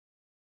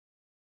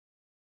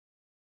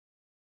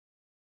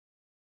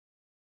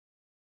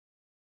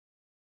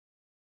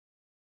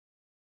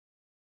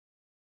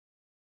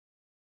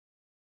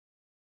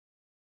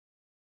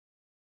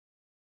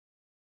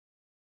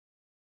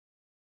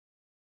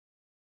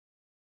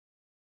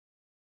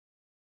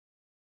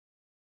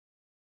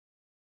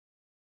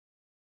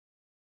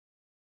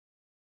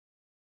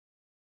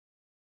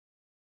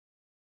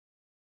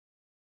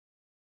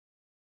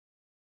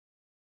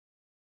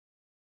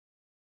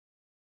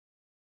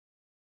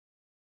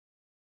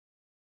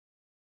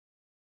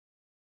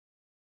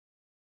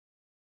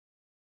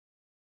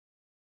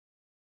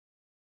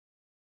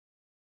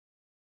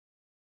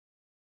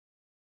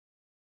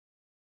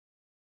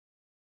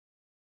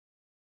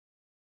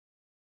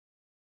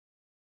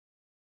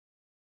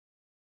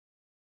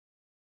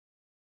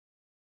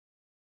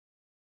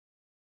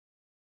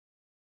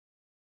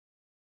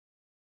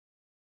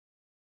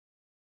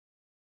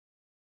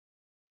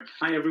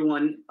Hi,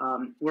 everyone.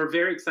 We're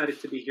very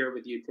excited to be here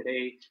with you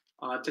today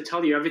to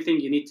tell you everything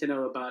you need to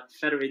know about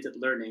federated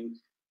learning.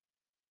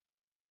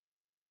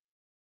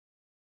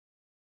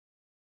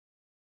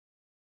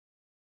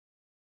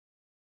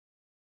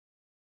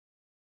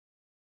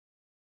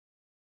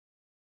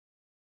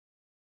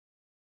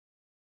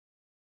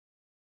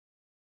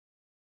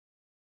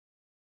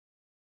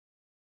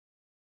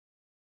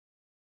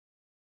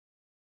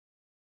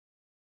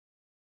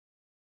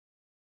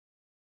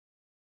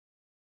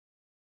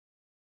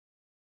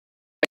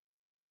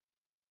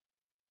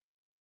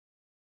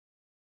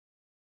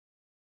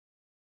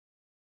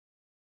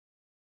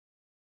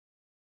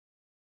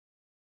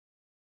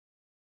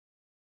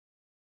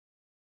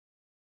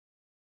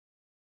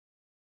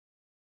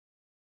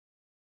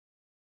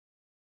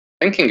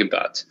 Thinking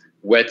about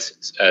what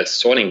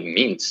sorting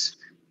means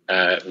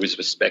with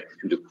respect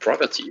to the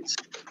properties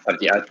of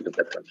the output of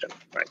that function,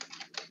 right?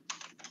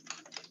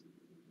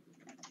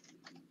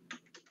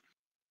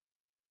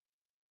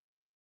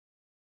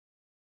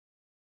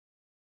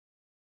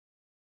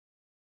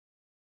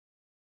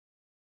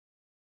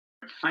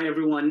 Hi,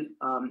 everyone.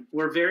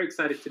 We're very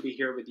excited to be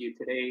here with you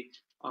today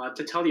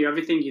to tell you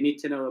everything you need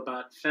to know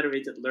about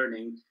federated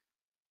learning.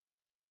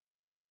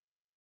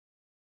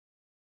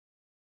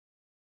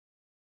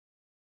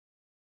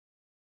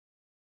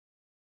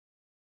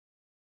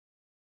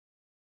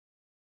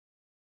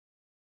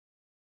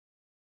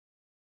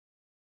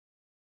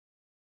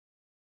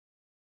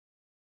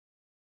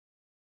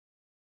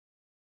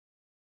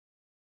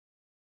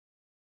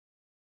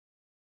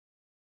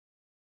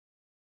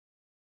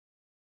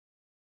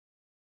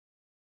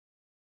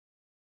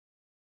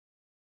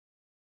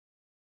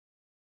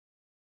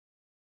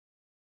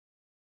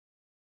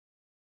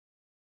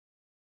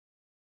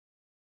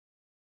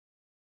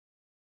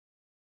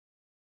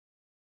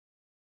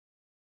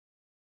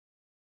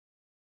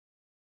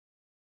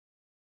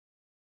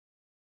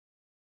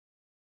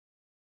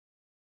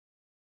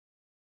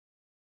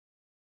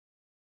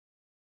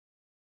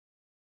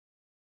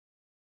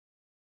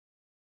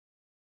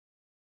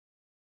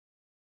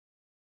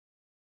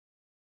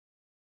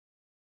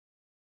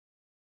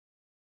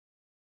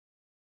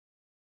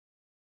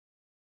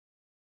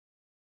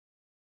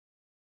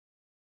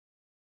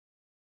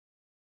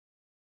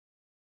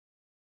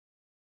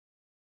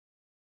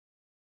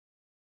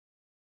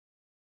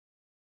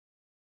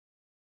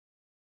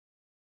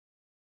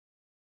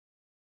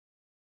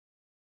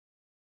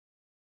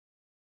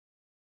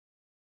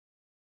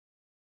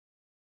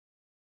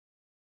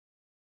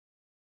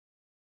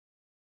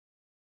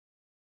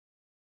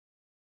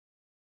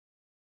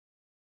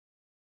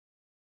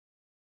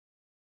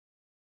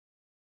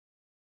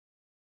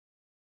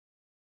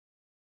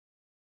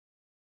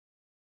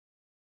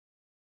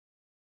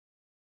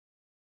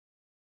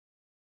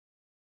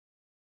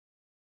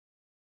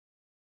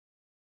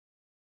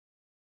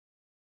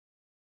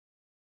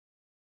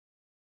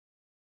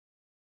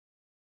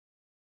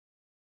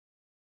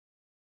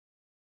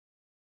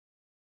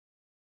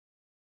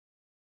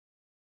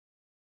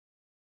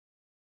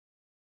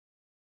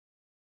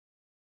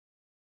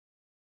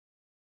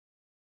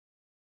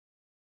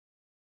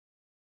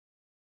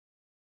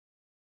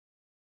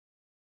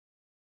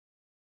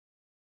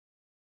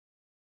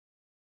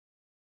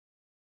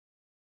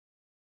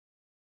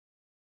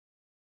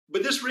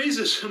 But this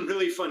raises some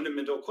really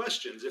fundamental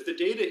questions. If the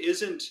data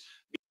isn't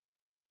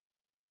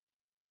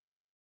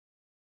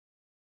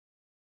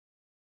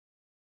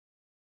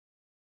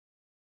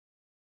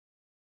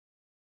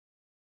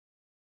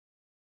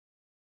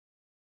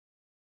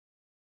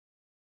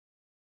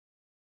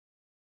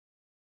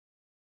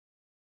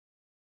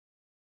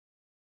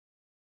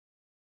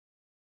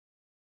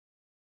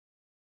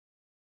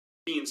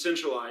being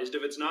centralized,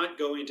 if it's not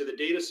going to the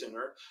data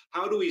center,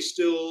 how do we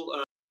still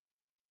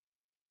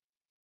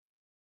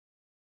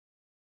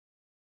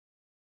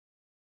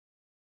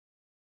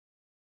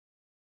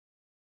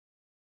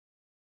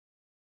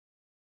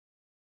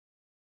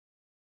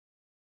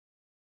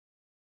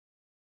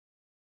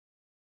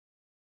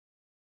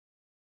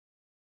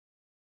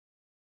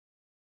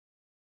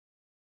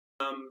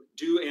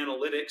do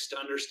analytics to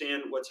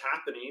understand what's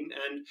happening,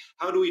 and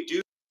how do we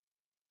do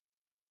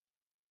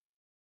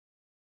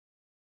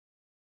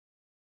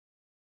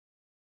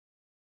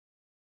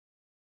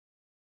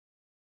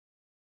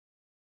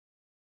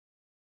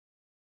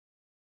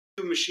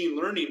machine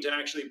learning to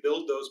actually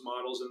build those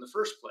models in the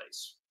first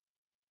place?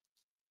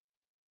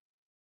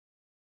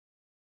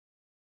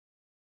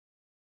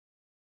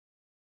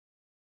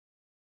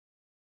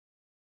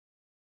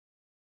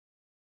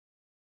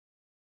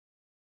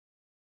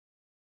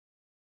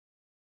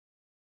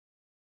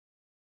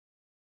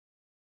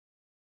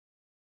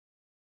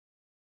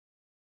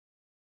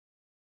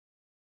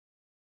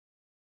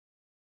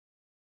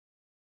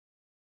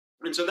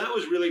 And so that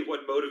was really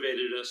what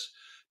motivated us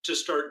to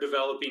start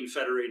developing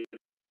federated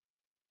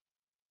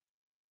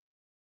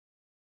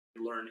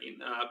learning,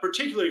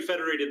 particularly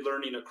federated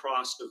learning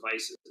across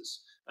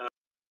devices.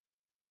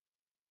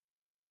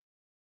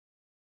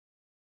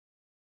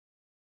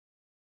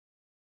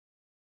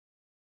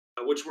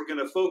 which we're going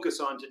to focus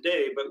on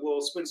today, but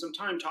we'll spend some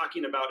time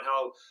talking about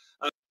how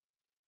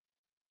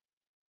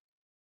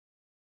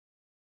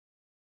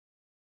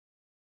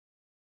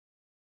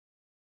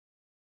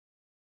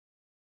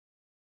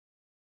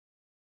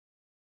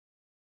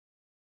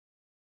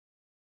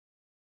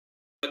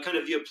kind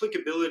of the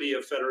applicability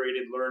of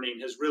federated learning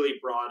has really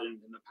broadened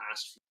in the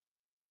past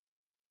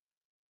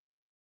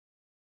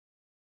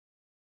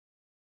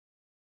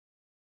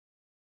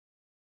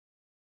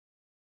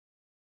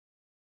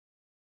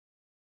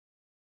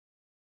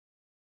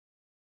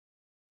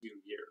few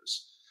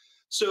years.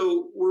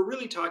 So we're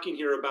really talking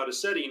here about a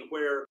setting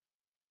where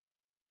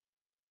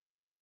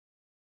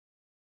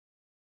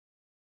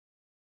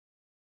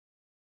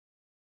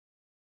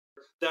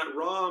that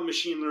raw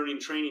machine learning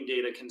training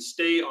data can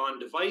stay on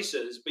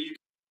devices, but you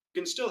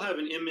can still have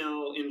an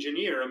ML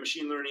engineer, a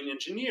machine learning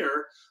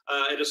engineer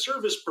at a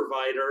service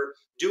provider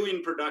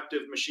doing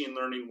productive machine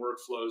learning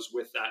workflows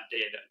with that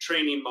data,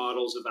 training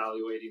models,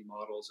 evaluating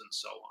models, and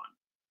so on.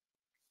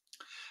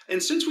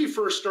 And since we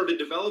first started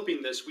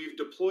developing this, we've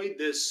deployed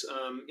this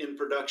in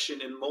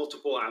production in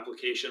multiple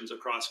applications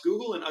across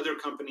Google, and other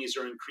companies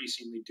are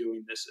increasingly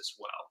doing this as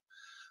well.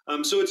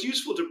 So it's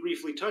useful to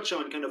briefly touch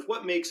on kind of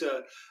what makes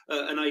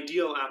an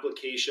ideal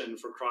application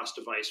for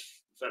cross-device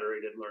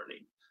federated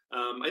learning.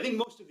 I think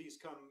most of these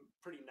come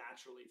pretty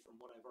naturally from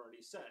what I've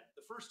already said.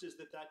 The first is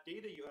that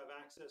data you have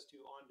access to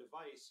on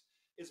device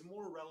is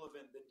more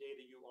relevant than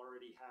data you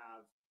already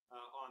have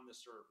on the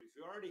server. If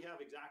you already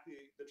have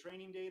exactly the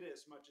training data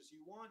as much as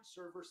you want,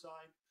 server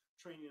side,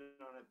 training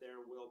on it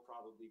there will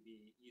probably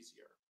be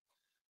easier.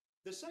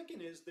 The second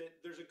is that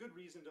there's a good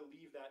reason to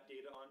leave that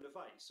data on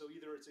device. So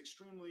either it's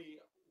extremely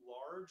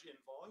large in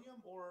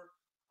volume, or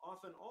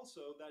often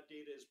also that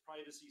data is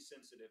privacy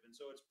sensitive. And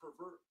so it's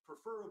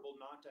preferable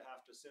not to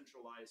have to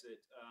centralize it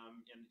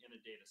in a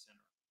data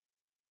center.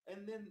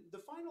 And then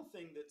the final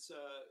thing that's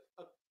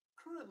a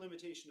current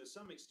limitation to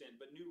some extent,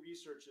 but new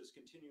research is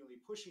continually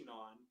pushing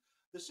on,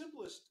 the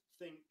simplest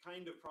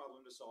kind of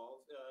problem to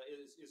solve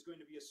is going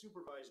to be a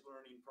supervised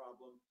learning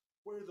problem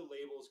where the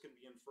labels can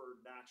be inferred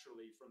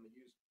naturally from the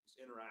user's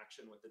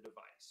interaction with the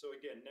device. So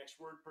again, next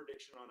word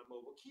prediction on a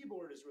mobile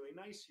keyboard is really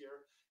nice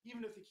here.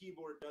 Even if the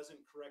keyboard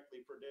doesn't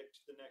correctly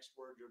predict the next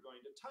word you're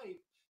going to type,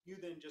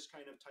 you then just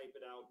kind of type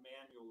it out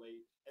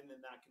manually, and then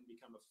that can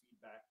become a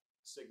feedback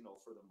signal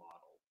for the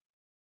model.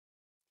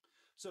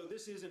 So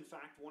this is, in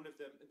fact, one of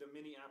the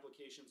many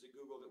applications at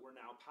Google that we're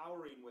now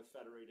powering with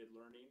federated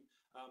learning.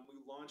 We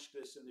launched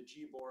this in the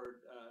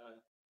Gboard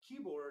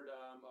keyboard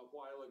a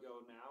while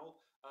ago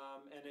now,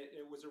 and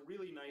it was a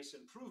really nice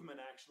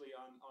improvement, actually,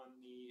 on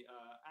the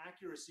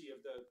accuracy of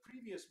the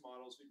previous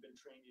models we've been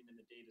training in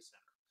the data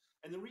center.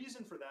 And the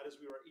reason for that is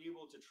we were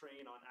able to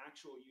train on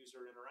actual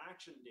user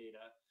interaction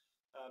data,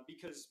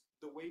 because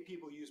the way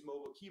people use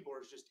mobile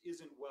keyboards just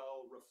isn't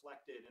well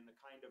reflected in the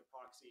kind of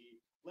proxy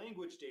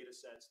language data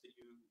sets that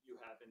you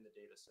have in the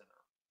data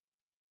center.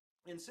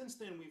 And since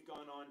then, we've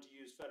gone on to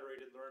use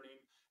federated learning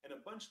and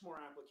a bunch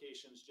more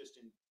applications just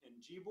in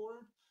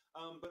Gboard,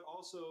 but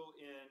also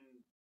in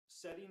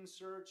settings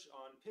search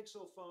on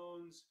Pixel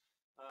phones,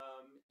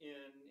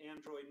 in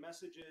Android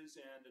messages,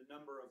 and a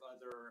number of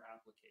other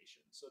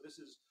applications. So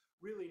this is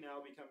really now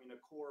becoming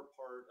a core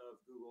part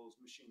of Google's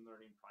machine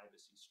learning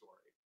privacy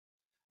story.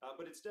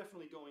 But it's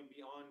definitely going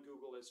beyond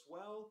Google as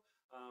well.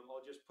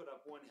 I'll just put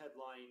up one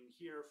headline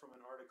here from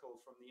an article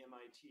from the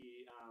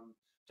MIT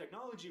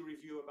Technology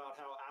Review about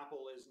how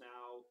Apple is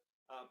now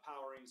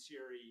powering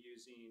Siri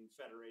using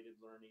federated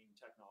learning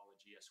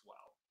technology as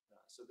well.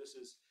 So this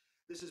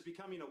is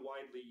becoming a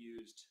widely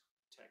used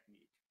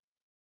technique.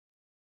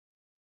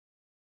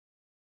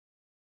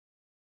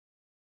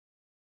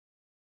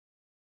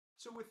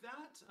 So with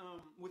that,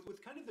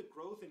 with kind of the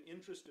growth and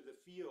interest of the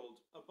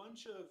field, a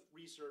bunch of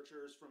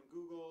researchers from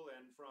Google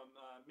and from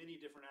many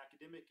different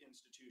academic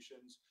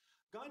institutions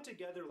got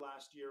together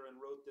last year and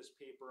wrote this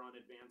paper on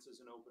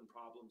advances in open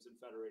problems in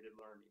federated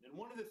learning. And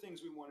one of the things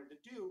we wanted to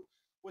do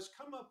was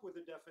come up with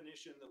a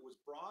definition that was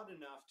broad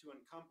enough to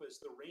encompass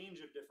the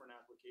range of different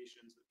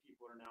applications that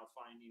people are now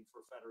finding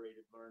for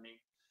federated learning,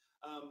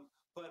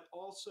 but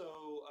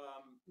also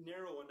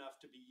narrow enough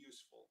to be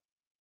useful.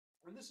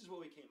 And this is what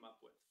we came up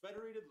with.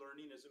 Federated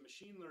learning is a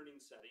machine learning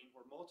setting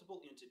where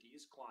multiple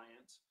entities,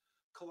 clients,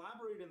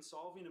 collaborate in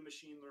solving a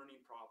machine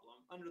learning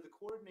problem under the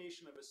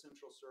coordination of a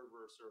central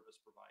server or service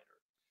provider.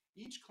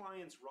 Each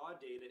client's raw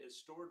data is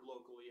stored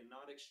locally and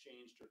not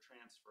exchanged or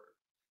transferred.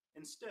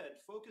 Instead,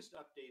 focused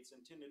updates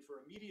intended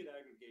for immediate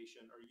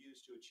aggregation are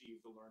used to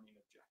achieve the learning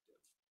objective.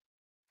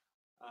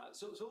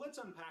 So let's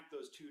unpack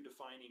those two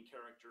defining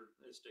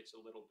characteristics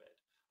a little bit.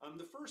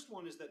 The first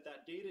one is that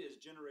data is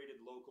generated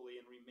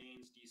locally and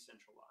remains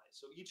decentralized.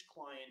 So each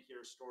client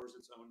here stores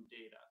its own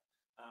data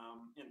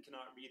and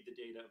cannot read the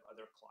data of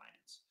other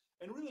clients.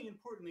 And really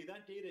importantly,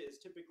 that data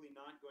is typically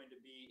not going to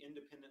be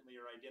independently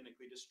or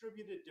identically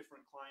distributed.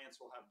 Different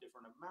clients will have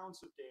different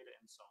amounts of data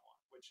and so on,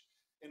 which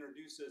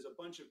introduces a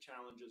bunch of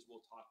challenges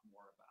we'll talk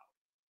more about.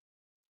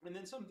 And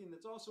then something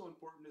that's also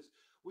important is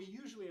we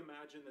usually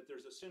imagine that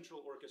there's a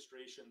central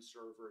orchestration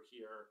server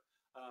here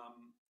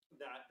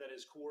that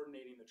is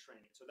coordinating the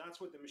training. So that's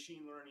what the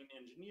machine learning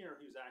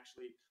engineer who's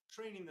actually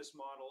training this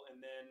model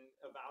and then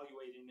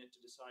evaluating it to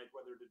decide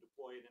whether to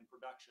deploy it in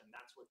production,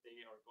 that's what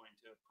they are going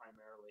to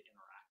primarily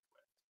interact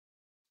with.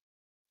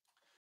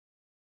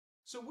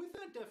 So with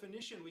that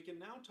definition, we can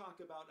now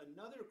talk about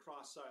another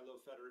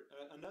cross-silo,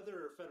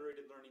 another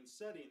federated learning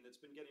setting that's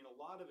been getting a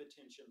lot of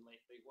attention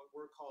lately, what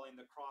we're calling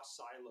the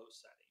cross-silo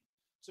setting.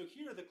 So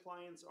here the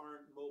clients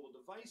aren't mobile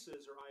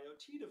devices or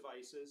IoT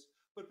devices,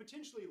 but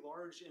potentially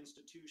large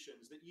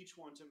institutions that each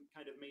want to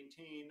kind of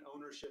maintain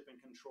ownership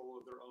and control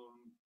of their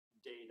own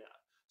data.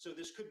 So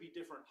this could be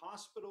different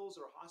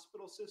hospitals or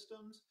hospital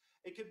systems.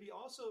 It could be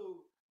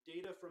also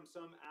data from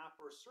some app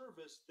or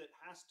service that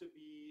has to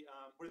be,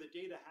 where the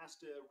data has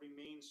to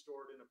remain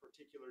stored in a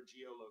particular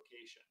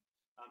geolocation.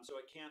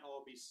 So it can't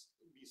all be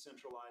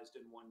centralized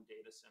in one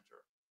data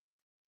center.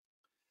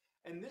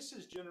 And this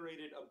has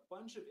generated a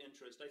bunch of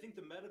interest. I think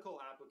the medical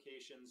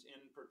applications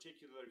in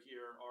particular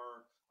here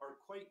are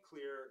quite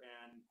clear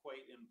and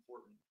quite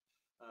important.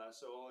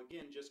 So I'll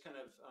again just kind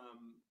of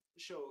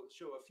show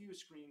a few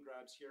screen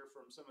grabs here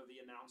from some of the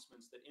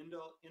announcements that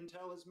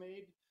Intel has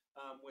made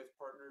with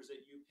partners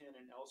at UPenn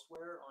and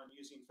elsewhere on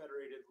using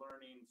federated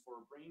learning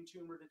for brain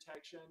tumor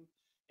detection.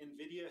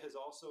 NVIDIA has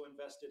also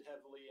invested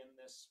heavily in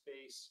this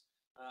space,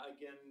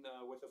 again,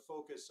 with a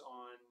focus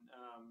on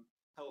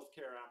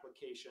healthcare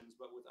applications,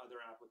 but with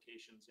other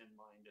applications in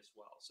mind as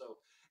well. So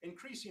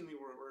increasingly,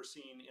 we're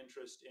seeing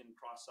interest in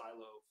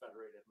cross-silo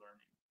federated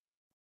learning.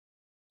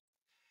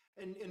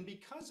 And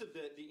because of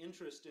the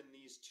interest in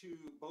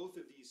both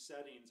of these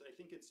settings, I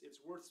think it's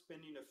worth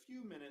spending a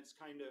few minutes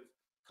kind of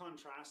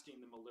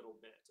contrasting them a little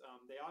bit.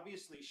 They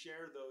obviously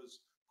share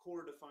those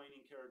core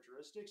defining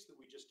characteristics that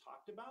we just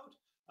talked about,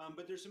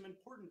 but there's some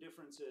important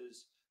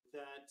differences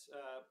that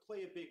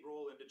play a big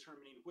role in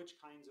determining which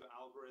kinds of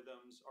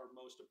algorithms are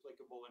most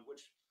applicable and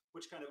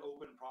which kind of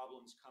open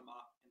problems come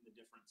up in the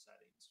different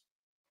settings.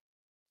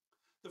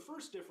 The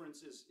first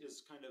difference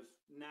is kind of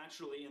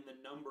naturally in the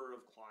number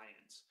of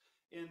clients.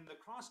 In the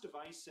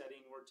cross-device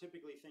setting, we're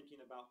typically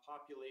thinking about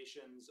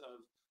populations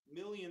of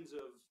millions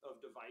of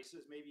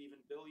devices, maybe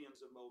even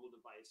billions of mobile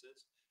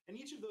devices, and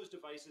each of those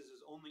devices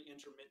is only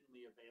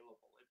intermittently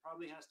available. It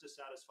probably has to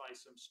satisfy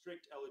some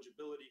strict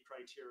eligibility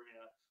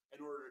criteria in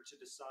order to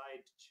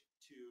decide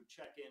to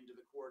check into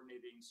the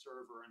coordinating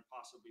server and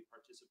possibly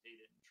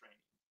participate in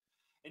training.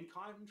 In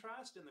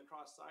contrast, in the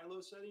cross-silo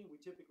setting, we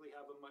typically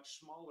have a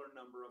much smaller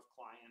number of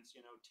clients,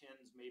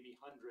 tens, maybe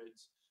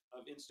hundreds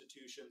of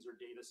institutions or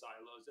data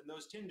silos. And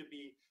those tend to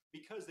be,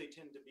 because they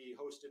tend to be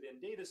hosted in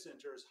data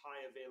centers,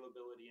 high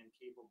availability and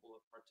capable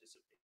of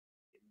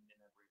participating in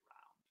every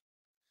round.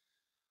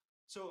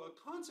 So a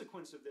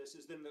consequence of this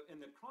is then in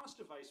the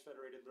cross-device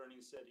federated learning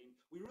setting,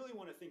 we really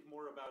want to think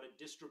more about a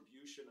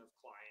distribution of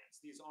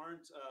clients. These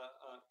aren't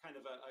kind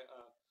of a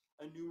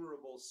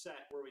enumerable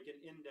set where we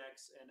can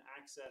index and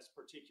access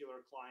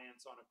particular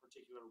clients on a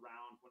particular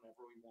round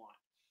whenever we want.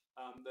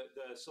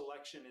 The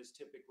selection is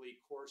typically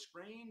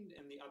coarse-grained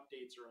and the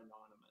updates are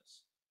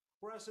anonymous.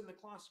 Whereas in the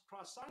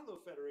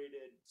cross-silo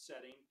federated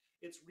setting,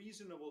 it's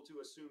reasonable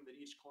to assume that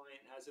each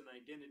client has an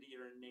identity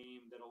or a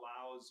name that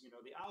allows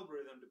the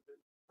algorithm to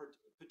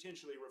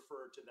potentially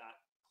refer to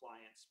that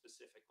client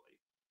specifically.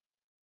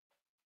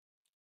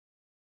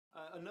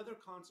 Another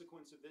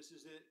consequence of this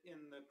is that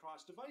in the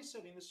cross-device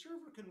setting, the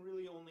server can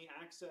really only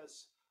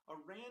access a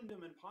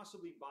random and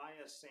possibly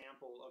biased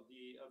sample of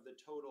the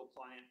total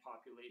client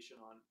population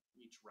on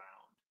each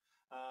round.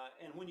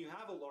 And when you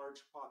have a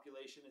large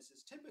population, as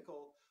is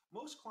typical,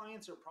 most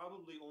clients are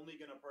probably only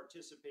going to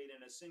participate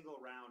in a single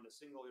round, a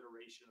single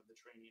iteration of the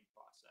training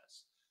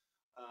process.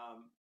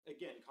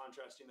 Again,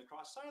 contrasting the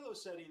cross-silo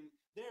setting,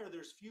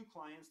 there's few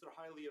clients, they're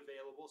highly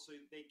available, so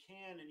they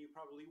can and you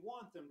probably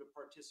want them to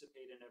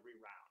participate in every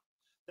round.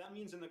 That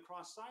means in the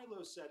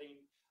cross-silo setting,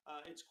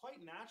 it's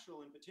quite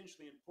natural and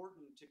potentially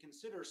important to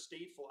consider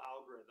stateful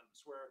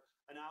algorithms, where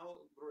an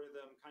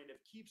algorithm kind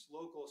of keeps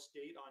local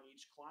state on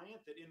each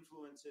client that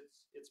influence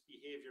its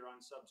behavior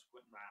on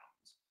subsequent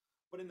rounds.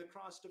 But in the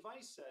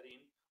cross-device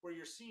setting, where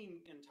you're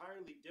seeing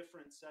entirely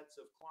different sets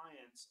of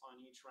clients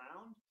on each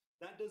round,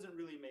 that doesn't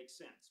really make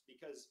sense,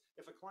 because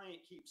if a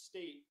client keeps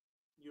state,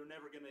 you're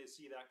never going to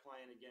see that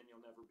client again,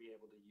 you'll never be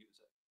able to use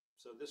it.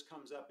 So this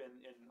comes up in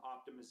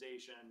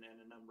optimization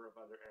and a number of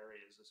other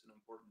areas as an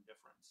important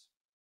difference.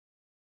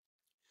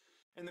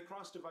 In the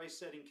cross-device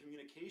setting,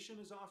 communication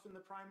is often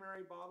the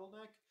primary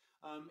bottleneck.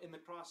 In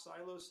the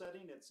cross-silo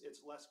setting,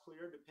 it's less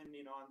clear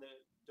depending on the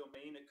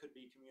domain. It could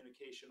be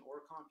communication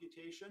or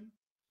computation.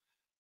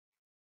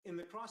 In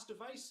the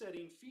cross-device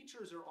setting,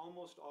 features are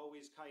almost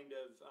always kind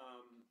of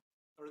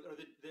or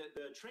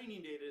the training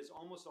data is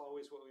almost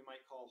always what we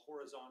might call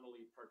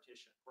horizontally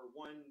partitioned, where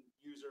one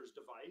user's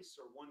device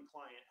or one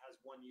client has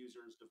one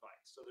user's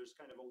device. So there's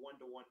kind of a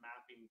one-to-one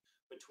mapping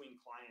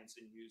between clients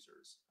and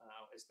users,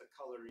 as the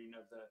coloring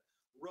of the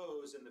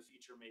rows in the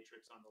feature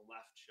matrix on the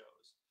left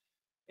shows.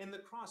 In the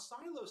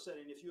cross-silo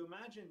setting, if you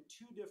imagine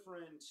two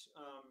different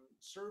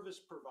service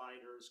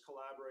providers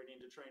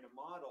collaborating to train a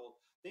model,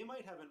 they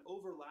might have an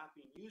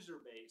overlapping user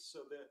base.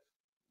 So the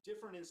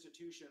different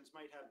institutions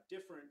might have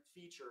different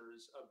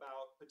features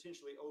about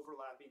potentially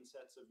overlapping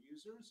sets of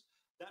users.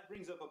 That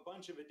brings up a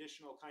bunch of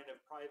additional kind of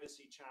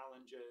privacy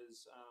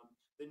challenges,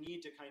 the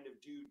need to kind of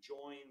do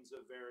joins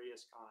of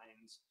various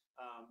kinds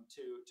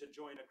to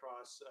join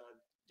across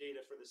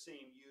data for the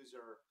same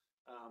user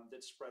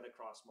that's spread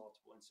across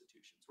multiple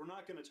institutions. We're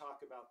not going to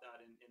talk about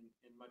that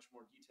in much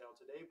more detail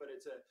today, but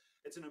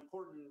it's an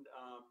important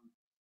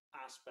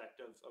aspect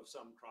of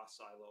some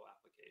cross-silo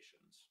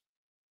applications.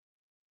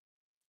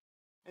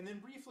 And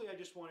then briefly, I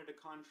just wanted to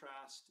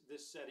contrast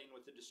this setting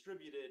with the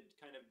distributed,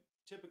 kind of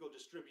typical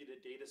distributed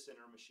data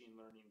center machine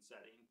learning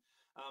setting.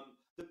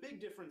 The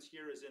big difference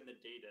here is in the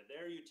data.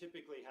 There you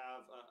typically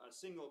have a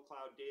single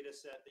cloud data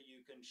set that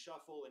you can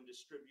shuffle and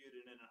distribute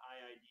in an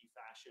IID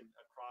fashion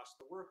across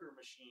the worker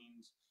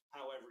machines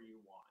however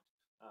you want.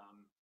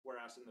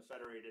 Whereas in the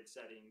federated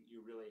setting, you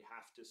really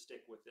have to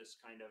stick with this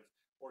kind of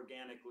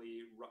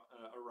organically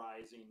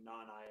arising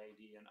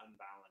non-IID and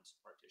unbalanced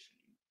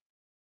partitioning.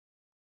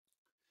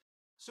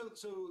 So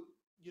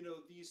you know,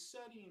 these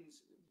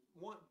settings,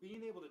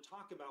 being able to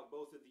talk about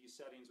both of these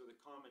settings with a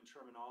common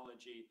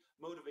terminology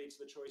motivates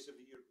the choice of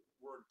the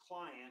word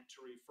client to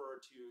refer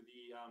to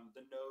the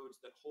nodes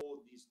that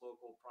hold these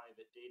local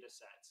private data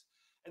sets.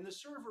 And the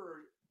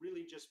server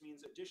really just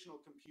means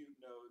additional compute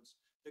nodes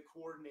that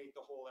coordinate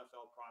the whole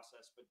FL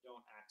process but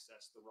don't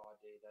access the raw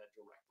data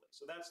directly.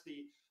 So that's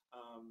the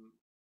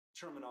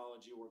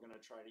terminology we're going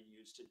to try to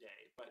use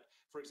today. But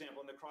for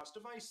example, in the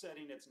cross-device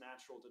setting, it's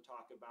natural to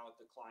talk about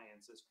the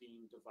clients as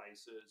being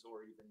devices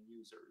or even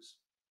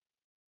users.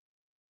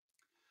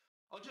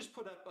 I'll just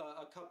put up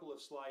a couple of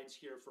slides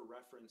here for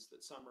reference that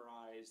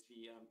summarize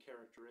the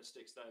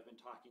characteristics that I've been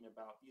talking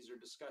about. These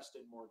are discussed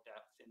in more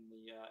depth in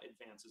the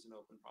Advances in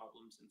Open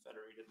Problems in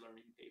Federated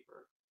Learning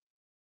paper.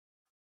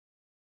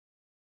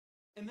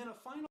 And then a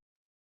final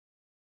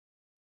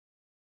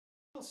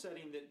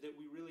setting that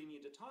we really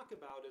need to talk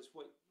about is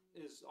what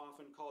is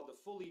often called the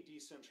fully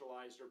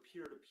decentralized or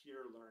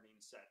peer-to-peer learning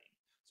setting.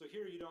 So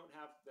here you don't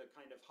have the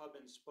kind of hub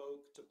and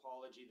spoke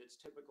topology that's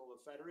typical of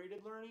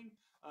federated learning.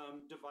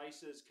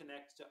 Devices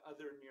connect to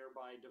other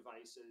nearby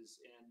devices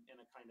in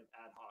a kind of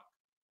ad hoc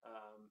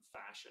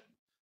fashion.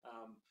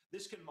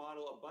 This can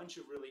model a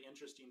bunch of really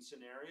interesting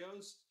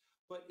scenarios,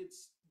 but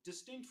it's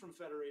distinct from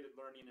federated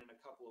learning in a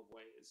couple of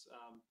ways.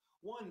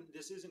 One,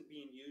 this isn't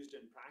being used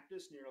in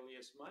practice nearly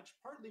as much,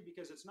 partly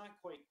because it's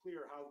not quite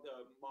clear how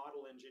the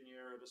model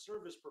engineer or the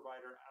service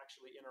provider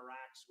actually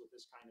interacts with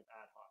this kind of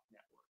ad hoc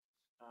network.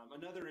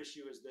 Another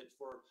issue is that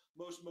for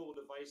most mobile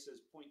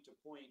devices,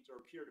 point-to-point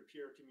or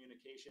peer-to-peer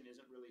communication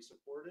isn't really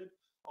supported.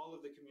 All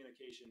of the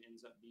communication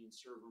ends up being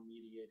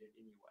server-mediated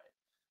anyway.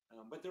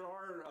 But there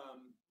are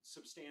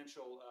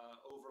substantial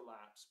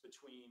overlaps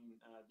between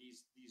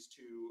these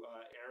two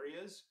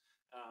areas.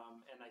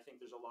 And I think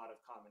there's a lot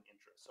of common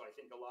interest. So I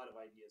think a lot of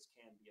ideas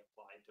can be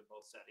applied to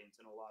both settings,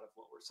 and a lot of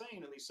what we're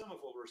saying, at least some of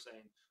what we're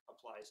saying,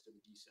 applies to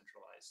the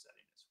decentralized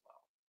setting as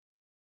well.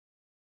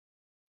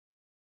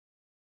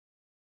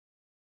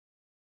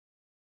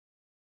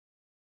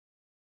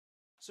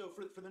 So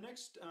for the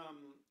next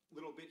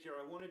little bit here,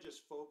 I want to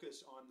just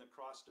focus on the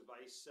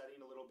cross-device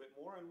setting a little bit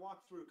more and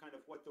walk through kind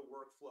of what the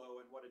workflow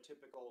and what a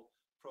typical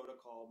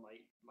protocol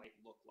might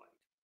look like.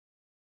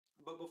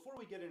 But before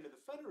we get into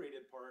the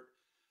federated part,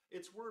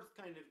 it's worth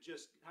kind of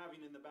just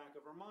having in the back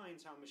of our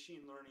minds how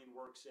machine learning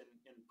works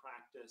in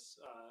practice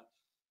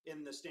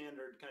in the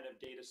standard kind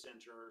of data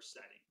center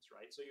settings,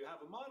 right? So you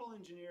have a model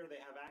engineer, they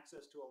have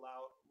access to a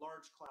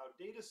large cloud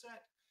data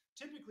set.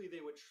 Typically,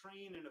 they would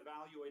train and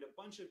evaluate a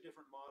bunch of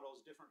different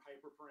models, different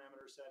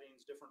hyperparameter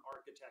settings, different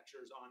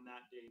architectures on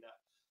that data,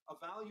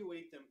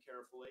 evaluate them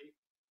carefully,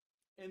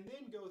 and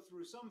then go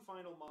through some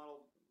final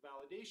model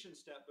validation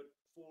step, but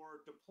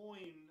for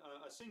deploying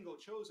a single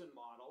chosen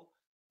model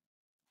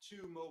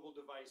to mobile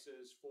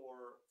devices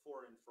for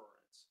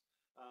inference.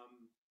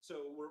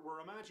 So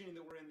we're imagining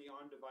that we're in the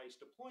on-device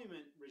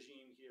deployment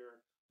regime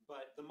here,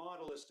 but the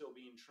model is still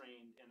being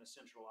trained in a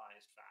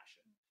centralized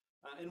fashion.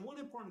 And one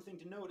important thing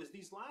to note is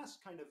these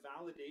last kind of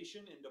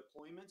validation and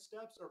deployment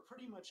steps are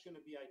pretty much going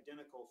to be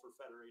identical for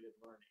federated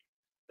learning.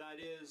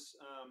 That is,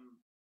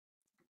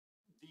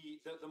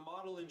 the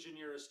model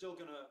engineer is still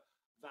going to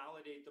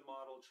validate the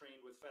model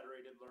trained with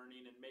federated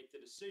learning and make the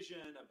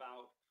decision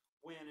about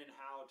when and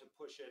how to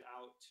push it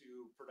out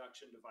to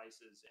production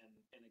devices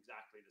in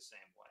exactly the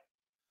same way.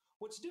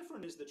 What's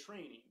different is the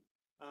training.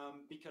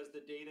 Because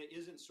the data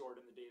isn't stored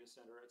in the data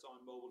center, it's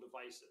on mobile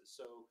devices.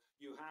 So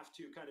you have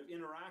to kind of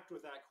interact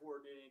with that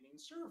coordinating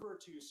server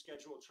to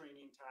schedule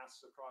training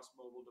tasks across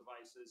mobile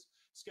devices,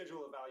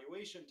 schedule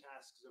evaluation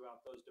tasks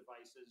about those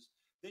devices.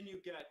 Then you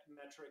get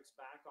metrics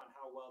back on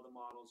how well the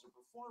models are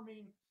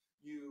performing.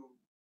 You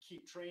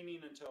keep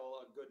training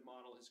until a good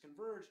model has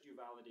converged, you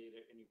validate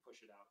it, and you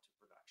push it out to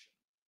production.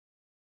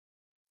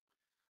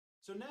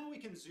 So now we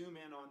can zoom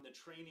in on the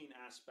training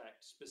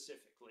aspect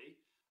specifically.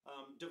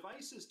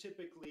 Devices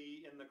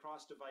typically in the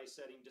cross-device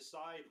setting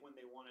decide when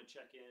they want to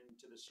check in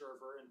to the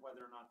server and whether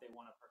or not they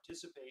want to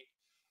participate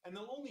And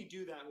they'll only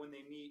do that when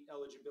they meet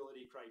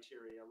eligibility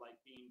criteria,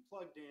 like being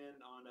plugged in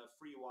on a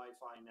free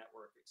Wi-Fi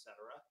network, etc.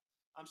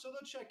 So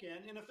they'll check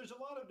in, and if there's a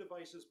lot of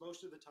devices,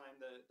 most of the time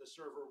the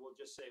server will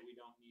just say, we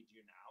don't need you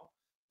now.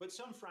 But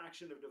some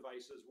fraction of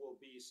devices will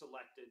be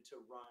selected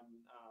to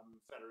run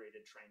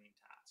federated training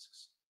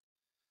tasks.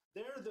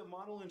 There, the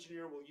model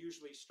engineer will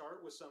usually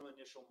start with some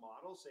initial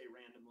model, say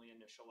randomly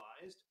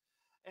initialized.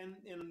 And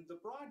in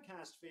the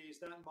broadcast phase,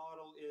 that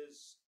model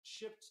is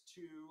shipped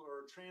to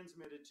or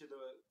transmitted to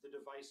the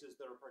devices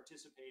that are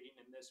participating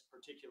in this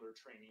particular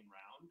training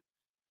round.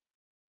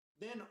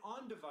 Then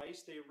on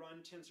device, they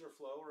run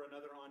TensorFlow or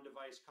another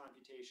on-device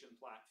computation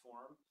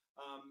platform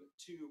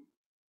to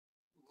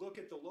look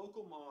at the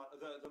local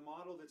the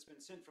model that's been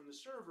sent from the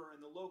server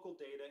and the local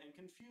data and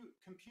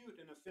compute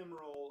an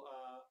ephemeral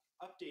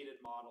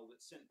updated model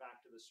that's sent back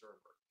to the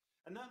server.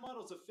 And that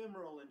model is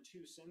ephemeral in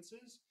two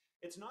senses.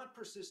 It's not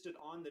persisted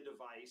on the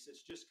device.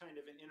 It's just kind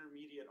of an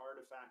intermediate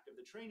artifact of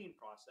the training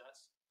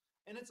process.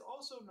 And it's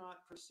also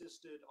not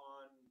persisted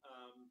on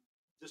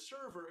the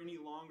server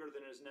any longer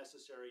than is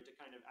necessary to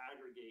kind of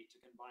aggregate to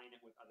combine it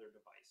with other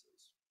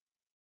devices.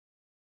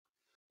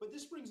 But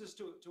this brings us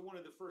to one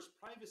of the first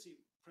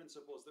privacy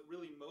principles that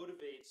really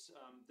motivates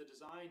the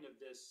design of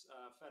this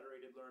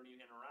federated learning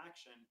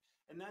interaction,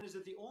 and that is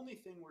that the only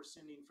thing we're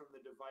sending from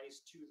the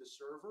device to the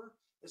server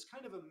is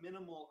kind of a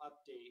minimal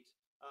update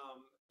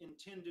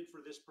intended for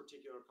this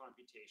particular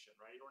computation,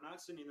 right? We're not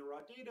sending the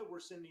raw data,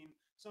 we're sending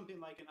something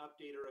like an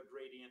update or a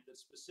gradient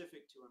that's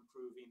specific to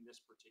improving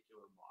this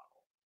particular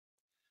model.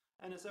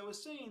 And as I was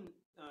saying,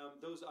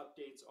 those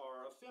updates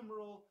are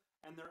ephemeral,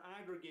 and they're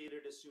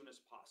aggregated as soon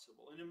as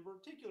possible. And in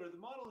particular, the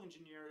model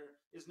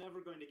engineer is never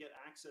going to get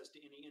access to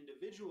any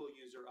individual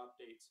user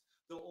updates.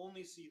 They'll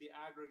only see the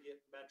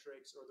aggregate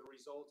metrics or the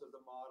result of the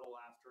model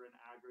after an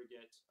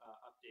aggregate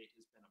update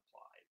has been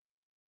applied.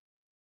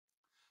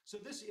 So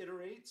this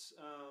iterates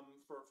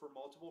for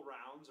multiple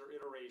rounds or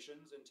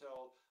iterations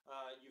until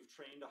you've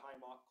trained a high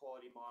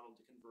quality model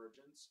to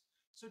convergence.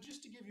 So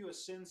just to give you a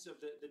sense of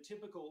the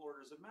typical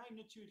orders of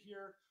magnitude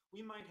here, we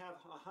might have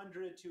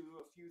 100 to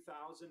a few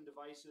thousand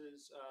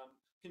devices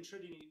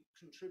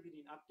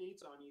contributing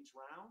updates on each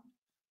round,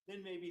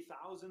 then maybe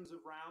thousands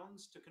of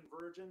rounds to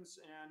convergence,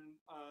 and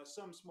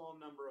some small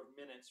number of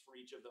minutes for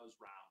each of those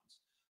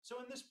rounds. So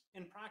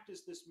in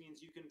practice, this means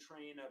you can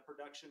train a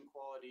production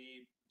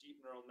quality deep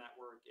neural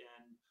network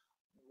in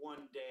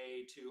 1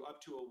 day to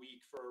up to a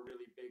week for a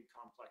really big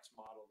complex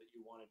model that you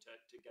wanted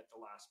to get the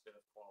last bit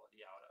of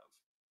quality out of.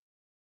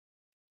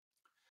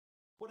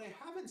 What I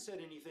haven't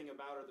said anything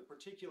about are the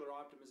particular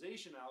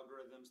optimization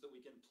algorithms that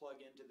we can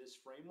plug into this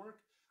framework.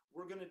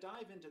 We're going to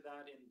dive into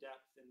that in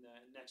depth in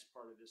the next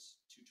part of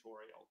this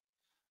tutorial.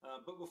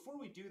 But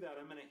before we do that,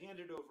 I'm going to hand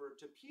it over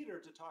to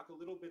Peter to talk a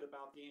little bit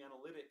about the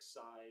analytics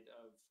side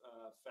of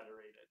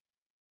federated.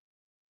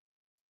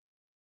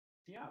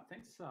 Yeah,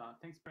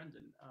 thanks,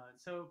 Brendan.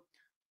 So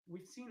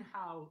we've seen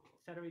how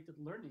federated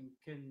learning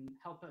can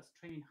help us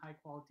train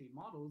high-quality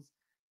models,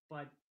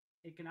 but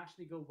it can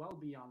actually go well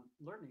beyond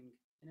learning.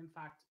 And in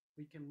fact,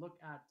 we can look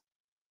at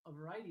a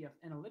variety of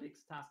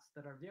analytics tasks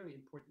that are very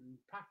important in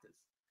practice.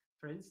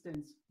 For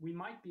instance, we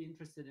might be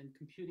interested in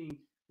computing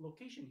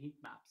location heat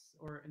maps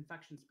or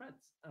infection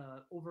spreads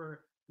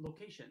over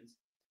locations.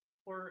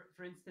 Or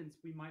for instance,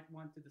 we might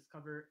want to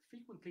discover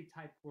frequently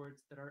typed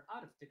words that are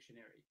out of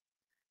dictionary.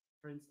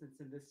 For instance,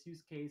 in this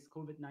use case,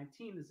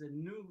 COVID-19 is a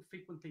new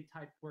frequently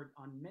typed word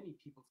on many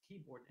people's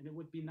keyboard, and it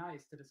would be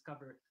nice to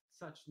discover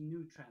such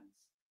new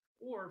trends.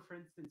 Or for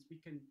instance, we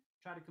can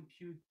try to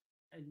compute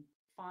and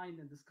find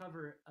and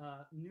discover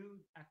new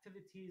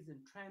activities and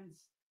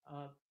trends,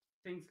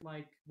 things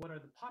like what are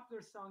the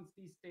popular songs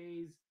these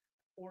days,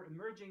 or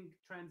emerging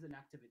trends and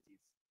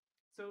activities.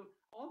 So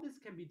all this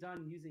can be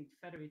done using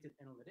federated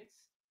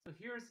analytics. So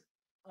here's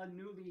a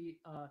new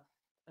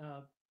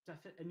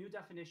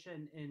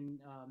definition in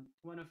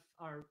one of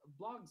our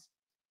blogs.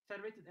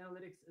 Federated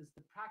analytics is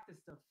the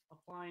practice of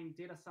applying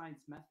data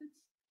science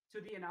methods to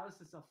the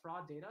analysis of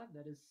raw data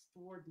that is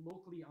stored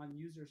locally on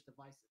users'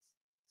 devices.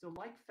 So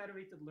like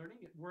federated learning,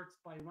 it works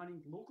by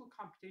running local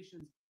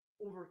computations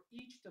over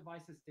each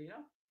device's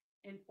data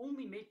and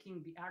only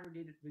making the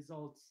aggregated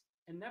results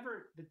and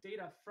never the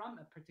data from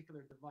a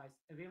particular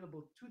device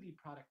available to the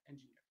product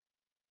engineer.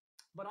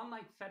 But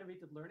unlike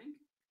federated learning,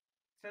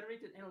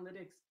 federated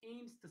analytics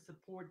aims to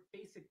support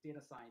basic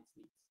data science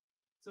needs.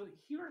 So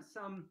here are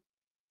some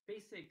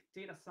basic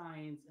data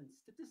science and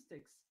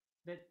statistics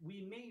that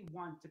we may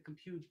want to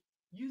compute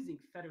using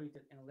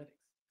federated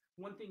analytics.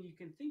 One thing you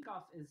can think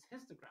of is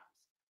histograms,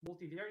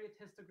 multivariate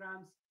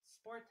histograms,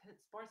 sparse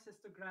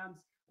histograms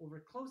over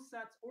closed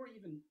sets, or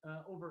even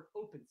over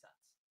open sets.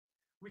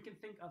 We can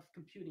think of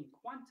computing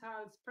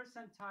quantiles,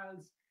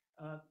 percentiles,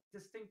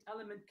 distinct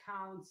element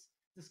counts,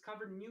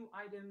 discover new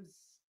items,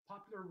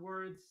 popular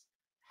words,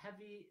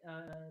 heavy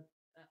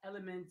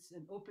elements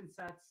in open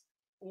sets,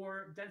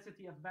 or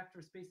density of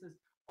vector spaces.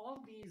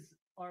 All these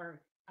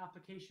are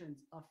applications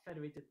of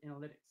federated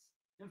analytics.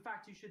 In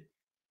fact, you should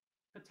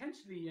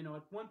potentially, at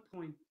one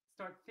point,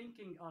 start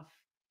thinking of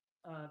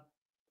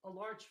a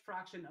large large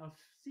fraction of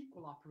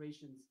SQL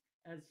operations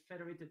as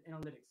federated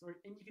analytics,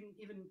 and you can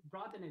even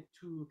broaden it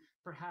to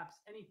perhaps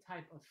any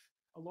type of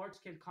a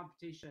large-scale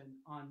computation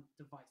on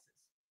devices.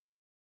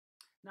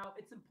 Now,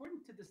 it's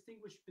important to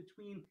distinguish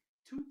between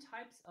two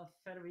types of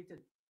federated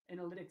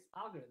analytics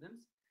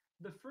algorithms.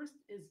 The first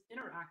is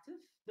interactive.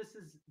 This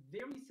is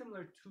very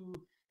similar to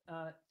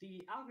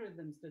the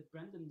algorithms that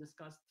Brendan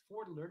discussed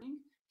for learning.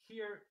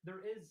 Here,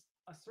 there is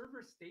a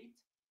server state,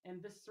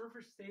 and this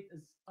server state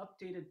is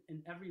updated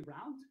in every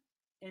round.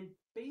 And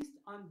based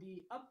on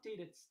the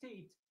updated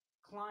state,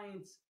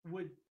 clients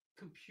would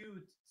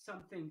compute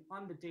something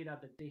on the data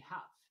that they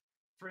have.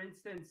 For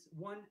instance,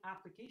 one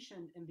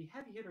application in the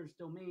heavy hitters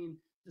domain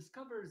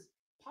discovers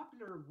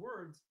popular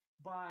words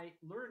by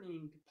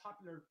learning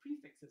popular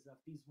prefixes of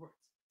these words.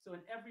 So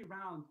in every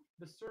round,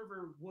 the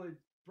server would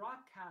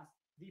broadcast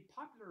the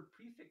popular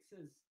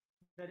prefixes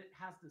that it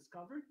has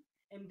discovered,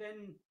 and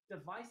then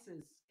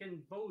devices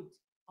can vote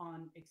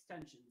on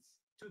extensions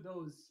to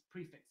those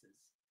prefixes.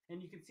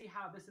 And you can see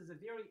how this is a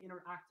very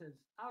interactive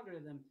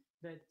algorithm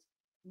that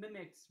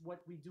mimics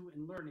what we do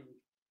in learning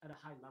at a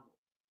high level.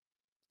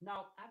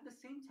 Now, at the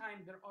same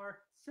time, there are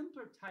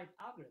simpler type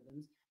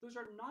algorithms. Those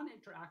are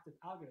non-interactive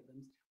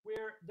algorithms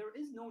where there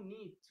is no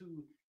need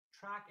to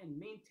track and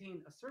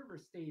maintain a server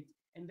state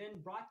and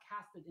then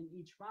broadcast it in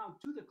each round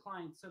to the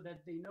client so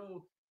that they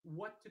know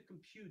what to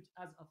compute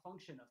as a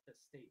function of this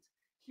state.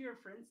 Here,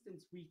 for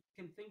instance, we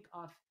can think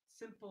of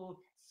simple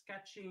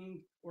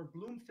sketching or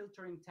bloom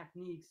filtering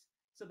techniques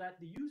so that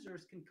the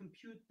users can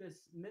compute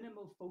this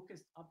minimal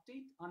focused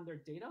update on their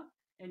data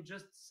and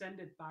just send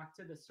it back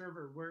to the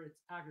server where it's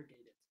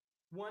aggregated.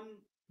 One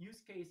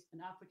use case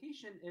and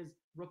application is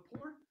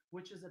Rapport,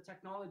 which is a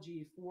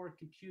technology for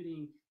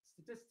computing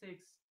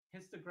statistics,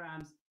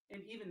 histograms,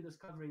 and even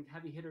discovering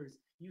heavy hitters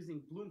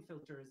using bloom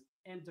filters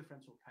and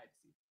differential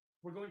privacy.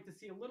 We're going to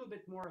see a little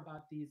bit more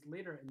about these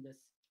later in this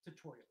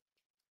tutorial.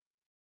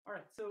 All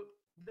right, so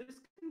this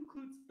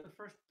concludes the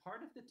first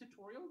part of the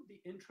tutorial, the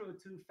intro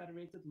to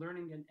federated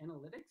learning and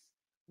analytics.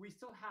 We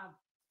still have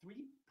 3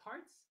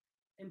 parts.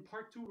 In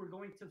part 2, we're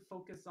going to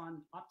focus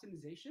on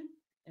optimization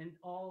and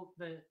all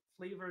the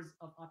flavors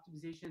of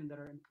optimization that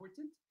are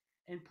important.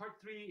 In part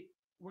 3,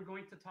 we're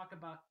going to talk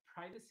about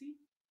privacy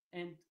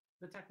and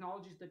the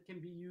technologies that can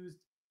be used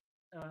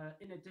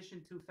in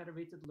addition to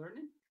federated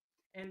learning.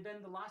 And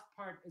then the last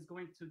part is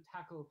going to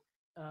tackle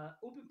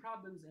open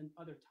problems and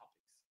other topics.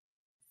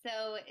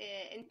 So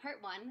in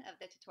part 1 of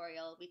the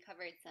tutorial, we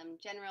covered some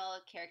general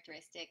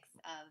characteristics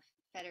of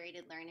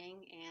federated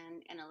learning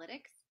and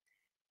analytics.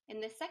 In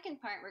the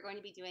second part, we're going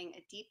to be doing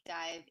a deep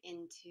dive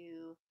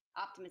into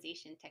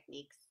optimization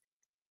techniques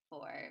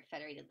for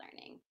federated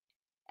learning.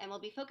 And we'll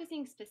be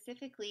focusing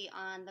specifically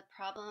on the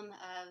problem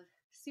of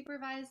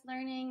supervised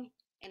learning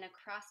in a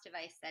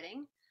cross-device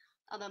setting,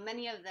 although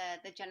many of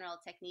the general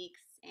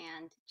techniques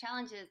and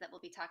challenges that we'll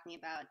be talking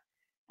about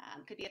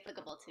could be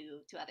applicable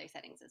to other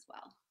settings as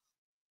well.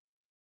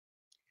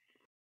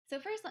 So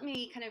first, let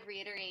me kind of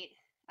reiterate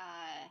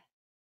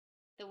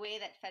the way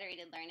that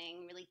federated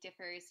learning really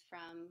differs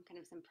from kind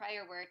of some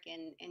prior work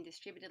in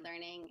distributed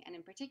learning, and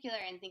in particular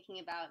in thinking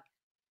about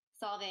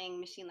solving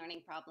machine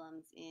learning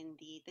problems in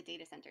the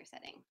data center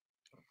setting.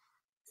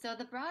 So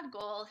the broad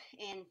goal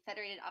in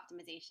federated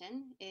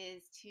optimization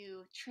is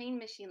to train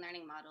machine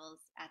learning models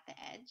at the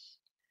edge.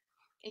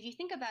 If you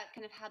think about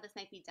kind of how this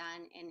might be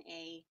done in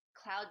a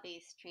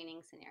cloud-based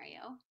training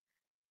scenario,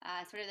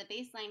 sort of the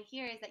baseline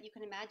here is that you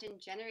can imagine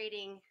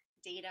generating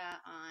data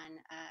on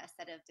a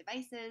set of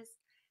devices,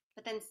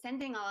 but then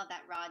sending all of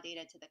that raw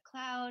data to the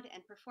cloud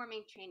and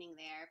performing training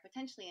there,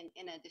 potentially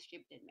in a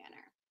distributed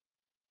manner.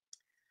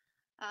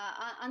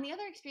 On the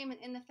other extreme,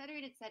 in the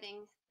federated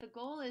setting, the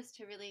goal is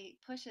to really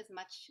push as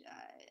much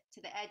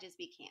to the edge as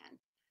we can.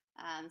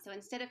 So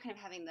instead of kind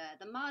of having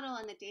the model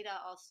and the data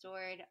all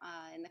stored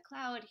in the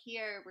cloud,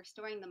 here we're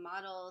storing the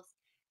models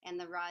and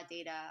the raw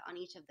data on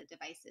each of the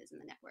devices in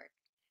the network.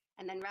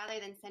 And then rather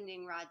than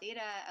sending raw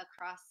data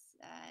across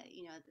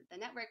the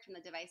network from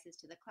the devices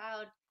to the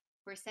cloud,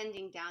 we're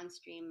sending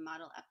downstream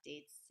model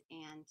updates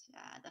and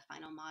the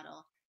final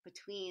model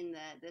between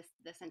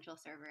the central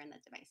server and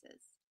the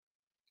devices.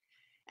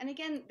 And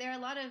again, there are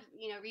a lot of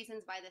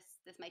reasons why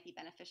this might be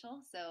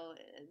beneficial. So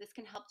this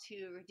can help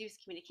to reduce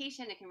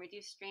communication. It can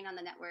reduce strain on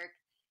the network.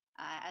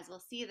 As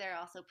we'll see, there are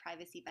also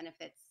privacy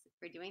benefits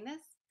for doing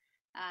this.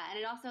 And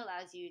it also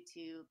allows you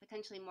to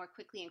potentially more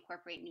quickly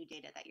incorporate new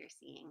data that you're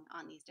seeing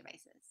on these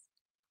devices.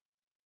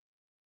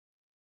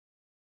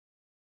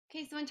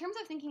 Okay, so in terms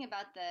of thinking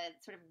about the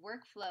sort of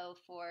workflow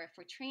for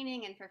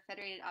training and for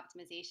federated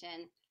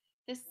optimization,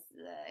 this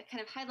kind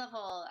of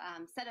high-level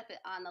setup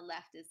on the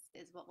left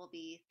is what we'll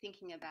be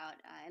thinking about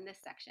in this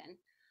section.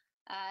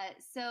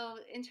 So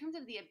in terms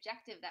of the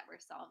objective that we're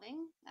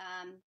solving,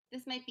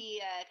 this might be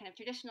a kind of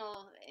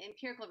traditional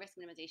empirical risk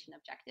minimization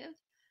objective.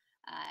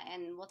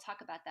 And we'll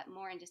talk about that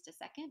more in just a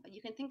second. But you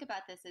can think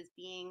about this as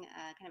being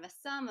kind of a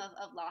sum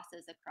of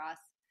losses across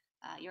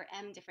your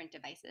M different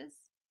devices.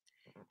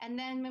 And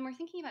then when we're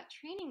thinking about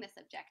training this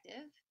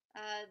objective,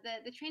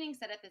 the training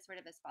setup is sort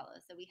of as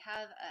follows. So we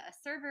have a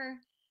server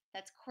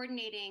that's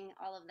coordinating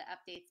all of the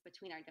updates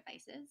between our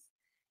devices.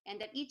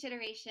 And at each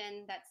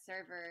iteration, that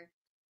server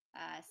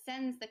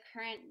sends the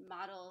current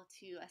model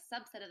to a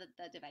subset of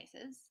the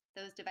devices.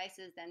 Those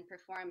devices then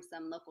perform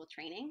some local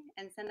training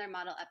and send their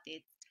model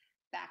updates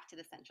back to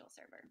the central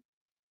server.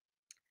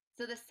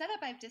 So the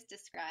setup I've just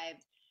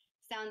described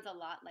sounds a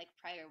lot like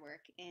prior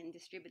work in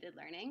distributed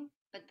learning,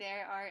 but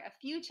there are a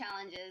few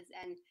challenges,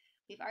 and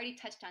we've already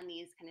touched on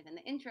these kind of in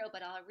the intro,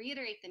 but I'll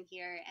reiterate them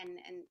here, and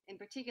in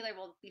particular,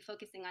 we'll be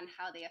focusing on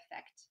how they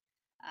affect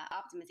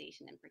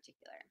optimization in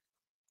particular.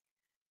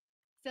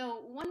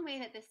 So one way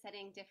that this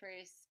setting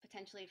differs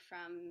potentially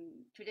from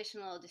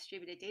traditional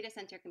distributed data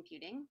center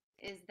computing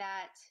is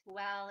that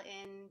while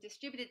in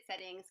distributed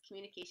settings,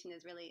 communication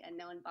is really a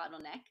known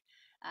bottleneck,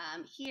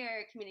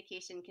 here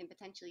communication can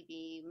potentially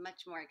be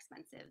much more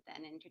expensive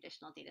than in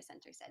traditional data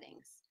center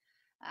settings.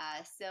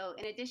 So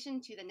in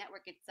addition to the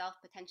network itself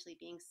potentially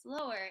being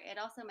slower, it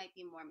also might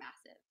be more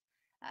massive.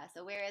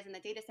 So whereas in the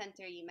data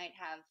center, you might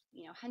have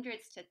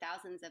hundreds to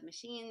thousands of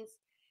machines,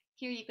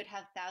 here you could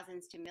have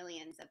thousands to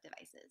millions of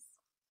devices.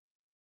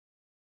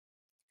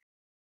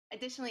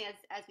 Additionally,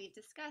 as we've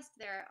discussed,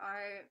 there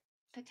are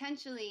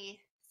potentially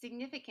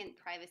significant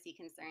privacy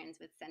concerns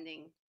with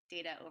sending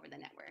data over the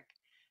network.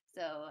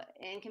 So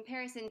in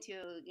comparison to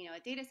a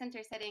data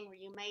center setting where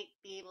you might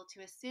be able to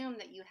assume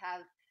that you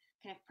have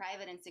kind of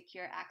private and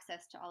secure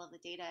access to all of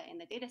the data in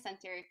the data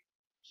center,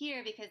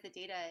 here, because the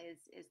data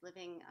is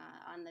living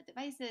on the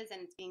devices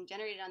and it's being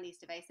generated on these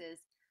devices,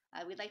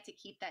 we'd like to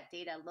keep that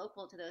data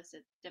local to those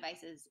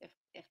devices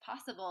if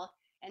possible,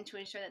 and to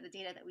ensure that the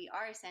data that we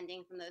are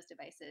sending from those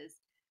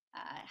devices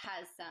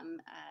has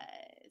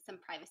some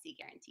privacy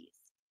guarantees.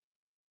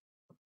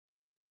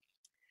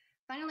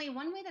 Finally,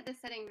 one way that this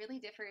setting really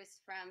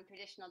differs from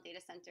traditional data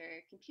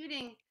center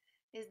computing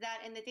is that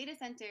in the data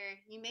center,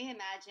 you may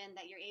imagine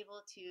that you're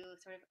able to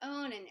sort of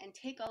own and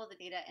take all of the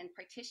data and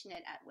partition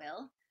it at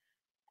will.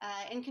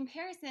 In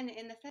comparison,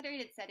 in the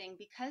federated setting,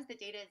 because the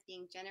data is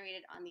being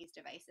generated on these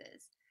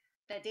devices,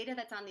 the data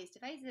that's on these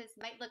devices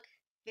might look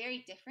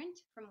very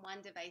different from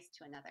one device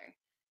to another.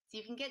 So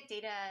you can get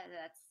data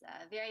that's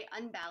very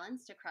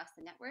unbalanced across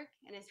the network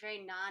and is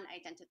very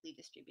non-identically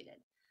distributed.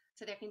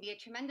 So there can be a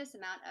tremendous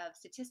amount of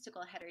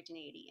statistical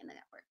heterogeneity in the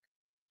network.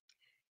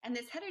 And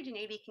this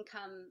heterogeneity can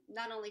come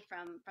not only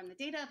from the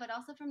data, but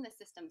also from the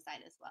system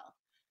side as well.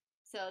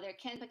 So there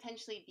can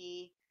potentially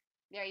be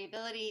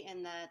variability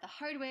in the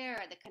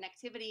hardware or the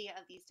connectivity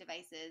of these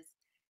devices.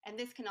 And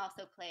this can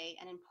also play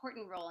an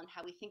important role in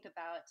how we think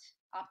about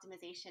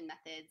optimization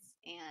methods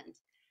and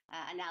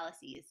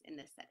analyses in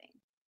this setting.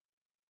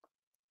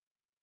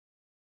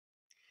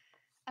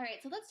 All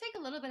right, so let's take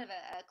a little bit of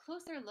a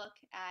closer look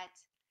at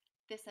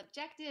this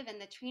objective and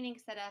the training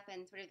setup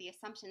and sort of the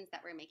assumptions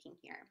that we're making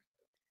here.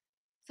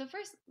 So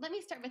first, let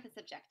me start with this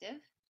objective.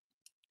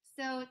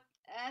 So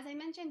as I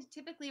mentioned,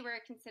 typically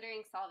we're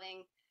considering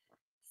solving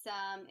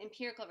some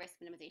empirical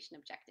risk minimization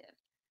objective.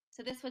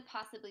 So this would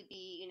possibly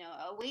be,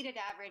 a weighted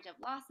average of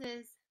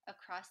losses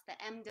across the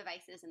M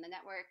devices in the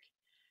network.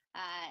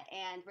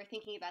 And we're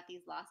thinking about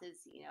these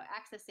losses,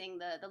 accessing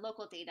the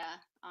local data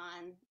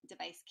on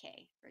device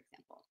K, for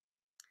example.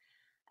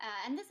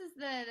 And this is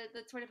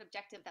the sort of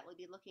objective that we'll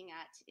be looking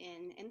at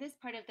in this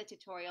part of the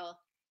tutorial.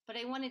 But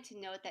I wanted to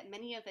note that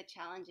many of the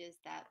challenges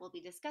that we'll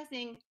be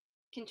discussing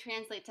can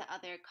translate to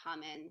other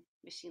common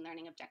machine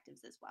learning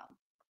objectives as well.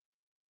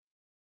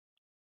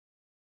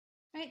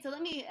 All right, so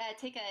let me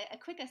take a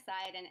quick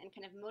aside and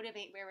kind of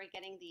motivate where we're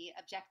getting the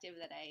objective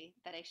that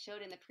I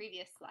showed in the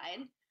previous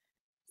slide.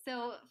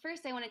 So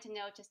first, I wanted to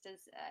note, just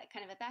as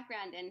kind of a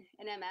background in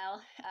ML,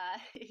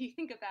 if you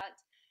think about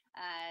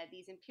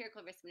these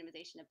empirical risk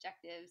minimization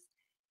objectives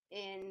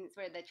in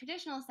sort of the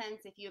traditional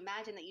sense, if you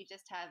imagine that you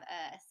just have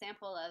a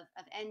sample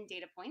of n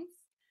data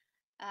points,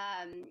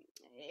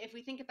 if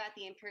we think about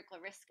the empirical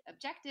risk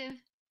objective,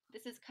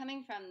 this is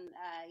coming from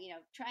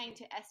trying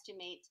to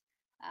estimate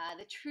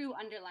the true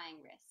underlying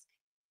risk,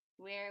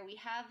 where we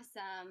have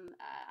some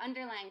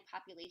underlying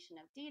population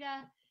of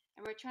data,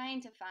 and we're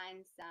trying to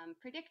find some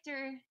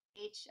predictor,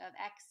 h of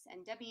x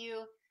and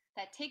w,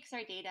 that takes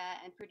our data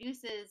and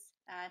produces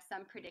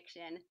some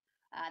prediction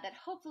that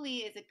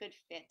hopefully is a good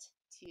fit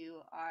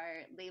to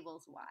our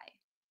labels y.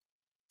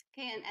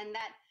 Okay, and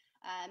that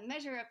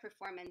measure of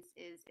performance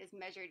is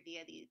measured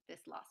via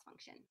this loss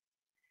function.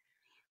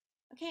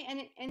 Okay,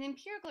 and in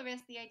empirical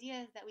risk, the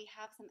idea is that we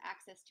have some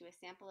access to a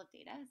sample of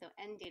data, so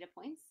n data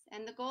points,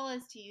 and the goal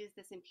is to use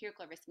this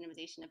empirical risk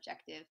minimization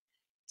objective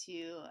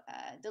to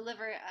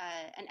deliver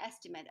an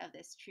estimate of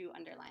this true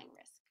underlying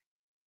risk.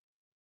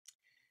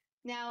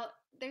 Now,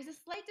 there's a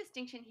slight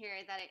distinction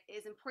here that it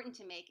is important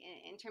to make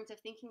in terms of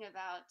thinking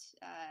about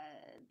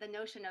the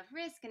notion of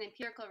risk and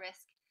empirical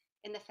risk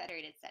in the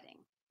federated setting.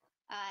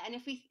 And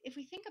if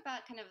we think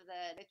about kind of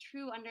the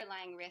true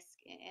underlying risk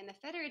in the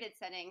federated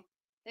setting,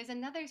 there's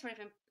another sort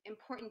of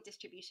important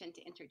distribution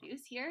to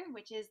introduce here,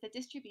 which is the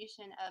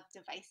distribution of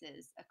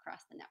devices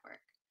across the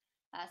network.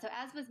 So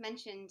as was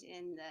mentioned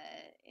in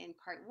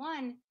part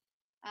one,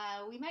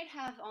 we might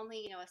have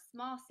only a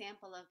small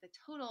sample of the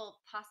total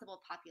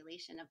possible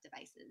population of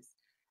devices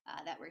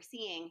that we're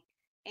seeing.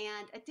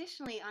 And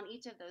additionally, on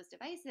each of those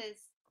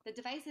devices, the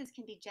devices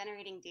can be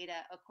generating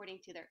data according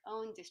to their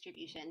own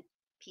distribution,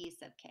 P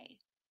sub k.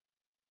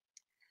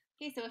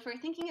 Okay, so if we're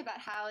thinking about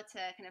how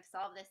to kind of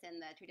solve this in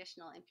the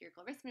traditional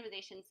empirical risk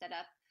minimization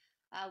setup,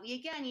 we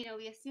again,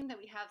 we assume that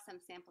we have some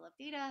sample of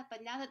data,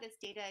 but now that this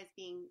data is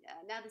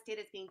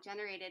being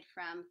generated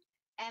from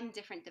m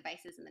different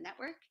devices in the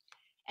network,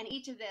 and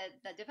each of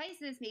the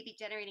devices may be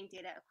generating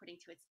data according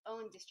to its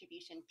own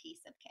distribution P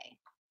sub k.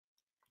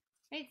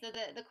 Right, so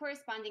the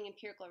corresponding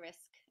empirical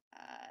risk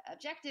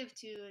objective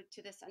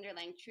to this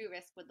underlying true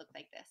risk would look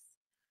like this.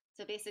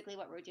 So basically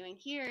what we're doing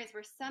here is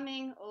we're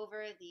summing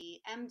over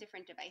the m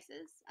different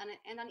devices,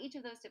 and on each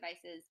of those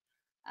devices,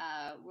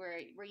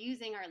 we're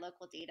using our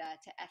local data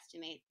to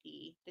estimate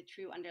the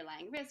true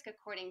underlying risk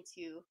according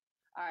to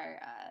our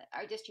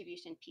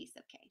distribution P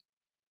sub k.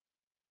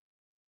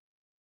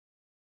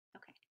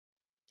 Okay.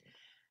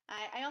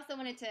 I also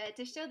wanted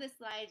to show this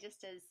slide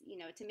just as,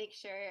 to make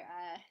sure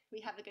we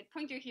have a good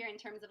pointer here in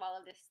terms of all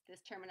of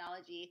this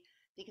terminology,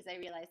 because I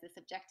realize this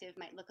objective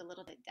might look a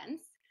little bit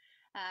dense.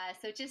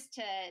 So just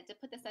to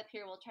put this up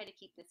here, we'll try to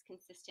keep this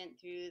consistent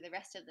through the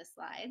rest of the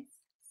slides.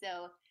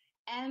 So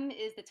M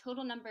is the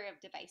total number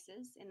of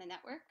devices in the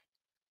network.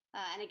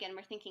 And again,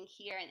 we're thinking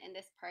here in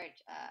this part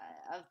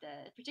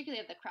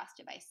particularly of the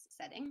cross-device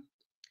setting.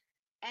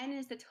 N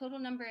is the total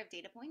number of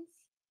data points.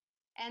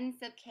 N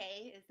sub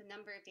k is the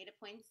number of data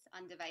points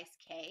on device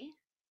k.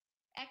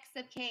 X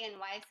sub k and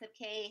Y sub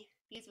k,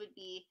 these would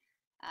be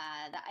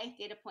the ith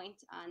data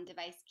point on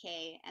device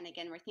k. And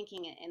again, we're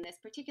thinking in this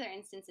particular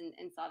instance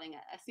in solving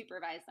a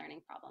supervised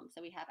learning problem.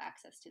 So we have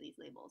access to these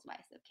labels, Y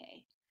sub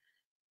k.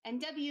 And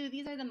W,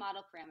 these are the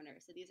model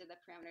parameters. So these are the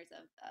parameters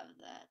of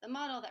the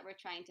model that we're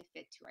trying to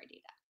fit to our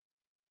data.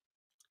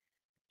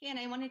 And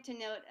I wanted to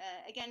note,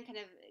 again, kind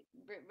of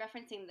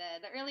referencing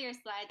the earlier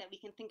slide, that we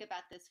can think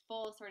about this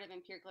full sort of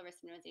empirical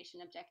risk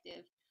minimization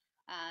objective.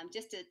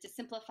 Just to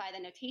simplify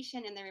the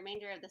notation in the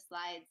remainder of the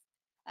slides,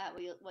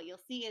 what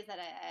you'll see is that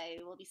I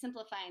will be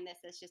simplifying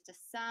this as just a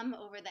sum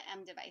over the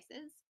m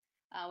devices,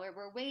 where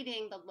we're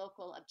weighting the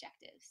local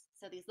objectives.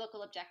 So these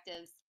local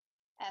objectives,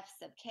 F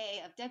sub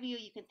k of W,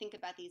 you can think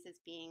about these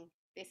as being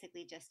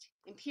basically just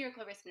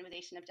empirical risk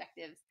minimization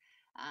objectives,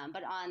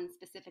 but on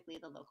specifically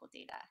the local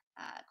data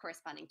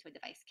corresponding to a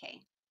device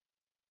K.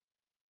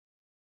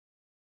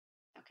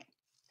 Okay.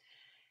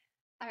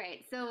 All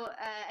right, so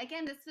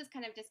again, this was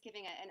kind of just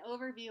giving an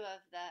overview of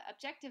the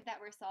objective that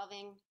we're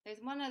solving. There's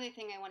one other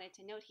thing I wanted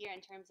to note here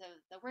in terms of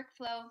the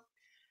workflow,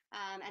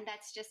 and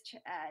that's just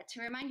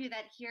to remind you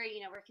that here,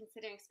 we're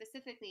considering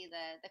specifically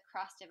the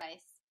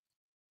cross-device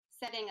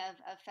setting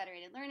of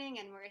federated learning,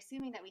 and we're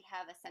assuming that we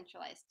have a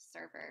centralized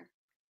server.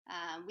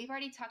 We've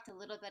already talked a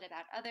little bit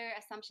about other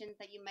assumptions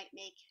that you might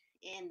make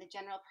in the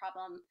general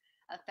problem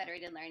of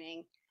federated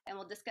learning, and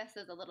we'll discuss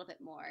those a little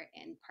bit more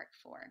in part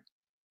 4.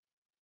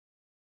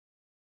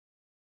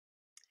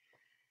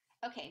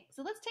 Okay,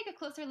 so let's take a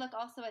closer look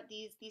also at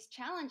these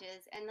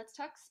challenges, and let's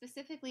talk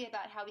specifically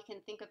about how we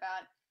can think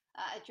about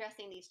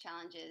addressing these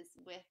challenges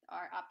with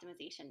our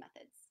optimization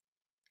methods.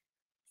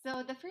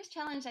 So the first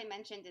challenge I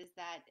mentioned is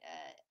that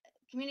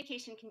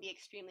communication can be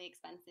extremely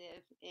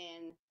expensive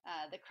in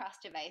the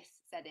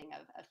cross-device setting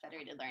of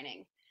federated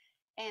learning.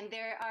 And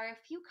there are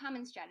a few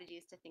common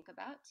strategies to think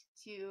about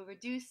to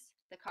reduce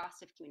the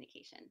cost of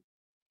communication.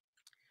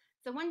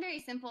 So one very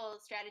simple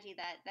strategy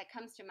that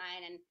comes to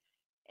mind, and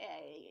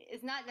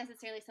is not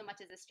necessarily so much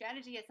as a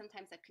strategy as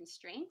sometimes a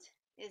constraint,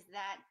 is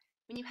that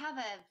when you have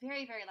a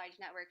very, very large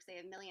network,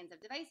 say of millions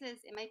of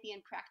devices, it might be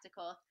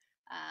impractical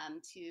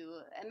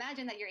to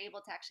imagine that you're able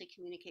to actually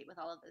communicate with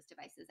all of those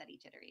devices at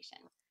each iteration.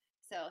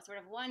 So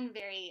sort of one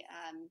very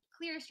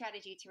clear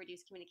strategy to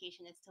reduce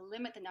communication is to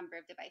limit the number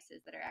of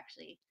devices that are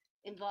actually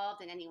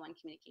involved in any one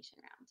communication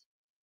round.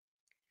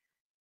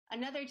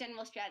 Another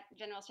general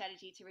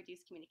strategy to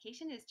reduce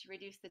communication is to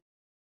reduce the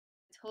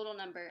total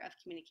number of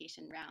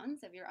communication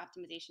rounds of your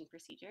optimization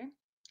procedure.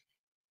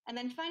 And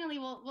then finally,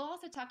 we'll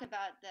also talk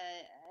about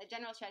a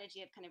general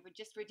strategy of kind of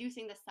just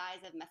reducing the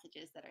size of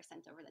messages that are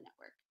sent over the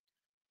network.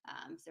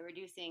 So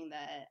reducing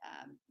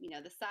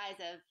the size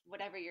of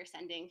whatever you're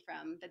sending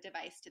from the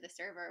device to the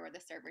server or the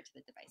server to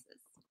the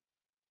devices.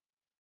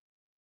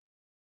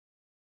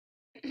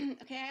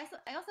 Okay,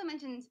 I also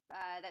mentioned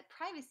that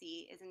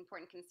privacy is an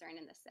important concern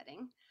in this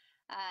setting.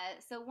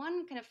 So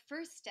one kind of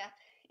first step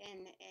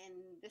in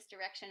this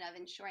direction of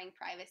ensuring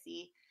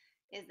privacy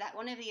is that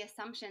one of the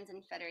assumptions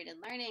in federated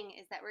learning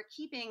is that we're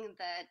keeping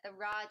the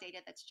raw data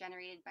that's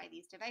generated by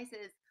these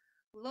devices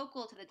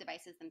local to the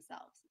devices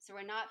themselves. So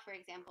we're not, for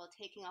example,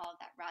 taking all of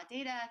that raw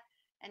data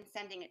and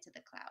sending it to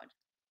the cloud.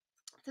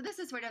 So this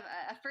is sort of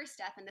a first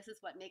step, and this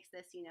is what makes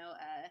this,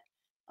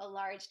 a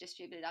large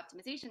distributed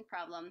optimization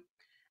problem.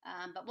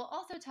 But we'll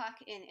also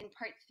talk in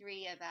part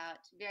 3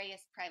 about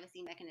various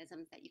privacy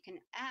mechanisms that you can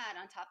add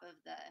on top of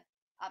the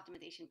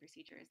optimization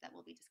procedures that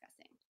we'll be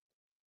discussing.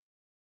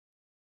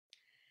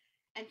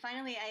 And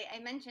finally, I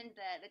mentioned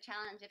the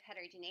challenge of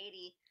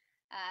heterogeneity.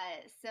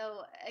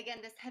 So again,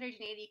 this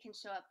heterogeneity can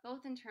show up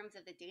both in terms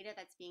of the data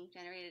that's being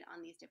generated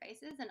on these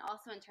devices and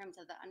also in terms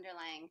of the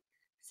underlying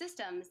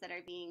systems that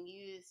are being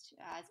used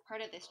as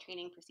part of this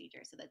training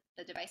procedure, so that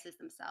the devices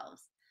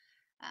themselves.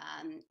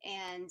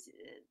 And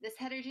this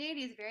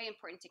heterogeneity is very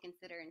important to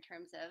consider in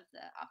terms of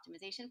the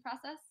optimization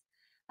process,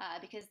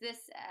 because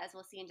this, as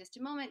we'll see in just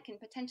a moment, can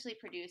potentially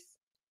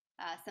produce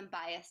some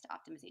biased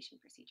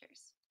optimization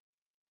procedures.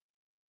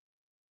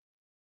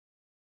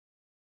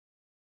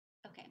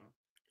 Okay,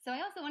 so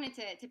I also wanted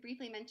to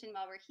briefly mention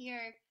while we're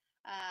here,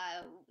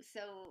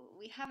 so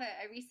we have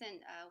a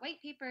recent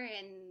white paper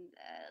and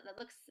that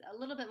looks a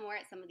little bit more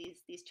at some of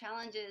these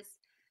challenges.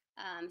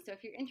 So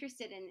if you're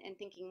interested in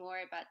thinking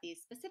more about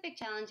these specific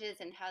challenges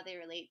and how they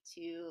relate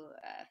to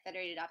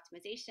federated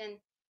optimization,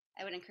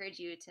 I would encourage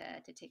you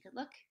to take a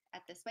look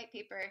at this white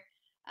paper.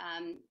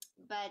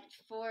 But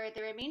for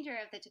the remainder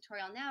of the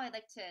tutorial now, I'd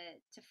like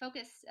to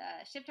focus,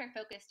 shift our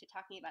focus to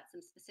talking about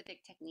some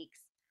specific techniques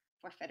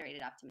for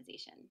federated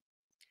optimization.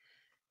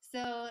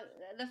 So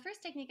the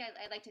first technique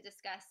I'd like to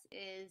discuss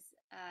is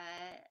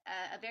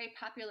a very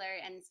popular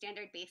and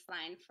standard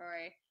baseline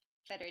for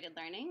federated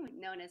learning,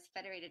 known as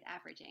federated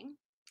averaging.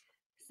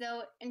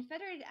 So in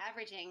federated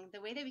averaging, the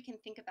way that we can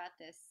think about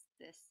this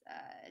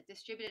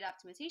distributed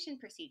optimization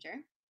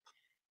procedure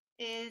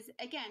is,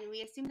 again,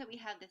 we assume that we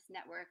have this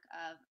network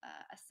of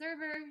a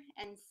server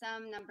and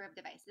some number of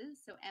devices,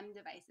 so M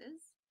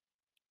devices.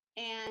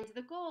 And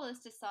the goal is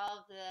to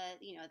solve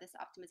this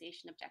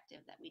optimization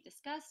objective that we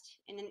discussed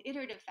in an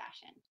iterative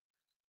fashion.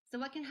 So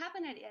what can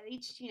happen at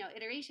each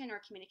iteration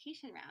or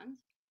communication round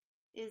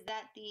is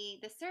that the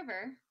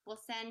server will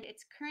send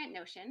its current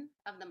notion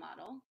of the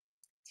model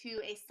to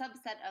a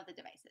subset of the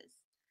devices.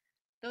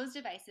 Those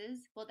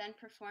devices will then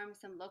perform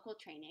some local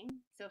training.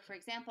 So for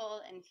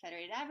example, in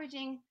federated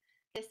averaging,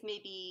 this may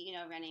be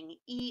running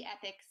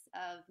epochs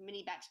of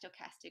mini-batch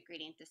stochastic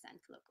gradient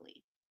descent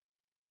locally.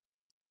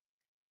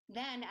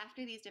 Then,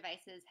 after these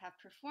devices have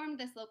performed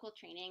this local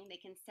training, they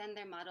can send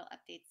their model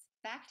updates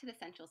back to the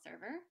central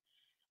server,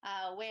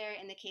 where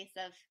in the case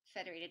of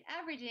federated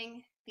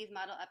averaging, these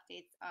model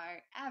updates are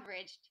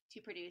averaged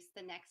to produce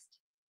the next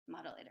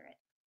model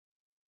iterate.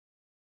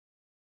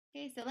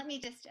 Okay, so let me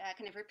just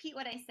kind of repeat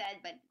what I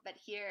said, but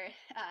here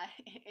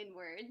in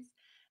words.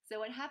 So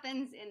what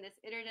happens in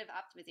this iterative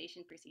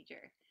optimization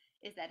procedure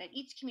is that at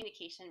each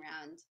communication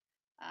round,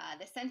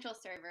 the central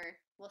server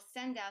will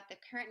send out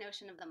the current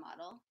notion of the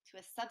model to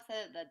a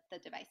subset of the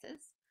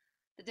devices.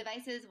 The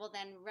devices will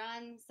then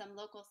run some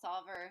local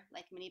solver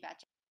like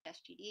mini-batch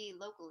SGD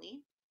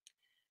locally.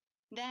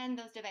 Then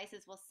those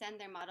devices will send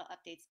their model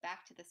updates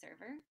back to the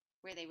server,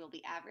 where they will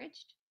be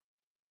averaged.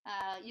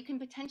 You can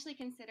potentially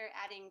consider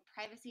adding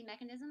privacy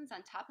mechanisms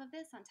on top of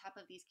this, on top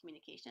of these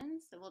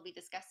communications. So we'll be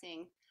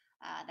discussing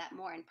that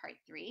more in part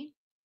 3.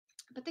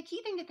 But the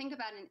key thing to think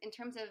about in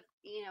terms of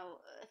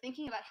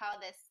thinking about how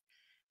this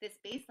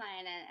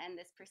baseline and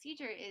this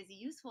procedure is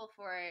useful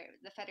for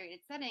the federated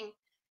setting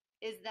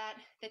is that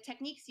the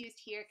techniques used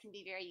here can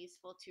be very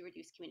useful to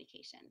reduce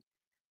communication.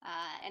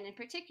 And in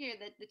particular,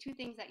 the two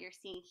things that you're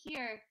seeing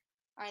here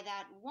are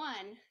that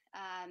one,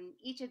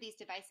 each of these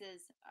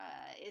devices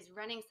is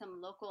running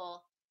some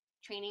local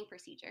training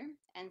procedure.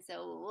 And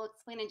so we'll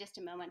explain in just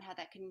a moment how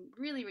that can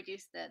really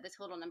reduce the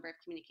total number of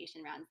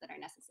communication rounds that are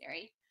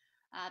necessary.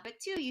 But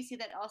two, you see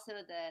that also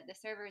the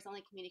server is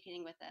only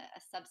communicating with a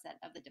subset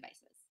of the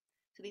devices.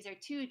 So these are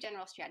two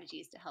general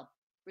strategies to help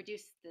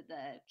reduce the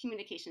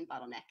communication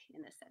bottleneck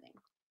in this setting.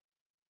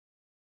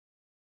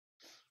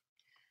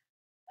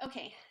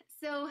 Okay,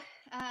 so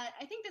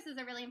I think this is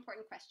a really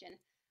important question.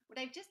 What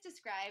I've just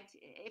described,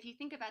 if you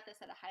think about this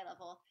at a high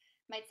level,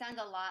 might sound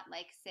a lot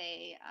like,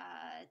 say,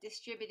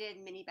 distributed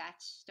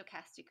mini-batch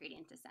stochastic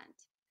gradient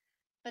descent.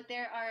 But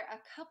there are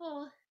a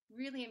couple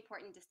really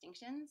important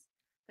distinctions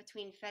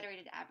between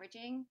federated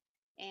averaging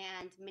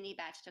and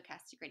mini-batch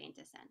stochastic gradient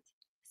descent.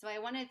 So I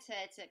wanted to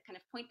kind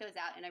of point those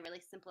out in a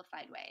really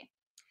simplified way.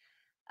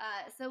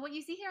 So what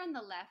you see here on the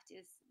left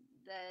is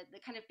the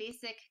kind of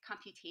basic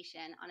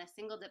computation on a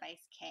single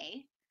device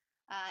K.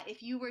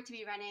 If you were to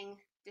be running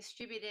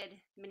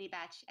distributed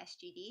mini-batch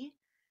SGD,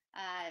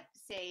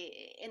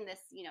 say in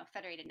this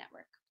federated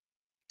network,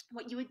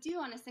 what you would do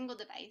on a single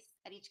device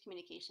at each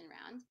communication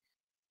round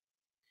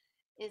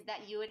is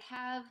that you would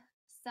have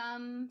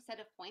some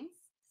set of points.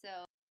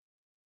 So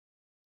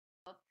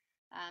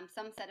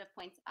some set of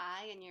points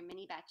I in your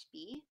mini-batch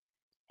B.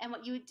 And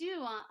what you would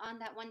do on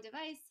that one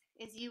device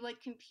is you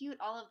would compute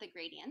all of the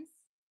gradients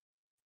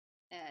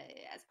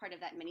as part of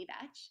that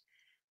mini-batch.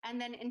 And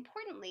then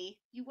importantly,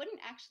 you wouldn't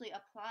actually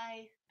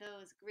apply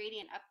those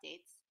gradient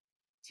updates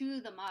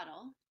to the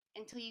model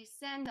until you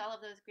send all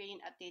of those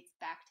gradient updates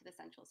back to the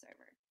central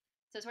server.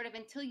 So sort of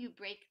until you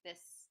break this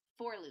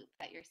for loop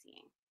that you're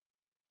seeing.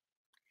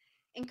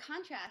 In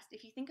contrast,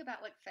 if you think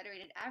about what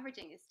federated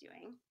averaging is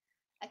doing,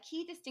 a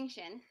key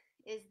distinction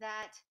is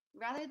that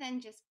rather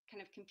than just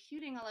kind of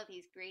computing all of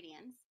these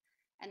gradients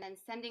and then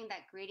sending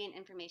that gradient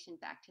information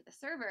back to the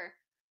server,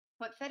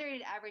 what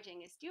federated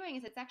averaging is doing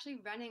is it's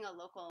actually running a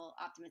local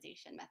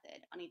optimization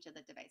method on each of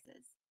the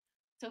devices.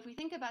 So if we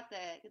think about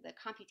the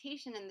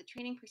computation and the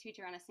training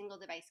procedure on a single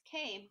device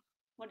K,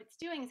 what it's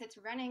doing is it's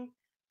running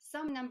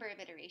some number of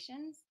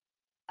iterations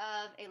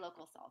of a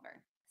local solver.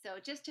 So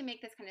just to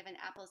make this kind of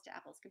an apples to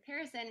apples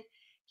comparison,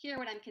 here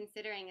what I'm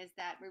considering is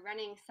that we're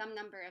running some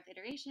number of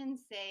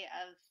iterations, say,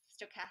 of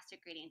stochastic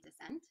gradient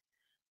descent.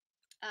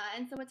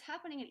 And so what's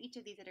happening in each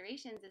of these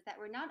iterations is that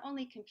we're not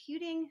only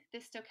computing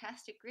this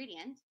stochastic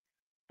gradient,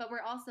 but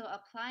we're also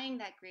applying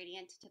that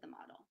gradient to the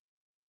model.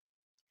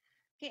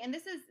 Okay, and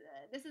this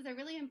is a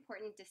really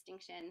important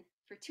distinction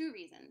for two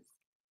reasons.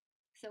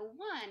 So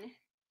one,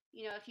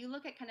 if you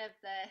look at kind of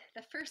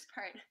the first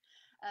part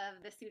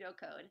of the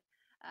pseudocode,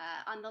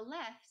 on the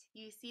left,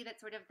 you see that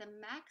sort of the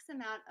max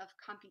amount of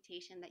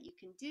computation that you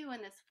can do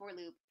in this for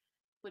loop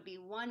would be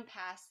one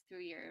pass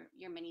through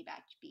your mini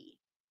batch B.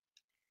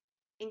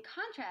 In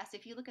contrast,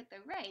 if you look at the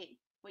right,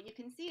 what you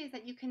can see is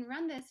that you can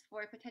run this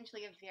for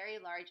potentially a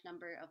very large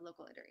number of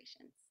local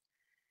iterations.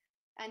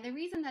 And the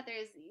reason that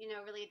there's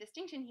really a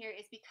distinction here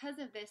is because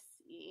of this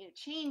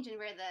change in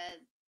where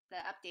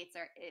the updates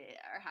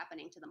are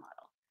happening to the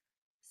model.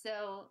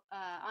 So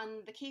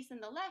on the case in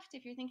the left,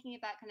 if you're thinking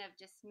about kind of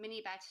just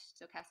mini batch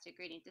stochastic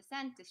gradient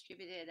descent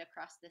distributed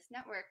across this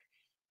network,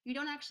 you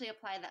don't actually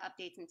apply the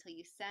updates until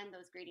you send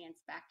those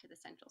gradients back to the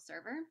central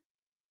server.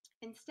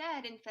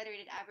 Instead, in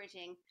federated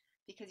averaging,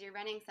 because you're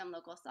running some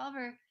local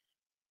solver,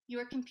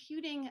 you're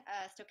computing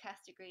a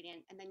stochastic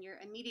gradient and then you're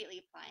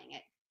immediately applying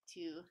it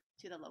to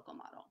the local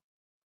model.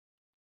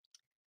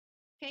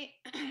 Okay,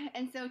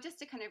 and so just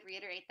to kind of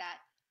reiterate that,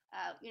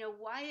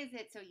 why is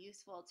it so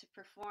useful to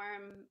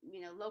perform,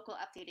 local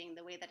updating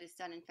the way that is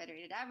done in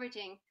federated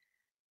averaging?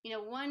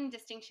 One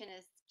distinction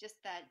is just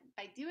that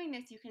by doing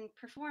this, you can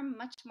perform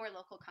much more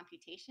local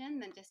computation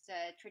than just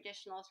a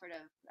traditional sort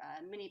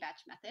of mini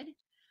batch method.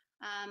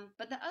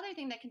 But the other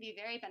thing that can be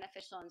very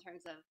beneficial in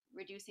terms of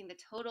reducing the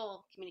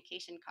total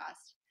communication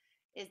cost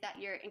is that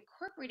you're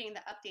incorporating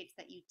the updates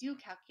that you do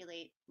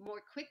calculate more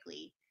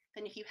quickly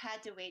than if you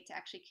had to wait to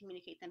actually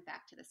communicate them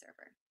back to the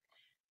server.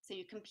 So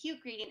you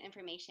compute gradient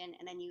information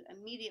and then you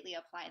immediately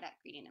apply that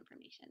gradient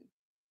information.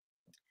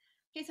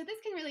 Okay, so this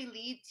can really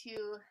lead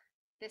to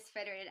this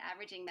federated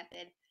averaging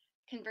method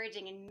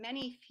converging in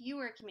many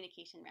fewer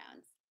communication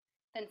rounds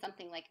than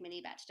something like mini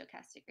batch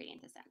stochastic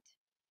gradient descent.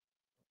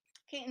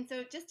 Okay, and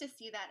so just to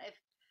see that,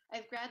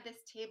 I've grabbed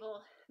this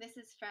table. This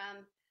is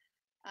from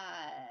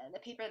the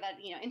paper that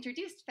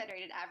introduced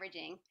federated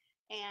averaging.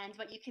 And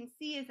what you can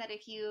see is that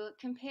if you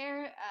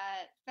compare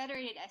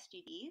federated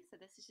SGD, so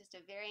this is just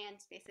a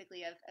variant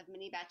basically of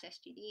mini batch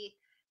SGD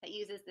that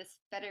uses this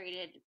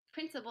federated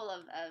principle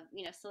of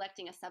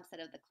selecting a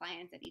subset of the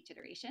clients at each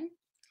iteration.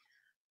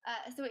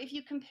 So if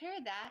you compare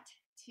that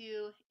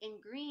to, in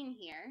green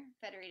here,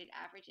 federated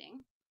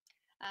averaging,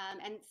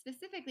 and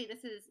specifically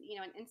this is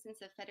an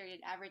instance of federated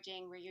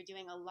averaging where you're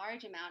doing a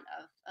large amount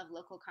of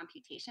local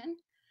computation.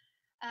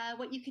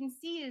 What you can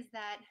see is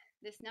that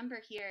this number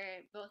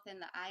here, both in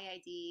the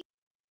IID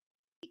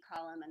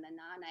column and the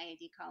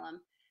non-IID column,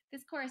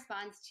 this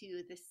corresponds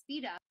to the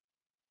speed up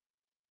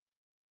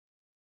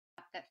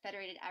that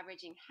federated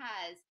averaging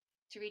has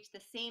to reach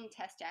the same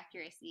test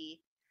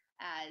accuracy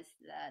as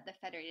the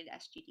federated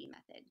SGD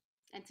method.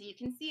 And so you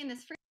can see in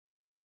this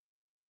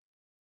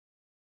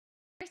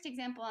first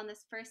example on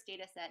this first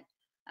data set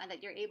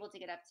that you're able to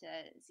get up to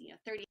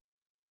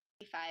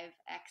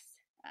 35x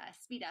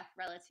speed up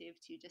relative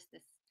to just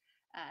this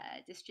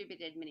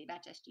distributed mini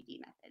batch SGD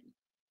method.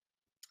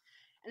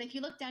 And if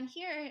you look down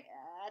here,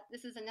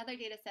 this is another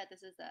data set.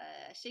 This is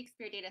a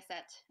Shakespeare data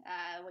set.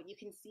 What you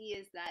can see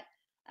is that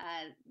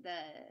the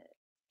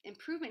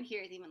improvement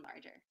here is even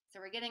larger. So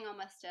we're getting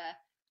almost a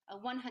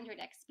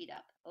 100x speed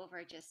up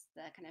over just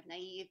the kind of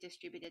naive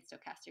distributed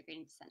stochastic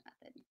gradient descent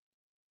method.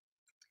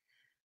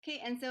 Okay,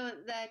 and so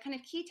the kind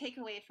of key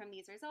takeaway from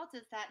these results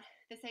is that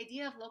this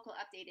idea of local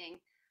updating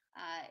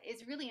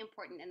is really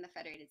important in the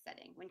federated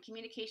setting. When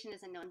communication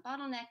is a known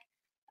bottleneck,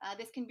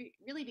 this can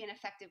really be an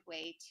effective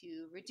way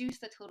to reduce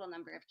the total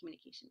number of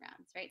communication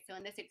rounds, right? So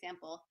in this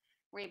example,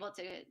 we're able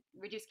to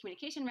reduce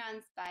communication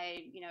rounds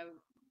by,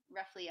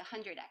 roughly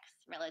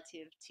 100x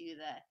relative to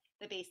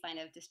the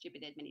baseline of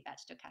distributed mini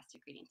batch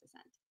stochastic gradient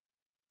descent.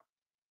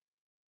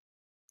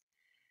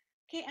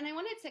 Okay, and I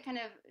wanted to kind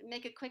of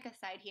make a quick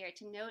aside here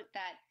to note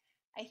that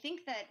I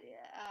think that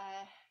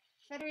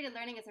federated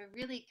learning is a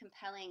really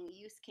compelling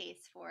use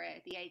case for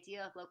the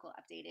idea of local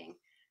updating.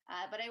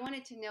 But I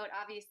wanted to note,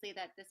 obviously,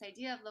 that this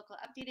idea of local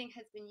updating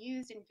has been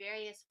used in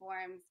various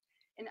forms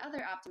in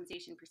other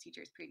optimization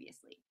procedures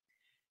previously.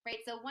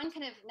 Right, so one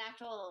kind of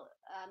natural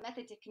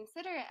method to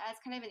consider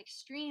as kind of an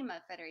extreme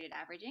of federated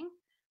averaging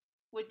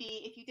would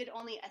be if you did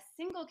only a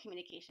single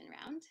communication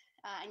round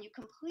and you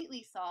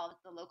completely solved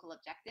the local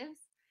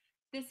objectives.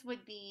 This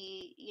would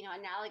be,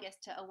 analogous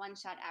to a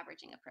one-shot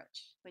averaging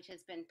approach, which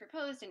has been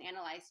proposed and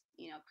analyzed,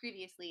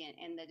 previously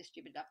in the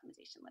distributed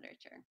optimization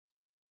literature.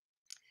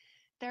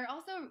 There are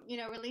also,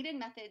 related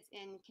methods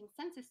in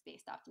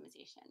consensus-based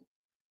optimization,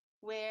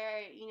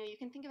 where you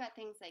can think about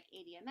things like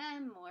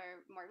ADMM,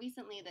 or more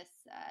recently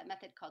this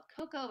method called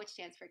COCO, which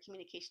stands for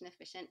Communication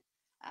Efficient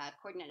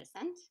Coordinate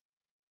Ascent.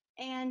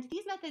 And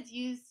these methods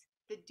use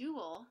the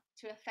dual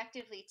to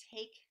effectively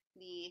take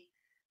the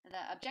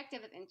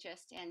objective of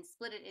interest and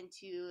split it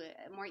into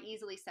more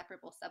easily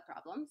separable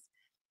subproblems,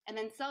 and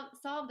then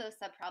solve those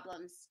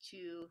subproblems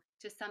to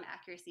some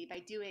accuracy by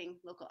doing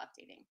local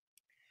updating.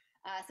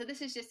 So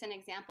this is just an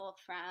example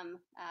from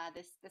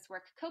this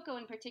work, COCO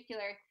in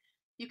particular.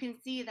 You can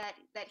see that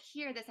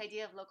here this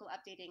idea of local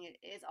updating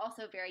is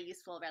also very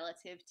useful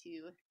relative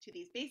to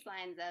these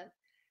baselines of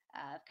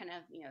kind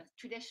of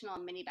traditional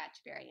mini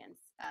batch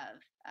variants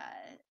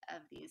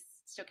of these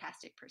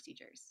stochastic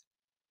procedures.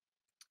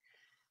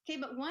 Okay,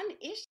 but one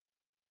issue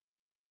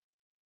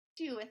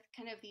with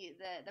kind of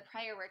the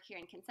prior work here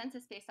in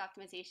consensus-based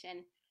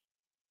optimization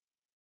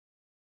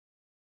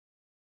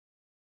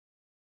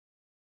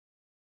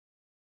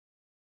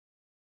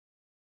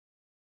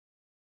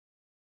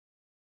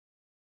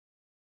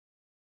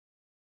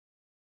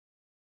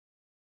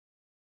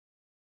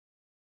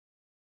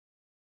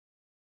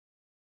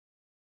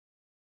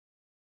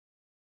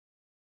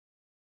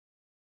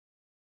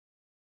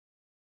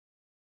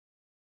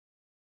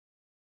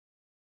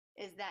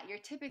is that you're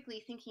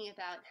typically thinking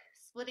about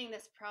splitting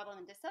this problem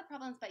into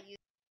subproblems by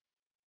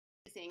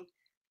using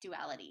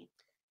duality.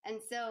 And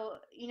so,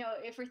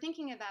 if we're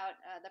thinking about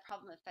the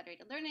problem of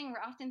federated learning, we're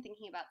often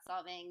thinking about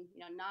solving,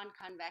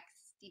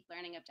 non-convex deep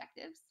learning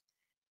objectives.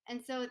 And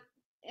so,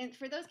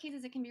 for those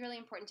cases, it can be really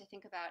important to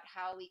think about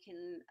how we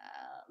can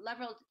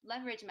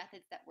leverage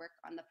methods that work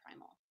on the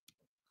primal.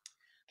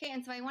 Okay,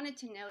 and so I wanted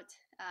to note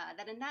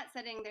that in that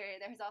setting, there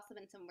has also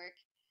been some work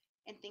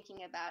in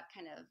thinking about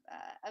kind of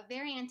a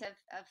variant of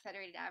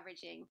federated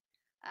averaging,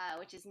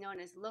 which is known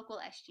as local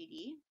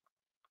SGD,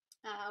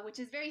 which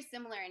is very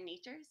similar in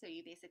nature. So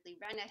you basically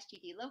run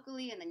SGD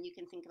locally, and then you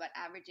can think about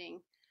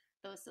averaging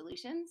those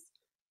solutions.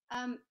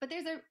 But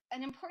there's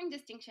an important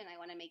distinction I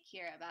want to make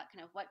here about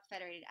kind of what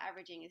federated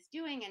averaging is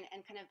doing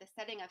and kind of the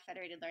setting of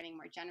federated learning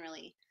more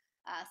generally.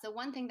 So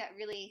one thing that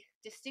really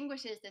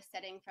distinguishes this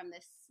setting from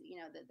this,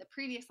 the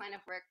previous line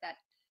of work that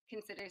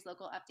considers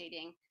local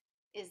updating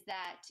is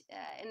that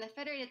in the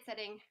federated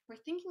setting, we're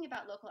thinking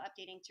about local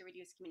updating to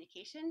reduce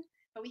communication,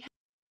 but we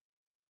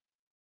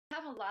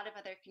have a lot of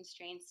other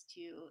constraints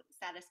to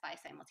satisfy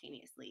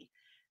simultaneously.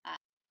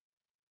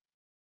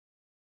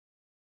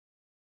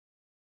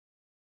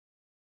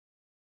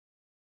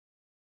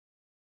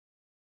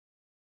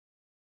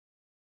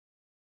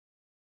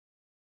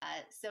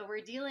 So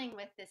we're dealing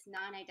with this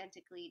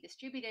non-identically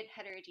distributed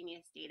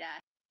heterogeneous data.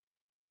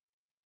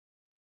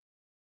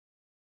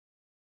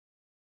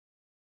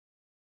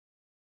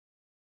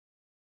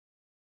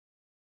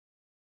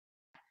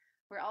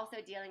 We're also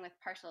dealing with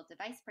partial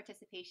device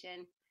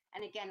participation.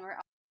 And again, we're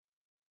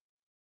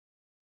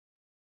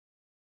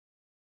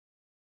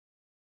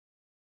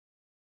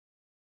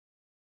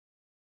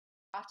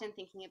often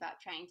thinking about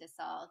trying to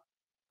solve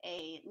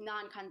a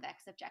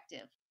non-convex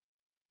objective,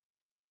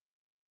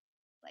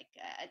 like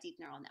a deep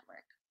neural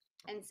network.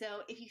 And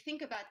so if you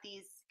think about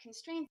these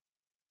constraints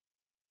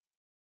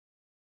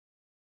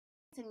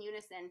in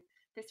unison,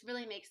 this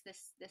really makes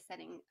this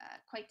setting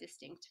quite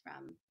distinct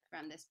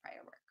from this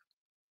prior work.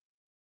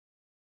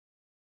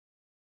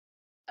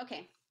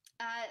 Okay,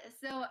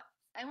 so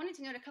I wanted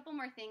to note a couple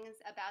more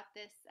things about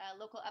this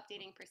local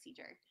updating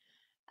procedure.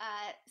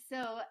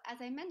 So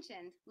as I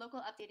mentioned, local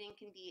updating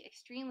can be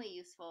extremely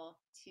useful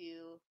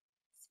to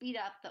speed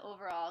up the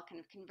overall kind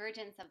of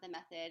convergence of the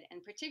method,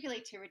 and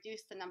particularly to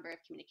reduce the number of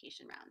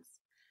communication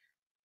rounds.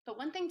 But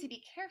one thing to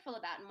be careful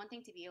about and one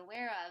thing to be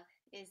aware of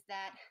is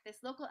that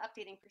this local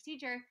updating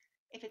procedure,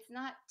 if it's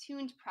not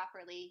tuned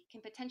properly,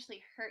 can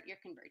potentially hurt your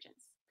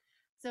convergence.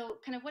 So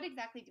kind of what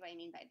exactly do I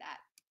mean by that?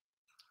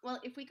 Well,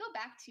 if we go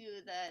back to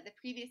the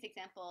previous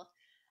example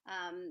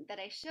that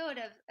I showed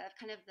of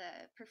kind of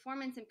the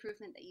performance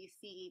improvement that you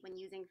see when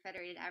using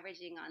federated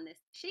averaging on this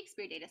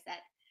Shakespeare data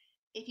set,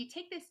 if you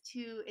take this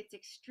to its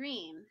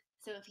extreme,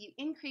 so if you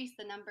increase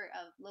the number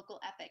of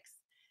local epochs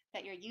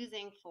that you're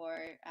using for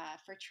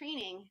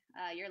training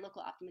your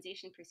local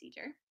optimization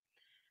procedure,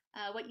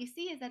 what you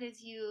see is that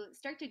as you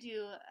start to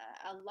do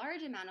a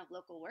large amount of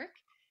local work,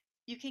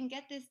 you can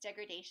get this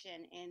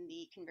degradation in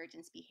the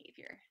convergence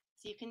behavior.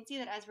 So you can see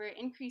that as we're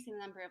increasing the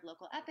number of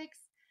local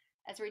epochs,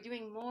 as we're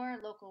doing more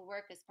local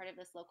work as part of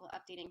this local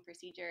updating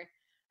procedure,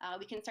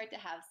 we can start to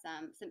have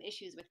some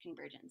issues with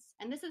convergence.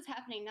 And this is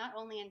happening not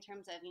only in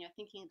terms of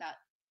thinking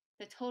about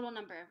the total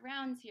number of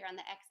rounds here on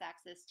the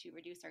x-axis to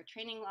reduce our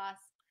training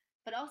loss,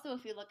 but also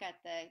if we look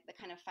at the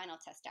kind of final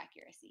test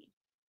accuracy.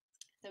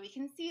 So we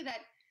can see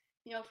that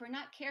if we're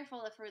not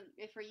careful,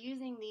 if we're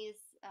using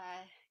these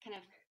kind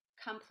of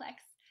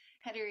complex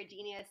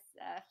heterogeneous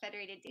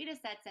federated data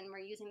sets and we're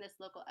using this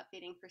local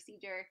updating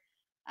procedure,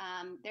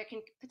 there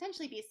can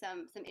potentially be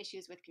some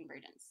issues with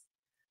convergence.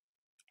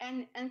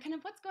 And kind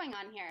of what's going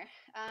on here?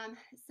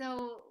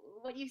 So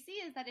what you see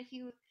is that if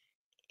you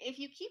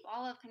keep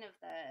all of kind of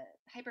the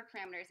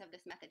hyperparameters of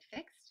this method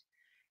fixed,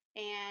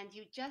 and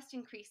you just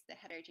increase the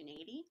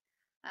heterogeneity,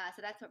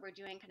 so that's what we're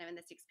doing kind of in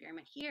this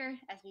experiment here.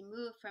 As we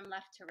move from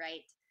left to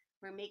right,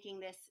 we're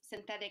making this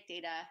synthetic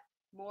data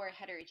more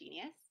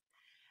heterogeneous.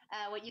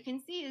 what you can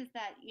see is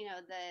that,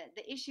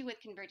 the issue with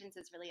convergence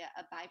is really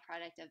a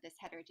byproduct of this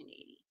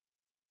heterogeneity.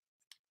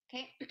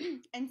 Okay,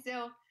 and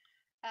so,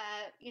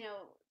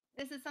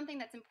 this is something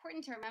that's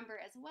important to remember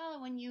as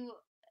well when you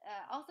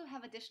also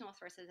have additional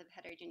sources of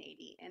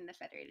heterogeneity in the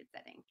federated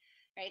setting,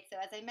 right? So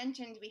as I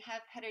mentioned, we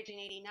have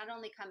heterogeneity not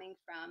only coming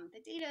from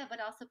the data, but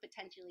also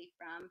potentially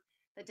from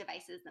the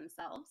devices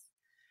themselves.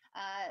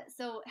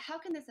 So how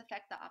can this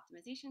affect the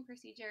optimization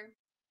procedure?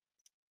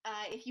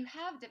 If you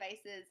have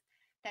devices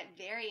that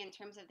vary in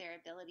terms of their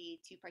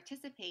ability to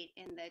participate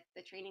in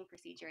the training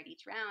procedure at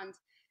each round,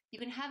 you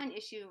can have an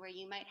issue where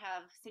you might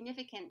have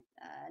significant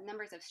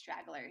numbers of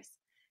stragglers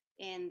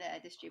in the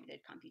distributed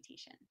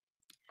computation.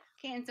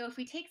 Okay, and so if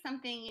we take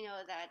something,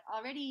 that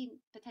already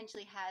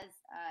potentially has,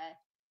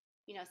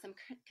 some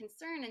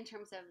concern in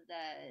terms of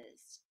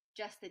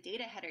just the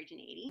data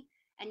heterogeneity,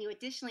 and you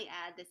additionally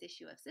add this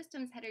issue of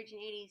systems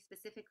heterogeneity,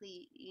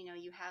 specifically,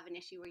 you have an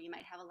issue where you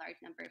might have a large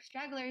number of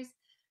stragglers.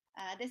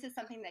 This is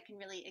something that can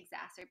really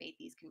exacerbate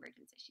these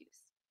convergence issues.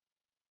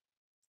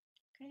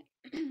 Okay.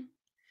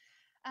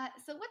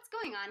 So what's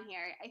going on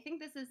here? I think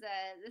this is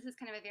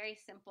kind of a very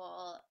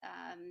simple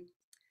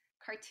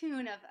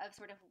cartoon of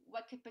sort of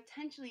what could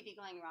potentially be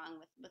going wrong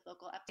with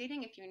local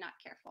updating if you're not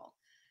careful.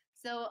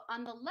 So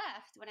on the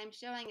left, what I'm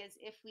showing is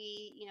if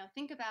we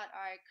think about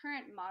our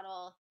current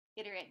model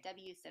iterate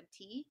W sub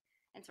t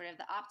and sort of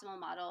the optimal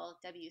model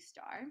W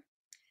star,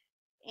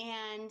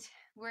 and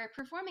we're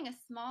performing a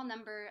small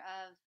number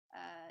of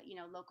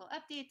local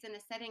updates in a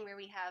setting where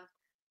we have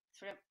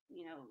sort of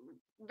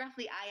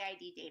roughly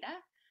IID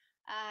data.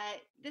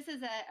 This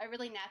is a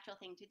really natural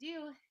thing to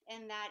do,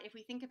 in that if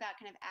we think about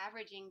kind of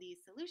averaging these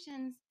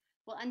solutions,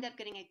 we'll end up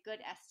getting a good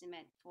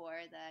estimate for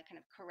the kind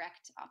of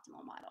correct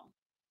optimal model.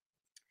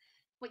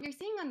 What you're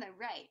seeing on the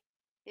right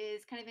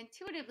is kind of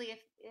intuitively,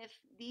 if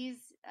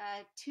these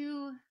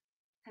two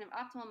kind of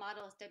optimal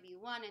models,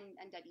 W1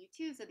 and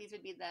W2, so these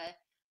would be the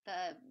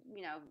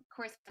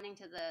corresponding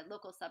to the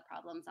local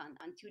subproblems on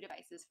two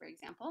devices, for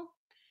example.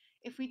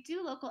 If we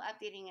do local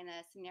updating in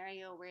a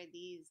scenario where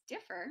these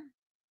differ,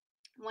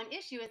 one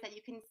issue is that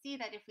you can see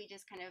that if we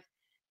just kind of,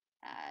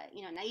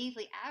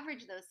 naively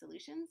average those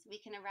solutions, we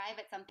can arrive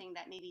at something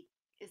that maybe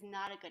is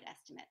not a good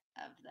estimate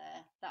of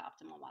the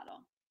optimal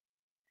model,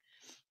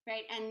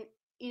 right? And,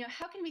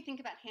 how can we think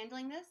about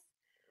handling this?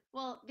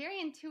 Well, very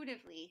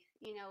intuitively,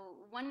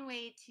 one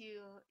way to,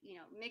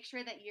 make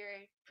sure that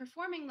you're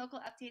performing local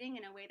updating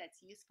in a way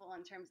that's useful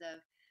in terms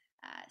of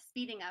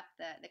speeding up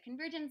the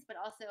convergence, but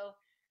also,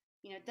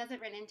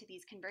 doesn't run into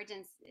these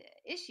convergence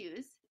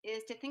issues,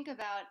 is to think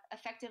about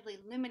effectively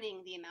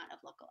limiting the amount of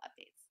local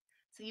updates.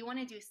 So you want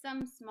to do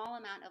some small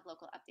amount of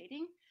local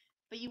updating,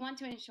 but you want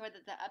to ensure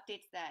that the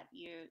updates that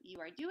you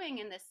are doing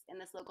in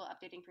this local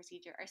updating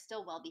procedure are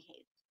still well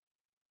behaved.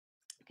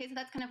 Okay, so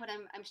that's kind of what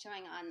I'm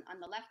showing on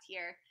the left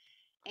here.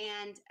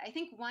 And I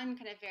think one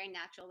kind of very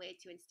natural way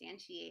to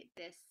instantiate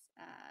this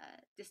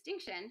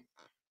distinction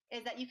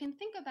is that you can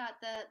think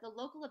about the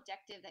local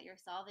objective that you're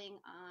solving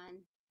on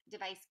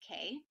device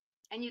K,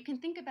 and you can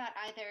think about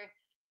either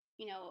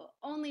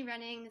only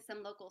running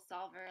some local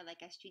solver like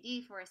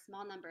SGD for a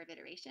small number of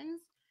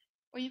iterations,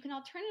 or you can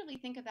alternatively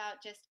think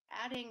about just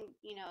adding,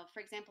 for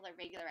example, a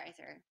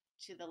regularizer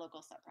to the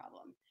local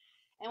subproblem.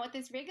 And what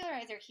this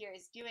regularizer here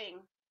is doing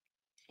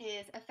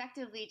is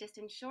effectively just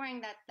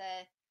ensuring that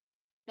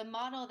the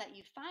model that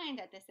you find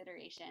at this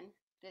iteration,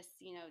 this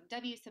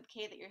W sub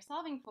k that you're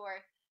solving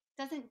for,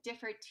 doesn't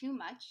differ too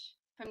much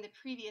from the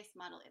previous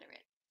model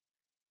iterate.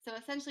 So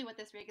essentially what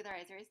this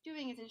regularizer is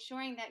doing is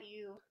ensuring that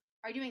you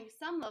are doing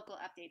some local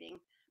updating,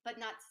 but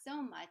not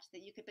so much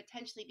that you could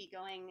potentially be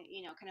going,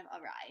 kind of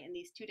awry in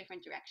these two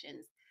different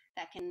directions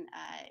that can,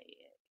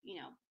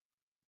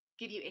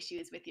 give you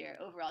issues with your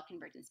overall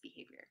convergence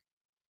behavior.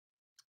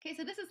 Okay,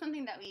 so this is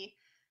something that we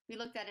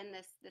looked at in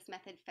this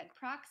method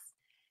FedProx.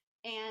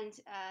 And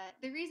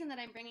the reason that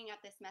I'm bringing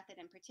up this method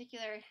in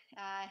particular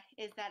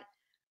is that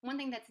one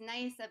thing that's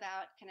nice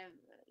about kind of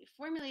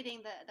formulating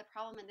the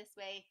problem in this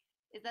way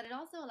is that it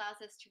also allows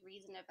us to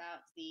reason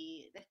about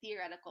the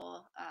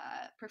theoretical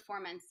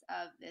performance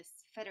of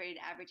this federated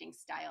averaging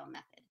style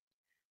method.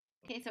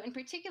 Okay, so in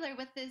particular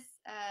with this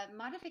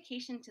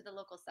modification to the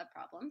local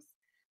subproblems,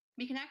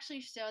 we can actually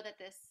show that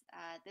this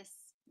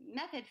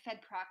method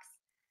FedProx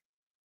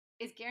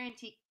is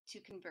guaranteed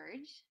to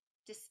converge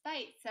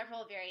despite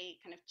several very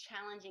kind of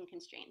challenging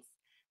constraints.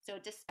 So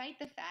despite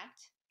the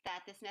fact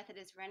that this method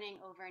is running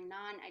over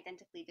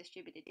non-identically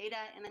distributed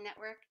data in the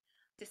network,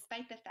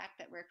 despite the fact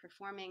that we're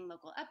performing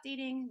local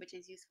updating, which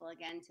is useful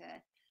again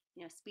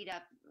to speed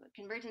up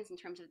convergence in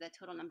terms of the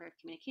total number of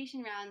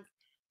communication rounds,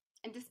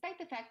 and despite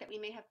the fact that we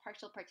may have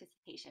partial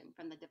participation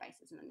from the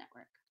devices in the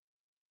network.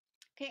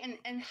 Okay,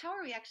 and how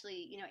are we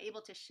actually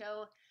able to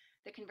show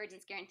the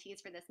convergence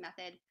guarantees for this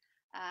method?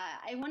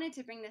 I wanted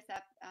to bring this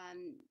up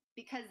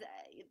because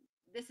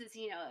this is,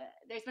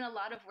 there's been a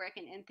lot of work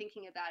in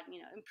thinking about,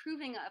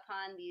 improving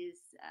upon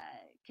these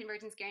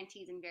convergence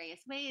guarantees in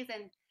various ways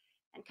and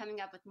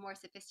coming up with more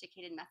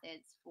sophisticated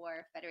methods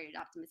for federated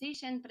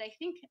optimization. But I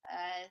think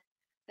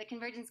the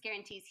convergence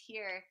guarantees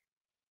here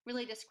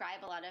really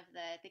describe a lot of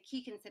the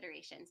key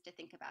considerations to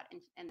think about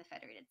in the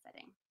federated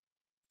setting.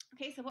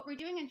 Okay, so what we're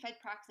doing in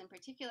FedProx in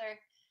particular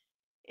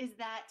is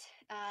that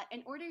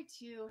in order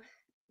to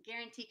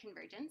guarantee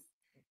convergence,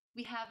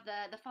 we have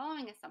the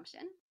following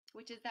assumption,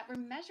 which is that we're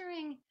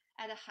measuring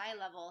at a high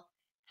level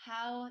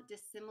how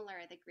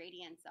dissimilar the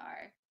gradients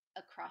are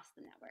across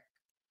the network.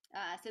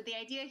 So the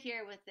idea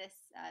here with this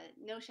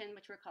notion,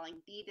 which we're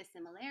calling B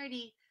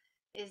dissimilarity,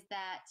 is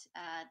that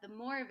the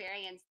more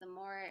variance, the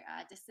more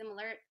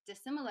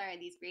dissimilar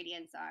these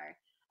gradients are,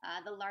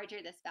 the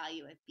larger this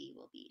value of B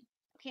will be.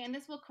 Okay, and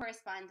this will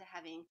correspond to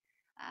having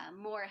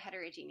more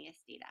heterogeneous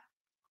data.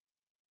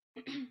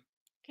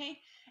 Okay,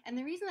 and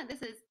the reason that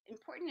this is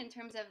important in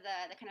terms of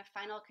the kind of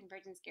final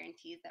convergence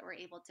guarantees that we're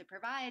able to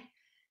provide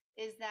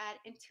is that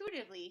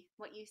intuitively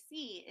what you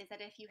see is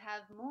that if you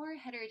have more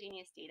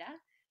heterogeneous data,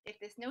 if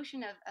this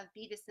notion of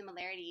B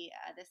dissimilarity,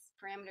 this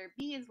parameter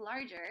B is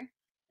larger,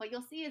 what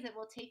you'll see is it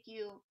will take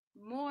you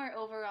more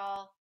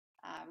overall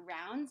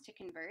rounds to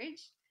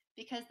converge,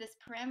 because this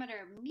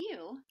parameter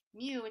mu,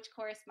 which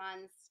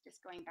corresponds,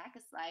 just going back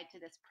a slide, to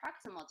this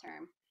proximal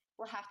term,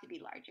 will have to be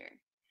larger.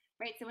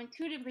 Right, so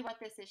intuitively what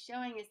this is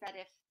showing is that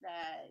if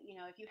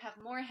you have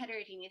more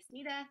heterogeneous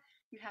data,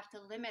 you have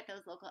to limit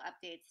those local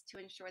updates to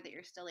ensure that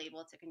you're still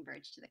able to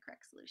converge to the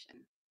correct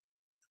solution.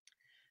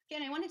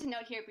 Again, I wanted to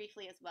note here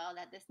briefly as well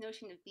that this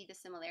notion of B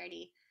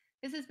dissimilarity,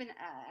 this has been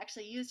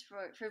actually used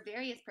for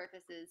various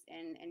purposes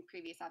in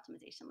previous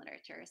optimization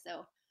literature.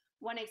 So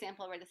one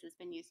example where this has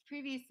been used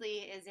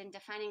previously is in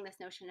defining this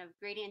notion of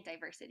gradient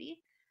diversity,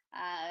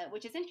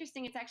 which is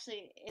interesting. It's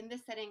actually, in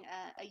this setting,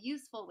 a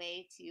useful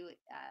way to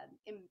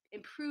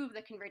improve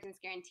the convergence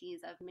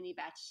guarantees of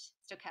mini-batch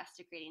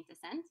stochastic gradient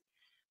descent.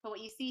 But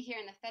what you see here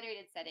in the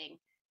federated setting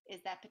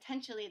is that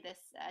potentially this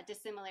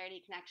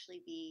dissimilarity can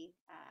actually be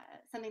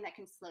something that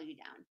can slow you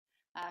down,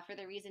 for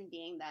the reason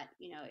being that,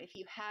 if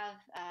you have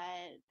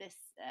this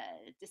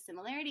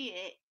dissimilarity,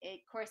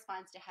 it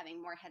corresponds to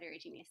having more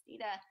heterogeneous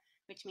data,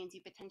 which means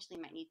you potentially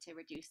might need to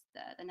reduce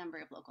the number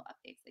of local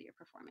updates that you're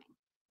performing.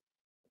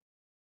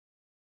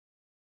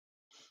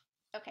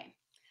 Okay,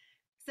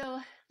 so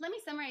let me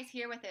summarize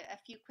here with a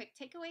few quick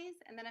takeaways,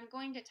 and then I'm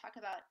going to talk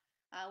about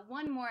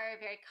one more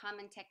very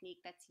common technique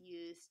that's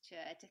used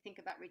to think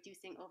about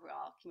reducing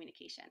overall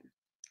communication.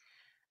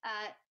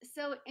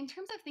 So in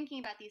terms of thinking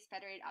about these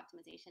federated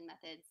optimization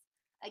methods,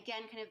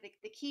 again, kind of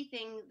the key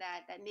thing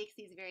that makes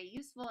these very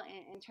useful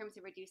in terms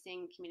of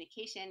reducing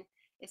communication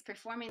is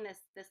performing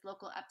this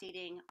local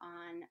updating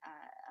on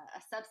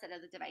a subset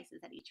of the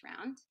devices at each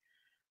round.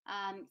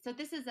 So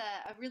this is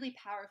a really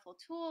powerful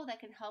tool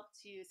that can help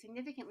to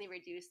significantly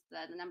reduce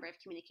the number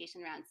of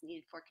communication rounds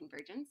needed for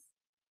convergence.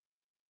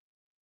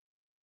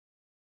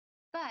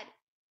 But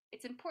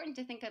it's important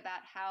to think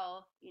about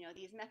how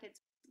these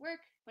methods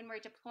work when we're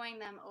deploying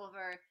them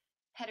over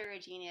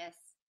heterogeneous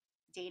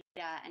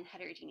data and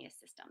heterogeneous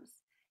systems.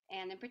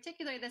 And in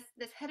particular,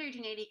 this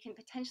heterogeneity can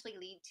potentially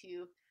lead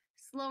to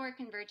slower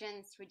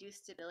convergence,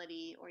 reduced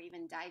stability, or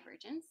even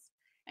divergence.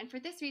 And for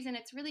this reason,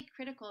 it's really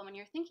critical when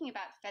you're thinking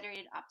about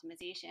federated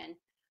optimization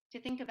to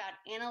think about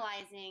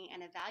analyzing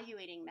and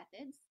evaluating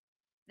methods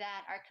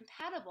that are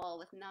compatible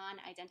with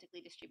non-identically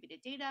distributed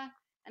data,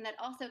 and that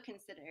also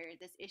consider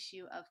this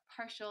issue of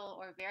partial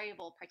or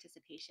variable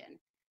participation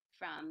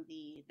from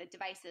the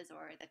devices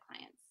or the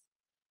clients.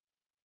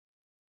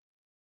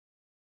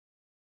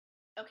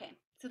 Okay,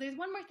 so there's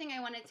one more thing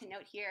I wanted to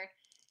note here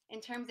in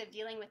terms of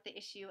dealing with the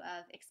issue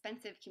of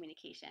expensive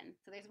communication.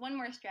 So there's one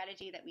more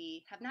strategy that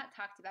we have not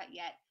talked about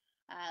yet,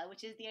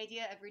 which is the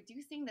idea of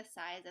reducing the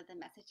size of the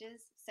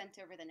messages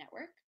sent over the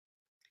network.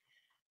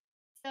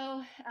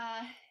 So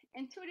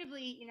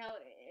intuitively,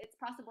 it's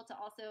possible to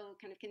also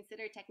kind of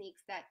consider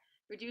techniques that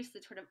reduce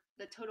the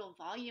total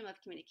volume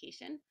of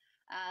communication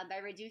by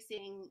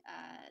reducing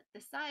the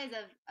size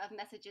of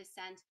messages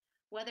sent,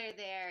 whether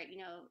they're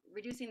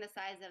reducing the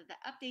size of the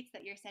updates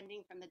that you're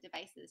sending from the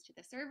devices to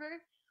the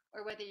server,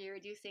 or whether you're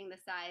reducing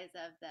the size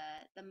of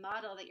the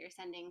model that you're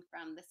sending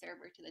from the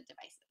server to the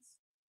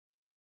devices.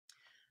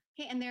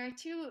 Okay, and there are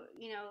two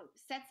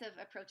sets of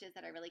approaches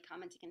that are really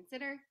common to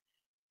consider.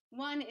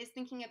 One is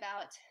thinking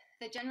about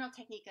the general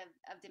technique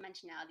of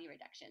dimensionality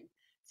reduction.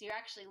 So you're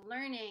actually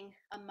learning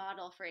a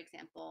model, for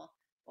example,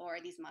 or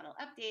these model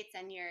updates,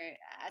 and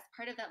as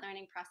part of that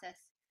learning process,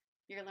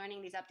 you're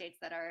learning these updates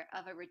that are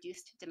of a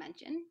reduced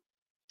dimension.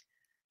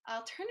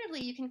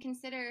 Alternatively, you can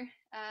consider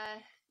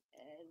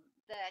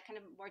the kind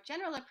of more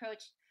general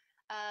approach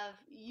of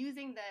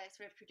using the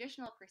sort of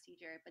traditional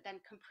procedure, but then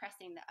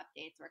compressing the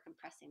updates or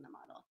compressing the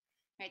model,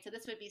 right? So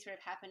this would be sort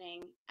of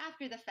happening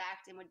after the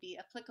fact and would be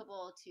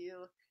applicable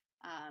to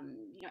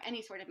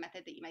any sort of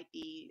method that you might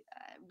be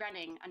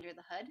running under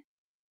the hood.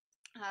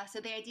 So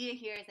the idea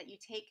here is that you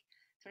take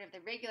sort of the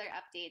regular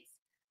updates,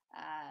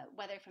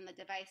 whether from the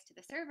device to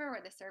the server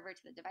or the server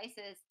to the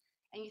devices,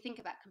 and you think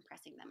about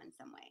compressing them in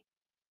some way.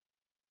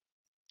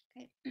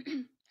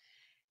 Okay.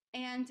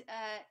 And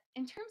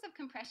in terms of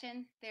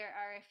compression, there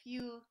are a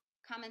few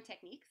common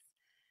techniques.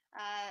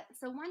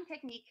 So one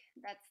technique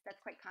that's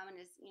quite common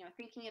is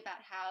thinking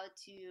about how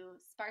to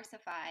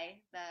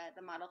sparsify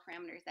the model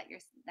parameters that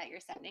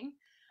you're sending.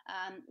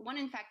 One,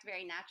 in fact,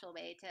 very natural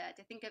way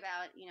to think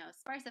about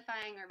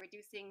sparsifying or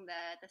reducing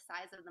the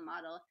size of the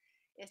model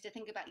is to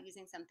think about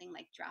using something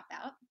like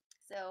dropout.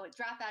 So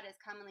dropout is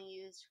commonly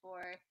used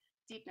for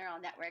deep neural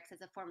networks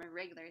as a form of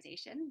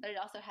regularization, but it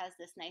also has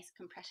this nice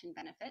compression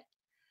benefit.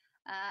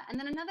 And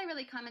then another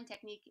really common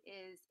technique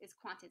is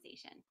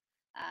quantization.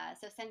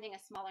 So sending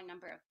a smaller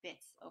number of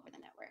bits over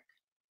the network.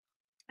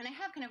 And I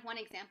have kind of one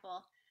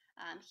example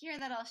here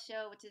that I'll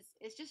show, which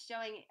is just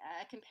showing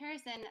a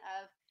comparison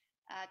of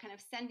kind of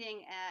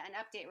sending an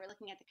update. We're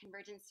looking at the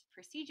convergence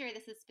procedure.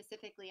 This is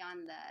specifically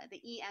on the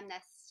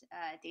EMNest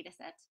data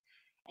set.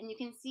 And you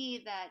can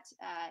see that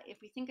if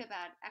we think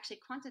about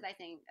actually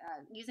quantizing,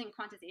 using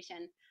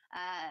quantization,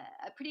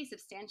 a pretty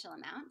substantial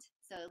amount.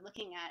 So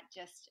looking at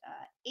just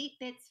 8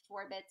 bits,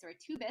 4 bits, or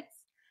 2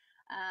 bits,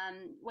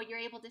 what you're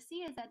able to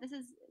see is that this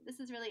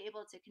is really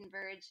able to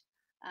converge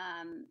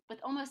with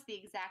almost the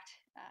exact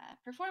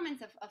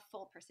performance of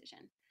full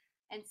precision.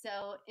 And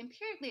so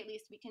empirically, at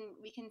least, we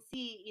can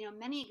see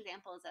many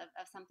examples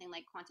of something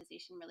like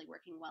quantization really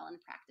working well in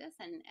practice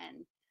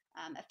and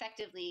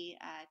effectively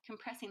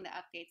compressing the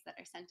updates that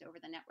are sent over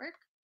the network.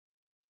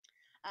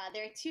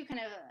 There are two kind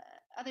of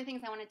other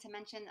things I wanted to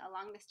mention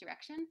along this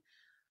direction.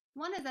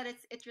 One is that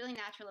it's really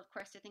natural, of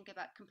course, to think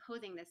about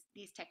composing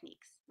these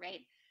techniques,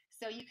 right?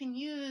 So you can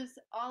use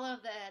all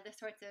of the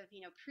sorts of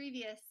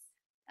previous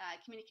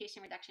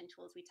communication reduction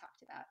tools we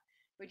talked about,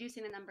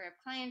 reducing the number of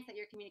clients that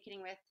you're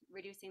communicating with,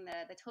 reducing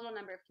the total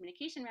number of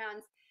communication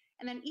rounds,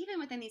 and then even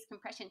within these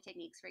compression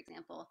techniques, for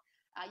example,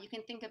 you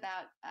can think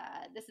about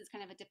this is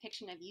kind of a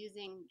depiction of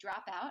using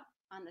dropout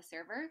on the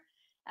server,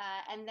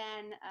 and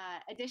then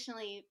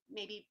additionally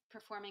maybe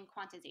performing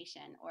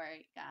quantization or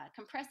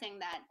compressing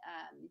that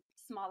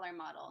smaller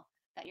model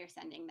that you're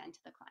sending then to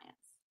the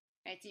clients.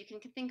 Right, so you can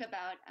think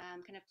about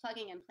kind of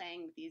plugging and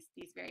playing with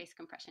these various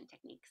compression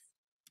techniques.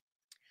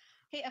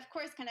 Okay, of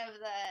course, kind of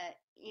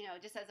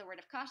just as a word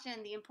of caution,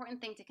 the important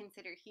thing to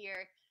consider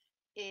here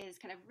is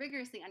kind of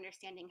rigorously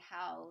understanding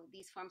how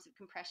these forms of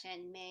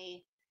compression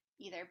may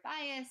either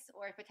bias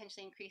or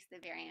potentially increase the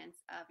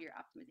variance of your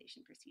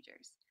optimization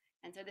procedures.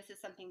 And so this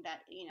is something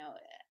that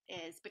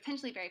is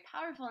potentially very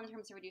powerful in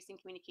terms of reducing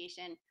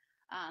communication,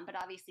 but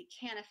obviously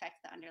can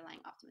affect the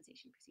underlying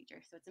optimization procedure.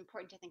 So it's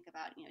important to think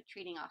about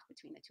trading off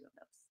between the two of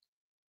those.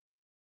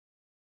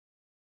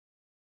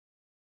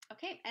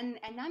 Okay, and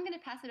now I'm going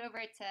to pass it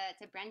over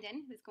to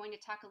Brendan, who's going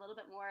to talk a little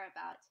bit more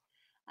about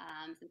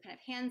some kind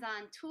of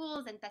hands-on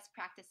tools and best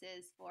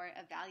practices for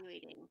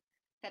evaluating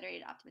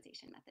federated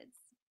optimization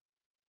methods.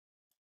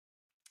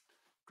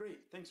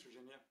 Great, thanks,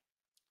 Virginia.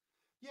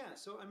 Yeah,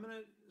 so I'm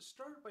going to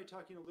start by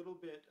talking a little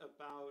bit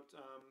about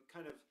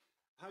kind of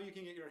how you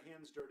can get your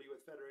hands dirty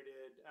with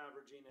federated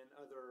averaging and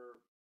other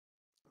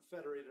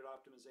federated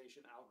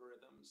optimization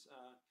algorithms.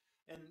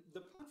 And the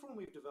platform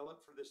we've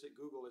developed for this at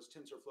Google is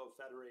TensorFlow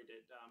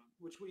Federated,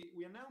 which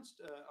we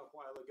announced a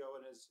while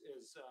ago and has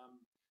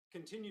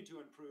continued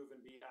to improve and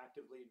be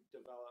actively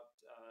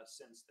developed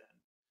since then.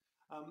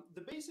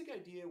 The basic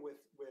idea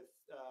with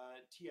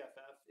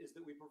TFF is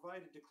that we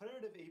provide a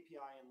declarative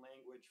API and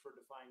language for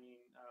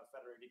defining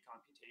federated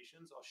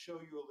computations. I'll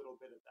show you a little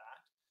bit of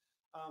that.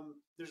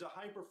 There's a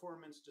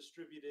high-performance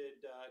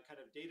distributed kind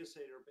of data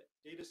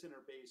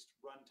center-based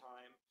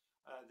runtime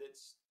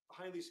that's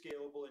highly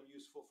scalable and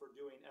useful for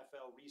doing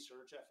FL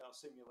research, FL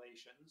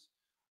simulations.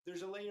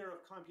 There's a layer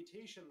of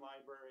computation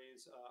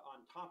libraries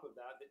on top of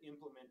that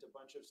implement a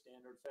bunch of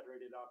standard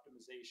federated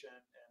optimization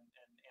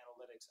and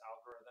analytics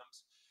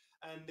algorithms.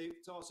 And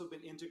it's also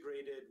been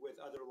integrated with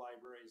other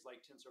libraries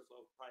like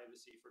TensorFlow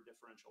Privacy for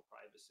differential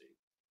privacy.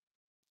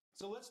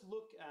 So let's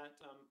look at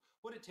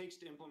what it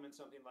takes to implement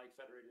something like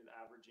federated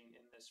averaging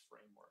in this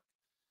framework.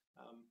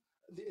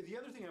 The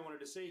other thing I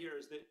wanted to say here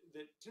is that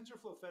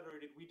TensorFlow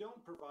Federated, we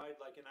don't provide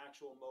like an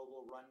actual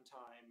mobile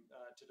runtime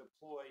to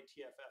deploy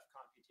TFF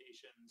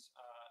computations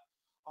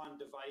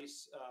on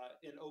device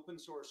in open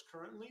source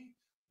currently,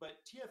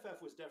 but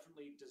TFF was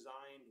definitely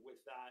designed with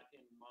that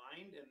in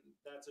mind, and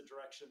that's a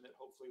direction that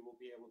hopefully we'll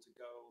be able to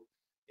go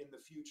in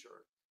the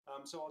future.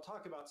 So I'll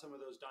talk about some of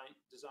those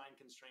design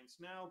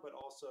constraints now, but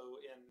also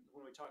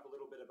when we talk a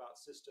little bit about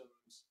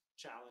systems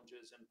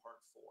challenges in part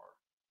 4.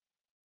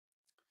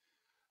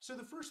 So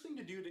the first thing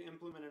to do to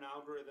implement an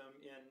algorithm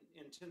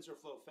in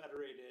TensorFlow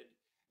Federated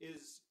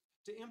is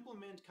to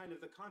implement kind of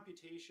the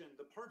computation,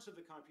 the parts of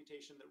the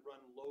computation that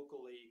run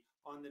locally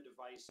on the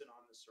device and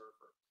on the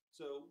server.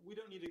 So we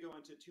don't need to go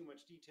into too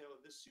much detail of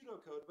this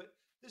pseudocode, but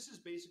this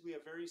is basically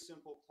a very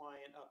simple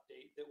client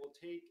update that will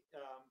take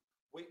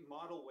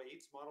model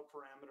weights, model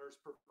parameters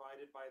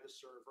provided by the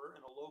server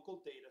and a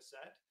local data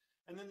set.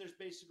 And then there's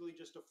basically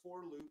just a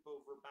for loop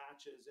over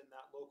batches in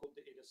that local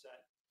data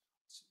set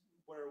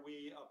where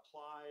we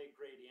apply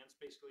gradients,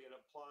 basically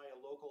apply a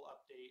local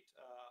update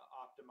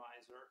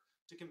optimizer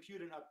to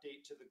compute an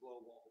update to the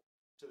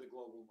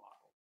global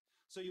model.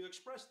 So you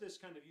express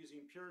this kind of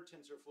using pure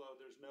TensorFlow.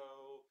 There's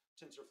no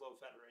TensorFlow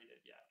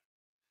Federated yet.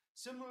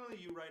 Similarly,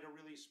 you write a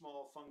really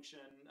small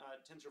function,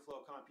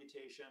 TensorFlow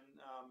computation,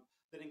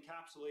 that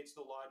encapsulates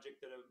the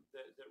logic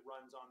that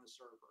runs on the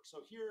server.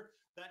 So here,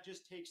 that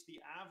just takes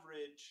the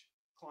average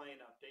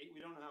client update.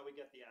 We don't know how we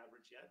get the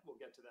average yet. We'll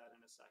get to that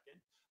in a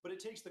second. But it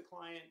takes the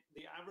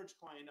average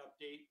client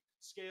update,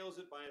 scales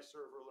it by a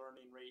server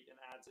learning rate, and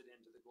adds it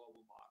into the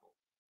global model.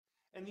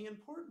 And the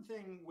important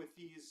thing with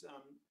these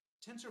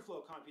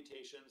TensorFlow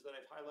computations that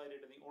I've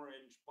highlighted in the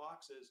orange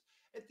boxes,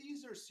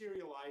 these are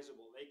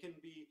serializable. They can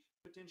be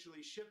potentially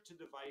shipped to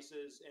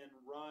devices and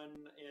run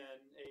in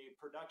a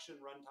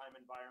production runtime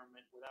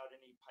environment without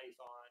any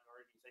Python or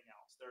anything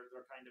else. They're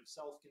kind of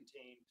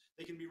self-contained.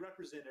 They can be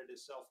represented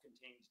as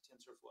self-contained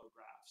TensorFlow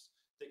graphs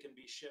that can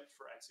be shipped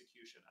for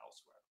execution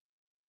elsewhere.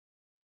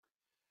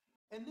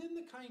 And then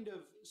the kind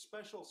of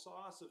special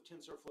sauce of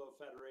TensorFlow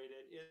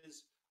Federated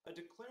is a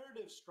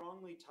declarative,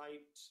 strongly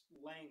typed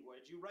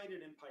language. You write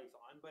it in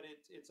Python, but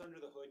it's under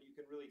the hood. You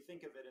can really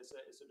think of it as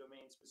a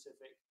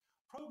domain-specific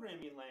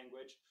programming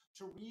language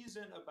to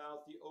reason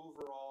about the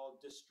overall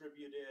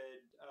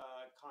distributed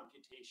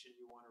computation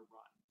you want to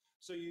run.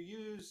 So you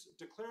use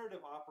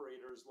declarative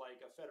operators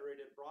like a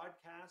federated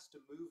broadcast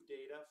to move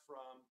data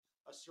from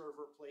a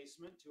server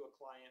placement to a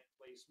client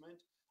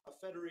placement, a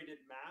federated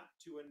map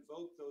to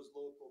invoke those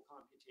local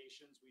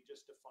computations we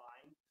just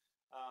defined,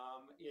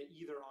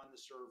 either on the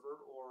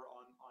server or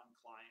on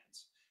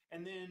clients.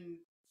 And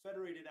then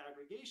federated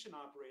aggregation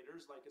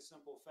operators like a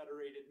simple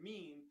federated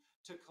mean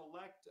to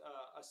collect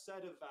a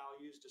set of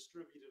values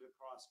distributed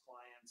across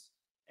clients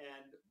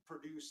and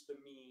produce the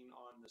mean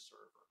on the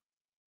server.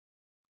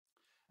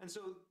 And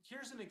so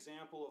here's an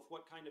example of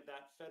what kind of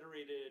that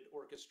federated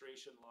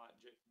orchestration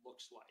logic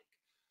looks like.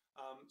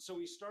 So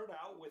we start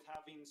out with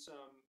having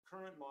some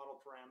current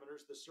model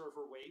parameters, the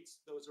server weights.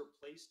 Those are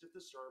placed at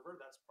the server.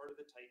 That's part of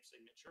the type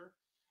signature.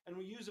 And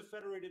we use a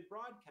federated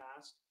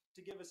broadcast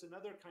to give us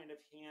another kind of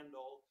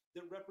handle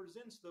that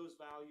represents those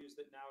values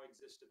that now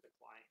exist at the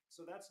client.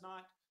 So that's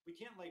not, we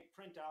can't like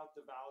print out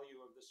the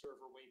value of the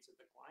server weights at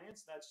the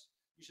clients.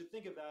 You should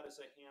think of that as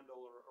a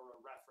handle or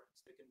a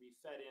reference that can be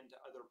fed into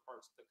other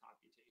parts of the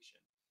computation.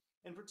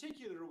 In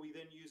particular, we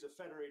then use a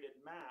federated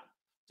map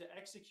to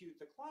execute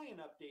the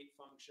client update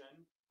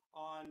function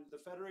on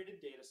the federated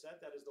data set,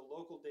 that is the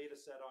local data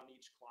set on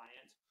each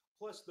client,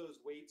 plus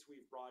those weights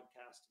we've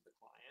broadcast to the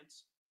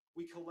clients.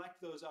 We collect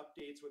those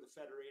updates with a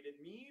federated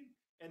mean,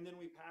 and then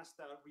we pass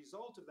the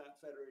result of that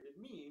federated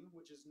mean,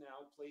 which is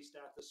now placed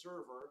at the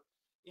server,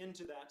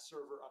 into that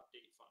server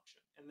update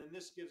function. And then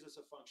this gives us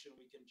a function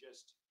we can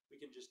just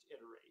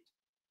iterate.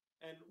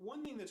 And one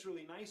thing that's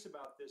really nice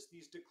about this,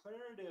 these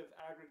declarative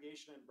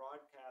aggregation and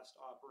broadcast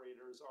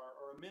operators are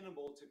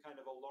amenable to kind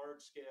of a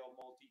large-scale,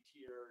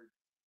 multi-tiered,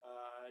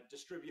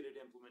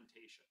 distributed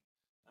implementation.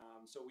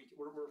 So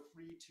we're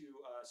free to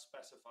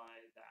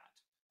specify that.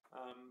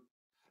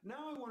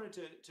 Now I wanted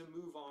to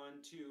move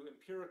on to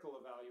empirical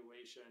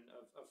evaluation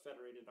of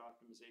federated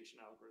optimization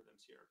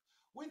algorithms here,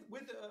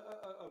 with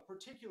a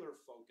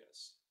particular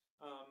focus.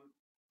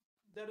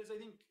 That is, I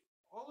think,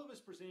 all of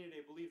us presenting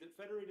today believe that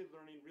federated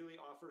learning really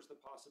offers the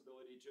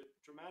possibility to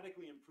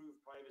dramatically improve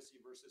privacy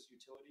versus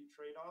utility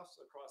trade-offs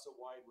across a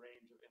wide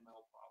range of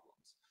ML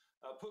problems.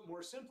 Put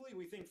more simply,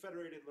 we think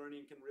federated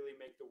learning can really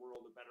make the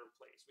world a better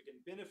place. We can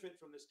benefit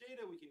from this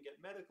data, we can get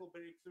medical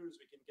breakthroughs,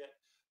 we can get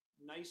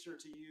nicer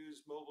to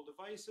use mobile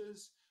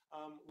devices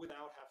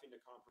without having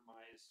to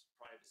compromise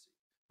privacy.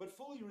 But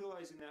fully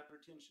realizing that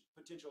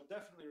potential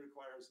definitely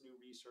requires new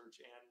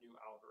research and new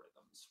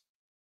algorithms.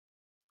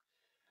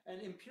 And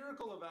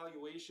empirical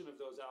evaluation of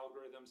those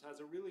algorithms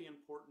has a really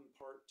important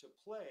part to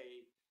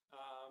play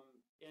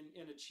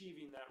in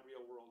achieving that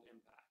real world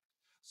impact.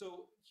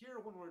 So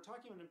here, when we're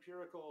talking about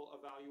empirical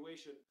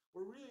evaluation,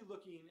 we're really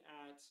looking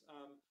at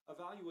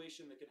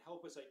evaluation that can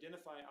help us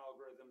identify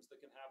algorithms that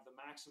can have the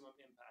maximum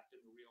impact in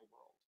the real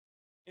world.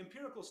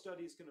 Empirical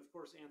studies can, of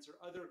course, answer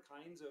other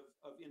kinds of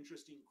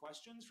interesting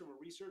questions from a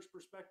research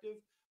perspective,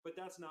 but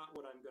that's not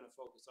what I'm going to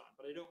focus on.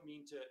 But I don't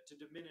mean to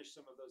diminish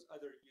some of those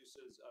other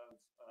uses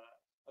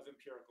of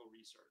empirical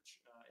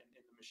research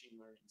in the machine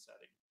learning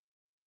setting.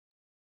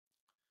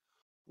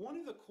 One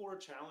of the core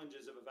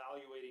challenges of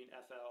evaluating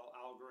FL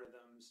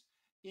algorithms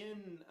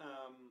in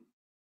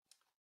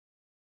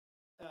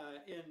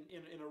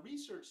a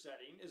research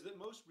setting is that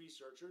most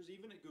researchers,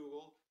 even at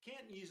Google,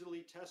 can't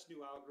easily test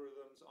new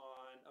algorithms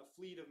on a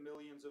fleet of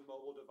millions of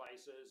mobile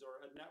devices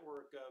or a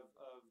network of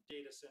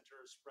data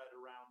centers spread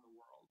around the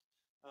world.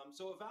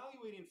 So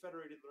evaluating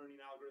federated learning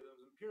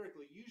algorithms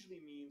empirically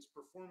usually means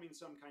performing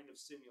some kind of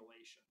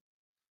simulation.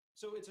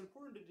 So it's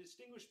important to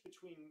distinguish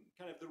between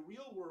kind of the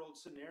real world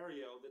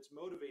scenario that's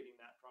motivating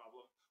that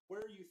problem,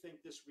 where you think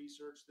this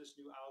research, this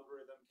new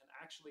algorithm can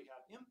actually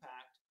have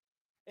impact,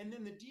 and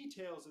then the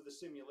details of the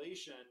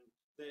simulation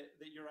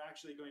that you're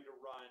actually going to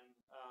run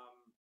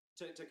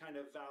to kind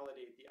of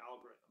validate the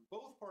algorithm.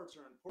 Both parts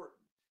are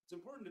important. It's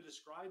important to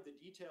describe the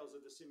details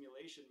of the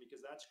simulation because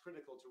that's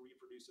critical to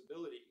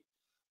reproducibility.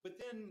 But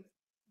then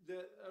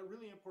a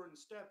really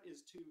important step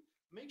is to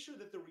make sure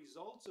that the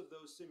results of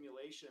those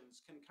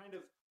simulations can kind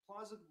of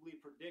plausibly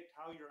predict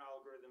how your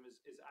algorithm is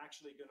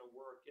actually going to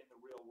work in the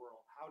real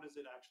world. How does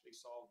it actually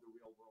solve the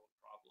real world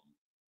problem?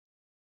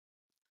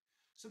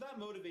 So that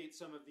motivates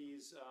some of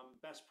these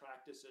best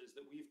practices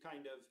that we've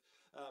kind of,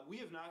 we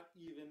have not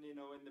even,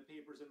 in the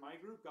papers in my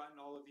group, gotten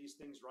all of these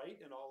things right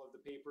in all of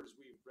the papers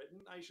we've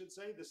written, I should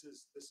say. This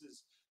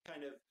is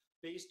kind of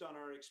based on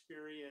our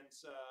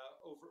experience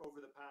over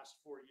the past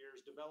 4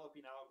 years,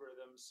 developing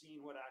algorithms,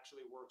 seeing what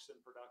actually works in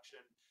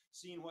production,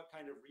 seeing what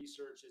kind of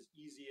research is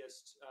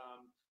easiest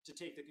to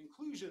take the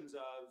conclusions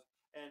of,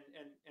 and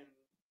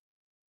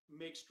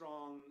make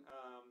strong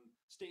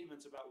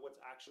statements about what's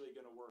actually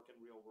going to work in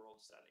real world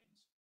settings.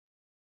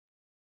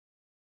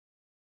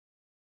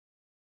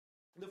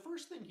 The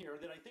first thing here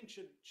that I think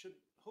should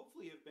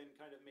hopefully have been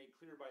kind of made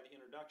clear by the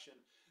introduction,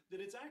 that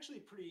it's actually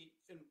pretty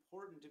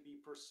important to be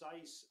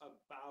precise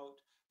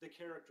about the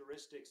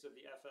characteristics of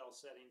the FL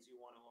settings you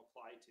want to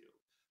apply to.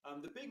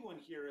 The big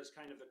one here is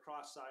kind of the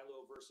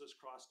cross-silo versus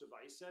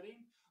cross-device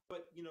setting,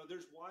 but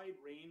there's wide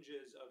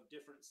ranges of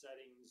different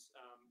settings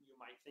you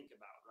might think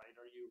about, right?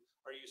 Are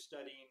you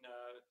studying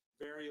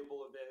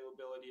variable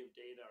availability of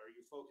data? Are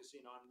you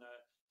focusing on the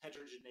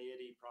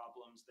heterogeneity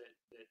problems that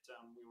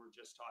we were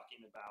just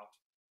talking about?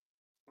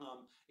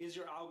 Is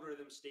your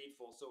algorithm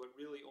stateful, so it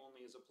really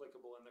only is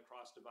applicable in the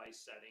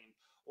cross-device setting?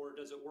 Or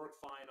does it work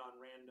fine on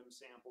random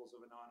samples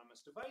of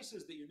anonymous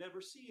devices that you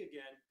never see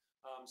again,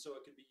 so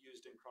it can be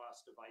used in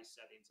cross-device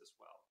settings as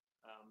well?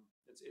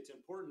 It's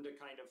important to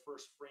kind of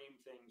first frame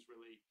things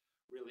really,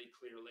 really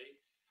clearly.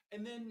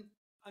 And then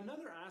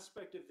another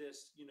aspect of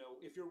this,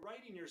 if you're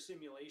writing your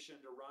simulation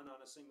to run on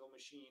a single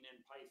machine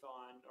in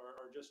Python,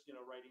 or just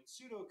writing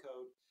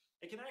pseudocode,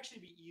 it can actually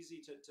be easy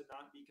to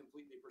not be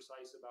completely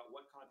precise about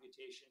what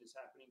computation is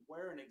happening,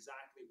 where and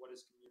exactly what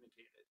is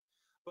communicated.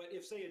 But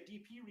if, say, a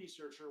DP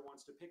researcher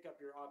wants to pick up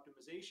your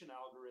optimization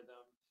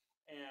algorithm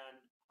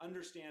and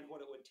understand what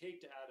it would take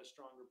to add a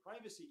stronger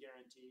privacy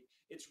guarantee,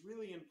 it's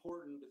really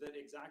important that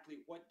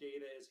exactly what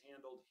data is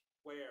handled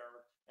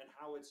where and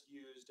how it's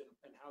used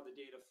and how the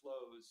data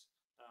flows.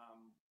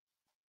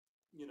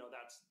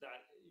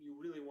 You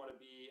really want to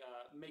be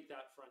make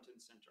that front and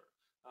center.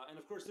 And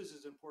of course, this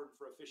is important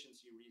for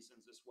efficiency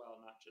reasons as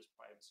well, not just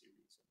privacy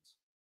reasons.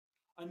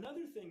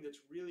 Another thing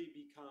that's really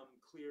become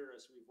clear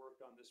as we've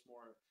worked on this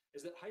more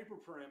is that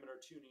hyperparameter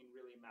tuning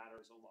really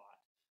matters a lot.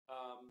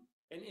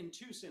 And in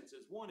two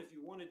senses. One, if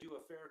you want to do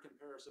a fair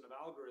comparison of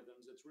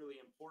algorithms, it's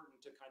really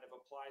important to kind of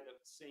apply the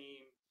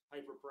same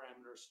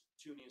hyperparameter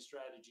tuning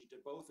strategy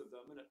to both of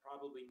them, and it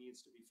probably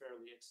needs to be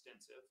fairly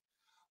extensive.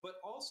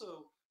 But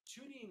also,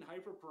 tuning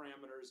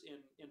hyperparameters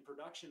in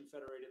production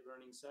federated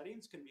learning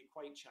settings can be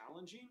quite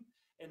challenging.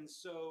 And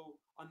so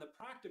on the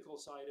practical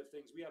side of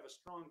things, we have a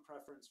strong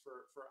preference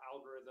for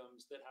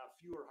algorithms that have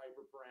fewer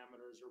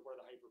hyperparameters or where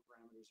the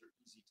hyperparameters are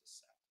easy to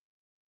set.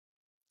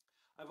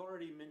 I've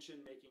already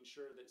mentioned making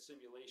sure that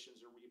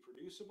simulations are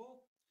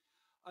reproducible.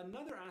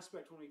 Another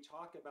aspect when we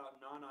talk about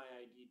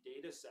non-IID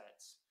data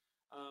sets,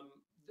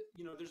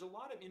 there's a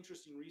lot of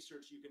interesting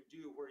research you can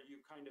do where you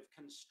kind of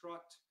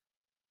construct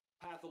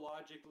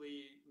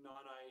pathologically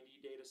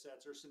non-IID data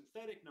sets or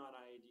synthetic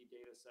non-IID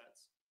data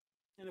sets.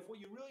 And if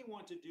what you really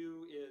want to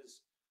do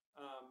is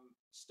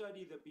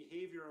study the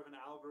behavior of an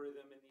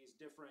algorithm in these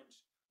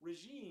different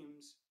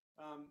regimes,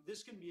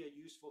 this can be a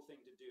useful thing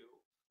to do.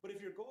 But if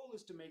your goal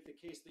is to make the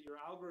case that your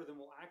algorithm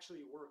will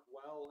actually work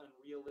well in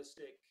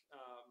realistic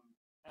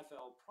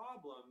FL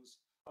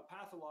problems, a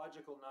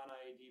pathological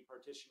non-IID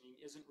partitioning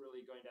isn't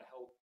really going to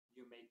help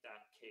you make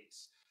that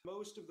case.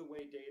 Most of the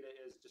way data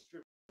is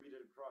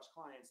distributed across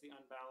clients, the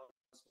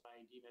unbalanced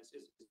IIDness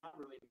is not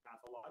really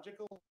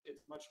pathological.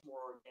 It's much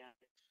more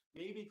organic,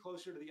 maybe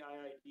closer to the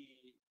IID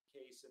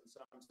case in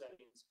some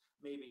settings,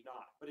 maybe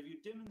not. But if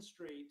you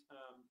demonstrate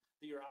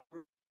that your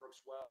algorithm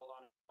works well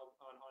on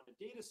a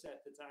data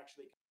set that's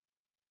actually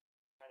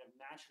kind of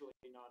naturally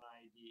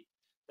non-IID,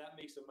 that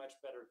makes a much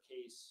better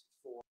case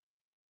for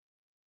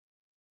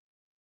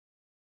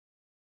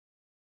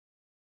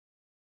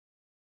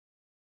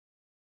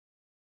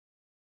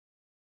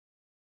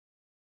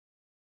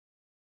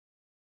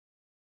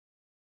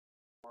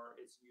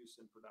its use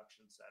in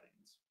production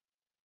settings.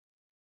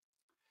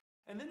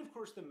 And then, of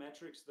course, the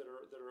metrics that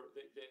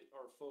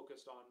are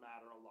focused on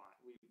matter a lot.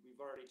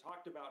 We've already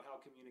talked about how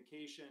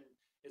communication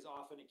is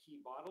often a key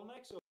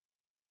bottleneck. So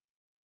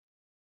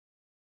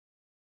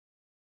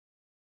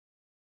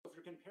if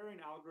you're comparing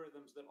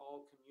algorithms that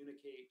all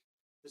communicate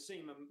the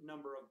same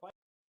number of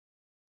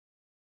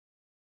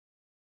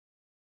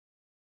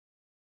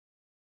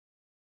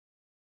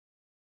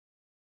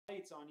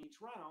bytes on each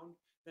round,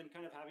 then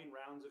kind of having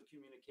rounds of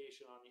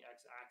communication on the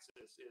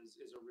x-axis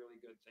is a really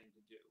good thing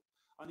to do.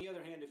 On the other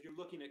hand, if you're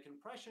looking at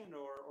compression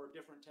or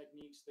different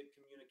techniques that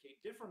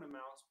communicate different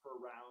amounts per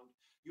round,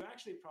 you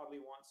actually probably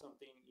want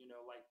something,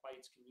 like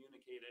bytes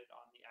communicated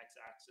on the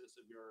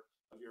x-axis of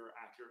your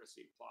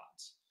accuracy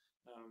plots.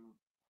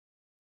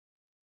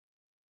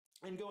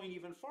 And going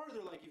even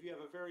farther, like if you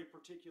have a very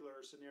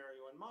particular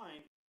scenario in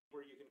mind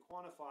where you can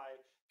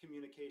quantify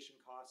communication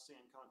costs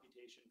and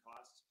computation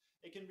costs,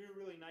 it can be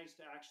really nice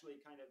to actually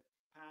kind of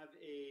have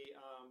a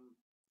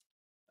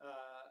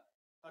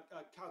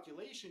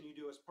calculation you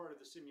do as part of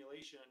the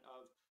simulation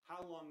of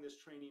how long this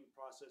training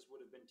process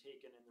would have been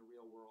taken in the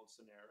real world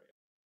scenario.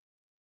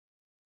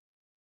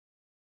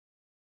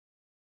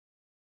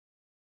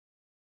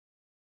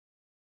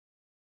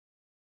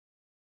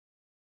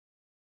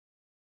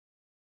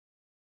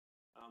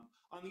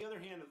 On the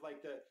other hand, like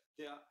the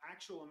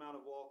actual amount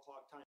of wall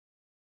clock time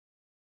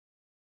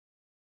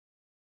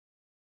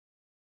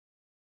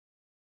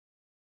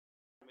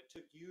it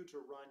took you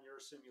to run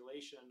your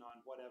simulation on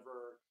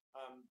whatever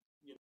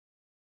you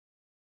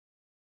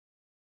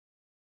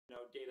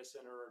know data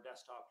center or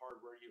desktop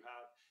hardware you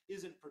have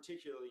isn't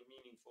particularly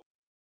meaningful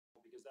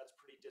because that's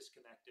pretty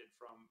disconnected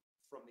from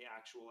the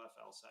actual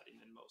FL setting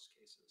in most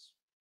cases.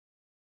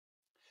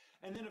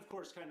 And then, of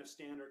course, kind of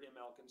standard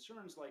ML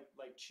concerns like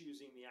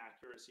choosing the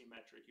accuracy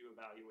metric you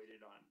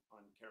evaluated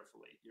on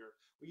carefully.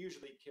 We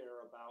usually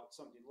care about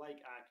something like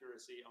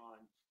accuracy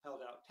on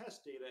held out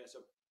test data as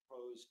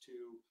opposed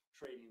to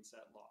training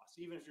set loss.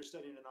 Even if you're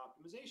studying an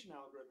optimization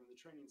algorithm, the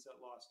training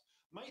set loss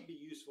might be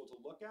useful to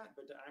look at,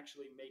 but to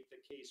actually make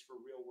the case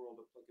for real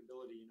world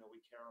applicability, you know,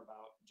 we care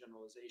about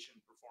generalization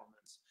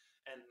performance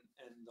and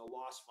the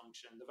loss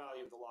function, the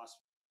value of the loss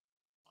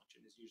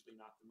function is usually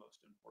not the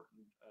most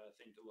important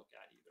thing to look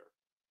at either.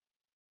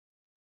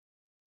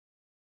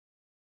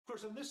 Of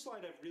course, on this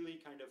slide, I've really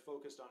kind of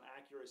focused on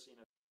accuracy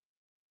and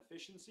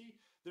efficiency.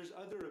 There's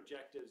other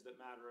objectives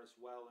that matter as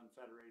well in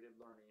federated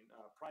learning: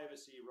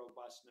 privacy,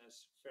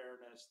 robustness,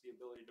 fairness, the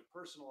ability to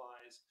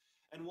personalize,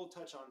 and we'll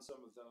touch on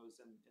some of those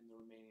in the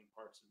remaining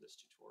parts of this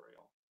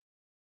tutorial.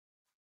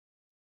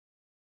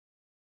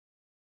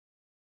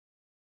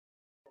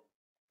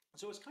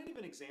 So as kind of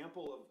an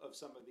example of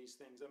some of these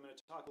things, I'm going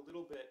to talk a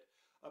little bit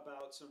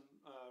about some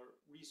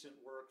recent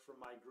work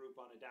from my group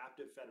on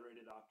adaptive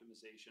federated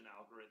optimization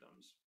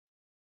algorithms.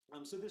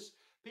 So this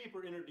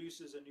paper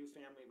introduces a new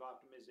family of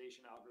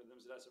optimization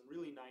algorithms that has some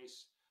really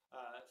nice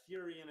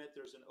theory in it.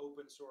 There's an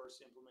open source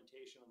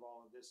implementation of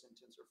all of this in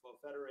TensorFlow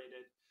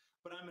Federated,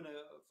 but I'm going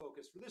to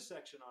focus for this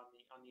section on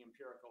the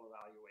empirical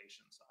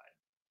evaluation side.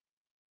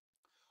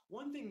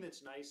 One thing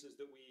that's nice is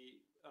that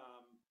we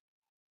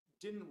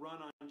didn't run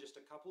on just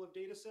a couple of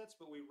data sets,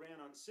 but we ran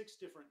on 6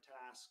 different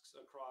tasks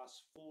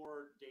across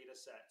 4 data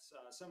sets.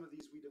 Some of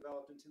these we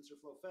developed in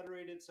TensorFlow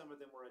Federated, some of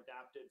them were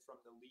adapted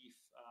from the LEAF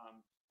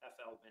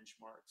FL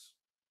benchmarks.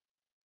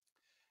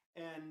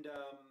 And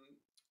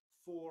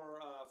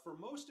for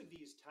most of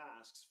these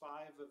tasks,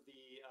 5 of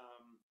the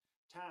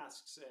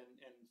tasks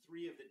and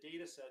 3 of the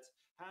data sets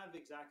have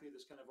exactly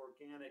this kind of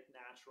organic,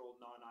 natural,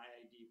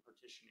 non-IID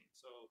partitioning.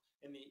 So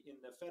in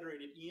the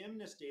federated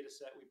EMNIS data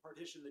set, we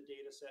partition the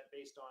data set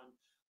based on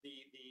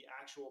the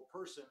actual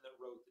person that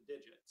wrote the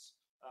digits.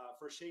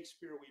 For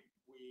Shakespeare,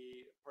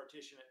 we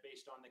partition it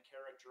based on the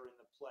character in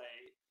the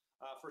play.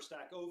 For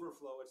Stack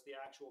Overflow, it's the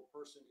actual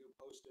person who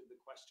posted the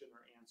question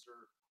or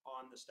answer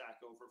on the Stack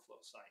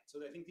Overflow site.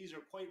 So I think these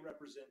are quite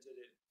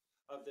representative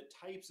of the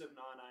types of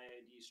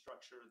non-IID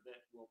structure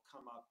that will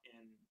come up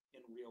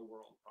in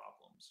real-world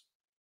problems.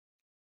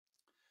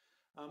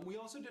 We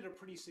also did a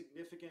pretty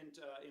significant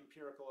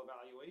empirical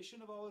evaluation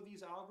of all of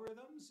these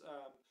algorithms.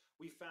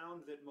 We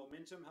found that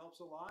momentum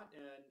helps a lot,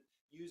 and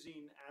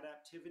using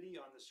adaptivity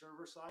on the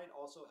server side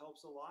also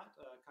helps a lot,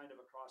 kind of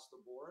across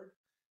the board.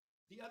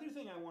 The other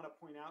thing I want to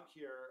point out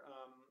here,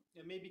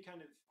 it may be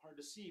kind of hard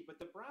to see, but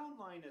the brown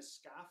line is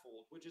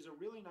scaffold, which is a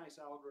really nice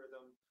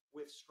algorithm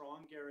with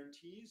strong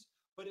guarantees,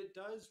 but it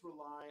does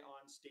rely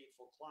on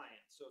stateful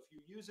clients. So if you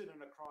use it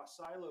in a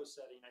cross-silo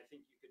setting, I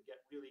think you could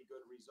get really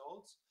good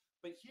results.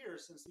 But here,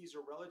 since these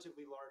are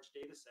relatively large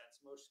data sets,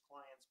 most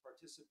clients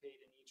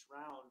participate in each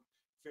round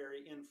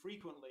very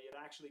infrequently. It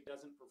actually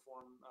doesn't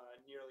perform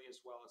nearly as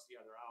well as the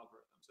other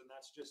algorithms. And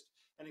that's just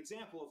an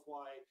example of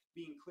why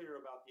being clear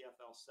about the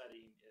FL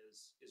setting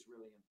is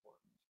really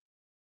important.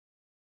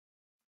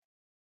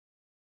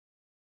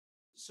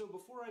 So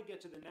before I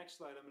get to the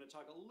next slide, I'm going to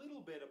talk a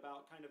little bit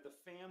about kind of the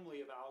family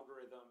of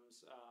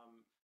algorithms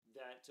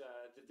that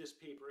this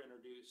paper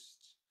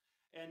introduced.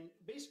 And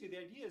basically,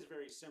 the idea is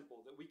very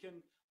simple, that we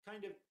can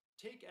kind of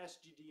take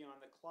SGD on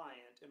the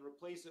client and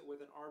replace it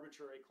with an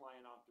arbitrary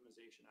client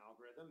optimization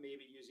algorithm,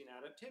 maybe using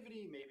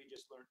adaptivity, maybe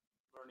just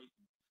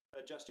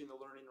adjusting the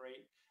learning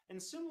rate. And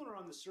similar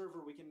on the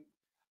server, we can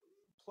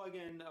plug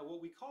in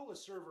what we call a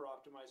server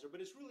optimizer,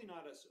 but it's really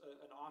not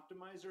an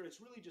optimizer.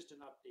 It's really just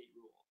an update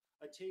rule,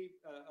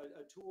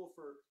 a tool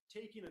for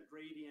taking a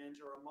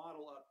gradient or a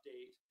model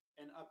update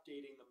and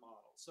updating the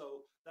model.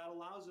 So that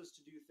allows us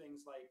to do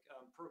things like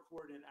per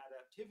coordinate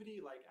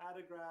adaptivity, like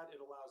AdaGrad. It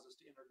allows us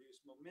to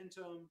introduce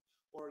momentum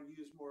or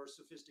use more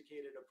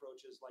sophisticated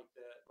approaches like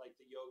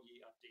the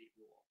Yogi update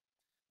rule.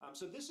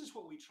 So this is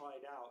what we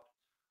tried out.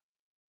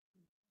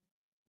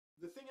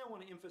 The thing I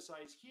want to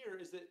emphasize here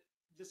is that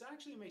this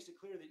actually makes it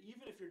clear that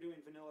even if you're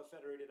doing vanilla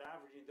federated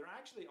averaging, there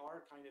actually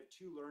are kind of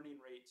 2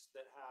 learning rates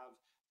that have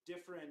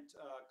different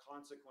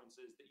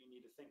consequences that you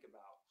need to think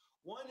about.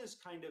 One is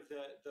kind of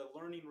the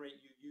learning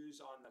rate you use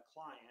on the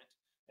client,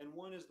 and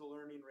one is the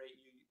learning rate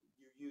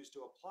you use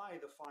to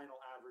apply the final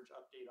average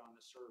update on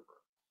the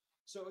server.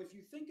 So if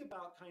you think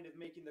about kind of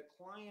making the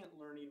client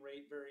learning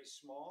rate very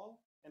small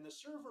and the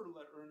server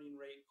learning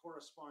rate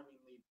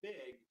correspondingly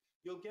big,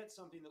 you'll get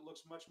something that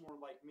looks much more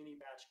like mini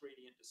batch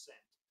gradient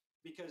descent,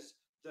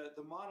 because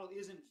the model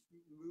isn't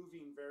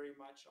moving very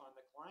much on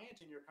the client,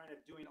 and you're kind of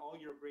doing all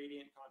your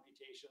gradient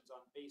computations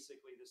on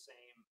basically the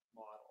same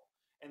model.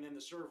 And then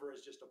the server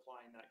is just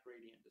applying that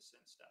gradient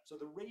descent step. So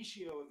the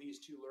ratio of these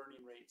two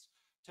learning rates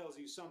tells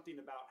you something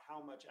about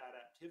how much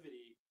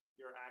adaptivity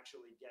you're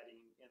actually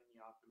getting in the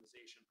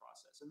optimization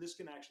process. And this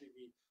can actually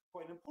be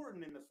quite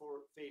important in the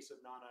face of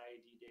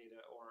non-IID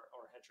data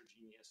or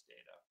heterogeneous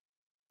data.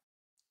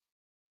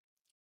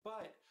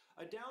 But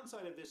a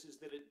downside of this is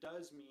that it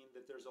does mean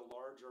that there's a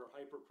larger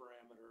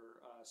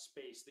hyperparameter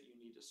space that you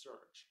need to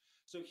search.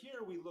 So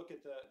here we look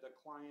at the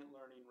client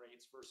learning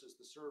rates versus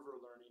the server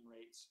learning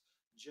rates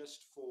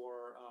just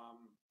for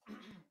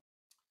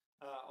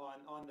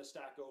on the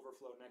Stack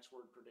Overflow next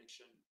word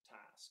prediction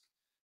task.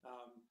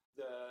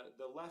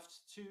 The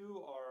left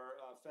two are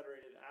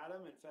Federated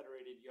Atom and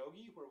Federated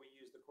Yogi, where we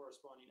use the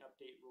corresponding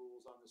update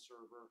rules on the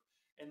server.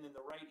 And then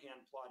the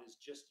right-hand plot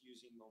is just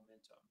using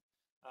momentum.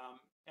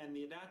 And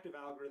the adaptive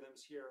algorithms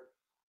here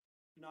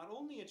not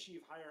only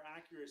achieve higher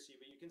accuracy,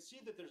 but you can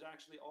see that there's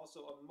actually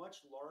also a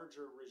much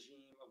larger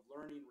regime of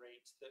learning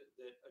rates that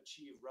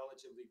achieve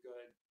relatively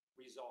good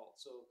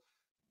results. So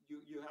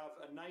you have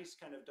a nice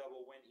kind of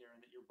double win here in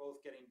that you're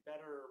both getting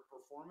better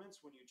performance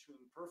when you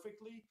tune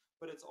perfectly,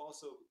 but it's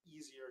also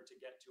easier to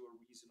get to a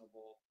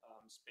reasonable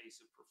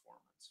space of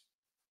performance.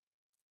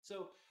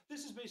 So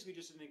this is basically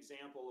just an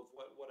example of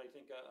what I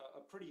think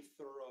a pretty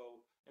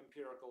thorough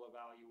empirical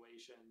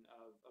evaluation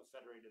of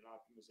federated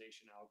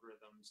optimization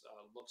algorithms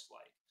looks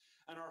like.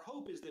 And our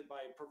hope is that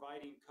by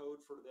providing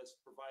code for this,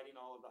 providing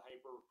all of the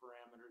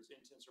hyperparameters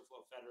in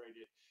TensorFlow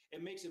federated,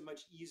 it makes it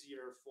much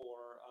easier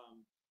for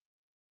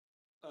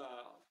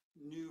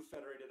new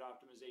federated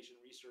optimization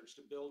research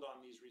to build on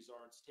these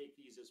results, take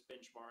these as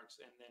benchmarks,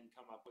 and then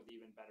come up with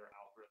even better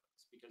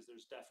algorithms, because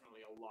there's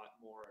definitely a lot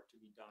more to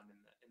be done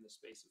in the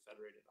space of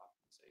federated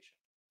optimization.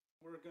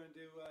 We're going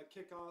to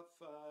kick off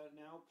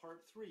now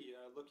part 3,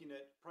 looking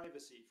at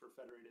privacy for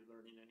federated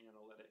learning and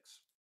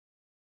analytics.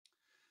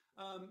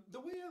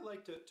 The way I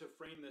like to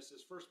frame this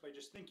is first by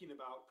just thinking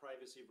about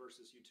privacy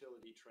versus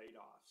utility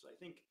trade-offs. I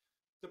think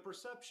the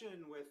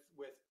perception with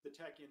the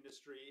tech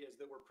industry is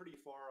that we're pretty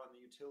far on the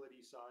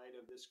utility side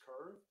of this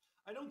curve.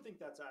 I don't think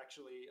that's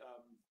actually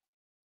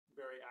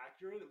very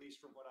accurate, at least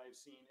from what I've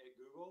seen at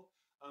Google.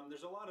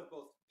 There's a lot of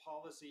both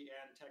policy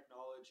and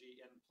technology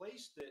in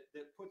place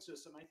that puts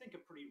us in, I think,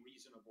 a pretty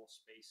reasonable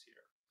space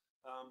here.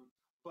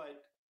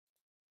 But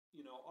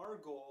you know, our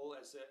goal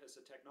as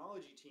a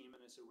technology team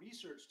and as a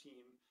research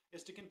team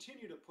is to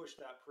continue to push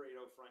that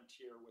Pareto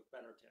frontier with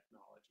better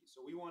technology.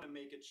 So we want to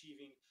make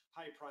achieving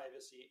high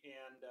privacy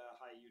and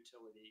high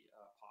utility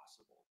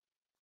possible.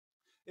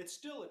 It's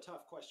still a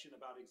tough question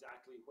about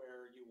exactly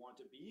where you want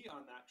to be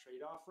on that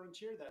trade-off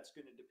frontier. That's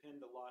going to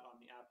depend a lot on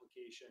the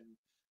application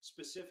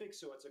specific.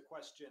 So it's a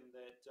question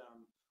that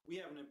we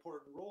have an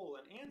important role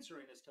in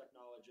answering as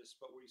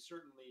technologists, but we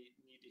certainly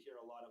need to hear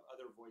a lot of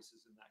other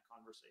voices in that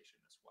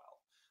conversation as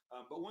well.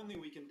 But one thing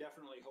we can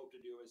definitely hope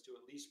to do is to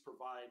at least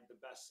provide the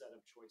best set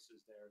of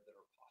choices there that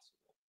are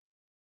possible.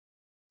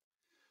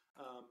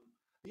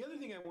 The other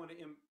thing I want to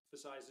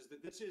emphasize is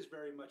that this is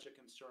very much a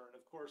concern.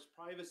 Of course,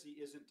 privacy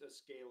isn't a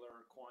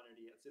scalar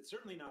quantity. It's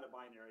certainly not a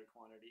binary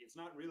quantity. It's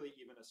not really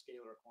even a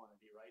scalar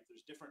quantity, right?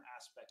 There's different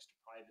aspects to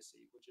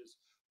privacy, which is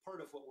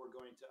part of what we're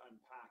going to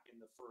unpack in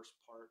the first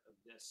part of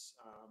this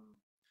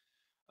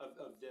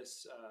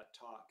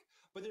talk.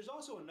 But there's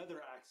also another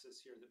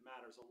axis here that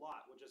matters a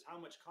lot, which is how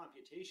much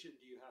computation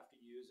do you have to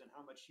use and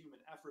how much human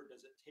effort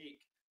does it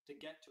take to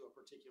get to a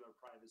particular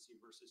privacy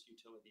versus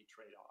utility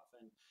trade-off.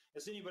 And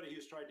as anybody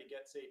who's tried to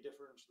get, say,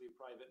 differentially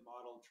private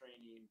model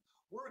training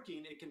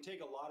working, it can take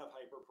a lot of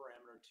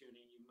hyperparameter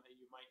tuning.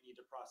 You might need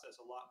to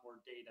process a lot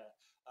more data.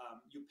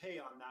 You pay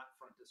on that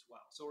front as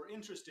well. So we're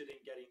interested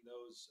in getting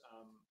those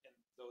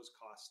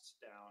costs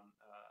down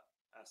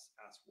as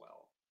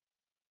well.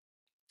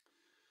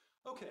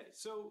 Okay,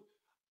 so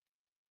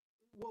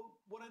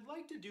what I'd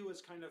like to do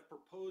is kind of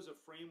propose a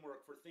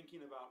framework for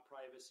thinking about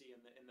privacy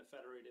in the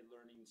federated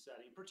learning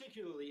setting,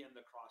 particularly in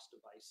the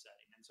cross-device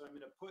setting. And so I'm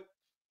going to put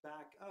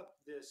back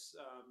up this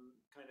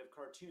kind of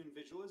cartoon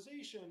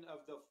visualization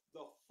of the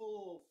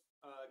full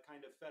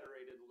kind of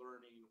federated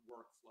learning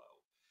workflow.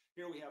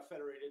 Here we have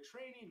federated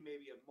training,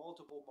 maybe of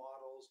multiple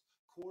models,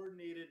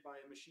 coordinated by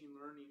a machine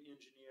learning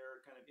engineer,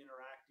 kind of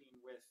interacting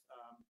with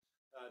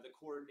the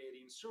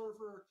coordinating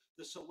server,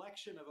 the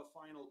selection of a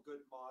final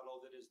good model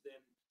that is then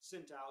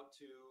sent out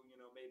to, you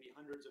know, maybe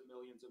hundreds of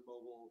millions of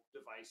mobile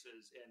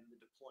devices in the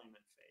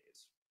deployment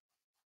phase.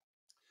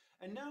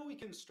 And now we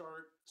can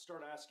start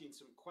asking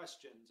some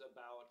questions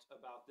about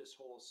this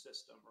whole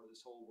system or this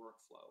whole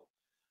workflow.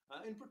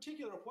 In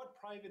particular, what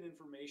private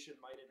information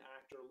might an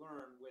actor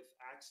learn with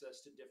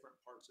access to different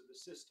parts of the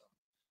system,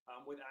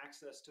 with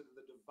access to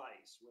the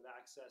device, with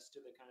access to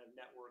the kind of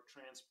network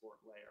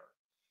transport layer?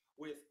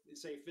 with,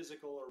 say,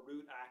 physical or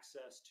root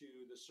access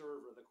to the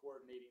server, the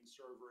coordinating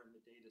server in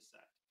the data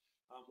set?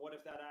 What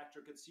if that actor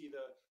could see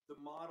the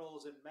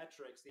models and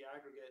metrics, the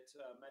aggregate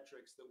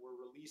metrics that we're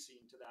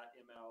releasing to that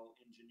ML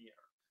engineer?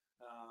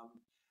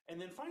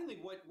 And then finally,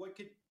 what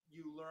could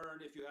you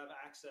learn if you have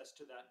access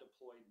to that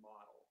deployed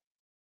model?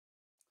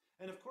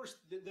 And of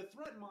course, the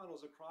threat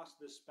models across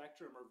this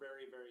spectrum are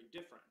very, very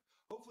different.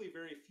 Hopefully,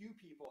 very few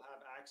people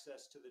have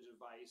access to the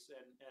device,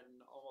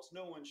 and almost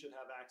no one should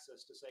have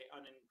access to, say,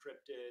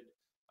 unencrypted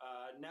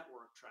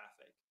network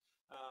traffic.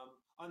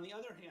 On the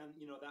other hand,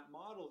 that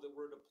model that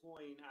we're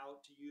deploying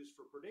out to use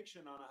for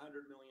prediction on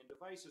 100 million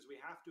devices, we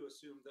have to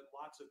assume that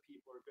lots of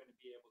people are going to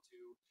be able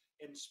to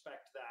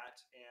inspect that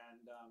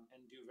and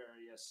do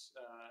various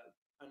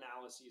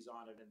analyses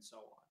on it and so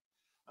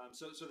on.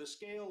 So the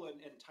scale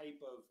and type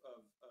of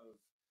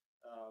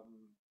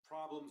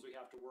problems we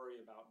have to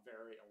worry about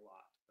vary a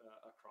lot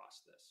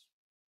across this.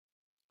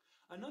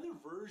 Another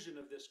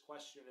version of this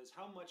question is,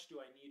 how much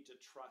do I need to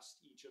trust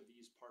each of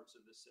these parts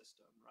of the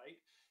system, right?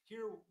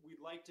 Here,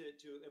 we'd like to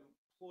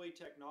employ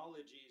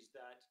technologies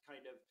that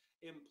kind of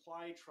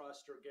imply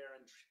trust or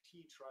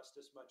guarantee trust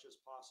as much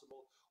as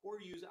possible, or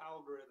use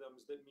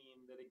algorithms that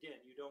mean that,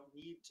 again, you don't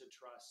need to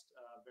trust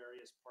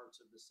various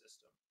parts of the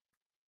system.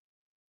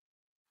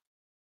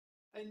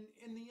 And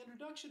in the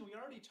introduction, we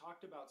already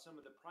talked about some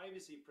of the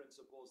privacy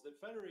principles that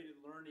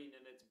federated learning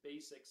in its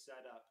basic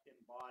setup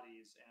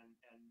embodies and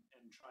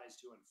tries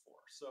to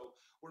enforce. So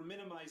we're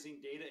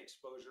minimizing data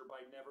exposure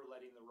by never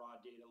letting the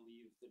raw data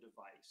leave the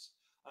device.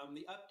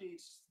 The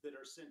updates that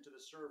are sent to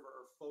the server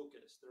are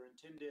focused. They're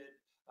intended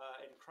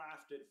and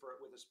crafted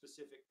with a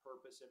specific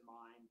purpose in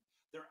mind.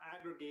 They're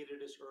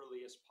aggregated as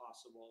early as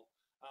possible.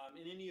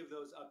 And any of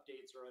those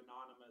updates are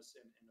anonymous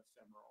and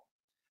ephemeral.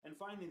 And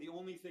finally, the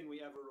only thing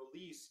we ever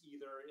release,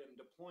 either in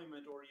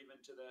deployment or even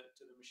to the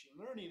machine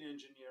learning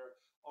engineer,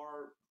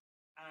 are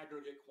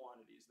aggregate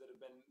quantities that have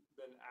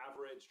been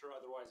averaged or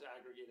otherwise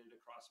aggregated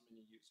across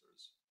many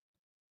users.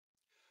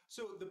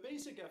 So the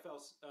basic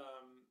FL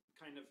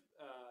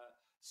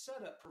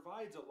setup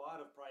provides a lot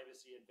of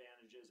privacy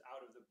advantages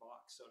out of the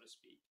box, so to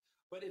speak.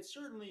 But it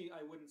certainly,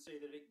 I wouldn't say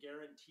that it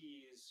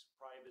guarantees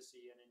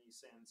privacy in any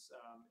sense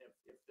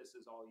if this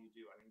is all you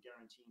do. I mean,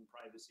 guaranteeing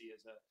privacy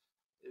is a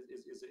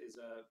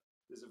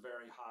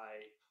very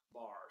high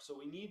bar. So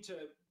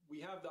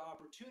we have the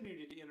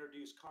opportunity to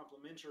introduce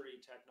complementary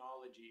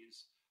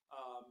technologies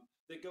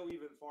that go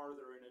even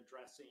farther in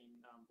addressing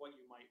what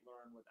you might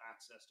learn with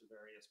access to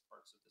various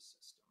parts of the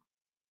system.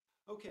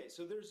 Okay,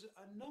 so there's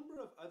a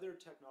number of other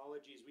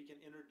technologies we can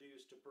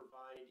introduce to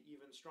provide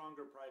even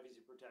stronger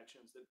privacy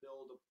protections that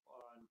build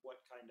on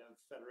what kind of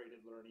federated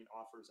learning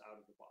offers out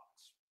of the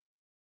box.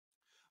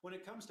 When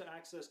it comes to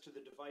access to the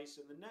device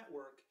and the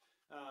network,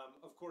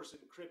 of course,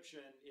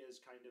 encryption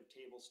is kind of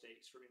table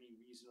stakes for any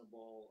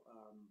reasonable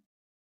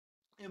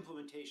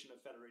implementation of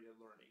federated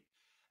learning.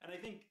 And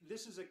I think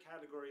this is a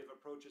category of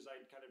approaches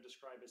I'd kind of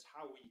describe as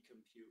how we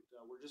compute.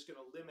 We're just going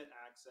to limit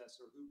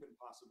access, or who can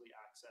possibly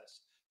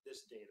access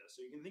this data.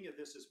 So you can think of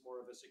this as more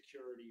of a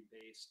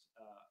security-based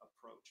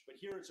approach. But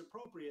here it's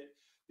appropriate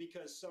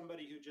because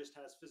somebody who just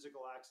has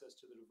physical access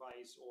to the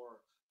device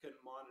or can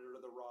monitor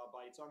the raw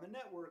bytes on the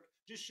network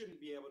just shouldn't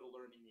be able to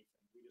learn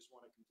anything. We just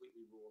want to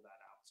completely rule that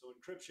out. So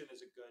encryption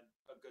is a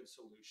good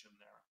solution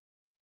there.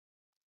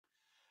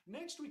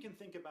 Next, we can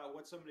think about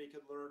what somebody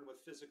could learn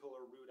with physical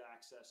or root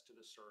access to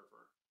the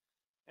server.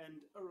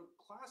 And a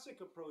classic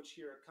approach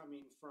here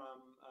coming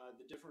from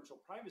the differential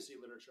privacy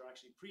literature,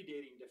 actually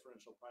predating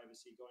differential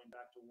privacy, going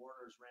back to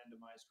Warner's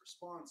randomized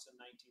response in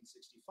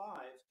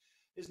 1965,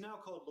 is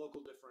now called local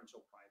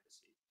differential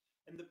privacy.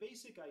 And the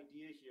basic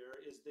idea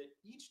here is that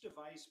each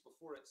device,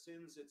 before it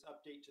sends its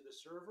update to the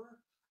server,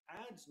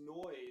 adds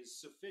noise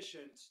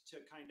sufficient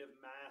to kind of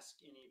mask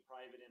any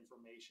private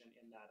information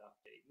in that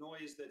update.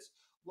 Noise that's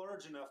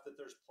large enough that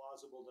there's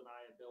plausible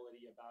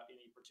deniability about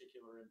any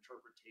particular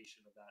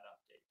interpretation of that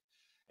update.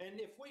 And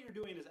if what you're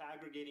doing is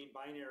aggregating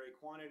binary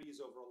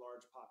quantities over a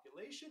large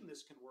population,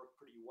 this can work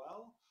pretty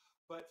well.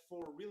 But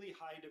for really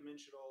high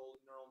dimensional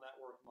neural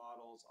network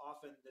models,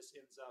 often this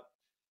ends up,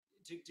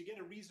 to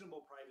get a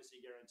reasonable privacy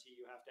guarantee,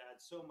 you have to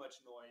add so much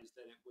noise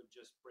that it would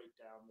just break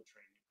down the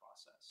training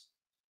process.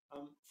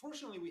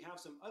 Fortunately, we have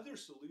some other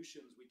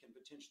solutions we can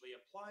potentially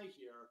apply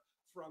here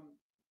from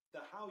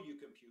the how you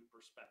compute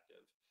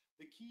perspective.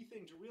 The key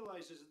thing to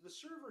realize is that the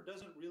server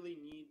doesn't really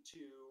need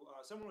to,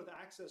 someone with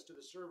access to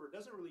the server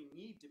doesn't really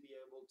need to be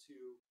able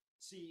to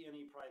see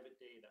any private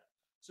data.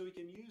 So we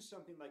can use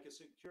something like a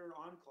secure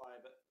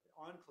enclave,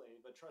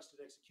 a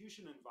trusted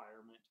execution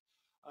environment,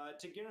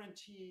 to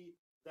guarantee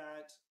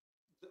that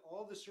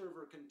all the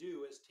server can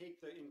do is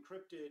take the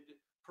encrypted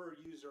per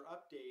user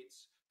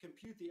updates,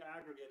 compute the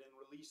aggregate and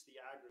release the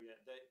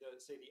aggregate,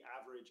 say the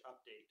average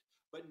update,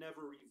 but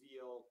never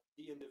reveal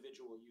the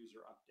individual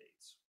user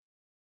updates.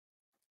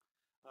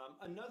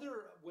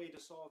 Another way to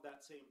solve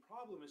that same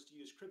problem is to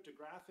use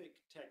cryptographic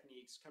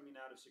techniques coming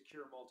out of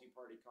secure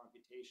multi-party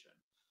computation.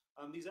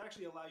 These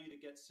actually allow you to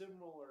get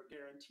similar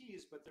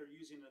guarantees, but they're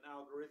using an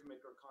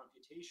algorithmic or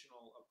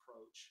computational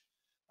approach.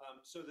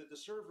 so that the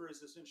server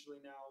is essentially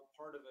now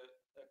part of a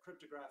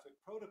cryptographic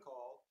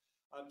protocol.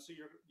 So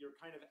you're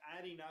kind of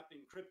adding up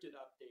encrypted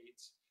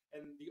updates,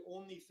 and the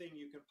only thing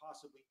you can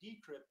possibly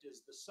decrypt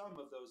is the sum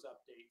of those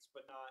updates,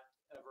 but not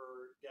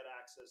ever get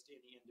access to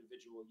any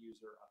individual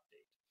user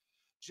update.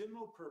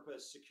 General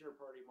purpose secure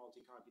party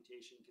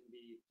multi-computation can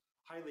be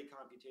highly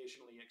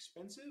computationally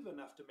expensive,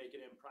 enough to make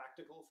it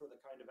impractical for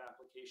the kind of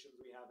applications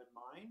we have in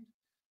mind.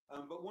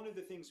 But one of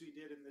the things we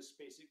did in this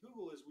space at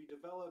Google is we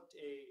developed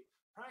a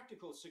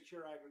practical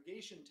secure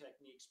aggregation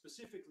technique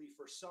specifically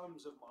for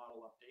sums of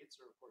model updates,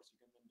 or of course you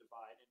can then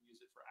divide and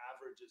use it for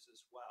averages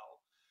as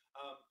well,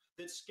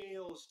 that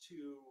scales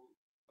to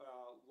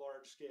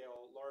large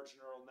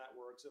neural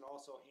networks, and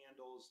also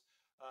handles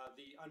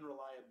the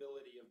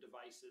unreliability of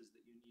devices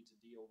that you need to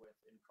deal with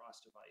in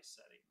cross-device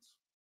settings.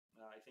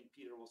 I think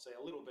Peter will say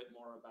a little bit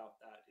more about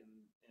that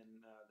in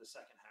the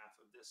second half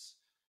of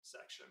this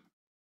section.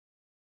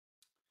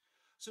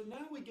 So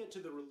now we get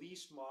to the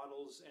released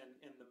models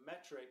and the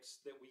metrics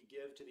that we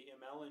give to the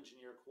ML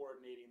engineer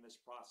coordinating this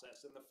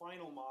process, and the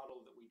final model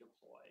that we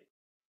deploy.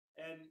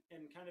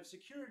 And kind of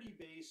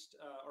security-based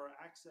or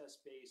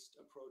access-based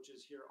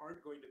approaches here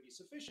aren't going to be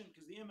sufficient,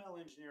 because the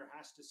ML engineer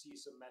has to see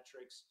some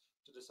metrics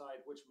to decide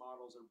which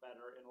models are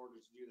better in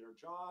order to do their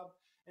job.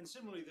 And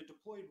similarly, the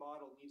deployed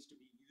model needs to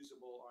be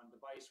usable on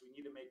device. We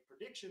need to make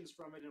predictions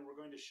from it, and we're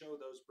going to show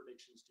those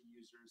predictions to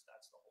users.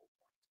 That's the whole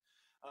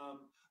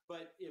point.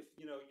 But if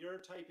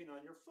you're typing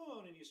on your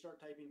phone and you start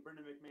typing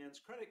Brendan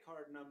McMahon's credit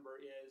card number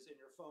is, and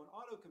your phone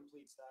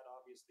auto-completes that,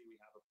 obviously we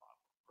have a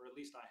problem, or at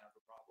least I have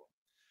a problem.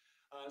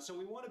 So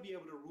we want to be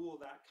able to rule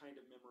that kind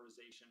of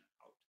memorization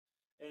out.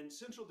 And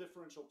central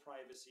differential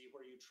privacy,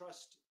 where you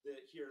trust the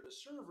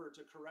server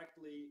to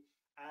correctly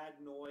add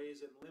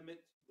noise and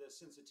limit the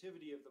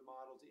sensitivity of the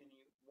model to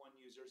any one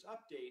user's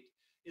update,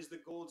 is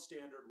the gold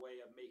standard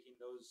way of making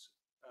those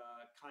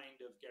kind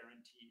of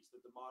guarantees,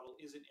 that the model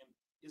isn't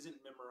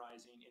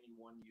memorizing any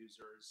one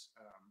user's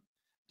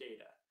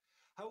data.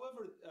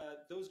 However,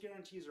 those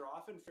guarantees are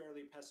often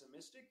fairly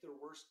pessimistic. They're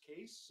worst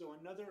case. So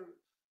another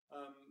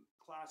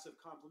class of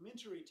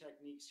complementary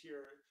techniques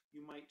here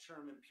you might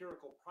term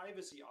empirical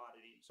privacy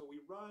auditing. So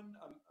we run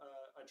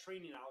a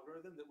training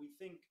algorithm that we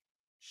think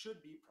should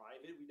be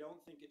private. We don't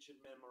think it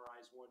should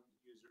memorize one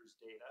user's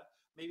data.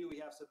 Maybe we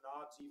have some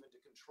knobs even to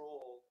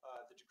control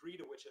the degree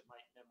to which it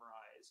might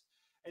memorize.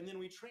 And then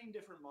we train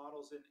different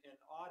models and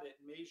audit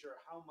and measure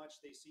how much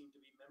they seem to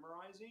be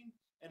memorizing,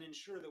 and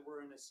ensure that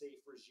we're in a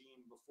safe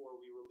regime before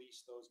we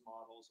release those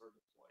models or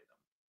deploy them.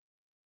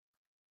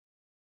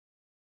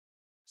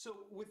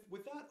 So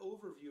with that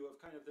overview of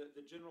kind of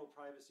the general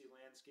privacy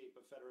landscape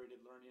of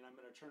federated learning, I'm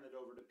going to turn it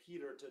over to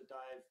Peter to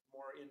dive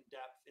more in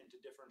depth into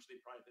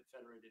differentially private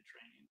federated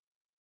training.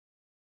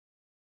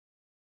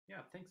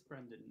 Yeah, thanks,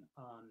 Brendan.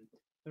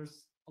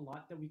 There's a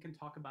lot that we can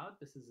talk about.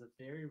 This is a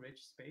very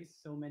rich space,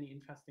 so many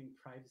interesting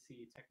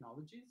privacy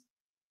technologies.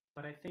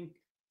 But I think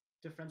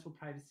differential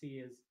privacy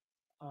is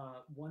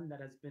one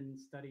that has been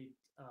studied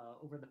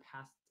over the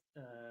past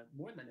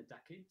more than a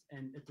decade,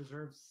 and it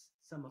deserves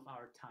some of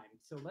our time.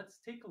 So let's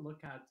take a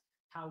look at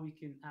how we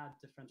can add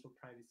differential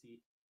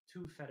privacy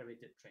to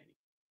federated training.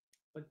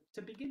 But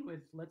to begin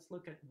with, let's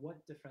look at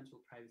what differential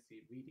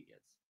privacy really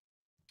is.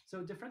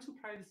 So differential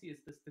privacy is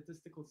the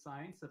statistical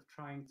science of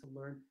trying to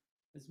learn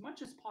as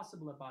much as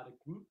possible about a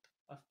group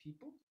of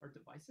people or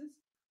devices,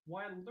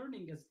 while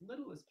learning as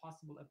little as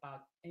possible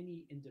about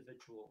any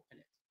individual in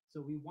it.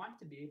 So we want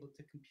to be able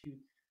to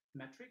compute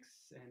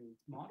metrics and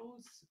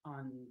models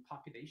on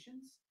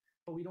populations,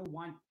 but we don't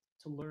want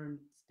to learn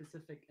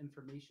specific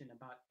information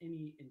about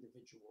any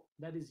individual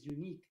that is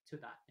unique to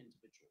that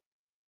individual.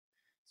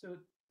 So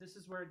this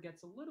is where it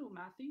gets a little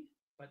mathy,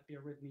 but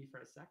bear with me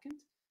for a second.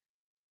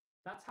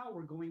 That's how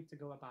we're going to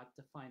go about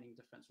defining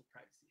differential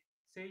privacy.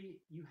 Say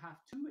you have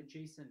two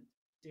adjacent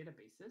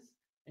databases,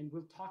 and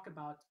we'll talk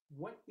about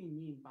what we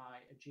mean by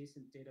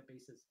adjacent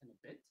databases in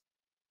a bit.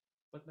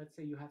 But let's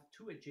say you have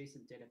two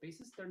adjacent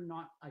databases. They're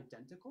not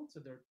identical, so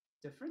they're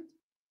different.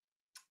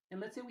 And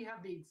let's say we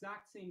have the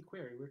exact same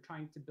query. We're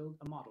trying to build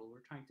a model.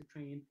 We're trying to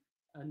train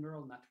a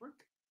neural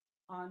network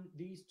on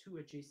these two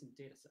adjacent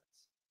data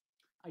sets.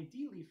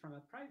 Ideally, from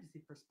a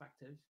privacy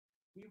perspective,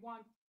 we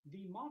want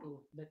the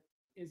model that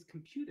is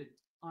computed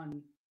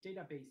on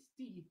database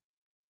D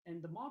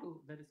and the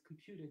model that is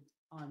computed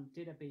on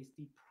database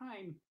D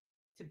prime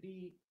to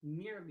be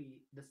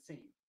nearly the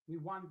same. We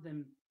want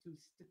them to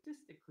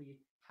statistically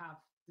have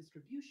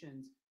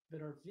distributions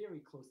that are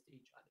very close to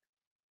each other.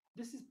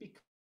 This is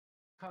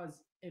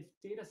because if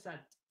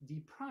dataset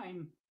D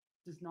prime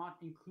does not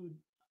include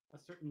a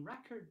certain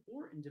record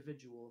or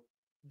individual,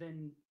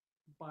 then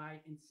by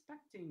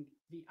inspecting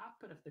the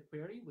output of the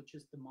query, which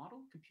is the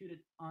model computed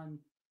on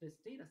this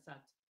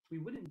dataset, we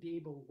wouldn't be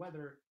able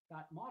whether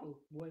that model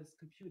was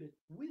computed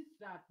with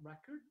that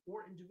record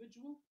or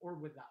individual or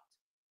without.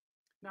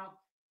 Now,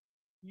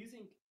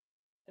 using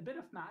a bit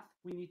of math,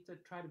 we need to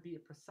try to be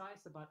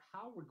precise about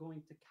how we're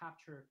going to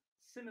capture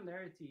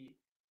similarity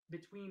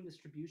between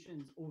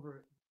distributions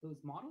over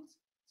those models.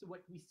 So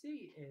what we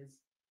say is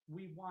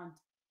we want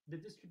the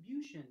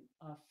distribution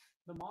of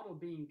the model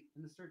being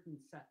in a certain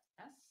set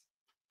S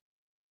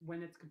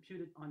when it's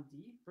computed on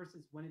D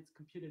versus when it's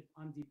computed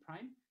on D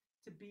prime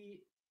to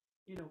be,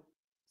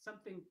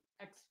 something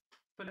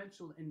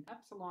exponential in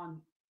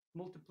epsilon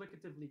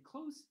multiplicatively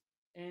close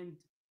and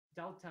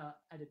delta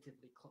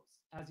additively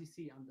close, as you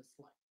see on the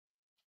slide.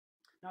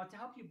 Now, to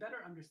help you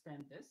better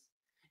understand this,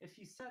 if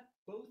you set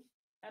both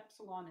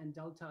epsilon and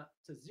delta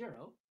to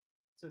 0,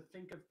 so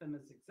think of them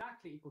as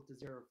exactly equal to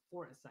 0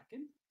 for a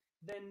second,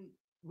 then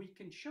we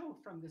can show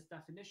from this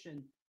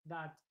definition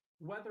that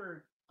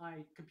whether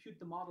I compute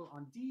the model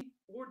on D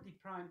or D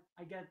prime,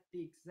 I get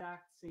the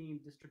exact same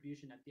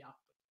distribution at the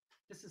output.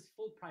 This is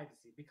full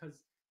privacy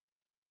because,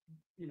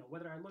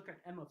 whether I look at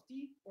M of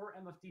D or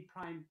M of D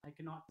prime, I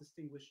cannot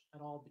distinguish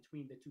at all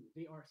between the two.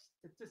 They are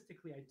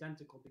statistically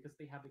identical because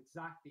they have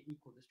exactly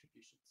equal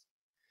distributions.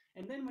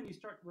 And then when you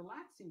start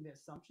relaxing the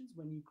assumptions,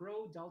 when you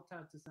grow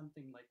delta to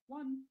something like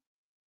 1,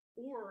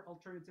 or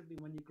alternatively,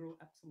 when you grow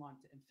epsilon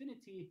to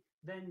infinity,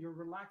 then you're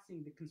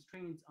relaxing the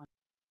constraints on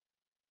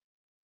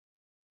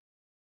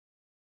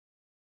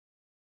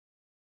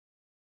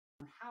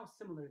how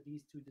similar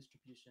these two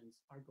distributions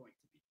are going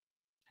to be.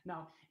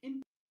 Now,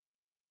 in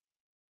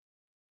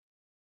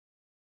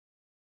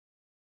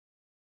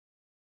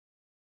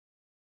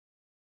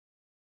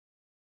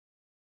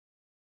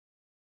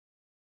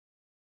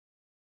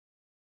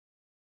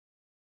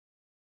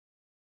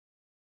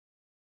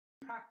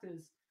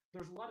practice,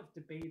 there's a lot of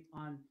debate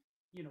on,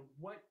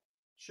 what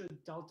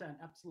should delta and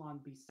epsilon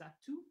be set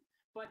to.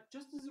 But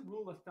just as a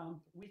rule of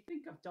thumb, we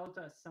think of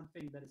delta as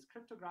something that is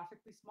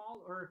cryptographically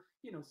small, or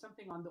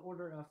something on the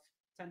order of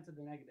 10 to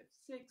the negative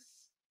 6,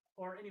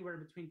 or anywhere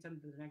between 10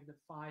 to the negative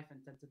 5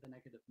 and 10 to the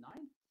negative 9.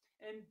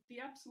 And the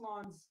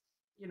epsilons,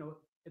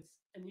 it's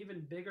an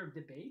even bigger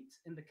debate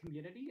in the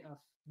community of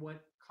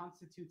what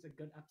constitutes a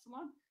good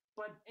epsilon,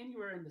 but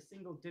anywhere in the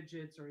single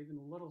digits or even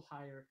a little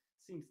higher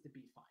seems to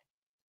be fine.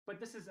 But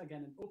this is,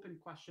 again, an open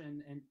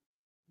question, and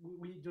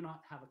we do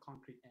not have a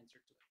concrete answer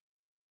to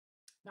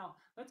it. Now,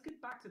 let's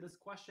get back to this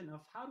question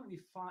of how do we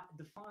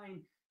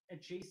define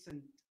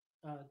adjacent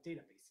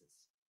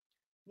databases.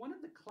 One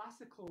of the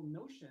classical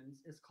notions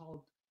is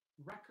called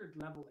record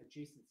level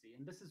adjacency,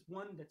 and this is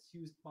one that's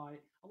used by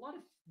a lot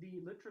of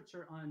the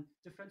literature on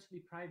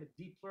differentially private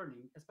deep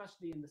learning,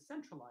 especially in the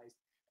centralized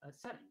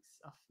settings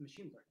of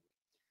machine learning.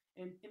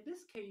 And in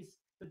this case,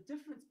 the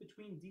difference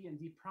between D and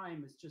D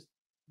prime is just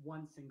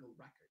one single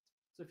record.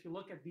 So if you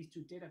look at these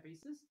two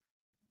databases,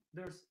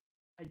 there's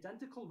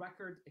identical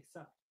record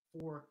except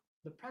for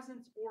the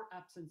presence or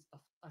absence of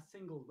a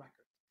single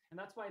record. And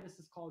that's why this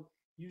is called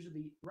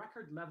usually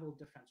record level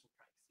differential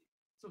privacy.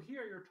 So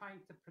here you're trying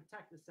to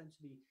protect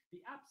essentially the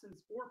absence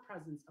or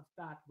presence of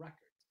that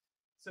record.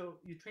 So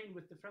you train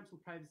with differential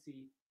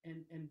privacy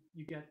and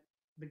you get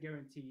the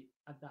guarantee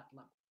at that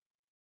level.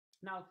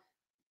 Now,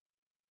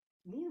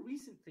 more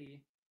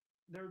recently,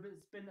 there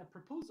has been a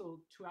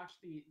proposal to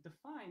actually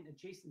define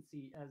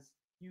adjacency as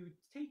you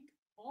take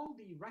all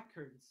the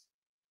records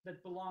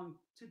that belong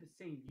to the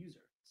same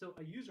user. So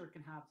a user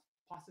can have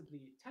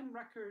possibly 10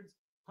 records,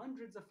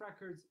 hundreds of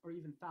records, or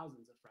even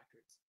thousands of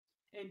records.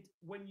 And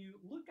when you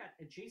look at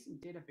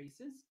adjacent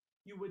databases,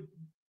 you would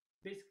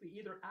basically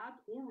either add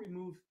or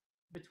remove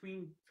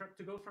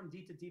to go from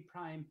D to D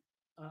prime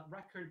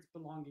records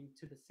belonging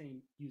to the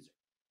same user.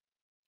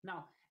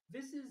 Now,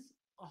 this is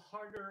a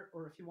harder,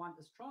 or if you want,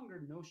 a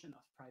stronger notion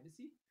of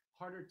privacy,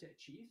 harder to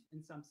achieve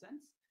in some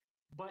sense,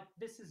 but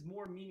this is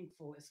more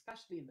meaningful,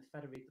 especially in the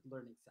federated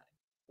learning setting,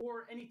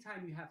 or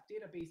anytime you have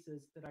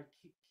databases that are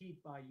keyed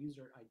by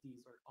user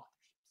IDs or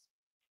authorships.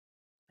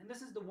 And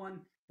this is the one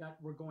that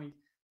we're going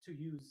to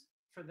use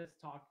for this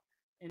talk,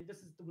 and this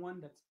is the one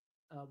that's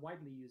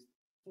widely used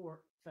for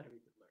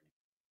federated learning.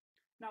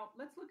 Now,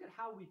 let's look at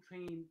how we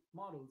train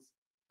models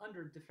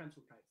under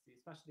differential privacy,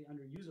 especially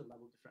under user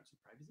level differential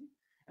privacy.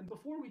 And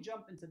before we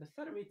jump into the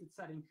federated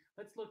setting,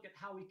 let's look at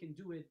how we can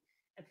do it,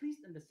 at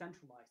least in the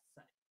centralized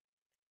setting.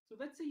 So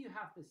let's say you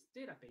have this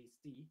database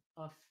D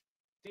of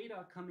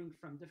data coming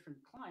from different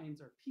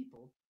clients or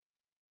people.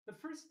 The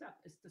first step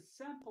is to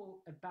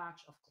sample a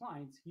batch of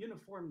clients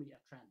uniformly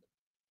at random.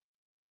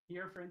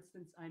 Here, for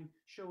instance, I'm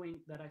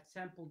showing that I've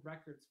sampled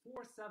records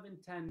 4, 7,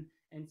 10,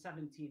 and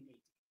 17, 18.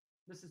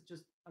 This is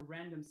just a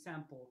random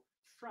sample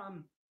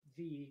from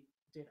the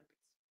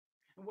database.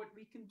 And what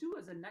we can do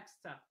as a next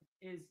step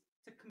is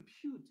to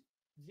compute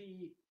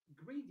the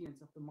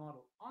gradients of the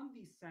model on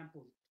these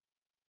sampled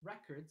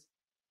records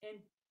and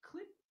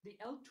clip the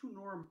L2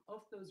 norm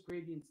of those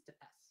gradients to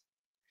S.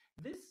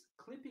 This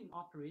clipping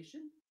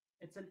operation,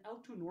 it's an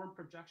L2 norm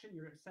projection.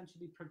 You're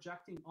essentially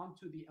projecting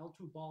onto the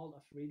L2 ball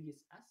of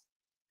radius S.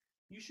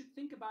 You should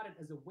think about it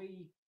as a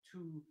way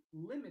to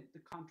limit the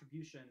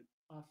contribution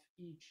of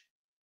each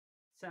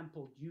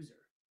sampled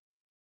user.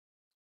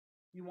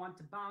 You want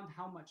to bound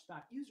how much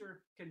that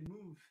user can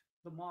move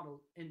the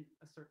model in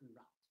a certain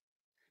route.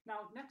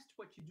 Now, next,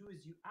 what you do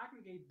is you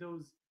aggregate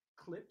those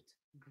clipped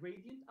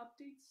gradient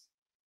updates,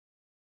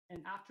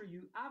 and after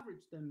you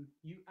average them,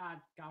 you add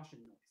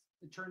Gaussian noise.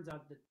 It turns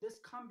out that this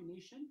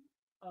combination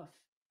of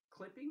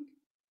clipping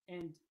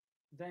and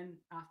then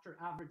after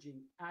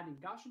averaging, adding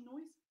Gaussian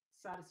noise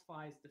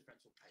satisfies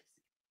differential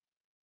privacy.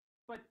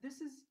 But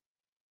this is,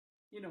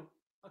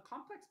 a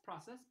complex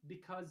process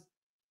because,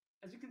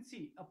 as you can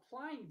see,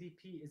 applying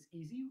DP is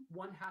easy.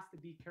 One has to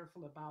be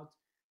careful about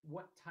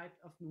what type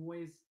of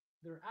noise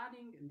they're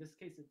adding. In this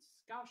case, it's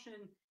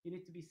Gaussian. You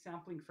need to be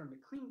sampling from a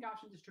clean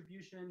Gaussian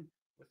distribution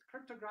with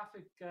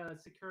cryptographic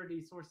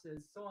security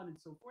sources, so on and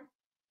so forth.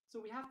 So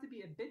we have to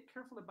be a bit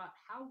careful about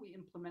how we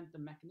implement the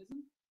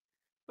mechanism.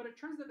 But it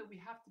turns out that we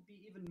have to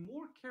be even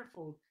more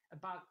careful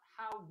about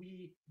how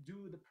we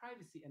do the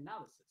privacy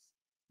analysis,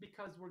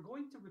 because we're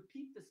going to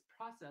repeat this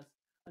process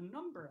a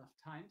number of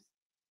times,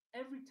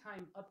 every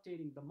time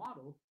updating the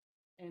model,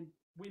 and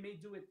we may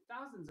do it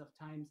thousands of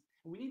times,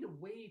 and we need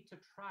a way to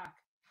track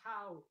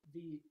how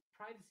the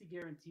privacy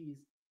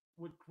guarantees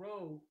would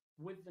grow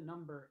with the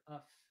number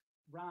of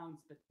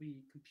rounds that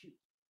we compute.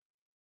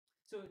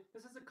 So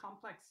this is a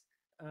complex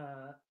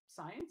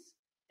science,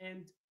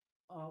 and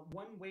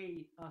one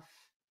way of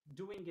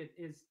doing it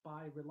is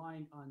by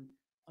relying on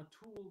a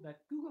tool that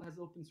Google has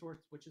open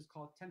sourced, which is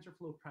called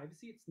TensorFlow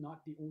Privacy. It's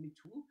not the only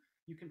tool.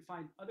 You can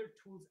find other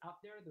tools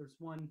out there. There's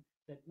one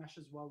that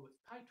meshes well with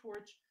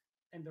PyTorch,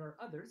 and there are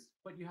others,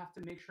 but you have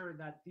to make sure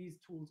that these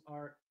tools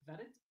are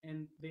vetted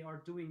and they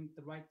are doing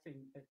the right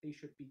thing that they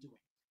should be doing.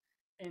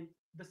 And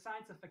the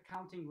science of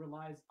accounting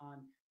relies on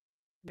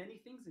many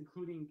things,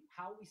 including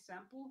how we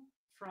sample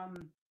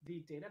from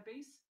the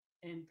database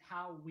and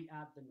how we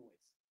add the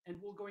noise. And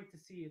we're going to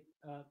see it,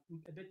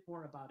 a bit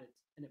more about it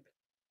in a bit.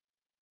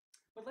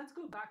 But let's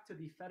go back to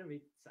the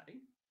federated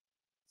setting.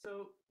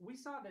 So we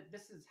saw that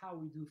this is how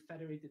we do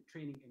federated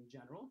training in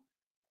general,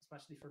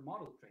 especially for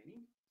model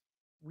training.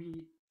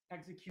 We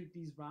execute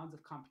these rounds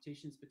of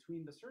computations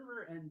between the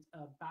server and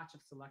a batch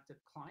of selected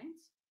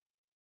clients.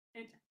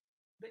 And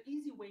the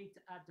easy way to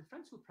add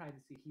differential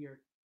privacy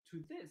here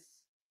to this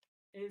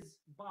is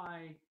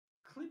by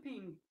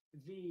clipping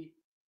the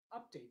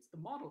updates, the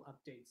model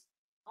updates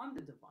on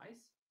the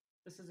device.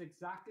 This is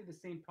exactly the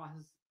same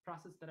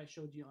process that I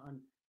showed you on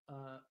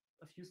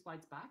a few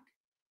slides back.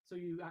 So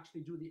you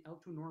actually do the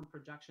L2 norm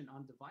projection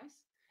on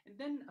device. And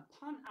then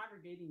upon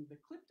aggregating the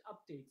clipped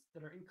updates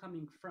that are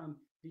incoming from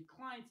the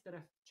clients that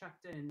have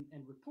checked in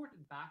and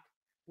reported back,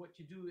 what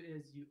you do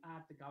is you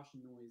add the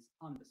Gaussian noise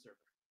on the server.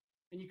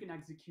 And you can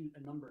execute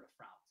a number of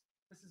rounds.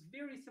 This is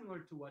very similar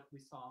to what we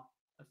saw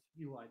a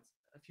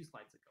few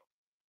slides ago.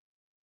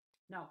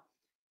 Now,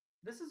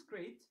 this is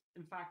great.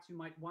 In fact, you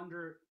might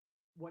wonder,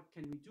 what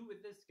can we do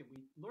with this? Can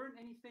we learn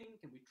anything?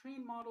 Can we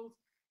train models?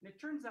 And it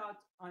turns out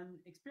on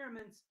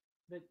experiments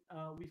that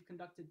we've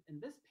conducted in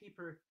this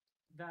paper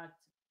that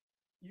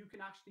you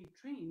can actually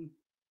train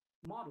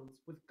models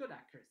with good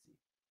accuracy.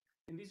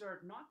 And these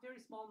are not very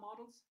small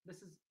models.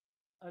 This is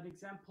an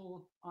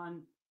example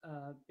on,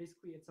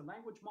 basically it's a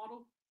language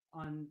model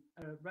on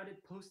a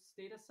Reddit posts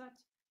data set.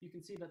 You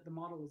can see that the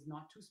model is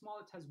not too small.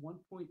 It has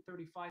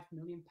 1.35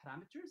 million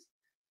parameters.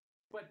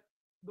 But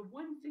the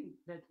one thing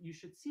that you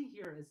should see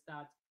here is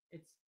that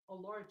it's a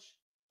large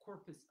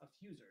corpus of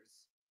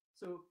users.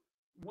 So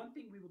one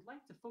thing we would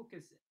like to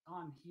focus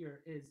on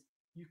here is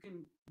you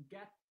can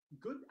get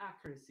good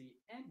accuracy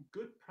and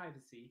good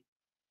privacy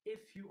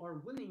if you are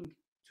willing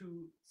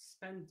to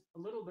spend a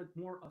little bit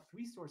more of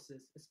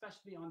resources,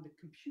 especially on the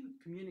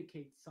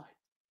communicate side.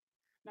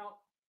 Now,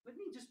 let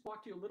me just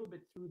walk you a little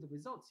bit through the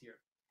results here.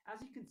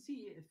 As you can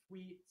see, if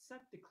we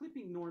set the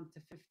clipping norm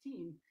to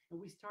 15 and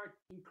we start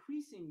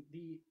increasing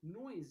the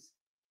noise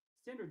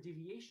standard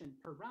deviation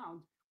per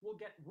round, we'll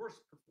get worse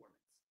performance.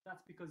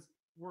 That's because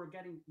we're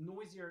getting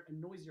noisier and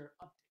noisier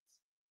updates.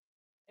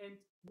 And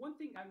one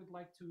thing I would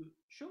like to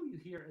show you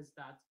here is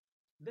that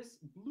this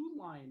blue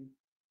line,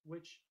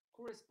 which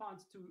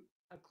corresponds to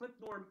a clip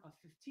norm of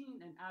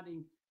 15 and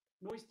adding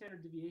noise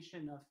standard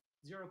deviation of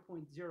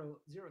 0.003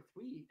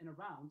 in a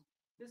round,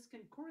 this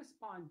can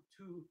correspond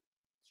to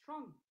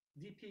strong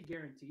DP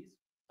guarantees,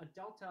 a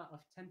delta of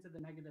 10 to the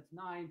negative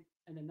 9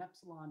 and an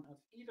epsilon of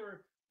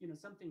either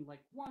something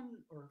like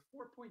 1 or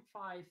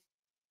 4.5,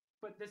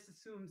 but this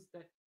assumes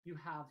that you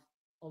have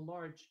a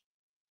large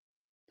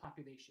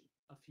population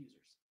of users.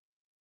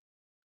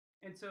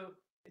 And so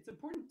it's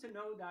important to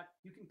know that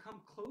you can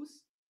come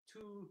close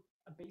to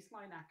a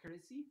baseline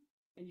accuracy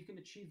and you can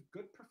achieve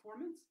good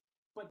performance,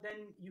 but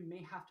then you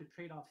may have to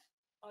trade off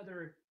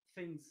other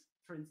things,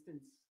 for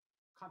instance,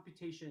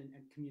 computation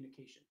and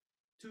communication,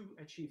 to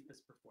achieve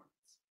this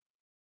performance.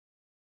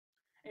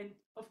 And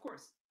of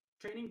course,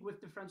 training with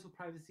differential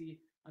privacy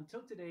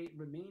until today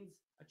remains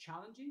a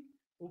challenging,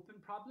 open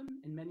problem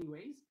in many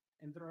ways,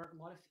 and there are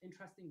a lot of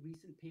interesting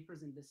recent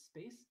papers in this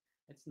space.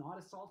 It's not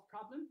a solved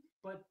problem,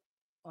 but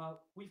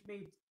we've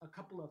made a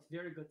couple of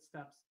very good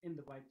steps in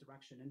the right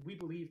direction, and we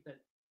believe that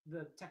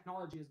the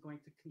technology is going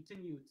to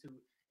continue to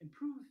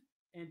improve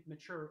and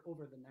mature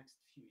over the next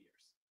few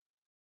years.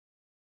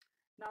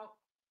 Now,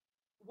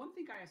 one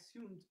thing I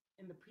assumed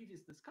in the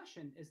previous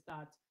discussion is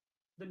that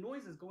the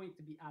noise is going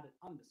to be added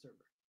on the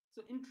server.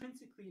 So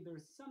intrinsically,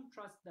 there's some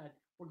trust that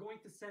we're going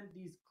to send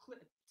these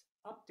clipped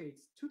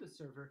updates to the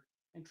server,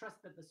 and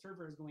trust that the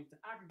server is going to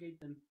aggregate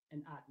them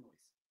and add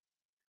noise.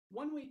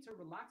 One way to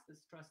relax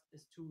this trust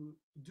is to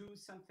do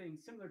something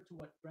similar to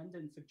what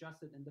Brendan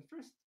suggested in the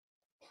first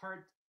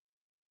part,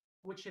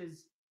 which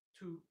is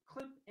to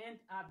clip and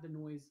add the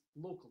noise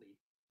locally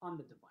on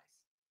the device.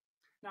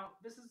 Now,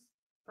 this is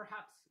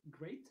perhaps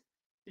great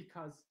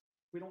because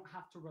we don't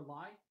have to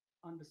rely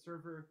on the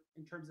server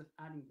in terms of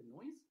adding the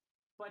noise,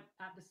 but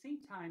at the same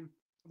time,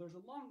 there's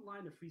a long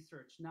line of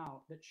research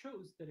now that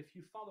shows that if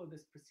you follow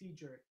this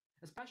procedure,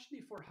 especially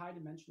for high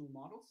dimensional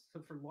models,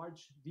 so for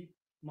large, deep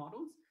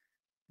models,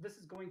 this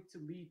is going to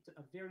lead to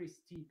a very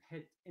steep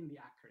hit in the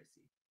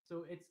accuracy.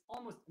 So it's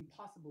almost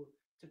impossible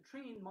to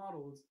train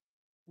models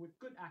with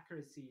good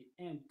accuracy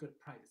and good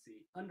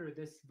privacy under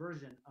this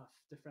version of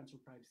differential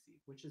privacy,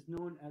 which is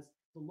known as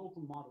the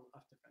local model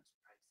of differential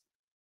privacy.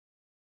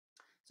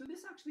 So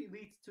this actually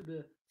leads to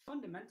the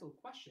fundamental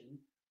question,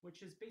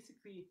 which is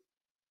basically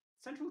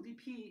central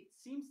DP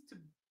seems to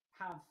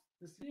have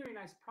this very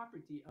nice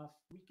property of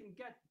we can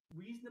get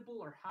reasonable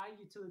or high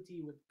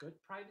utility with good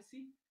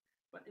privacy,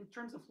 but in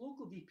terms of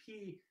local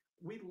DP,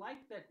 we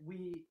like that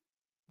we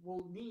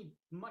will need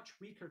much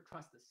weaker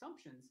trust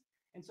assumptions.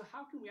 And so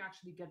how can we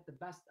actually get the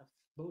best of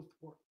both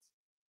worlds?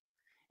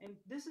 And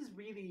this is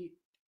really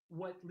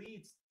what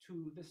leads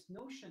to this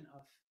notion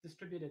of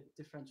distributed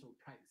differential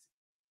privacy.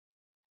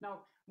 Now,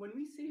 when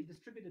we say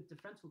distributed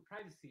differential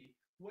privacy,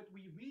 what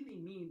we really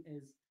mean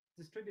is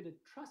distributed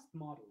trust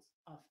models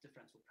of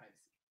differential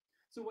privacy.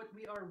 So what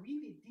we are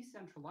really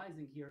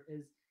decentralizing here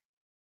is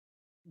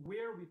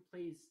where we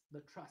place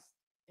the trust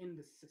in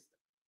the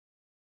system.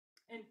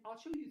 And I'll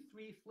show you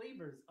three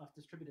flavors of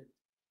distributed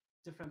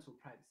differential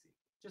privacy,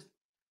 just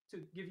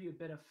to give you a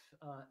bit of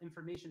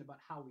information about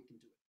how we can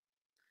do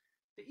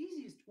it. The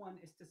easiest one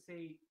is to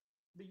say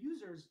the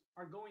users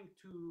are going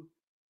to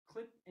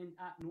clip and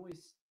add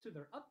noise to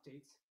their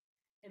updates,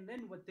 and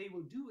then what they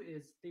will do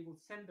is they will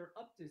send their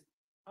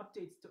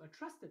updates to a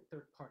trusted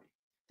third party.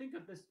 Think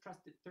of this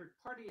trusted third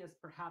party as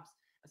perhaps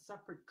a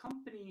separate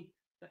company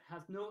that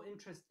has no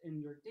interest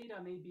in your data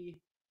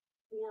maybe,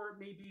 or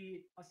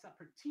maybe a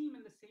separate team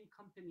in the same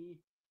company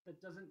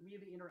that doesn't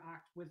really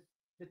interact with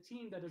the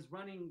team that is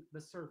running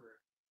the server.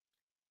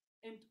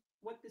 And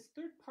what this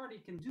third party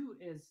can do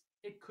is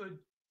it could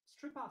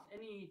strip off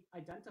any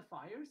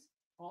identifiers,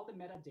 all the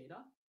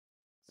metadata,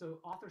 so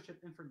authorship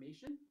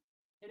information,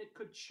 and it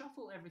could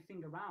shuffle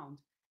everything around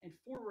and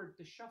forward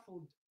the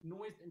shuffled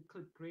noised and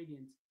clipped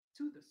gradients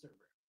to the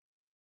server.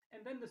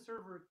 And then the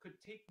server could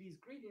take these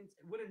gradients,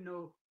 it wouldn't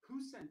know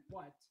who sent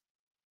what,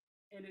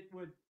 and it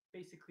would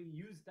basically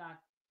use that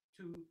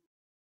to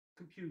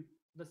compute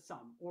the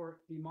sum or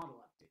the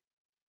model update.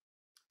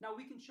 Now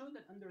we can show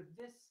that under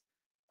this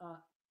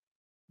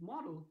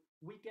model,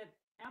 we get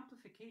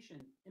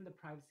amplification in the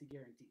privacy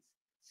guarantees,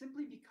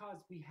 simply because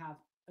we have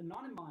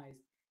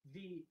anonymized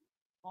the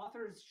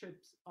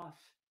authorships of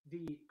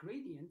the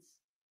gradients.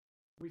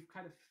 We've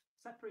kind of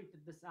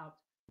separated this out.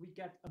 We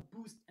get a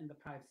boost in the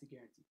privacy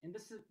guarantee. And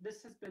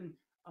this has been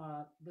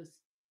this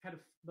kind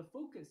of the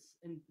focus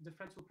in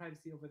differential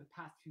privacy over the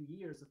past few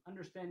years of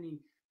understanding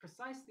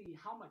precisely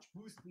how much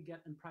boost we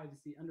get in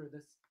privacy under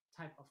this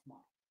type of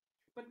model.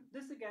 But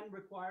this again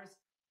requires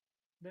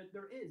that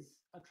there is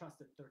a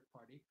trusted third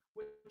party,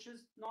 which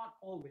is not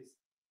always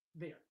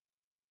there.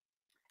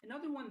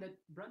 Another one that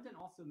Brendan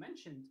also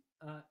mentioned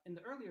in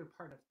the earlier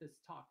part of this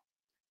talk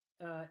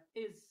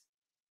is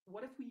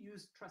what if we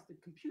use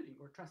trusted computing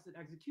or trusted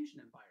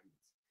execution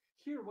environments?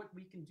 Here, what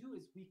we can do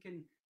is we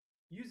can,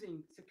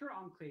 using secure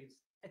enclaves,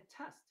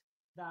 attest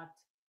that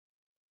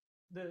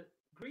the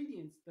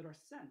gradients that are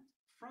sent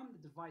from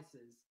the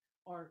devices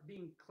are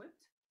being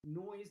clipped,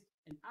 noised,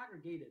 and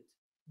aggregated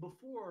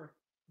before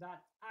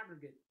that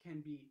aggregate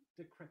can be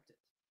decrypted.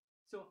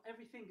 So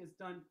everything is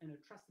done in a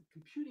trusted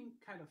computing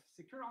kind of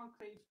secure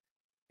enclave,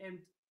 and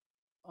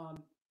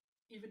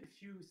even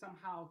if you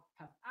somehow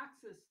have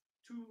access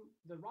to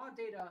the raw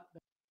data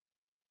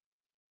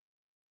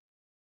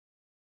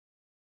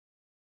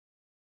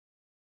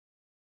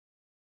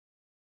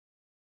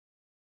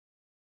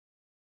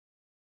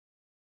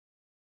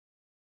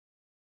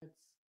that's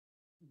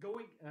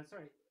going,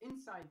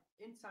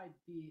 inside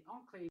the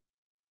enclave,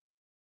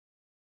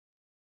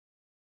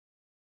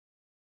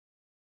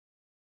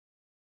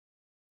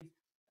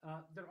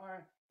 there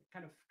are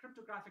kind of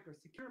cryptographic or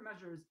secure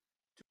measures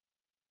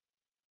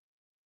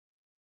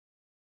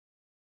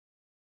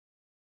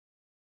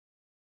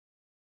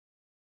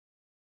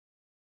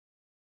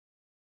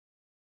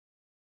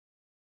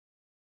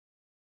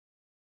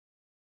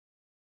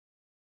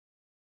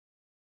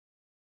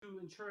to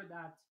ensure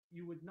that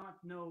you would not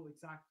know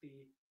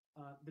exactly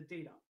the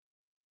data.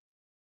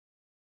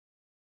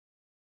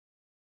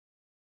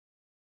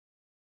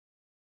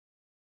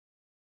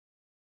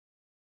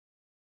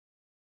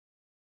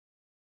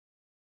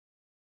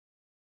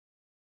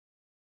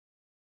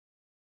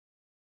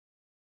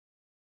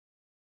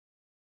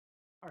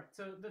 All right,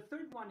 so the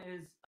third one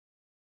is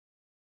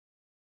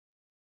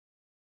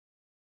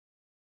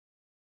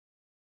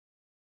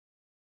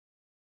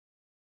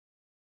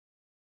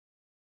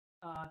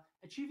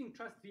achieving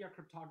trust via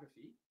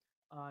cryptography.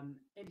 And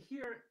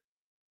here,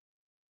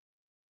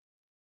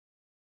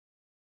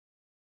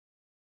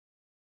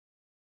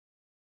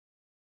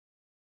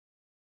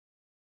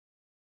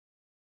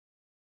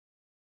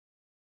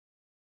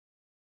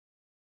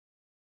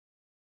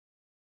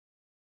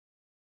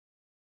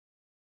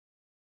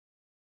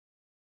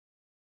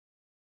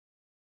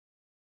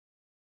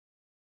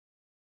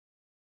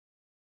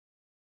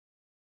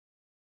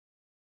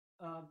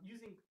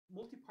 using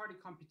multi-party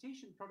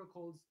computation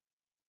protocols,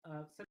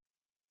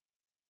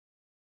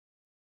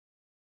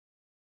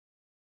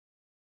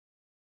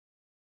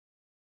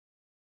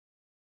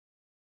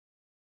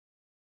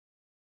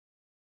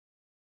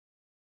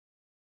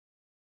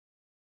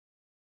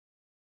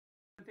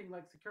 something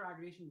like secure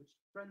aggregation, which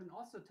Brendan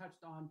also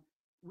touched on,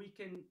 we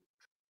can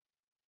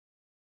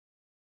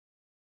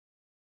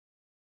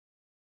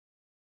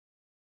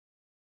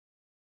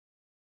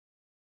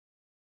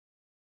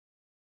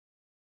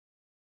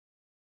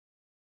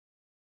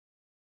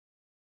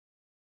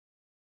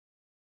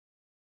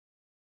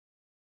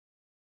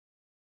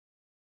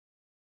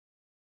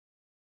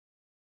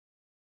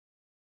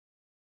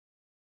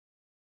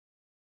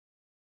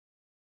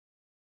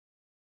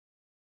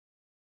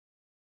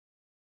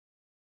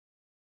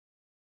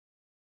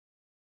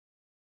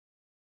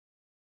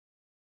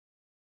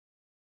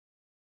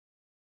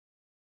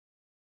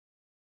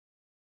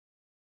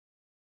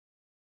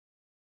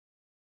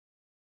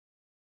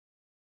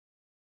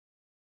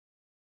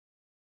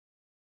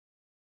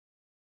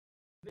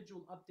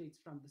individual updates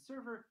from the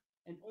server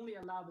and only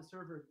allow the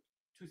server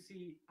to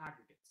see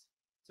aggregates.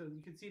 So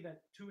you can see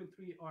that 2 and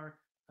 3 are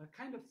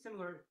kind of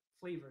similar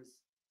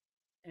flavors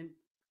and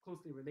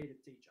closely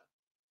related to each other.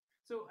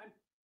 So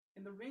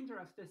in the remainder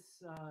of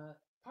this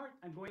part,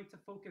 I'm going to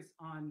focus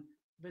on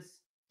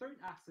this third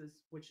axis,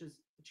 which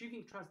is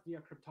achieving trust via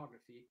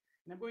cryptography.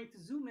 And I'm going to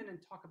zoom in and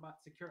talk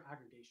about secure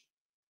aggregation.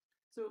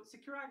 So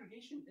secure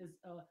aggregation is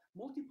a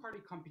multi-party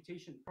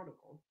computation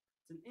protocol.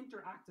 It's an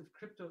interactive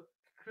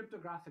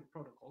cryptographic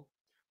protocol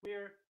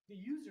where the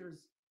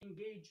users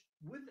engage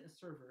with a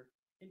server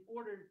in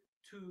order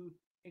to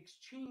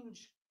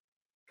exchange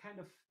kind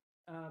of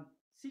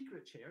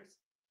secret shares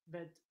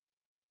that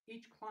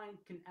each client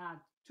can add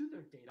to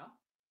their data.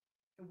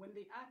 And when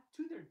they add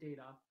to their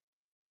data,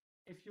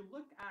 if you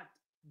look at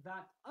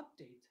that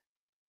update,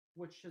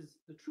 which is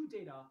the true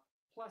data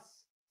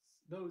plus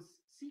those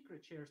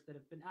secret shares that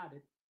have been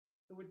added,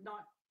 it would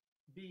not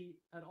be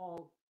at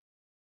all,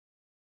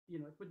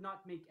 it would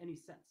not make any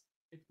sense.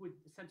 It would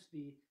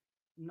essentially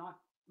not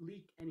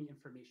leak any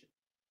information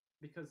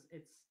because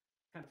it's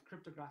kind of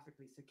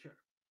cryptographically secure.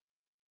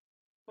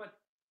 But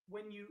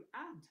when you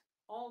add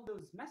all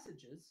those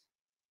messages,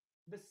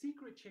 the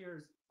secret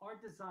shares are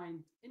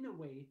designed in a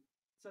way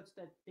such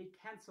that they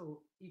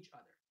cancel each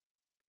other.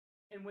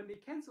 And when they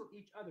cancel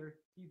each other,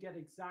 you get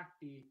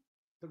exactly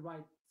the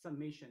right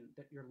summation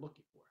that you're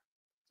looking for.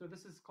 So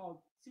this is called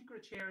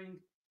secret sharing,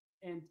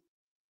 and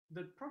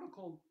the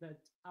protocol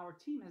that our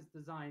team has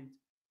designed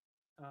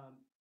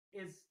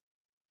is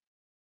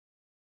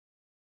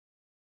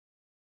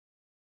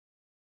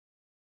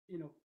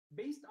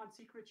based on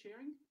secret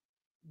sharing,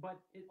 but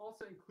it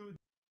also includes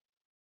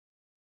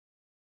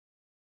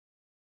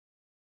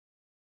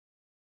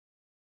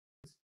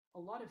a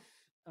lot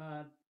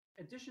of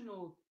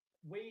additional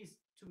ways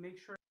to make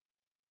sure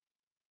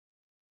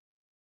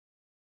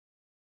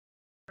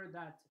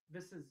that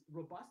this is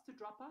robust to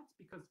dropouts,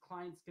 because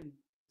clients can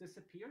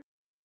disappear.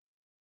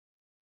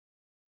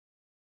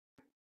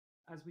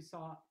 As we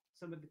saw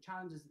some of the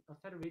challenges of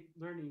federated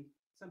learning,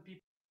 some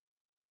people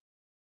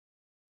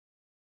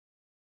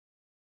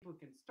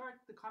can start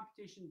the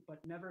computation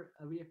but never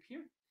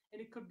reappear.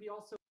 And it could be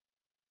also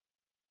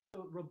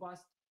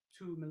robust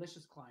to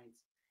malicious clients,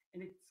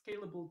 and it's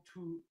scalable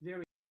to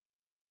very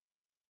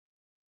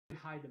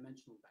high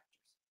dimensional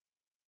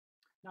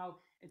vectors. Now,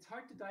 it's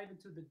hard to dive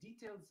into the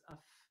details of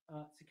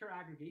secure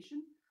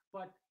aggregation,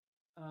 but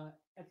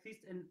at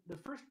least in the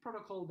first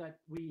protocol that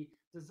we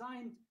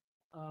designed,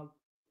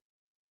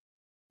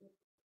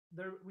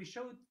 we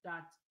showed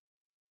that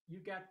you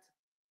get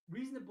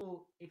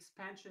reasonable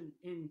expansion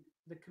in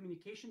the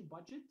communication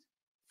budget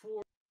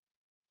for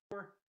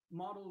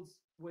models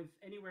with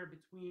anywhere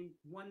between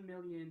 1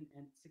 million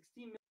and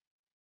 16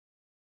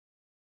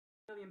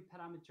 million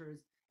parameters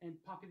and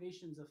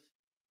populations of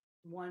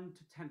 1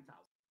 to 10,000.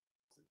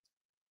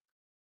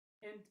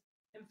 And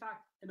in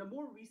fact, in a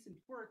more recent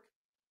work,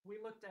 we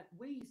looked at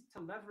ways to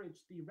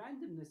leverage the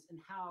randomness in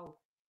how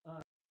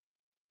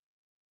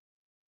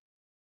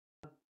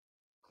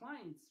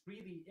clients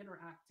really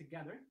interact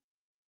together.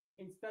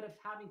 Instead of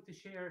having to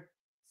share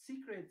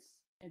secrets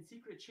and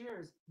secret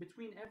shares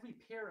between every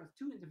pair of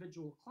 2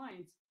 individual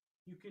clients,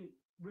 you can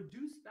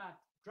reduce that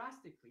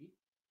drastically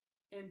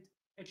and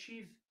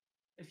achieve,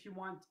 if you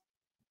want,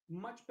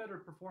 much better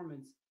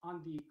performance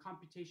on the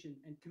computation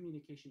and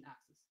communication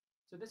axis.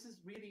 So this is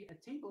really a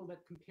table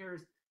that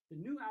compares the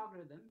new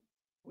algorithm,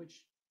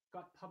 which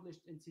got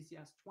published in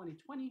CCS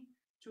 2020,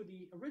 to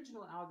the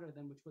original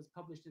algorithm, which was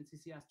published in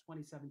CCS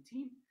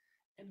 2017.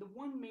 And the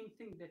one main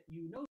thing that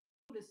you notice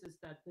notice is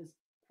that this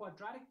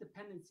quadratic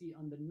dependency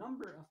on the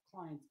number of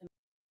clients in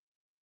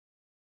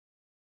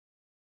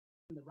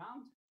the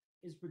round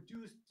is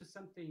reduced to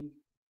something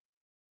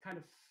kind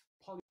of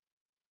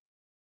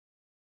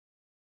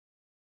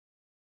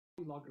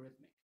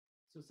logarithmic.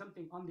 So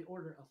something on the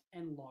order of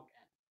n log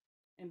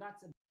n. And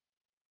that's a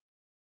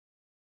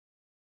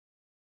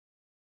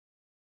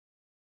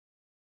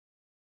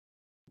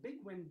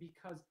big win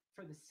because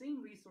for the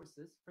same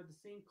resources, for the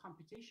same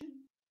computation,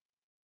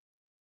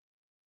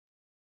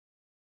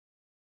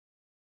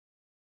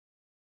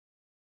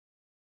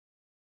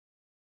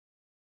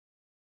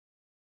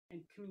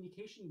 and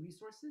communication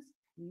resources,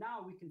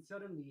 now we can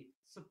suddenly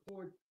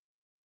support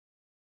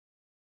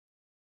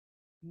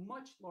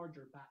much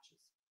larger batches.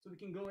 So we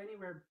can go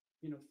anywhere,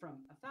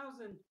 from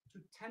 1,000 to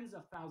tens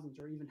of thousands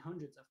or even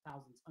hundreds of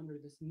thousands under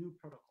this new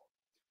protocol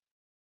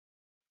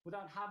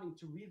without having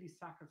to really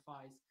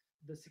sacrifice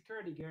the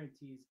security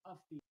guarantees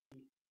of the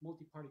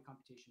multi-party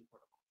computation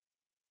protocol.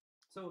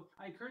 So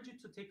I encourage you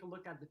to take a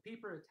look at the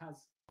paper. It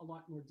has a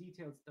lot more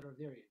details that are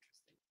very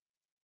interesting.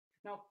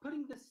 Now,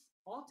 putting this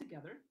all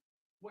together,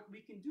 what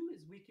we can do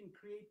is we can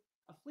create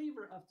a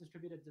flavor of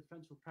distributed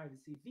differential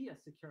privacy via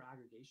secure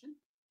aggregation.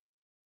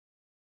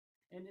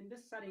 And in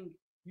this setting,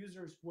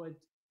 users would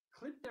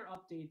clip their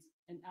updates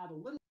and add a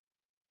little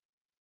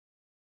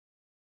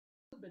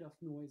bit of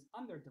noise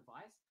on their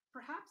device,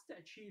 perhaps to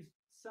achieve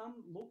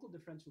some local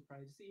differential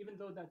privacy, even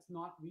though that's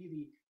not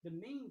really the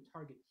main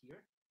target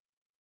here.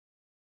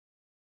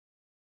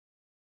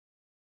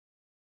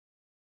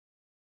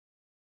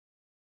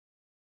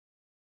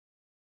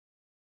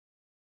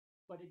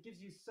 But it gives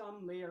you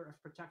some layer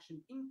of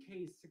protection in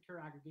case secure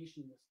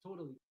aggregation was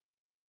totally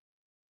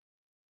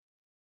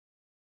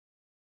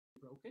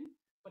broken,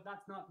 but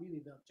that's not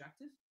really the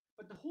objective.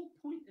 But the whole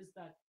point is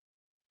that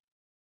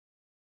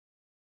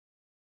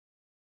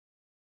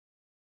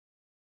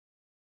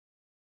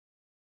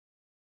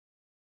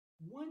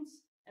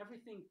once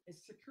everything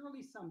is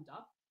securely summed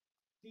up,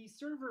 the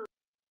server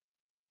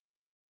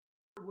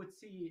would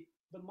see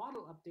the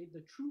model update,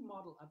 the true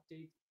model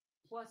update,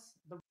 plus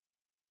the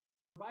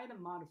right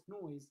amount of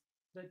noise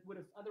that would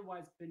have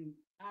otherwise been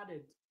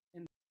added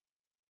in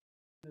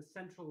the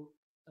central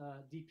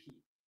DP.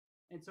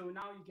 And so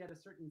now you get a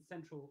certain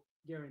central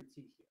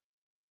guarantee here.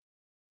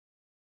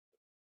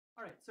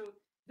 All right, so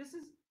this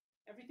is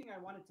everything I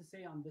wanted to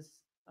say on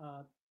this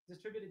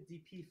distributed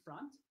DP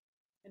front.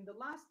 In the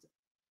last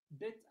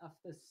bit of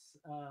this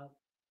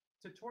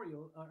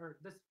tutorial, or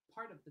this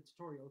part of the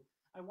tutorial,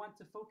 I want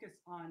to focus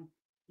on,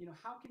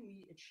 how can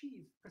we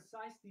achieve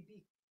precise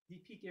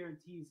DP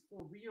guarantees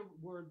for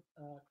real-world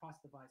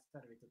cross-device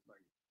federated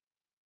learning.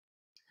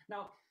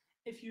 Now,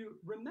 if you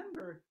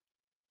remember,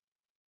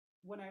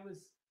 when I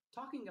was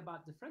talking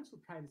about differential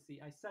privacy,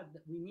 I said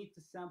that we need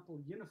to sample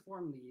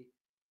uniformly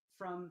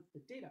from the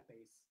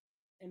database,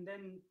 and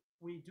then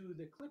we do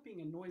the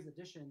clipping and noise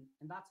addition,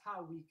 and that's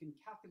how we can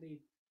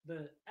calculate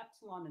the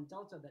epsilon and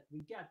delta that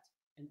we get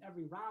in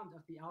every round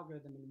of the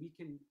algorithm, and we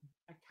can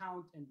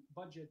account and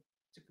budget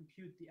to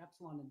compute the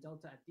epsilon and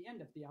delta at the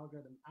end of the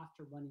algorithm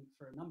after running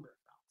for a number of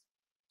rounds.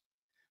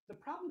 The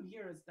problem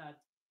here is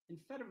that in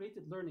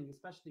federated learning,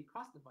 especially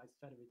cross-device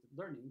federated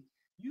learning,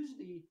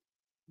 usually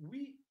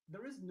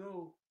there is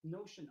no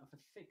notion of a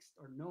fixed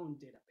or known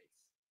database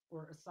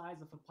or a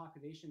size of a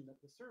population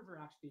that the server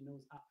actually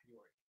knows a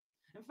priori.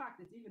 In fact,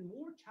 it's even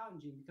more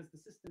challenging because the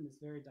system is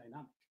very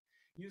dynamic.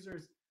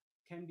 Users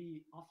can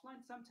be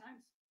offline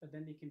sometimes, but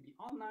then they can be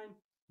online.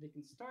 They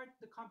can start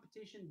the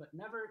computation, but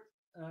never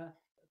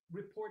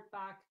report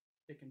back.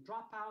 They can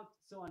drop out,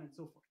 so on and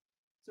so forth.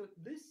 So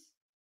this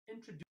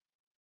introduces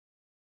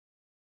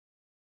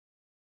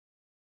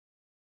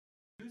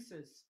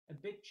a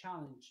big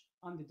challenge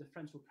on the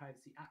differential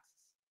privacy axis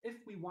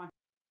if we want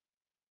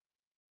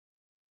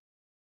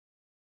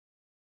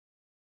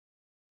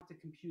to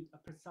compute a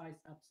precise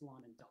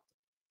epsilon and delta.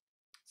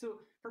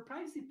 So for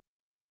privacy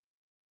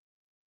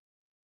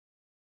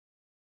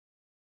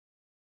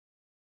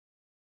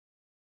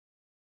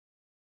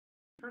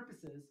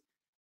purposes,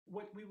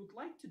 what we would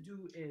like to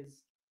do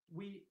is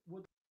we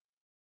would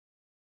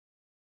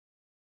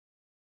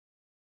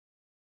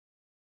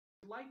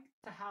like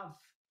to have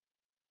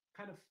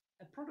kind of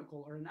a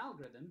protocol or an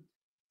algorithm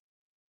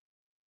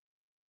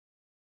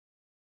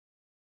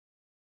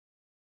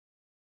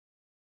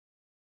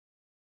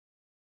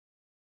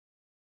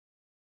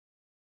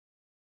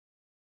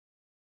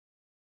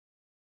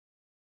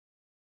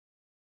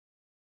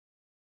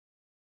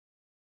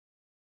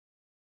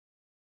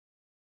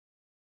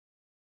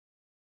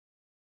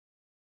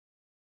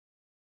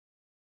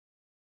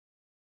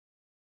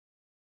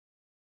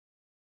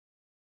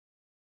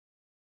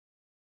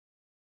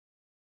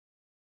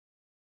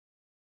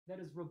that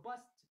is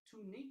robust to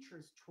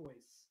nature's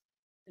choice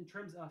in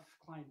terms of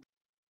client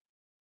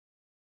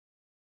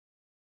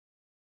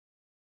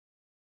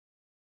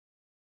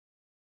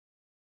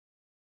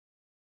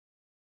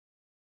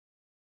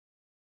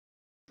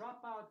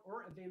dropout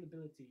or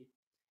availability,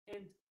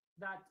 and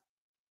that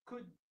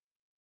could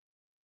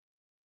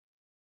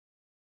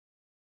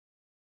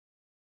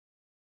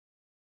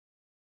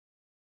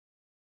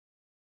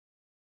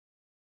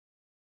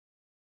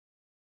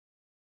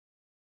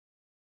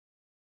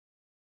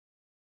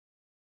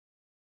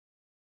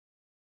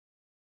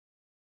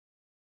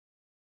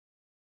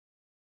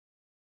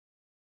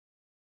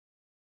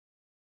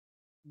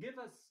give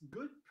us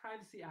good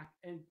privacy act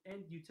and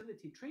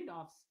utility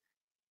trade-offs,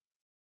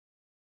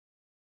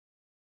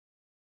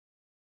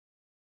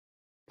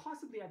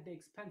 possibly at the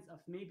expense of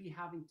maybe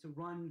having to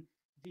run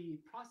the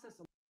process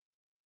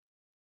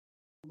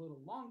a little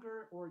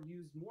longer or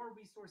use more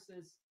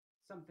resources,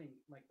 something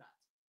like that.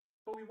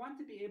 But we want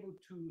to be able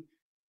to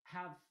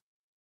have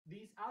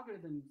these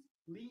algorithms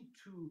lead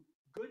to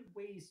good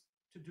ways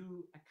to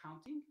do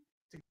accounting,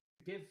 to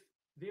give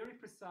very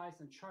precise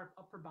and sharp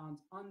upper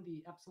bounds on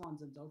the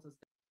epsilons and deltas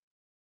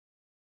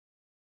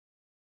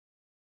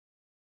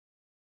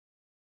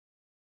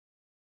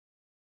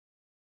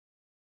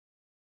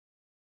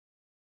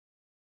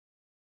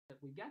that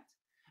we get.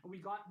 And we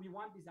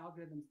want these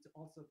algorithms to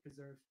also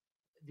preserve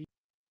the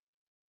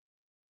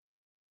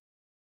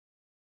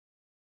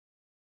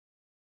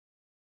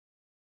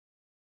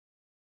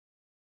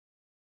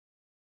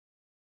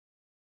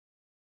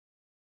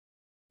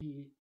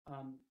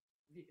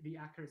the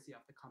accuracy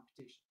of the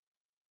computation.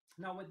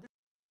 Now, what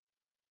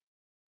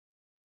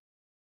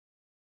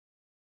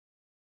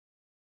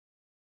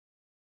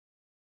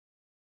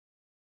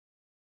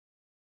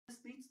this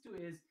leads to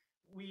is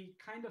we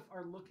kind of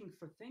are looking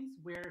for things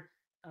where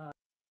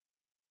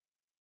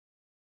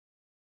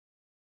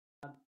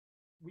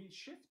we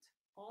shift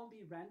all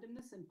the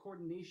randomness and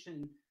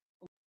coordination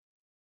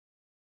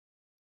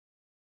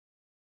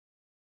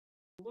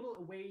a little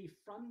away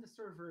from the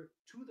server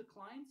to the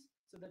clients,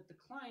 so that the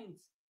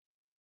clients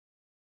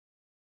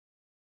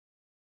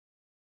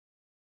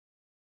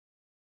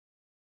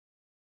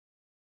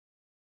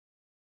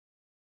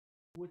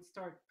would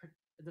start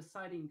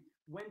deciding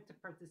when to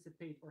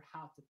participate or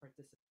how to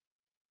participate.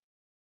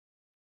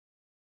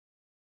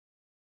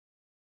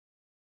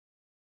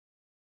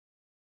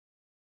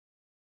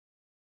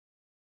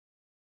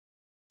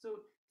 So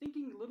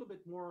thinking a little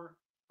bit more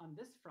on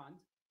this front,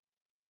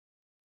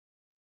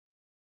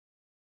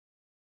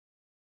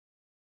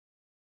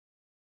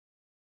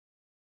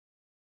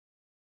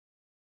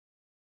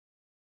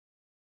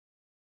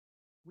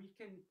 we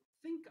can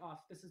think of,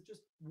 this is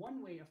just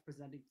one way of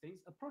presenting things,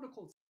 a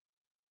protocol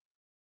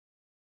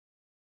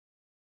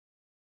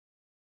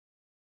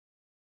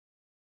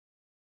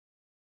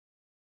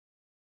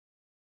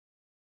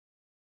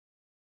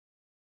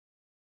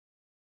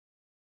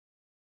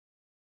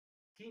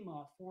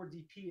schema for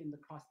DP in the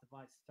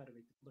cross-device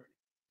federated learning.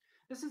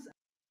 This is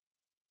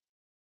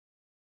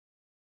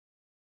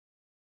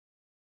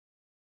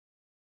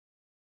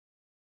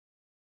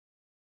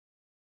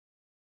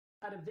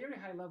at a very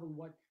high level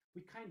what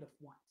we kind of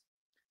want.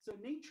 So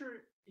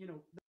nature,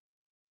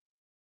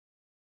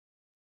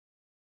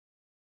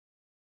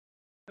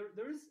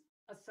 there is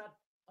a set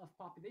of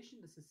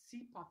population. This is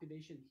C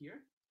population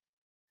here.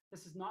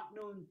 This is not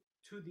known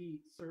to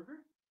the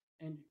server,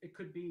 and it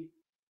could be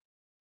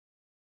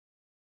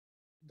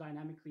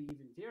dynamically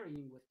even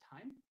varying with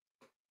time.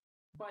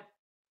 But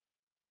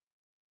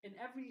in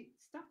every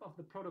step of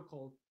the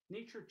protocol,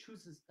 nature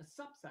chooses a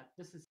subset.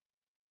 This is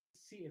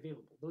C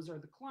available. Those are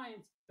the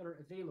clients that are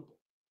available.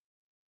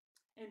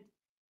 And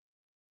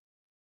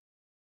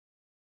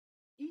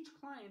each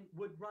client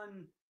would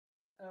run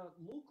a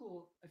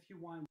local, if you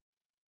want,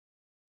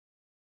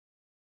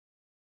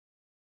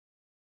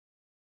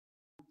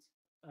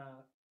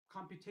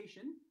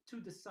 computation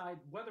to decide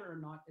whether or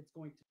not it's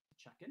going to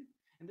check in.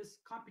 And this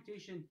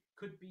computation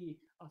could be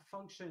a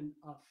function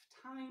of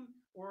time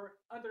or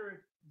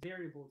other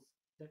variables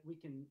that we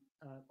can,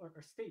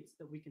 or states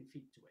that we can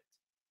feed to it.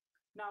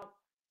 Now,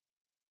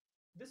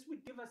 this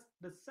would give us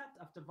the set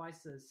of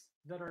devices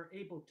that are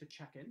able to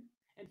check in.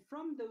 And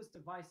from those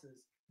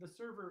devices, the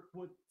server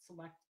would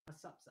select a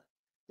subset,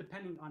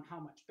 depending on how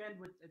much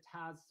bandwidth it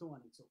has, so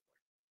on and so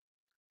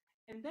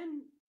forth. And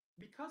then,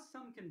 because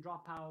some can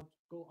drop out,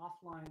 go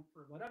offline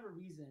for whatever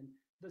reason,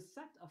 the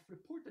set of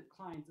reported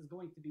clients is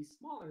going to be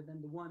smaller than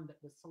the one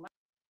that was selected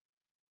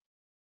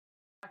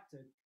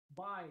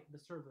by the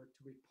server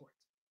to report.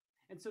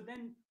 And so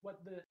then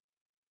what the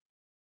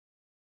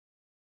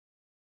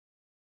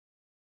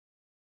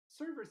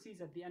server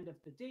sees at the end of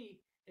the day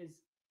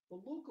is the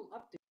local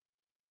updates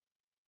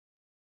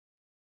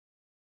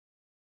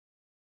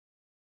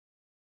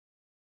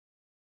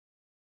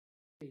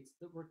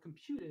that were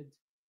computed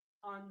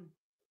on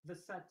the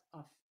set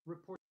of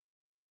reported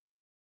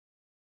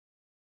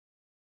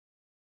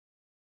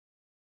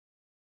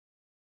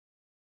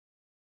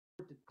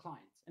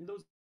clients. And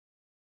those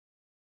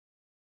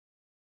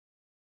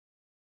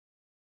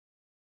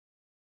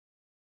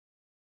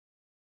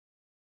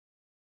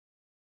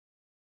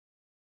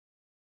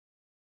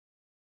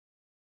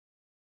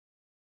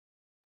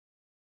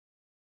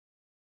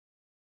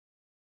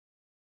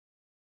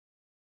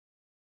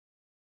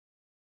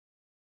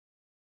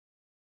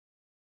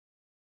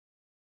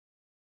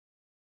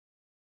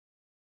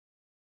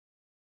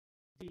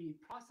the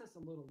process a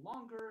little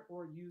longer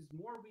or use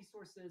more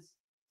resources,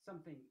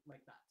 something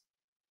like that.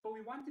 But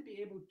we want to be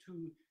able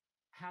to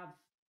have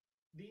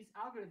these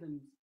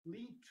algorithms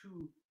lead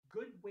to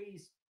good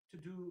ways to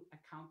do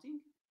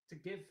accounting, to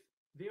give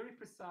very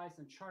precise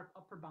and sharp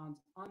upper bounds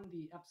on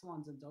the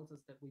epsilons and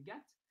deltas that we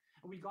get.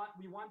 And we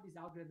want these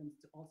algorithms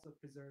to also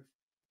preserve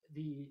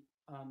the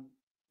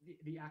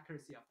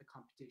accuracy of the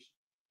computation.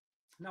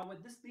 Now,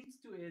 what this leads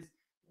to is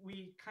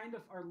we kind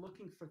of are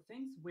looking for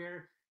things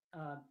where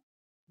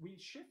we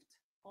shift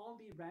all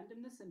the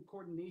randomness and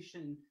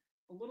coordination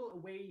a little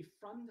away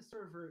from the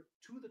server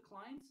to the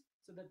clients,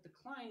 so that the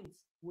clients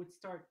would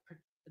start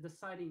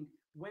deciding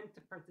when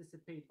to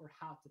participate or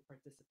how to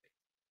participate.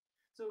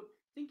 So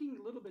thinking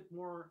a little bit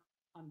more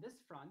on this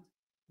front,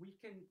 we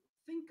can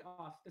think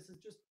of, this is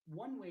just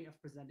one way of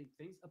presenting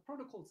things, a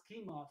protocol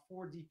schema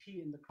for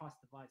DP in the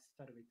cross-device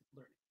federated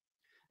learning.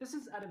 This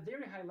is at a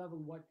very high level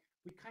what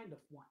we kind of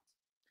want.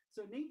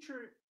 So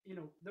nature,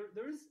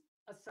 there is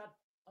a set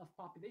of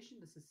population.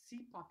 This is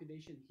C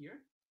population here.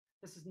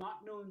 This is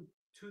not known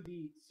to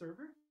the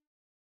server,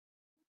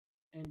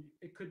 and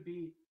it could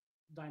be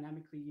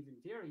dynamically even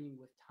varying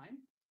with time.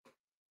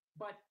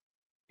 But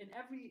in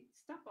every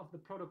step of the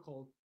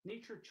protocol,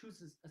 nature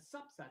chooses a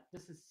subset.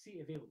 This is C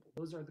available.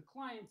 Those are the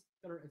clients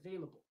that are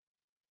available.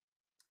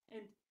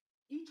 And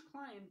each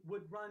client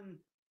would run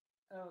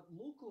a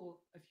local,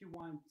 if you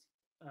want,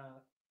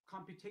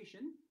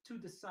 computation to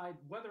decide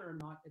whether or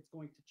not it's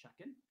going to check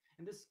in.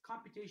 And this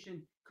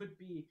computation could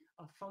be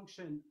a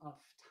function of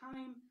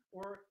time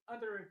or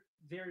other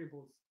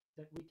variables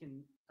that we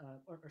can,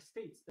 or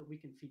states that we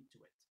can feed to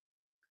it.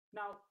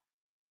 Now,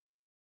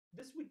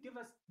 this would give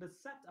us the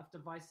set of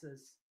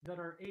devices that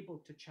are able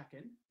to check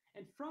in.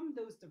 And from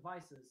those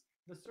devices,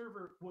 the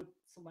server would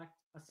select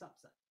a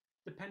subset,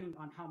 depending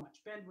on how much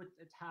bandwidth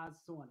it has,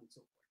 so on and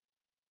so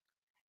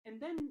forth. And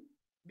then,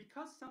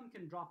 because some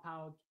can drop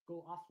out,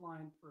 go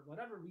offline for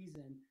whatever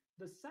reason,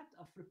 the set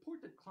of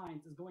reported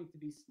clients is going to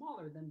be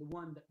smaller than the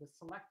one that was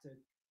selected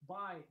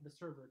by the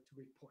server to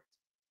report.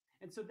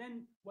 And so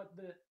then what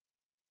the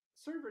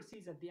server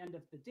sees at the end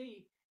of the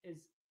day is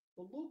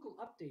the local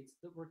updates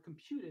that were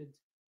computed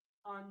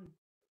on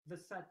the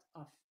set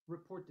of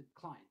reported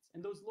clients.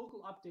 And those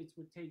local updates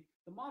would take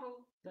the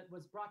model that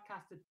was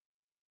broadcasted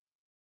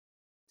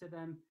to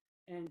them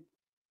and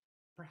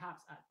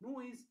perhaps add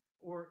noise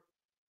or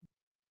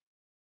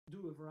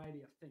do a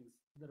variety of things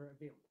that are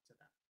available to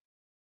them.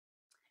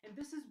 And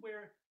this is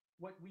where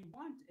what we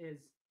want is,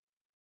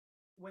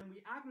 when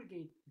we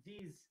aggregate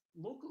these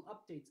local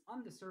updates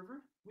on the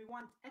server, we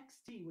want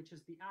XT, which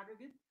is the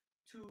aggregate,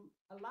 to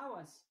allow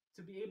us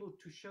to be able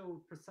to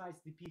show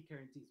precise DP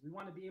guarantees. We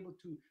want to be able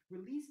to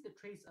release the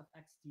trace of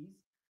XTs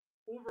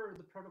over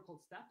the protocol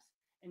steps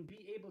and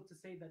be able to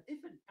say that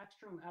if an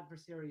external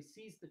adversary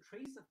sees the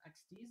trace of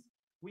XTs,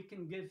 we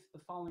can give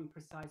the following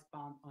precise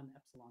bound on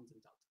epsilons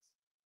and deltas.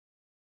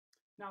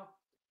 Now,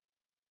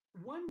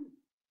 one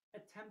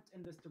attempt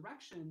in this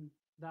direction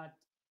that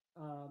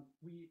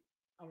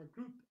our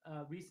group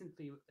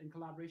recently, in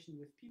collaboration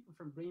with people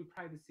from Brain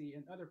Privacy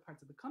and other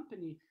parts of the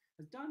company,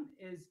 has done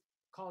is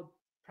called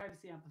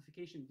privacy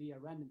amplification via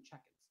random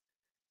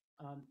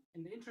check-ins.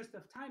 In the interest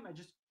of time,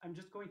 I'm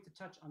just going to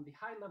touch on the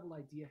high-level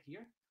idea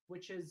here,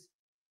 which is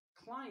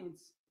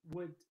clients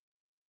would,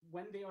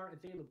 when they are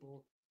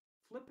available,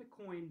 flip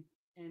a coin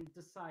and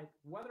decide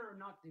whether or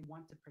not they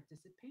want to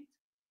participate.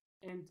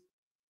 And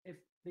if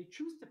they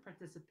choose to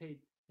participate,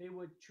 they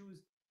would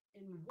choose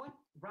in what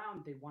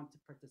round they want to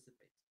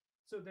participate.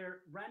 So they're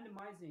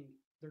randomizing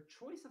their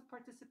choice of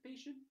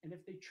participation, and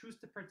if they choose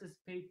to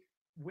participate,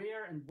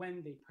 where and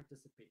when they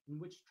participate, in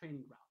which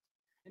training round.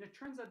 And it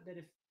turns out that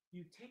if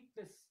you take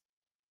this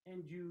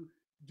and you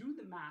do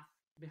the math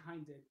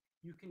behind it,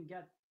 you can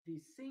get the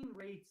same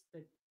rates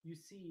that you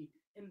see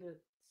in the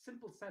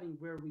simple setting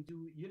where we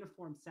do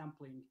uniform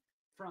sampling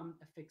from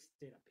a fixed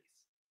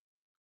database.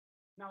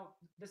 Now,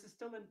 this is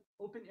still an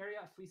open area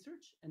of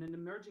research and an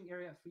emerging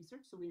area of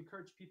research, so we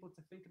encourage people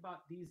to think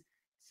about these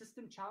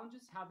system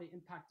challenges, how they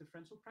impact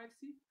differential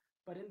privacy.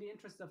 But in the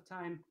interest of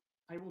time,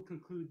 I will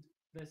conclude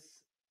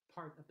this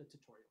part of the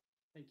tutorial.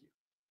 Thank you.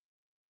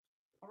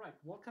 All right,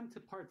 welcome to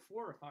part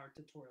 4 of our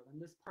tutorial. In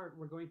this part,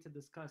 we're going to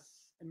discuss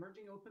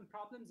emerging open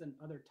problems and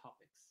other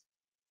topics.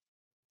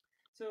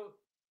 So,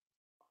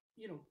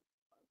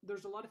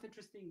 there's a lot of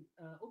interesting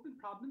open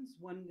problems.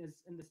 One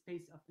is in the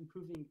space of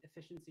improving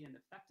efficiency and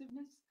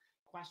effectiveness.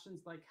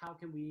 Questions like how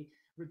can we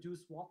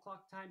reduce wall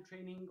clock time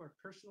training or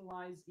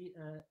personalize,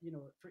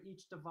 for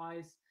each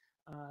device,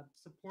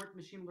 support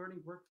machine learning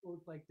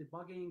workflows like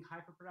debugging,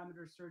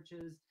 hyperparameter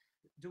searches,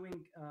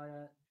 doing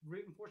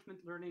reinforcement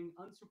learning,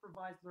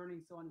 unsupervised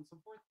learning, so on and so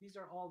forth. These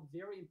are all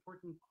very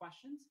important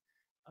questions.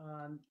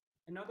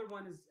 Another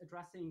one is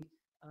addressing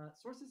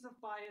sources of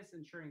bias,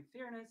 ensuring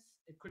fairness.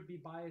 It could be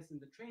bias in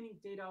the training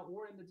data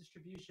or in the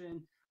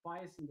distribution,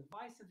 bias in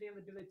device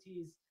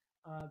availabilities,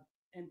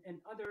 and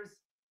others.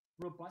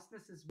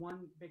 Robustness is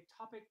one big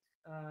topic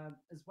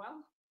as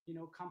well.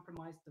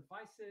 Compromised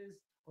devices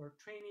or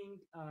training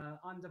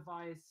on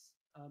device,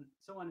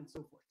 so on and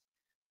so forth.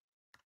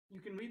 You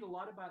can read a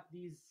lot about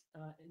these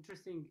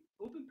interesting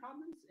open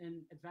problems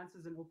and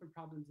advances in open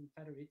problems in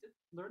federated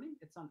learning.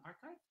 It's on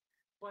arXiv.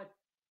 But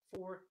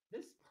for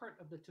this part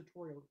of the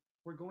tutorial,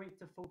 we're going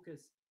to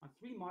focus on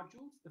 3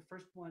 modules. The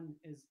first one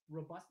is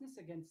robustness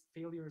against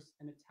failures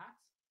and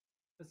attacks.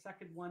 The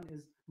second one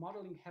is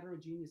modeling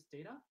heterogeneous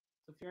data,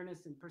 so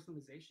fairness and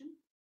personalization.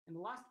 And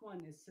the last one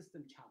is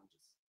system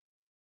challenges.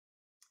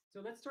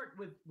 So let's start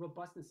with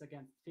robustness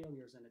against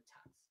failures and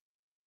attacks.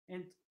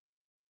 And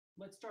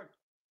let's start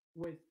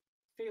with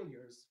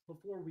failures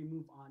before we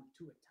move on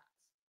to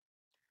attacks.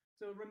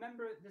 So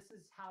remember, this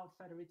is how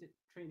federated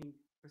training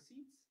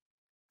proceeds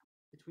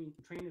between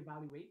train,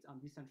 evaluate on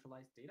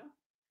decentralized data.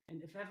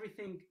 And if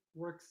everything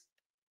works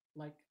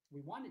like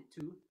we want it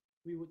to,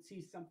 we would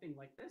see something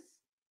like this.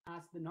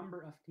 As the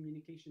number of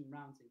communication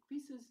rounds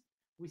increases,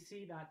 we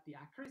see that the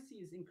accuracy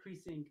is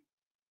increasing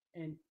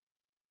and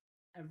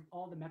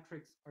all the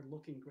metrics are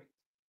looking great.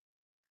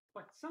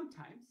 But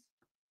sometimes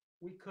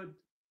we could,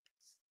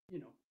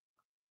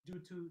 due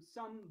to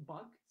some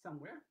bug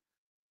somewhere,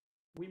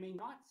 we may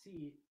not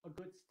see a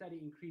good steady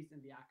increase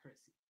in the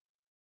accuracy.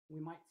 We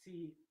might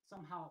see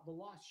somehow the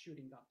loss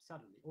shooting up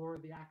suddenly, or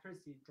the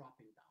accuracy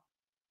dropping down.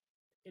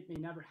 It may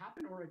never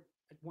happen, or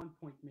at one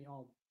point may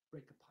all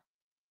break apart.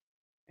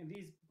 And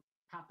these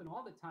happen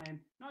all the time,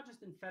 not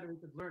just in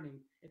federated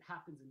learning, it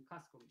happens in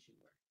classical machine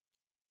learning.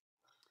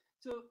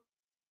 So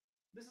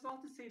this is all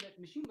to say that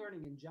machine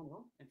learning in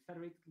general, and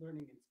federated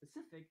learning in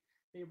specific,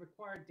 they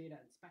require data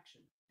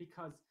inspection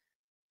because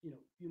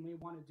you may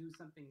want to do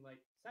something like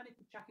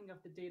sanity checking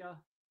of the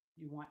data,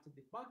 you want to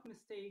debug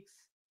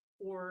mistakes,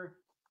 or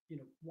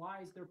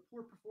why is there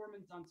poor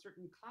performance on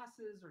certain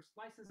classes or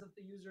slices of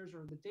the users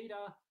or the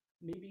data?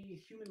 Maybe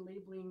human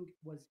labeling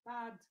was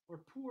bad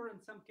or poor in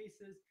some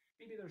cases.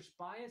 Maybe there's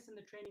bias in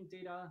the training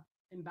data,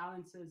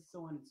 imbalances,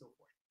 so on and so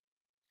forth.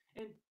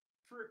 And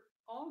for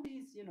all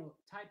these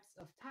types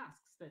of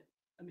tasks that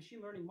a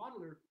machine learning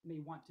modeler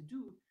may want to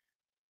do,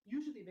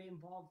 usually they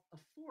involve a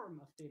form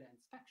of data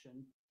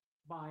inspection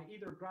by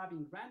either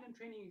grabbing random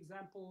training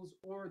examples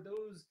or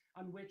those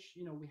on which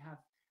we have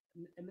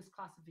a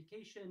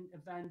misclassification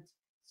event,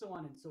 so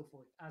on and so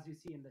forth, as you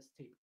see in this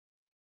table.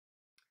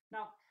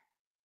 Now,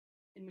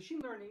 in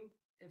machine learning,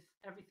 if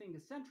everything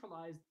is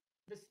centralized,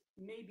 this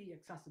may be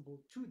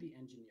accessible to the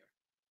engineer.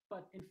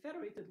 But in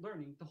federated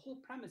learning, the whole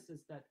premise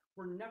is that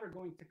we're never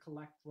going to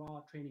collect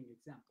raw training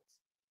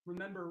examples.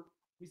 Remember,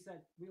 we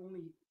said we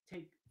only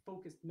take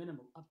focused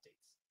minimal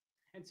updates.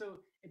 And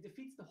so it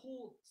defeats the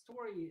whole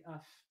story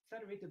of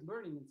federated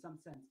learning in some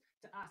sense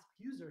to ask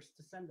users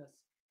to send us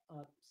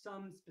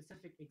some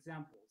specific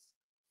examples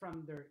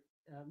from their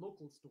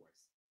local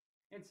stores.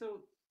 And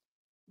so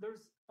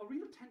there's a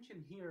real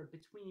tension here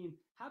between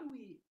how do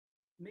we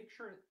make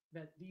sure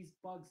that these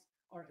bugs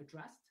are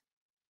addressed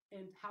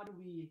and how do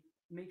we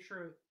make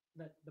sure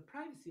that the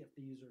privacy of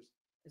the users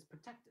is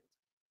protected.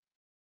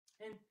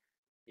 And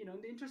in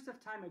the interest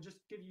of time, I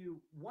just give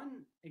you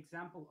one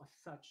example of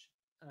such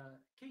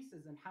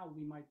cases and how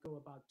we might go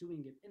about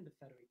doing it in the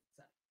federated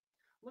setting.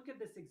 Look at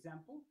this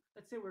example.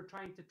 Let's say we're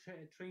trying to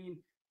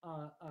train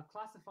a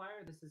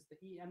classifier. This is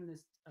the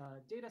EMNIST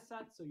data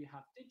set. So you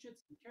have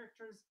digits and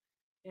characters.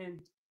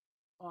 And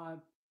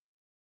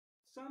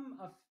some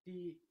of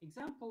the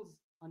examples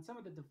on some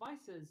of the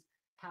devices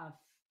have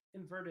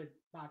inverted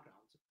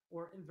backgrounds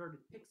or inverted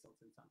pixels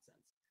in some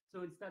sense.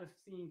 So instead of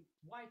seeing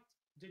white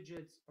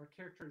digits or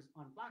characters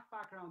on black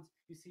backgrounds,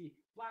 you see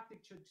black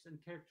digits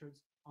and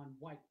characters on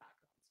white backgrounds.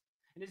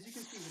 And as you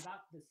can see,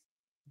 without this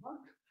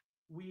bug,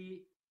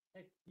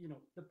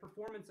 the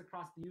performance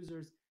across the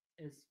users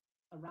is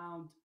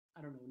around,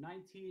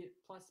 90+%.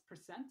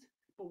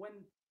 But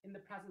when in the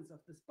presence of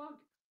this bug,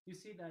 you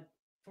see that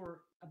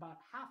for about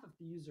half of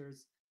the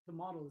users, the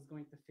model is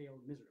going to fail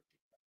miserably.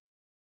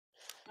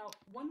 Now,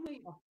 one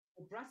way of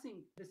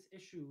addressing this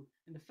issue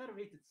in the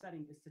federated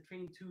setting is to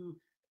train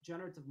two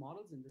generative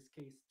models, in this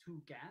case,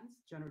 two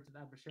GANs, generative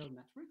adversarial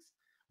networks,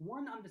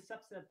 one on the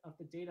subset of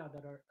the data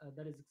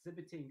that is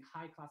exhibiting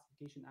high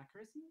classification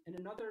accuracy, and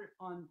another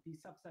on the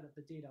subset of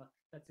the data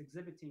that's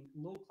exhibiting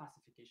low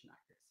classification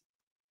accuracy.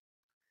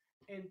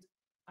 And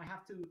I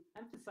have to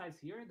emphasize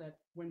here that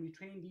when we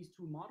train these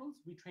two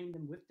models, we train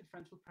them with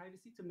differential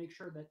privacy to make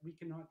sure that we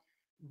cannot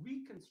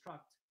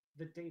reconstruct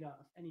the data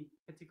of any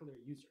particular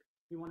user.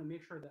 We want to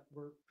make sure that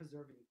we're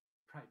preserving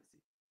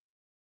privacy.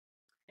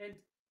 And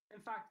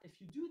in fact, if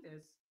you do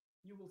this,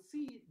 you will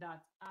see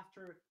that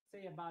after,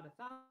 say, about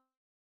 1,000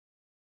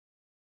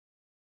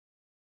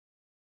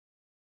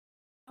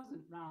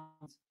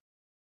 rounds,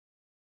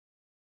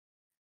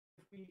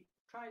 if we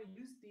try to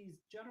use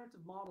these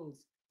generative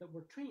models that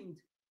were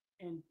trained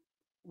and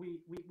we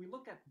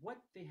look at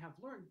what they have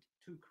learned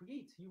to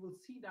create, you will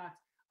see that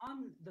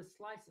on the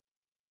slice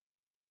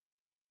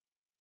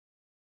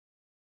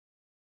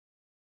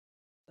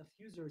of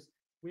users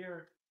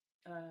where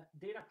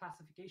data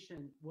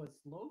classification was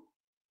low,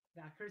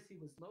 the accuracy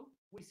was low,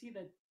 we see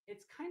that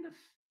it's kind of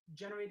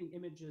generating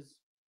images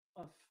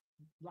of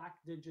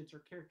black digits or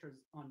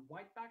characters on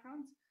white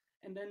backgrounds.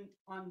 And then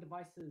on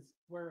devices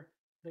where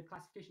the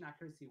classification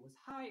accuracy was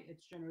high,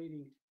 it's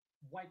generating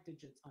white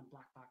digits on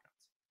black backgrounds.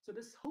 So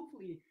this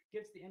hopefully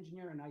gives the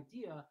engineer an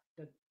idea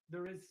that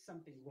there is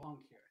something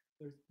wrong here.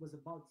 There was a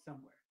bug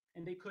somewhere.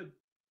 And they could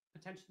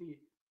potentially,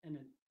 in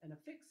a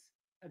fix,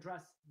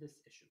 address this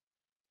issue.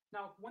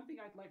 Now, one thing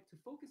I'd like to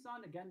focus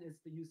on, again, is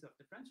the use of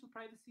differential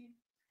privacy.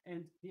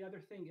 And the other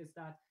thing is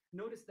that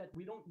notice that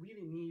we don't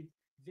really need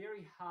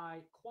very high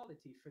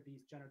quality for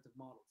these generative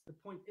models. The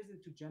point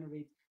isn't to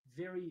generate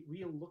very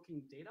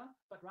real-looking data,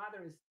 but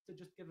rather is to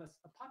just give us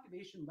a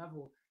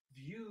population-level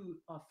view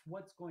of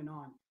what's going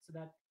on so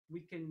that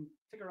we can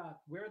figure out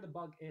where the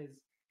bug is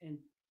and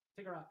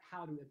figure out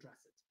how to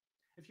address it.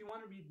 If you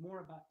want to read more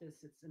about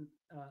this, it's in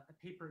a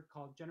paper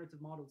called Generative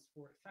Models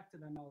for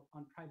Effective ML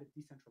on Private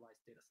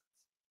Decentralized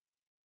Datasets.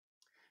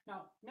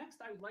 Now,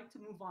 next, I would like to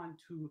move on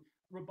to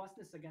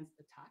robustness against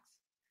attacks.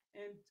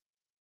 And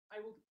I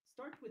will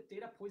start with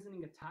data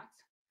poisoning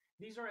attacks.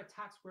 These are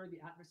attacks where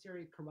the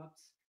adversary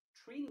corrupts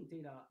training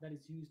data that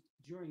is used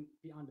during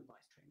the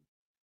on-device training.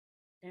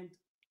 And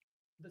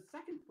the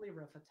second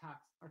flavor of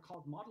attacks are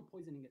called model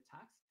poisoning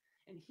attacks.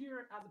 And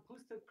here, as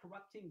opposed to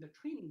corrupting the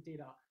training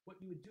data,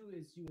 what you would do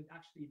is you would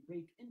actually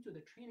break into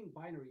the training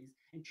binaries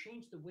and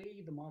change the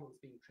way the model is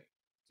being trained.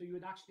 So you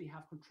would actually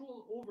have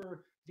control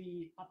over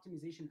the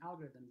optimization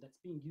algorithm that's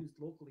being used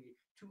locally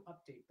to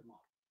update the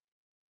model.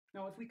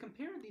 Now, if we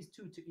compare these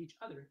two to each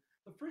other,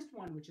 the first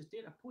one, which is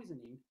data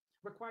poisoning,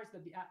 requires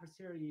that the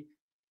adversary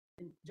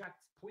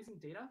injects poison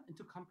data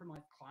into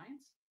compromised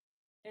clients.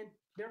 And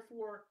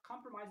therefore,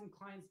 compromising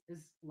clients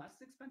is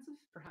less expensive,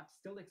 perhaps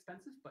still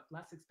expensive, but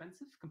less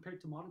expensive compared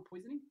to model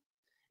poisoning.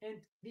 And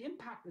the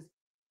impact is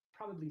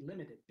probably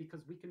limited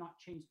because we cannot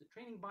change the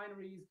training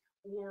binaries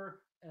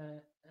or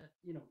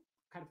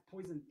kind of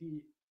poison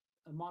the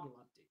model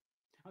update.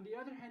 On the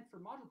other hand, for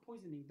model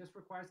poisoning, this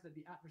requires that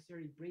the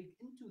adversary break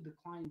into the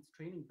client's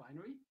training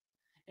binary.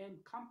 And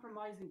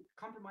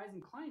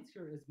compromising clients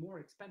here is more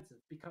expensive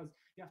because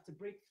you have to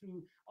break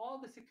through all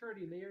the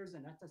security layers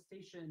and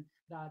attestation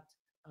that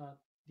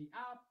the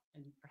app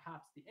and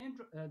perhaps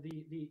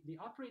the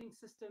operating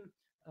system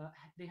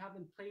they have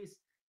in place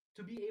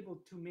to be able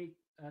to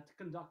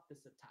conduct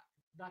this attack.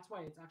 That's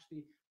why it's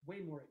actually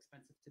way more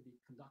expensive to be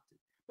conducted.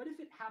 But if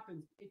it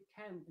happens, it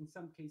can, in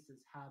some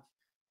cases, have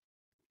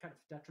kind of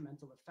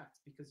detrimental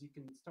effects because you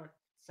can start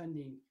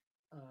sending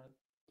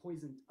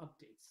poisoned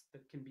updates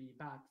that can be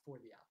bad for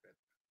the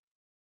algorithm.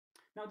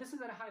 Now, this is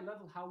at a high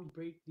level how we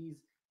break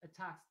these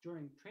attacks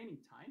during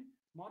training time,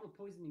 model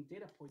poisoning,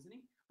 data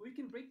poisoning. We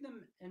can break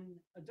them in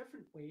a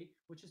different way,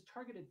 which is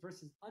targeted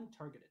versus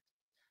untargeted.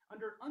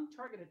 Under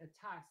untargeted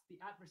attacks, the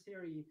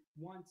adversary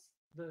wants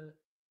the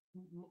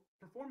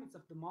performance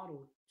of the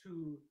model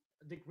to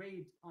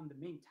degrade on the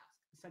main task.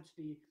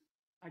 Essentially,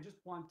 I just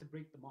want to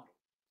break the model.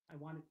 I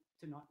want it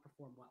to not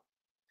perform well.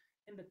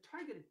 In the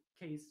targeted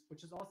case,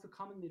 which is also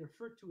commonly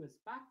referred to as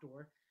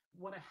backdoor,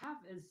 what I have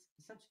is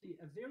essentially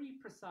a very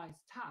precise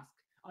task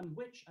on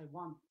which I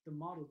want the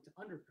model to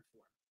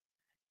underperform.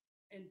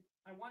 And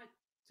I want it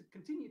to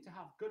continue to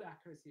have good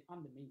accuracy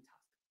on the main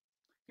task.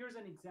 Here's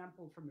an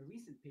example from a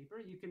recent paper.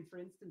 You can, for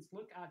instance,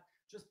 look at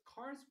just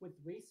cars with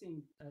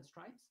racing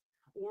stripes,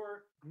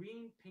 or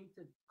green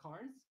painted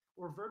cars,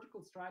 or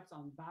vertical stripes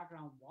on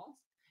background walls.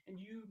 And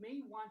you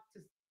may want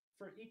to,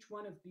 for each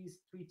one of these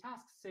three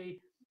tasks, say,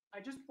 I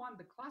just want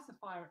the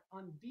classifier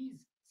on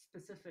these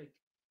specific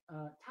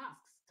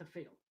tasks to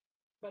fail.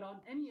 But on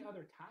any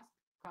other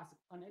task,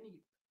 on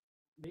any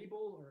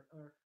label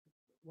or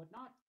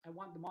whatnot, I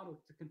want the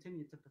model to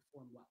continue to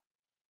perform well.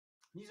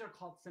 These are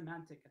called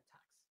semantic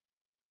attacks.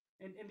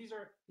 And these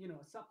are,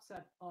 a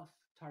subset of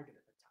targeted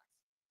attacks.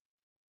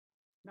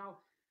 Now,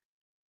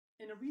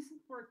 in a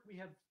recent work, we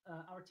have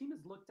our team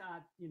has looked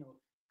at,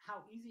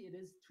 how easy it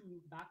is to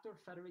backdoor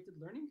federated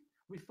learning.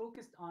 We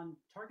focused on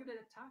targeted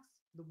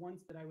attacks, the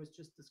ones that I was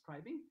just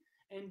describing,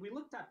 and we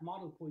looked at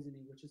model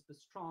poisoning, which is the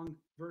strong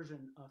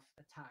version of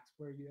attacks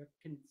where you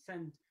can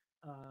send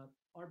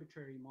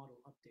arbitrary model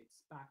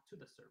updates back to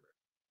the server.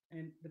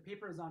 And the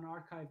paper is on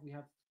arXiv. We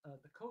have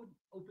the code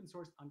open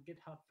sourced on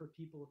GitHub for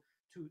people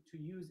to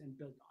use and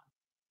build on.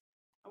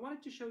 I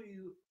wanted to show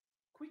you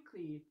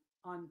quickly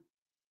on,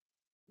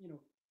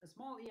 a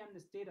small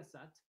EMNIS data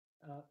set,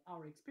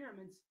 our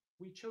experiments.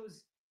 We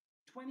chose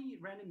 20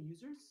 random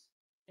users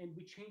and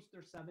we changed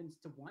their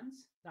 7s to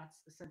 1s.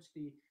 That's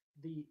essentially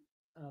the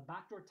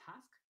backdoor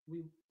task.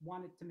 We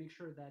wanted to make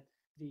sure that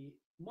the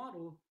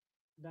model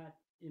that,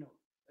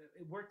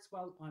 it works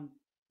well on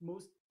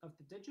most of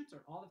the digits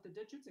or all of the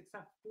digits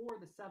except for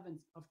the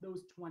 7s of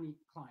those 20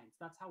 clients.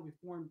 That's how we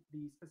formed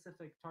the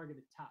specific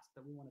targeted task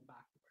that we want to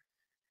backdoor.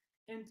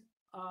 And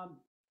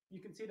you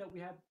can see that we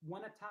had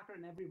one attacker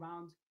in every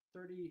round,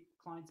 30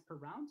 clients per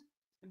round.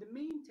 And the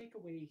main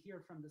takeaway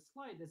here from the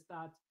slide is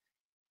that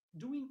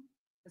doing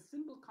a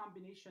simple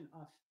combination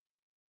of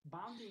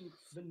bounding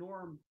the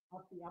norm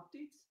of the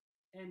updates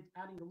and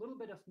adding a little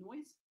bit of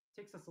noise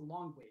takes us a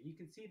long way. You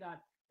can see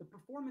that the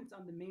performance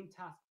on the main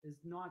task is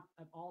not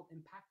at all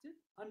impacted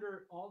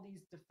under all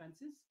these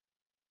defenses,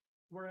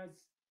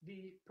 whereas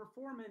the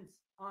performance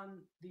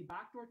on the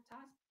backdoor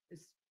task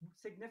is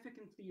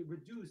significantly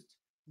reduced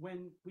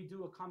when we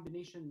do a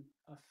combination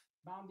of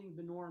bounding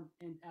the norm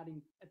and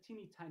adding a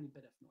teeny tiny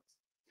bit of noise.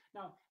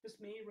 Now, this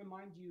may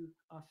remind you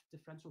of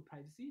differential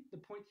privacy. The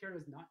point here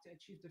is not to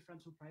achieve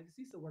differential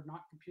privacy, so we're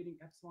not computing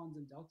epsilons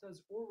and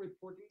deltas or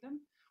reporting them.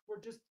 We're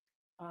just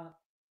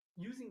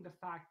using the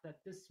fact that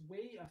this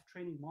way of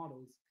training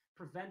models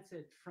prevents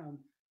it from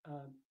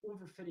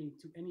overfitting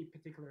to any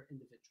particular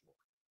individual.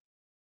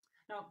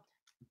 Now,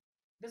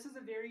 this is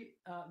a very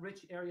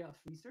rich area of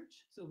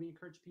research, so we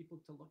encourage people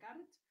to look at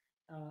it.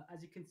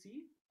 As you can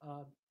see,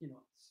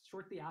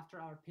 shortly after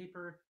our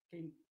paper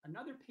came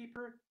another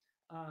paper,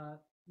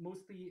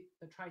 mostly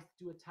that tries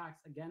to do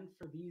attacks again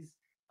for these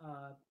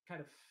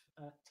kind of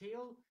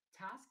tail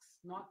tasks,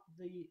 not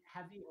the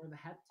heavy or the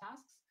head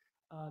tasks.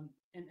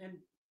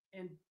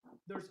 And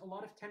there's a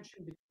lot of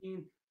tension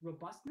between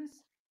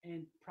robustness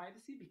and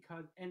privacy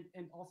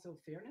and also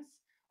fairness.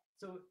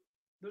 So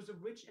there's a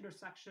rich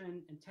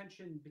intersection and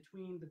tension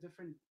between the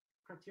different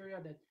criteria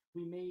that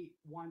we may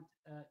want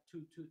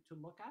to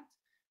look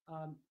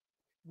at.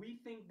 We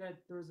think that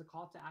there's a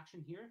call to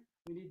action here.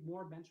 We need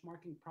more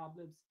benchmarking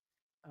problems.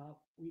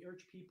 We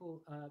urge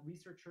people,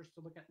 researchers,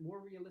 to look at more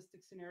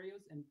realistic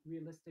scenarios and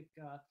realistic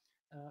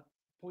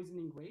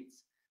poisoning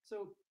rates.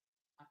 So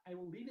I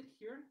will leave it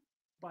here,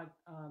 but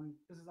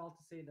this is all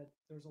to say that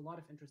there's a lot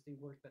of interesting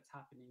work that's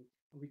happening,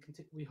 and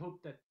we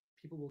hope that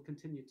people will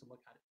continue to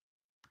look at it.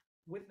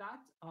 With that,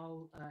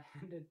 I'll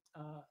hand it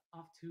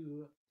off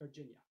to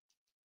Virginia.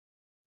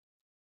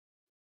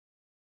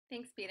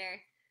 Thanks, Peter.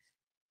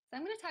 So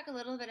I'm going to talk a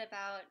little bit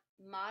about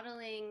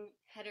modeling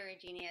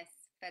heterogeneous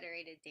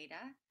federated data.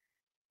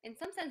 In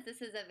some sense,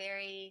 this is a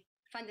very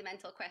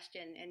fundamental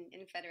question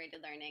in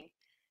federated learning,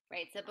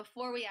 right? So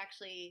before we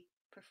actually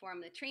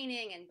perform the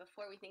training and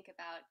before we think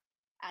about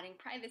adding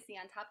privacy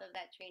on top of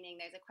that training,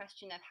 there's a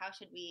question of how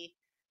should we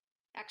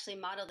actually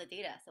model the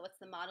data? So what's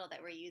the model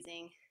that we're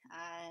using,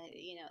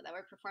 that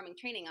we're performing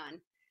training on?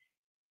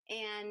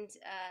 And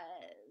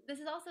this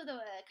is also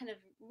a kind of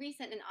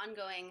recent and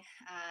ongoing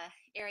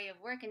area of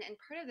work. And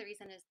part of the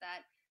reason is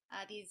that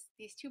these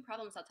two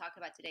problems I'll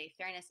talk about today,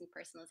 fairness and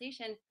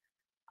personalization,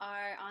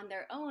 are on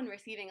their own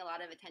receiving a lot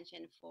of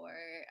attention for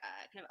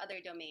kind of other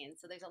domains.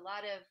 So there's a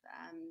lot of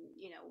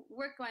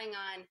work going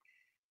on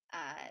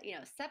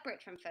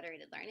separate from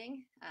federated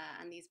learning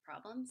on these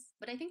problems.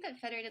 But I think that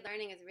federated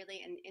learning is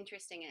really an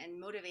interesting and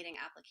motivating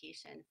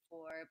application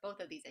for both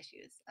of these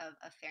issues of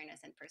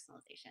fairness and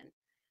personalization.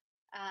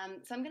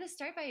 So I'm going to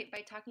start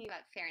by talking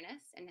about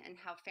fairness and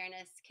how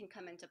fairness can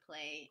come into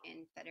play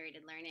in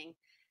federated learning.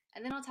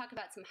 And then I'll talk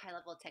about some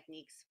high-level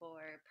techniques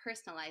for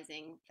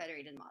personalizing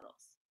federated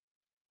models.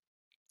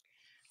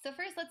 So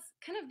first, let's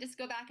kind of just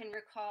go back and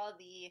recall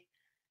the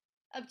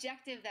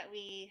objective that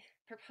we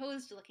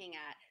proposed looking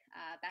at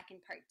back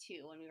in part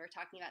 2 when we were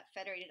talking about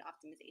federated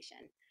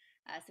optimization.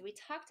 So we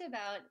talked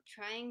about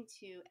trying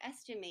to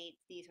estimate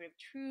the sort of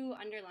true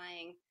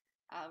underlying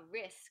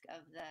risk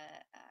of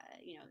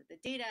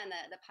the data and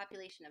the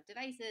population of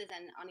devices,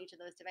 and on each of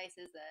those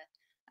devices,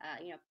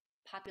 the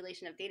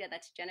population of data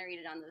that's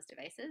generated on those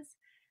devices.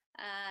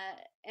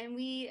 And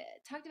we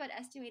talked about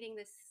estimating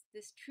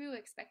this true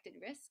expected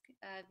risk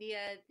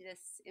via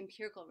this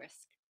empirical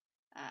risk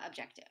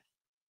objective.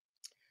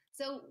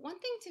 So one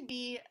thing to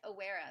be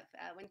aware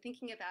of when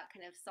thinking about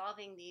kind of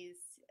solving these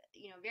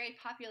very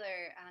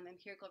popular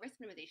empirical risk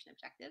minimization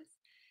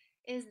objectives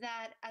is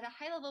that at a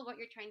high level, what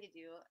you're trying to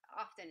do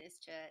often is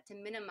to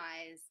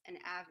minimize an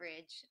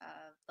average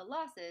of the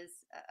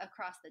losses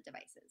across the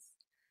devices.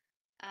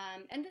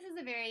 And this is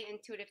a very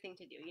intuitive thing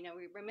to do.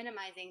 We're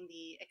minimizing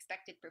the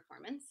expected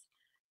performance.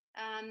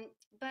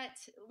 But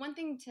one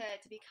thing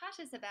to be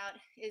cautious about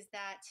is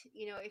that,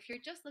 if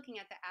you're just looking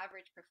at the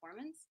average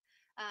performance,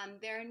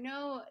 there are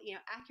no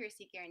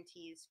accuracy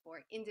guarantees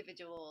for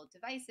individual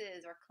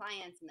devices or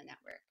clients in the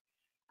network.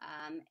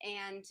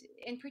 And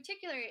in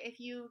particular, if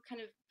you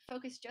kind of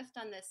focus just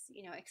on this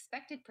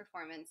expected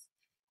performance,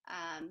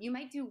 you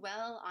might do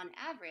well on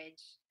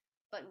average,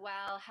 but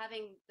while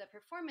having the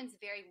performance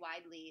vary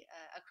widely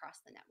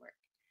across the network.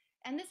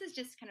 And this is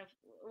just kind of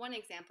one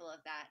example of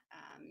that.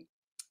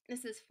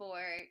 This is for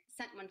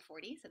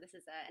CENT140. So this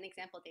is an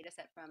example data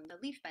set from the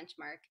LEAF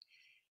benchmark.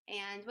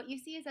 And what you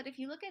see is that if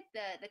you look at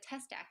the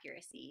test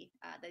accuracy,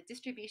 the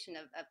distribution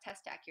of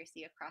test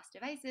accuracy across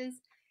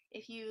devices,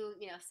 if you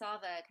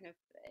solve a kind of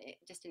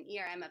just an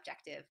ERM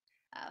objective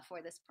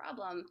for this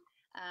problem,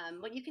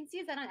 what you can see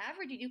is that on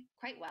average you do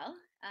quite well,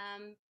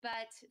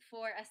 but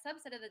for a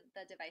subset of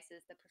the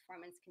devices, the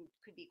performance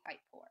could be quite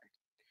poor.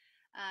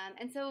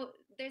 And so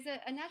there's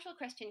a natural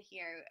question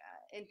here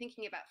in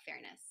thinking about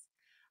fairness.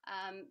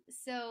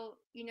 So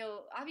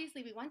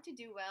obviously we want to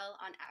do well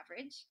on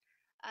average,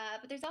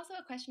 but there's also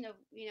a question of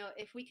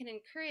if we can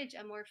encourage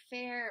a more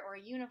fair or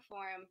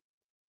uniform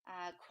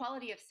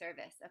quality of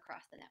service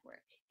across the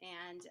network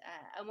and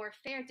a more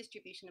fair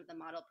distribution of the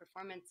model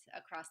performance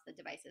across the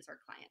devices or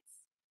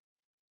clients.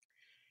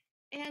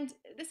 And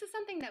this is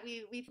something that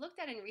we've looked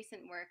at in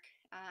recent work.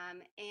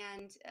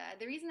 And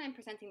the reason I'm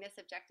presenting this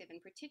objective in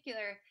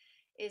particular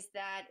is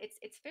that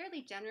it's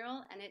fairly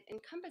general and it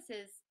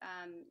encompasses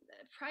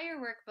prior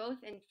work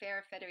both in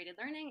fair federated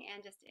learning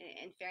and just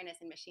in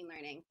fairness in machine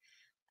learning.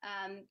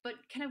 But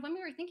kind of when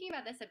we were thinking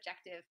about this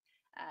objective,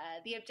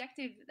 the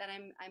objective that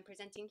I'm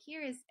presenting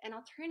here is an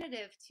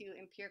alternative to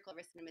empirical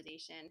risk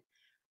minimization.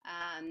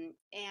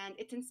 And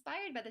it's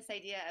inspired by this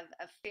idea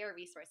of fair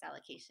resource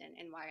allocation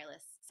in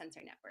wireless sensor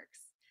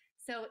networks.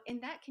 So in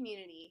that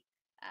community,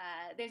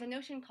 there's a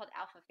notion called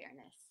alpha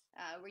fairness,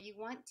 where you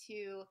want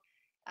to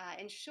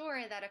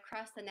ensure that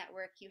across the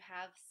network you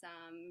have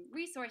some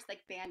resource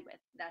like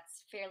bandwidth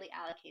that's fairly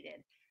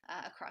allocated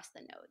across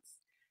the nodes.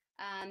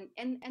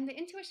 And the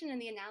intuition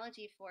and the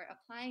analogy for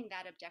applying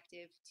that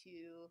objective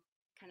to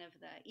kind of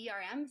the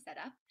ERM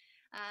setup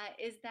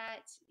is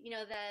that, you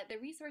know, the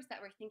resource that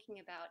we're thinking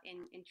about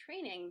in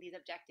training these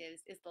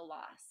objectives is the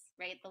loss,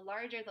 right? The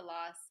larger the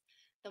loss,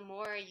 the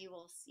more you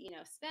will, you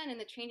know, spend in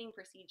the training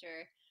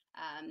procedure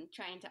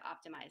trying to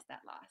optimize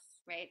that loss,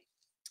 right?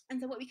 And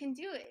so what we can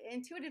do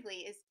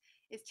intuitively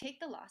is take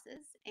the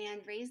losses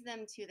and raise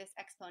them to this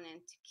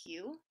exponent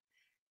Q.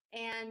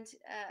 And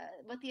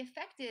what the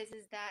effect is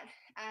that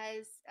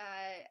as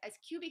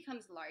Q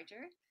becomes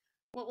larger,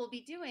 what we'll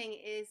be doing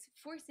is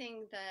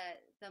forcing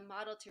the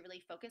model to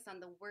really focus on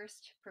the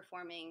worst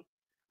performing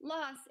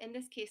loss, in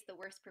this case, the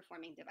worst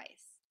performing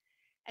device.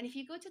 And if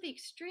you go to the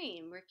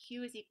extreme, where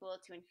Q is equal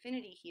to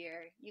infinity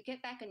here, you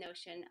get back a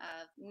notion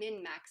of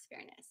min-max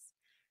fairness,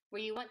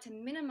 where you want to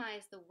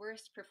minimize the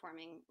worst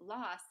performing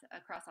loss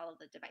across all of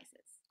the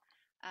devices.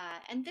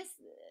 And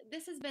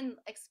this has been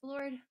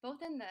explored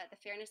both in the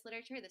fairness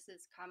literature. This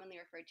is commonly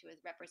referred to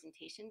as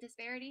representation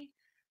disparity.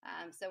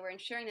 So we're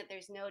ensuring that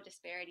there's no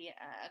disparity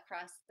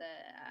across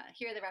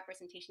here the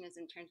representation is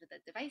in terms of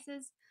the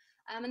devices.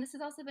 And this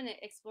has also been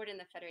explored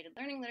in the federated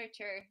learning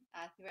literature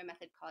through a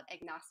method called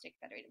agnostic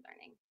federated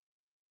learning.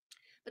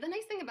 But the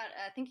nice thing about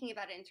thinking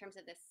about it in terms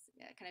of this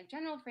kind of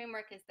general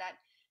framework is that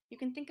you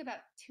can think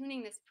about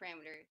tuning this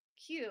parameter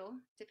Q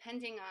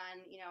depending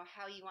on, you know,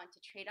 how you want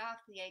to trade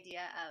off the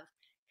idea of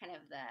kind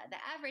of the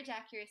average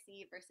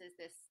accuracy versus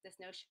this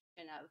notion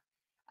of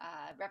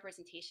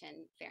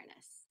representation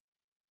fairness.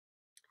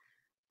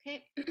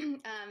 Okay,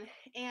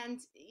 and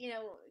you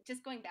know,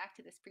 just going back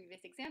to this previous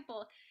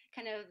example,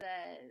 kind of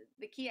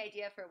the key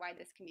idea for why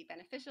this can be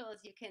beneficial is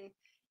you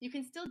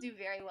can still do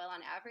very well on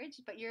average,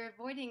 but you're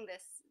avoiding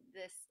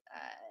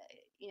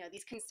you know,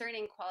 these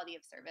concerning quality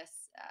of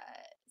service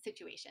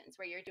situations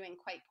where you're doing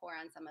quite poor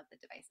on some of the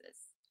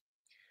devices.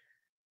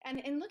 And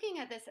in looking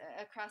at this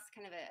across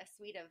kind of a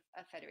suite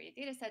of federated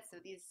data sets, so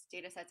these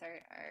data sets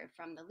are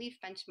from the LEAF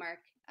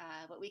benchmark,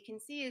 what we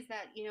can see is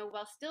that, you know,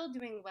 while still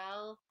doing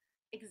well,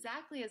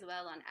 exactly as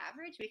well on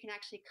average, we can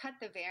actually cut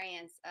the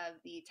variance of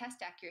the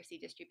test accuracy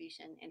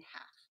distribution in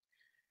half.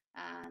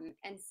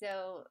 And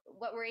so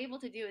what we're able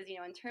to do is, you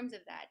know, in terms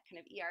of that kind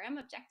of ERM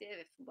objective,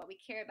 if what we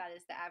care about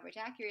is the average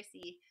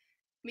accuracy,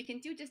 we can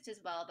do just as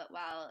well, but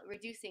while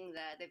reducing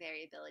the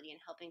variability and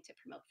helping to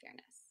promote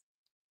fairness.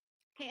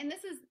 Okay, and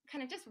this is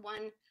kind of just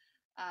one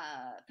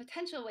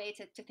potential way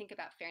to think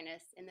about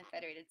fairness in the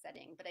federated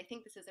setting, but I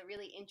think this is a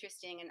really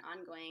interesting and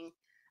ongoing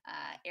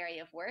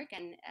area of work.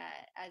 And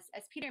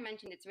as Peter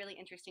mentioned, it's really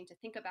interesting to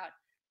think about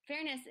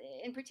fairness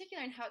in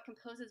particular and how it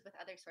composes with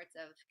other sorts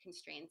of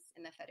constraints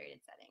in the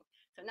federated setting.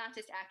 So not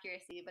just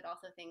accuracy, but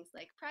also things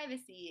like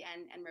privacy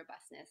and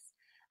robustness,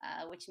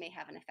 which may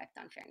have an effect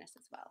on fairness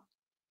as well.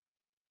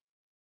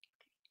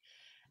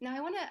 Now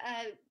I want to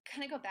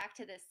kind of go back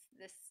to this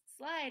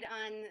slide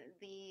on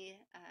the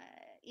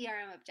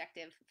ERM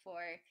objective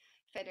for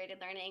federated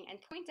learning and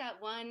point out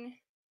one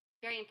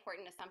very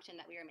important assumption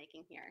that we are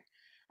making here,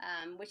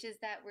 which is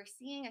that we're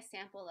seeing a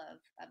sample of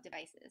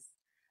devices.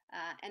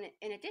 And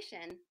in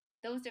addition,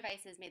 those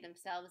devices may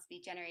themselves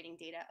be generating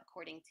data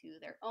according to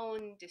their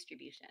own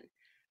distribution,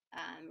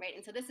 right?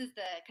 And so this is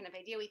the kind of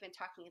idea we've been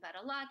talking about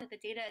a lot, that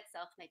the data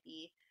itself might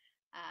be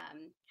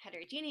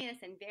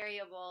heterogeneous and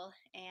variable,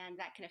 and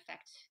that can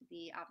affect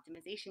the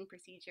optimization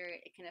procedure.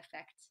 It can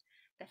affect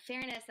the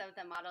fairness of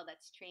the model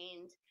that's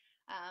trained.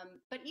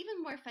 But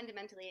even more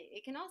fundamentally,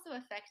 it can also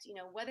affect, you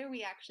know, whether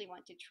we actually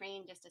want to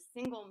train just a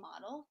single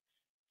model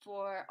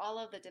for all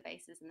of the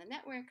devices in the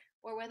network,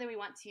 or whether we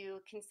want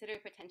to consider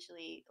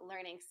potentially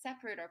learning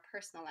separate or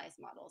personalized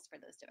models for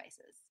those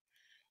devices.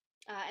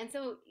 And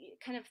so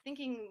kind of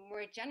thinking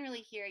more generally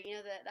here, you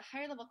know, the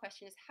higher level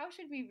question is, how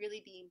should we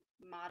really be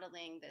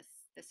modeling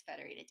this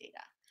federated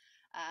data?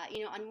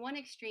 You know, on one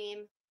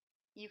extreme,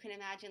 you can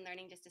imagine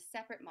learning just a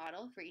separate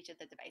model for each of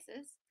the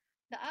devices.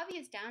 The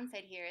obvious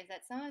downside here is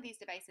that some of these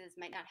devices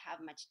might not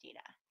have much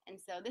data. And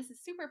so this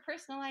is super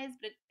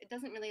personalized, but it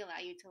doesn't really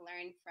allow you to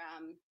learn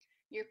from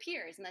your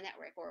peers in the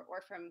network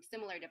or from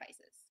similar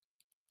devices.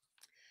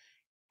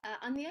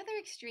 On the other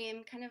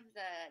extreme, kind of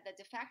the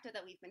de facto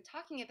that we've been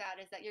talking about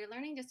is that you're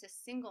learning just a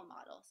single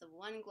model, so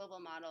one global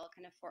model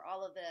kind of for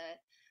all of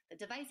the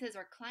devices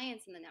or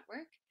clients in the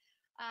network.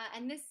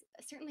 And this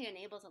certainly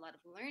enables a lot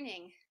of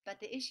learning, but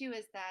the issue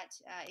is that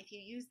if you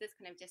use this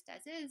kind of just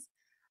as is,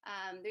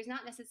 there's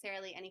not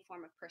necessarily any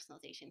form of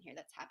personalization here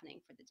that's happening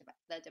for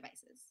the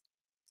devices.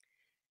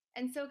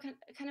 And so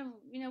kind of,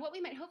 what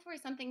we might hope for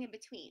is something in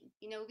between.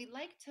 We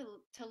like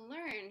to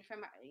learn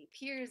from our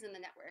peers in the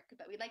network,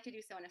 but we like to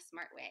do so in a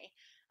smart way,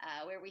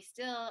 where we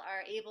still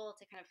are able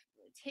to kind of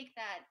take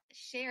that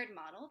shared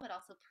model, but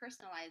also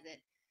personalize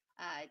it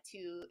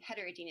to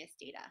heterogeneous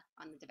data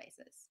on the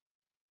devices.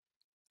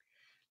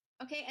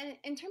 Okay, and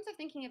in terms of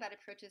thinking about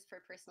approaches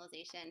for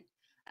personalization,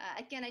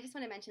 again, I just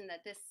want to mention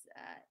that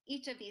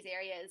each of these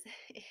areas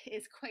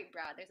is quite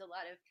broad. There's a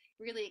lot of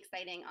really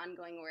exciting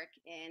ongoing work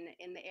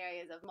in the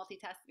areas of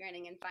multitask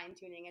learning and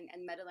fine-tuning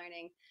and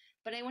meta-learning.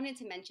 But I wanted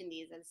to mention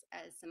these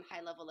as some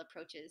high-level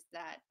approaches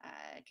that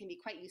can be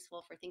quite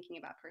useful for thinking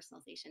about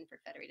personalization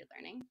for federated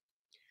learning.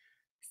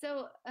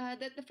 So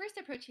the first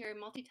approach here,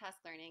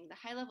 multitask learning, the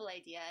high-level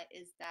idea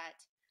is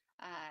that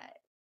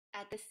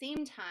at the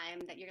same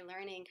time that you're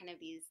learning kind of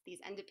these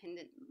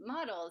independent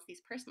models,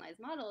 these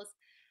personalized models,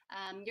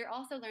 you're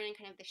also learning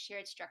kind of the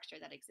shared structure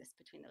that exists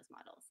between those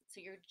models.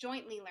 So you're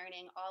jointly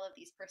learning all of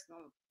these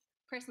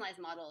personalized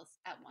models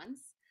at once.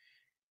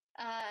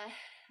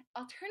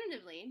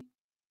 Alternatively,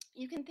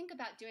 you can think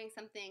about doing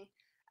something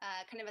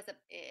kind of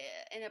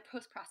in a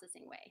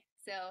post-processing way.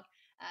 So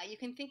you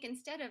can think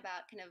instead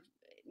about kind of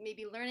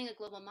maybe learning a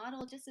global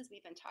model, just as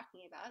we've been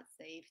talking about,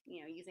 say,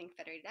 using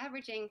federated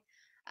averaging,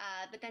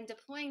 but then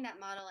deploying that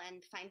model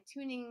and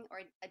fine-tuning or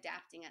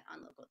adapting it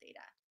on local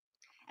data.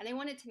 And I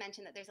wanted to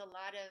mention that there's a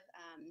lot of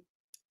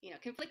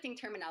conflicting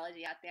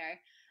terminology out there.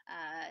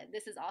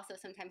 This is also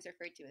sometimes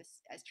referred to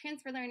as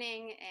transfer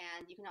learning,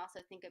 and you can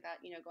also think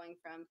about going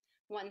from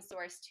one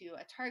source to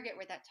a target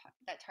where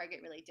that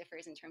target really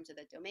differs in terms of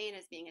the domain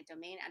as being a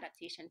domain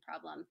adaptation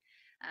problem.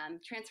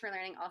 Transfer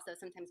learning also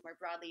sometimes more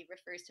broadly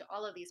refers to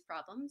all of these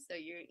problems. So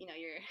you're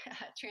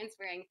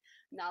transferring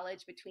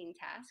knowledge between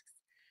tasks.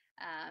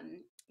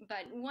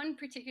 But one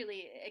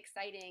particularly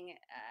exciting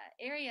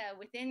area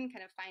within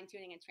kind of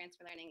fine-tuning and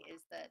transfer learning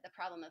is the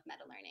problem of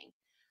meta-learning.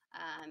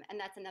 And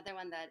that's another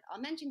one that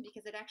I'll mention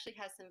because it actually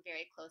has some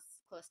very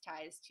close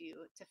ties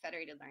to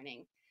federated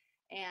learning.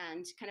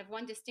 And kind of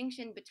one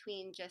distinction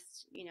between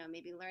just,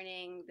 maybe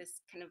learning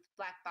this kind of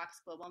black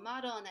box global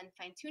model and then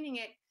fine-tuning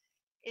it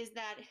is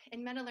that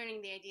in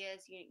meta-learning, the idea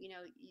is,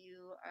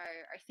 you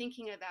are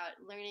thinking about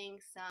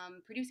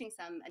producing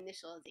some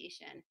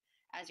initialization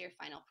as your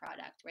final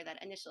product, where that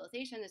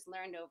initialization is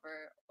learned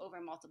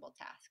over multiple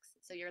tasks.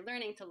 So you're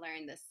learning to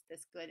learn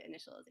this good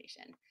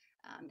initialization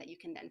that you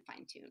can then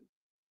fine-tune.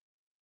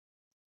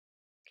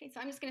 Okay, so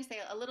I'm just going to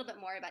say a little bit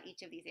more about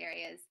each of these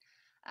areas.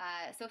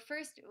 So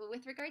first,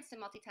 with regards to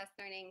multitask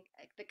learning,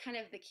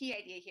 the key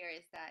idea here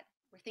is that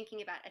we're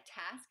thinking about a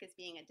task as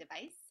being a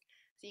device.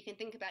 So you can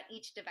think about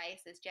each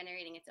device as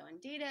generating its own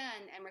data,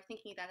 and we're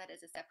thinking about that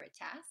as a separate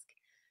task.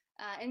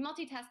 In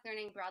multitask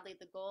learning, broadly,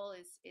 the goal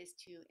is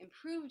to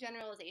improve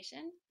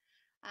generalization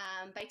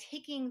by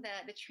taking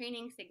the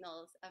training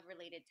signals of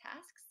related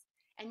tasks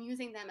and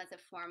using them as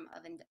a form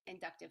of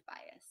inductive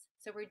bias.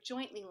 So we're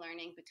jointly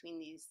learning between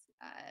these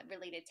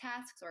related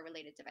tasks or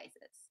related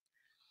devices.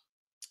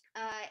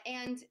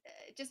 And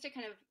just to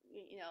kind of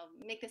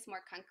make this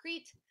more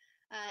concrete,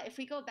 if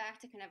we go back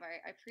to kind of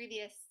our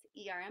previous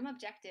ERM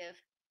objective,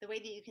 the way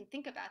that you can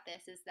think about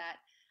this is that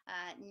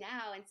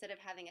now, instead of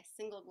having a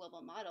single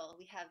global model,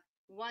 we have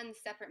one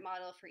separate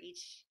model for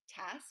each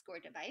task or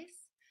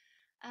device.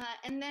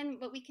 And then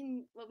what we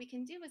can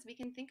do is we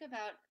can think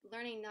about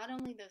learning not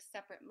only those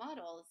separate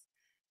models,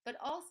 but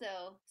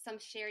also some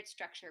shared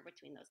structure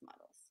between those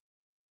models.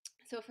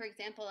 So for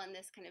example, in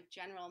this kind of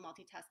general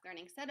multitask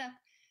learning setup,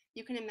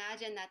 you can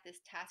imagine that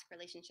this task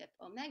relationship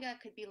omega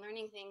could be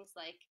learning things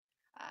like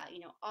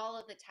all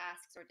of the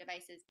tasks or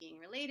devices being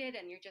related,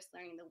 and you're just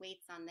learning the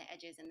weights on the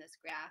edges in this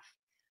graph.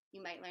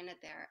 You might learn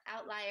that there are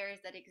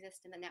outliers that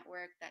exist in the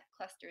network, that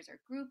clusters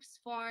or groups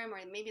form, or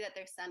maybe that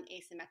there's some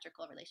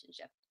asymmetrical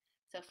relationship.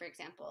 So for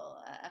example,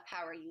 a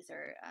power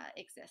user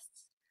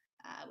exists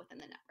within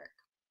the network.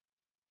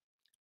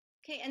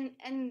 Okay,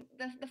 and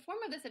the form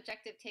of this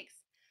objective takes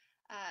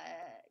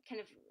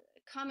kind of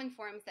common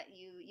forms that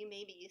you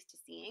may be used to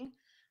seeing.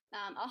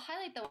 I'll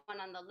highlight the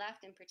one on the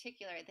left in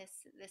particular,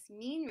 this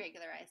mean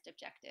regularized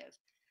objective.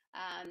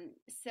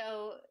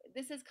 So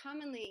this is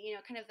commonly,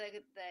 kind of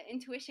the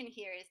intuition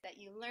here is that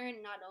you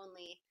learn not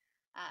only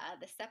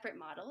the separate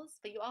models,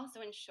 but you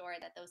also ensure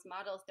that those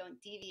models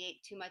don't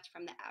deviate too much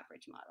from the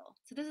average model.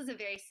 So this is a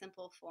very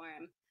simple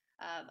form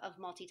of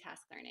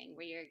multitask learning,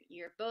 where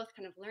you're both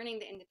kind of learning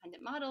the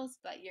independent models,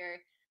 but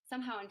you're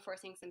somehow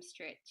enforcing some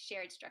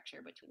shared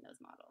structure between those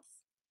models.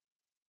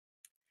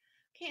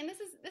 Okay, and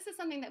this is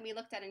something that we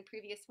looked at in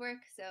previous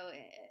work. So,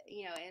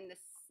 in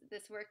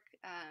this work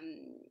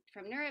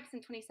from NeurIPS in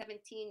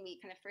 2017, we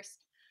kind of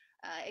first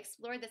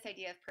explored this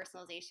idea of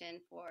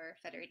personalization for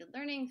federated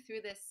learning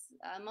through this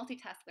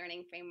multitask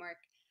learning framework.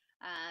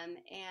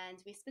 And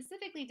we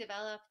specifically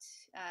developed,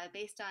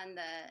 based on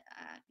the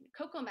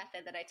COCO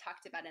method that I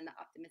talked about in the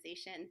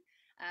optimization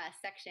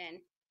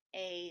section,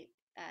 a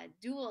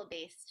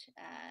dual-based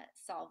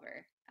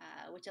solver,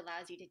 which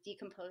allows you to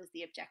decompose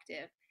the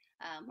objective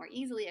more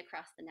easily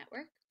across the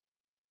network.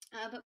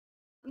 But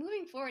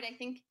moving forward, I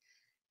think,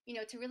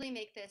 to really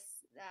make this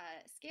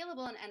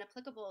scalable and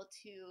applicable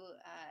to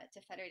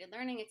federated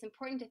learning, it's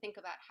important to think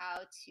about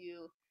how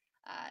to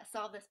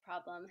solve this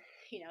problem,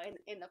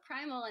 in the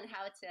primal, and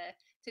how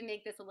to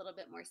make this a little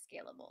bit more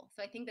scalable.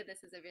 So I think that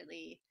this is a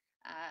really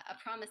a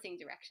promising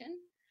direction.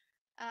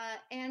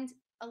 And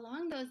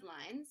along those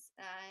lines,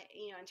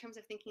 in terms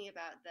of thinking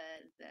about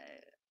the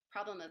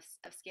problem of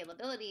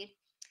scalability,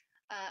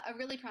 a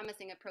really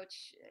promising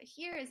approach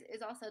here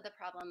is also the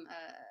problem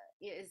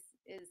is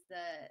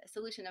the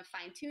solution of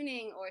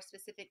fine-tuning, or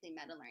specifically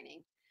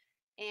meta-learning.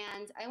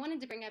 And I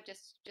wanted to bring up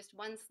just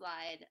one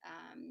slide,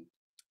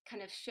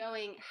 kind of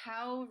showing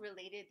how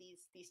related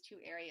these two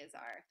areas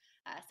are.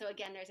 So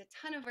again, there's a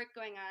ton of work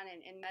going on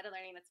in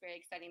meta-learning that's very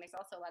exciting. There's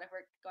also a lot of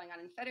work going on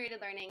in federated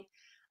learning.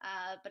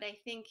 But I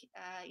think,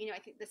 I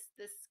think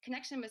this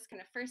connection was kind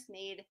of first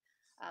made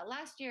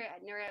last year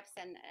at NeurIPS,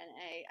 and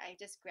I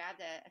just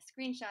grabbed a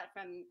screenshot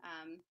from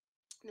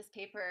this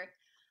paper,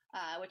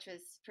 which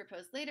was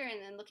proposed later,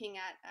 and then looking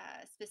at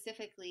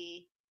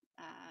specifically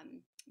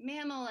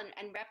mammal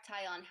and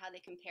reptile and how they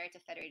compare to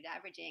federated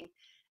averaging.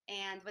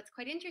 And what's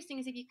quite interesting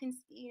is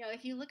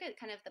if you look at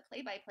kind of the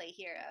play-by-play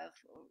here of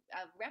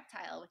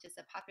reptile, which is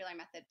a popular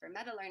method for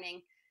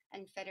meta-learning,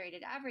 and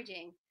federated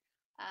averaging,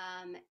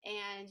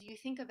 and you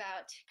think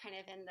about kind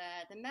of in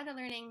the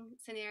meta-learning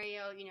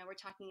scenario, we're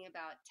talking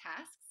about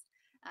tasks.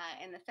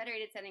 In the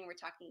federated setting, we're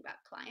talking about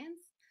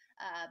clients.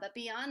 But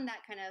beyond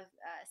that kind of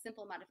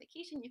simple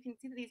modification, you can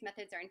see that these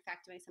methods are in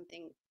fact doing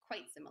something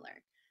quite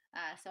similar.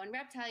 So in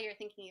reptile, you're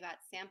thinking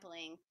about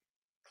sampling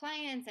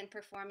clients and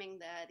performing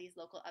these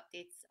local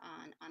updates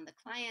on the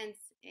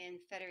clients.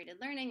 In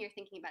federated learning, you're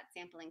thinking about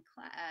sampling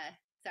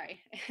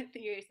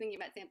you're thinking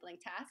about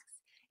sampling tasks.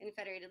 In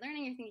federated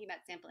learning, you're thinking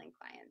about sampling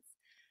clients.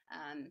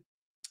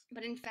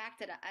 But in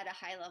fact, at a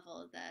high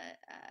level,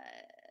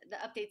 the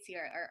updates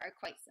here are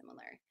quite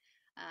similar.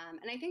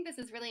 And I think this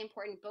is really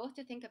important, both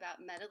to think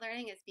about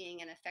meta-learning as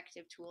being an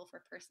effective tool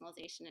for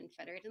personalization in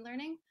federated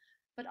learning,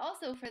 but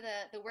also for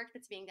the work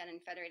that's being done in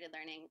federated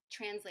learning,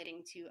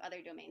 translating to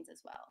other domains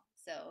as well.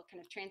 So kind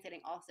of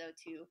translating also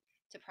to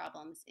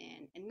problems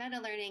in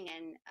meta-learning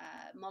and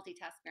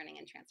multitask learning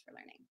and transfer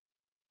learning.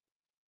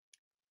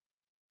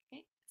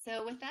 Okay,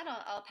 so with that,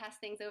 I'll pass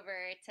things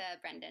over to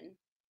Brendan.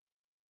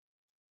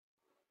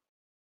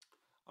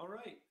 All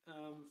right,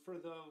 for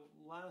the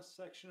last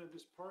section of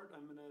this part,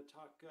 I'm going to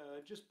talk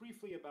just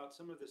briefly about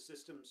some of the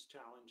systems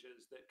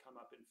challenges that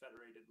come up in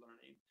federated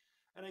learning.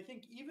 And I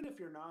think even if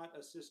you're not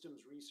a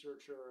systems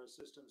researcher or a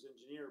systems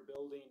engineer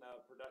building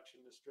a production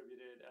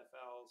distributed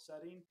FL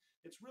setting,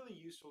 it's really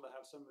useful to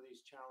have some of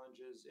these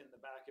challenges in the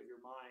back of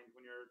your mind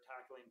when you're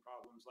tackling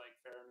problems like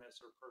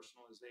fairness or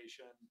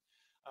personalization,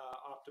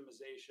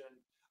 optimization,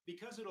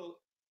 because the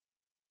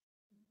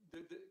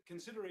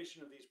consideration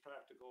of these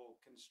practical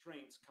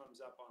constraints comes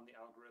up on the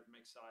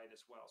algorithmic side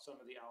as well. Some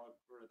of the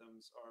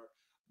algorithms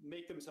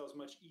make themselves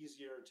much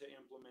easier to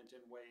implement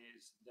in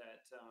ways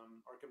that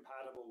are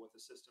compatible with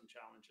the system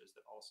challenges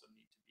that also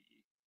need to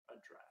be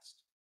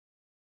addressed.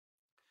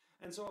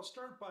 And so I'll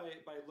start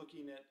by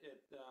looking at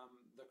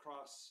the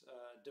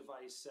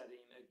cross-device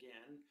setting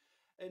again.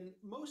 And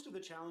most of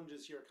the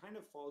challenges here kind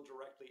of fall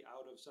directly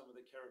out of some of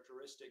the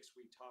characteristics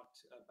we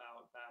talked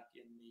about back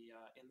in the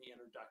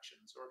introduction.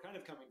 So we're kind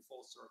of coming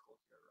full circle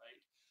here, right?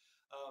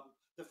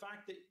 The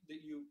fact that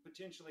you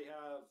potentially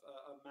have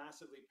a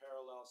massively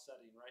parallel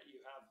setting, right? You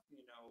have,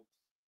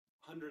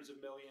 hundreds of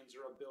millions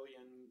or a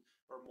billion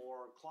or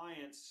more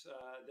clients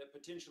that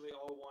potentially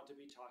all want to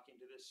be talking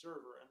to this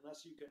server.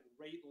 Unless you can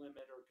rate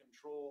limit or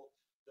control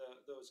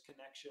those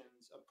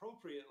connections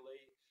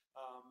appropriately,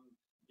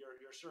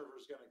 your server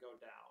is going to go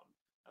down.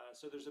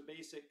 So there's a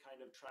basic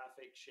kind of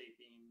traffic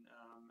shaping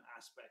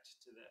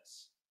aspect to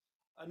this.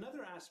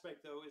 Another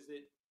aspect, though, is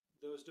that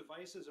those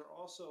devices are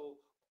also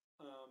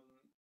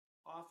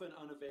often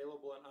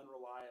unavailable and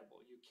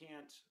unreliable. You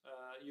can't,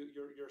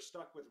 you're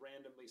stuck with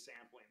randomly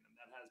sampling them.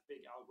 That has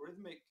big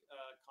algorithmic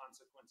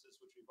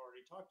consequences, which we've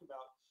already talked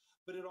about,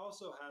 but it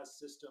also has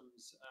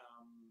systems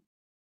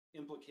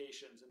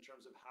implications in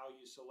terms of how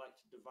you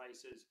select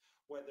devices,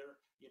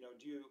 whether,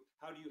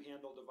 how do you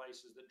handle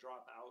devices that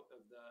drop out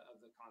of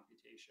the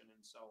computation and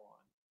so on.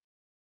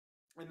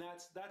 And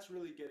that's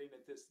really getting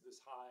at this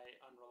high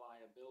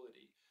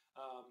unreliability.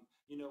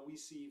 We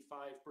see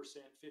 5%, 15%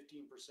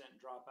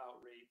 dropout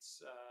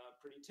rates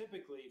pretty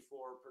typically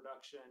for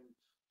production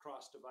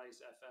cross-device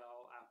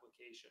FL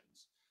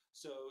applications.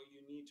 So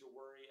you need to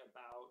worry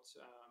about,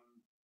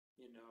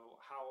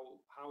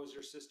 how is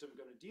your system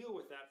going to deal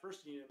with that?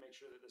 First, you need to make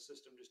sure that the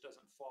system just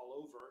doesn't fall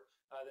over,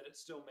 that it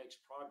still makes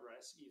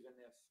progress even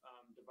if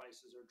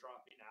devices are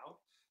dropping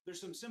out.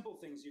 There's some simple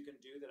things you can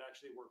do that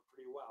actually work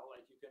pretty well.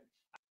 Like you can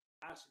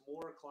ask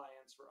more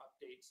clients for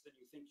updates than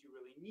you think you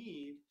really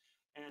need,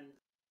 and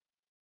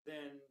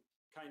then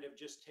kind of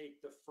just take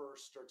the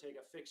first or take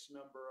a fixed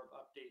number of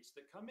updates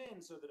that come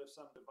in so that if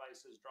some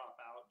devices drop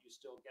out, you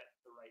still get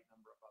the right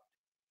number of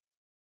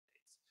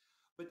updates.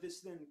 But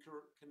this then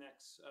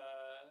connects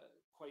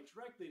quite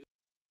directly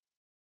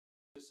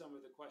to some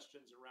of the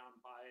questions around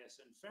bias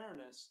and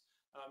fairness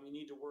You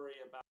need to worry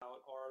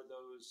about, are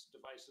those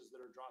devices that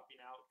are dropping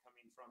out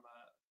coming from a,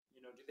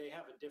 do they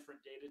have a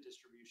different data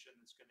distribution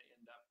that's going to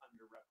end up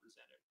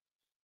underrepresented?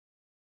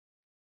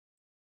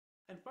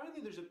 And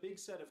finally, there's a big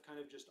set of kind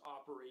of just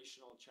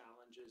operational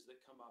challenges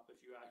that come up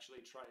if you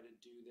actually try to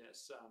do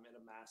this at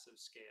a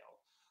massive scale.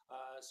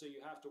 So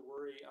you have to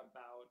worry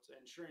about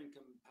ensuring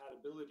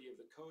compatibility of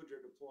the code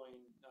you're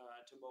deploying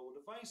to mobile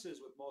devices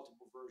with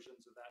multiple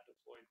versions of that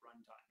deployed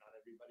runtime. Not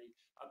everybody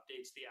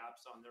updates the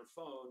apps on their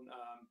phone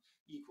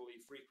equally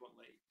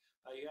frequently.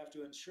 You have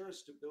to ensure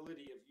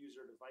stability of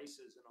user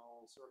devices in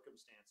all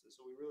circumstances.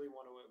 So we really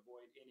want to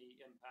avoid any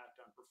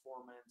impact on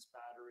performance,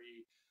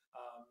 battery,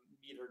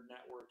 metered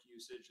network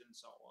usage, and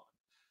so on.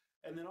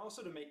 And then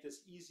also to make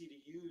this easy to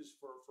use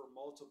for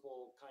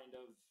multiple kind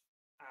of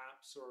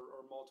apps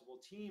or multiple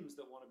teams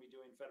that want to be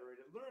doing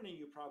federated learning,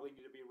 you probably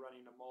need to be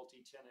running a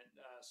multi-tenant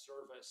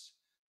service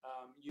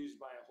used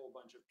by a whole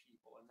bunch of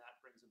people, and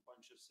that brings a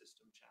bunch of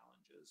system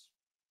challenges.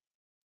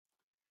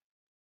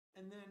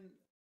 And then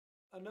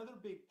another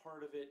big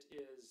part of it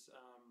is,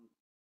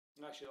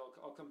 actually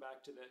I'll come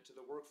back to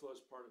the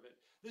workflows part of it.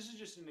 This is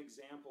just an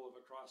example of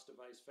a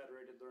cross-device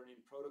federated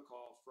learning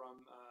protocol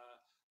from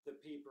the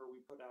paper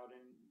we put out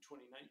in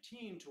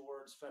 2019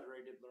 towards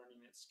federated learning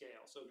at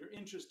scale. So if you're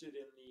interested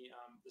in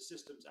the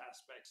systems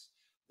aspects,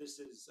 this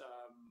is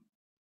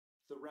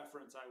the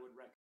reference I would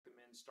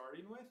recommend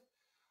starting with.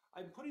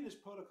 I'm putting this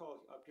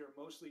protocol up here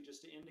mostly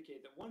just to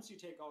indicate that once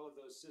you take all of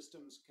those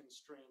systems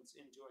constraints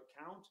into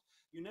account,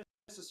 you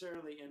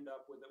necessarily end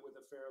up with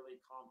a fairly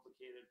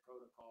complicated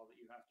protocol that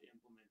you have to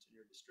implement in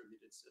your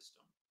distributed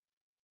system.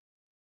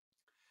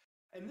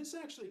 And this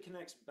actually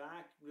connects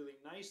back really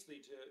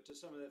nicely to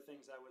some of the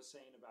things I was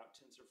saying about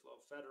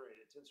TensorFlow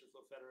Federated.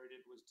 TensorFlow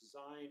Federated was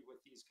designed with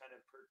these kind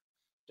of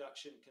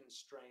production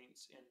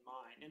constraints in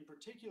mind. In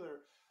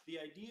particular, the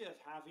idea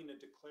of having a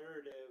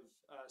declarative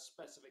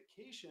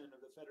specification of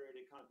the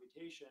federated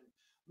computation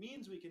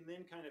means we can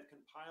then kind of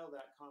compile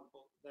that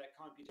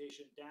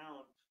computation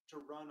down to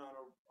run on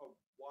a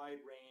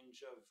wide range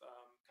of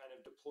kind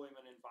of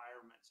deployment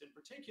environments. In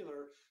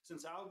particular,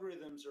 since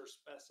algorithms are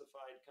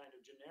specified kind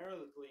of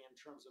generically in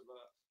terms of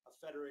a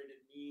federated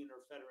mean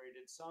or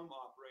federated sum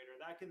operator,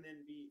 that can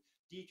then be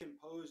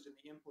decomposed, and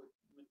the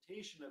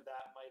implementation of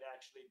that might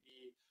actually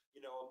be,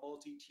 a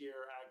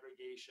multi-tier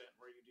aggregation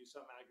where you do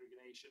some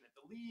aggregation at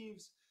the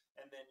leaves,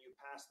 and then you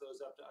pass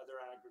those up to other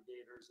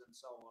aggregators and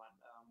so on,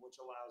 which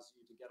allows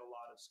you to get a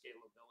lot of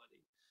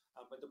scalability.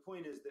 But the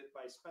point is that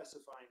by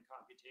specifying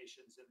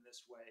computations in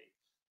this way,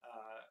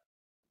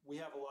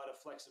 we have a lot of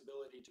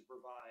flexibility to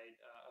provide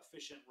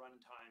efficient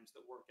runtimes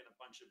that work in a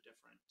bunch of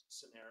different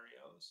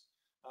scenarios.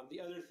 The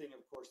other thing,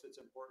 of course, that's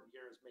important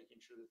here is making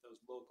sure that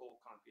those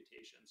local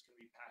computations can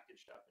be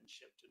packaged up and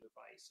shipped to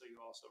device. So you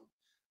also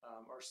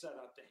are set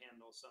up to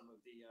handle some of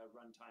the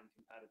runtime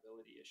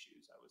compatibility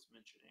issues I was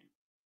mentioning.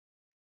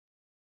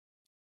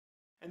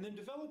 And then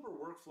developer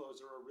workflows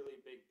are a really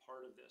big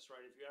part of this,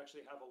 right? If you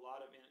actually have a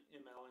lot of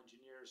ML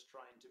engineers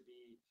trying to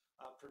be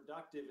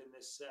productive in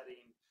this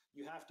setting,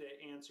 you have to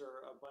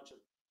answer a bunch of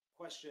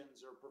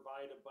questions or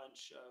provide a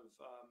bunch of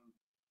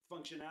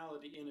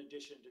functionality in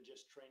addition to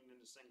just training in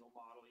a single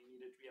model. You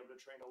need to be able to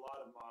train a lot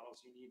of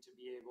models. You need to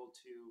be able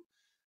to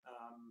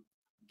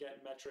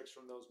get metrics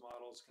from those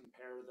models,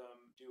 compare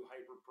them, do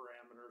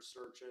hyperparameter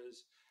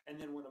searches. And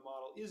then when a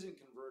model isn't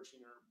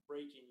converging or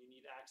breaking, you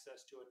need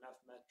access to enough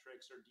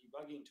metrics or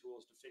debugging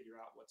tools to figure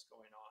out what's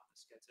going on.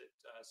 This gets at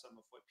some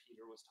of what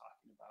Peter was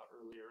talking about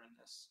earlier in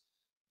this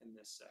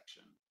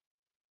section.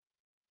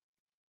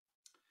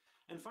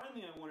 And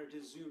finally, I wanted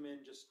to zoom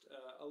in just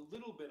a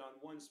little bit on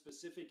one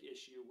specific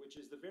issue, which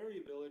is the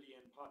variability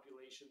in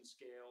population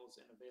scales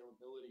and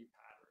availability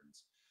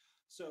patterns.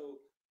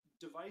 So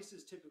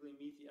devices typically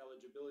meet the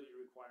eligibility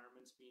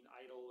requirements, being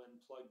idle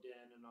and plugged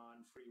in and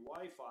on free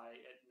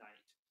Wi-Fi at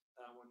night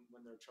when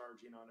they're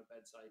charging on a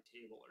bedside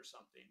table or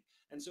something.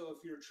 And so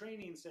if you're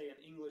training, say, an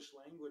English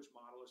language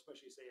model,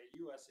 especially say a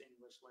US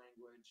English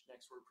language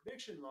next word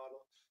prediction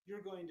model,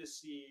 you're going to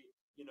see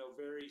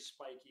very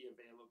spiky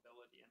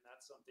availability. And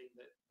that's something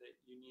that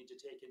you need to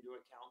take into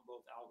account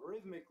both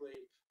algorithmically,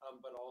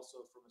 but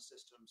also from a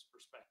systems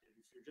perspective.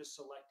 If you're just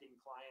selecting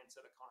clients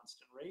at a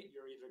constant rate,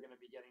 you're either going to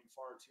be getting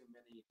far too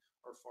many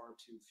or far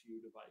too few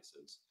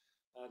devices.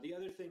 The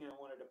other thing I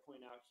wanted to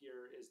point out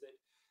here is that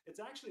it's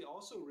actually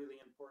also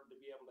really important to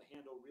be able to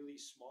handle really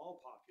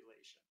small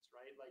populations,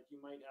 right? Like you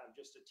might have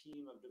just a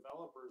team of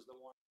developers that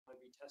want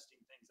to be testing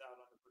things out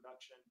on the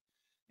production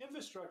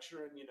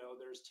infrastructure, and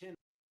there's tens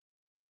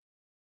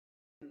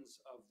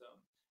of them.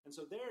 And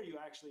so there you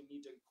actually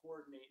need to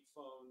coordinate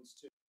phones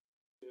to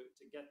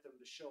get them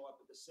to show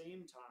up at the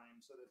same time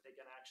so that they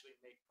can actually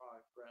make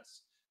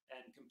progress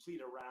and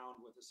complete a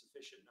round with a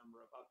sufficient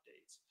number of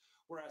updates.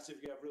 Whereas if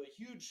you have really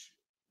huge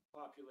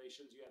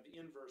populations, you have the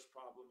inverse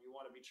problem. You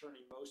want to be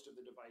turning most of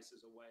the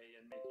devices away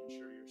and making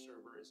sure your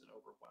server isn't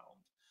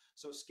overwhelmed.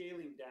 So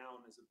scaling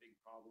down is a big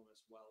problem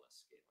as well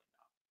as scaling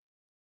up.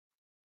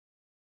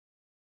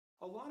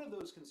 a lot of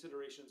those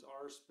considerations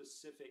are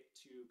specific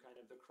to kind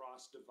of the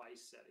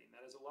cross-device setting.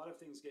 That is, a lot of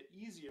things get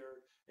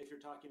easier if you're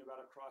talking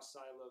about a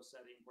cross-silo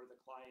setting where the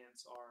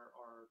clients are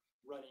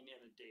running in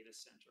a data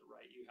center,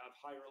 right? You have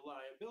high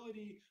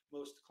reliability,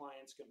 most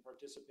clients can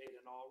participate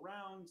in all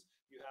rounds,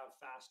 you have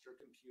faster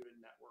compute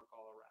and network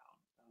all around.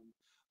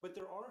 But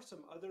there are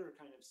some other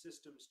kind of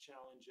systems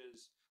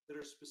challenges that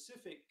are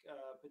specific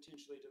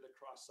potentially to the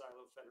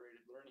cross-silo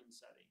federated learning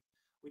setting.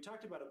 We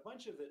talked about a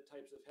bunch of the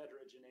types of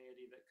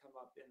heterogeneity that come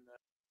up in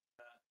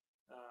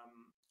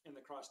the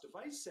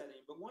cross-device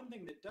setting, but one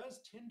thing that does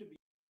tend to be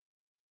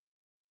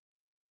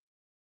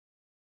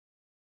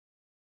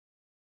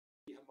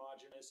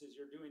homogeneous is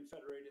you're doing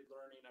federated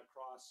learning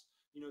across,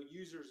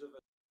 users of a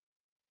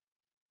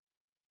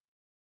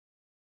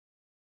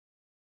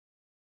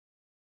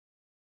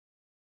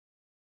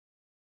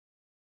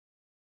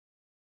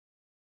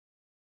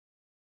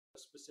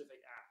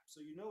specific app. So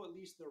at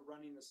least they're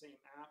running the same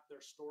app, they're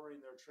storing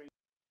their training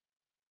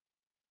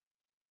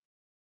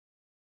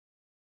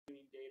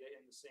data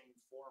in the same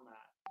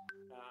format.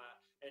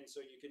 And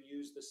so you can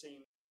use the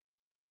same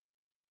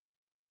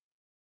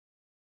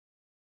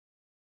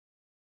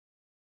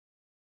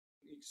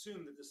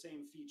assume that the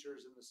same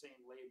features and the same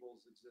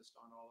labels exist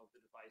on all of the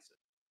devices.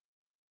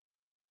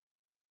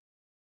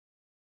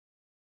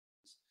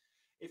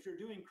 If you're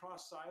doing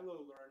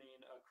cross-silo learning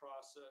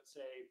across,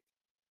 say,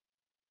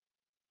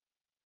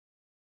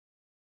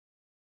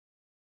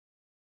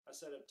 a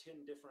set of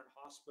 10 different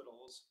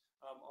hospitals,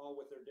 all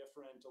with their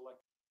different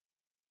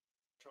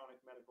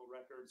electronic medical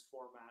records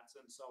formats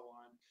and so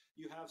on,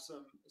 you have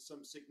some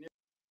significant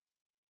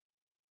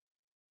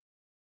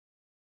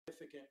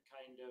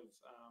kind of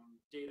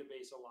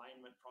database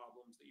alignment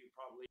problems that you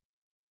probably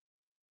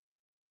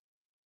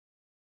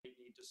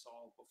need to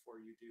solve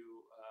before you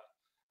do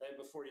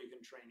before you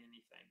can train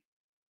anything.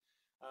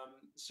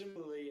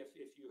 Similarly,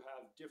 if you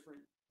have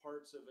different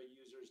parts of a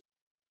user's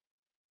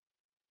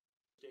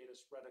data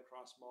spread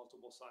across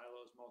multiple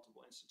silos,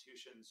 multiple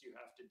institutions, you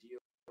have to deal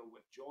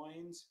with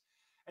joins.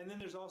 And then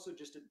there's also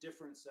just a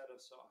different set of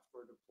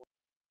software deployment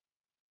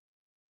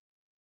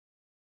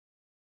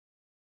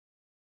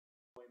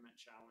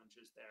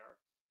challenges there,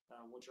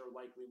 which are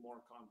likely more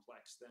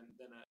complex than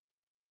a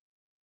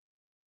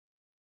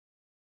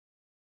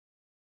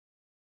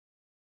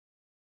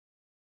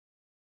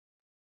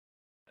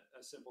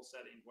simple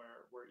setting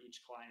where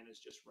each client is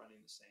just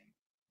running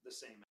the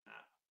same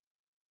app.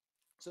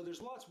 So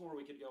there's lots more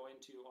we could go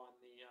into on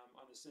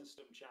the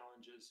system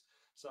challenges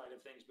side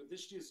of things, but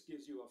this just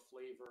gives you a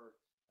flavor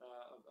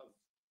of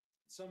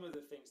some of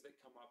the things that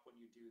come up when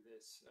you do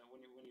this,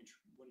 when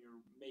you're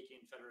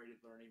making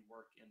federated learning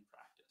work in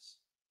practice.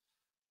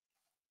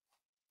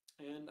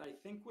 And I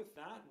think with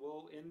that,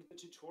 we'll end the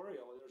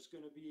tutorial. There's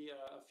going to be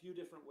a few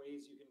different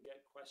ways you can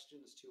get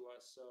questions to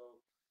us, so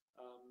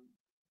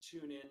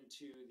tune in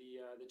to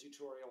the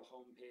tutorial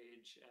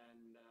homepage,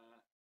 and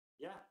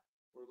yeah,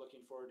 we're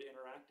looking forward to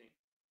interacting.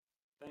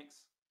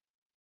 Thanks.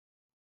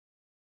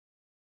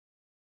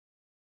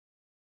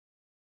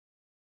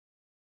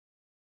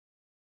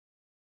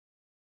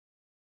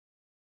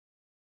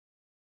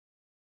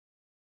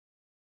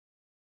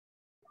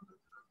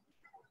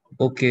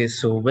 Okay,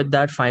 so with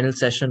that final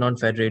session on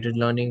federated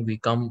learning, we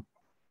come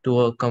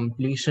to a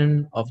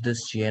completion of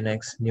this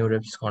GNX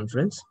NeurIPS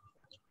conference.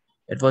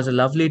 It was a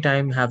lovely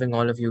time having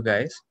all of you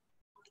guys.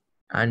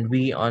 And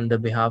we, on the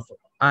behalf,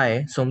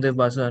 Somdev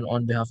Basu,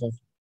 on behalf of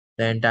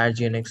the entire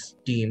GNX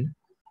team,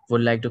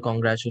 would like to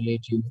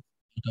congratulate you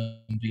for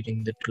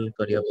completing the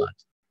career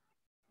path.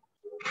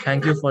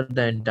 Thank you for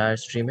the entire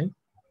streaming.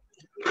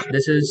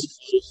 This is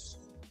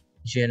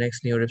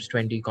GNX NeurIPS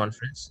 20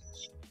 conference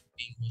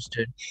being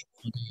hosted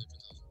for the year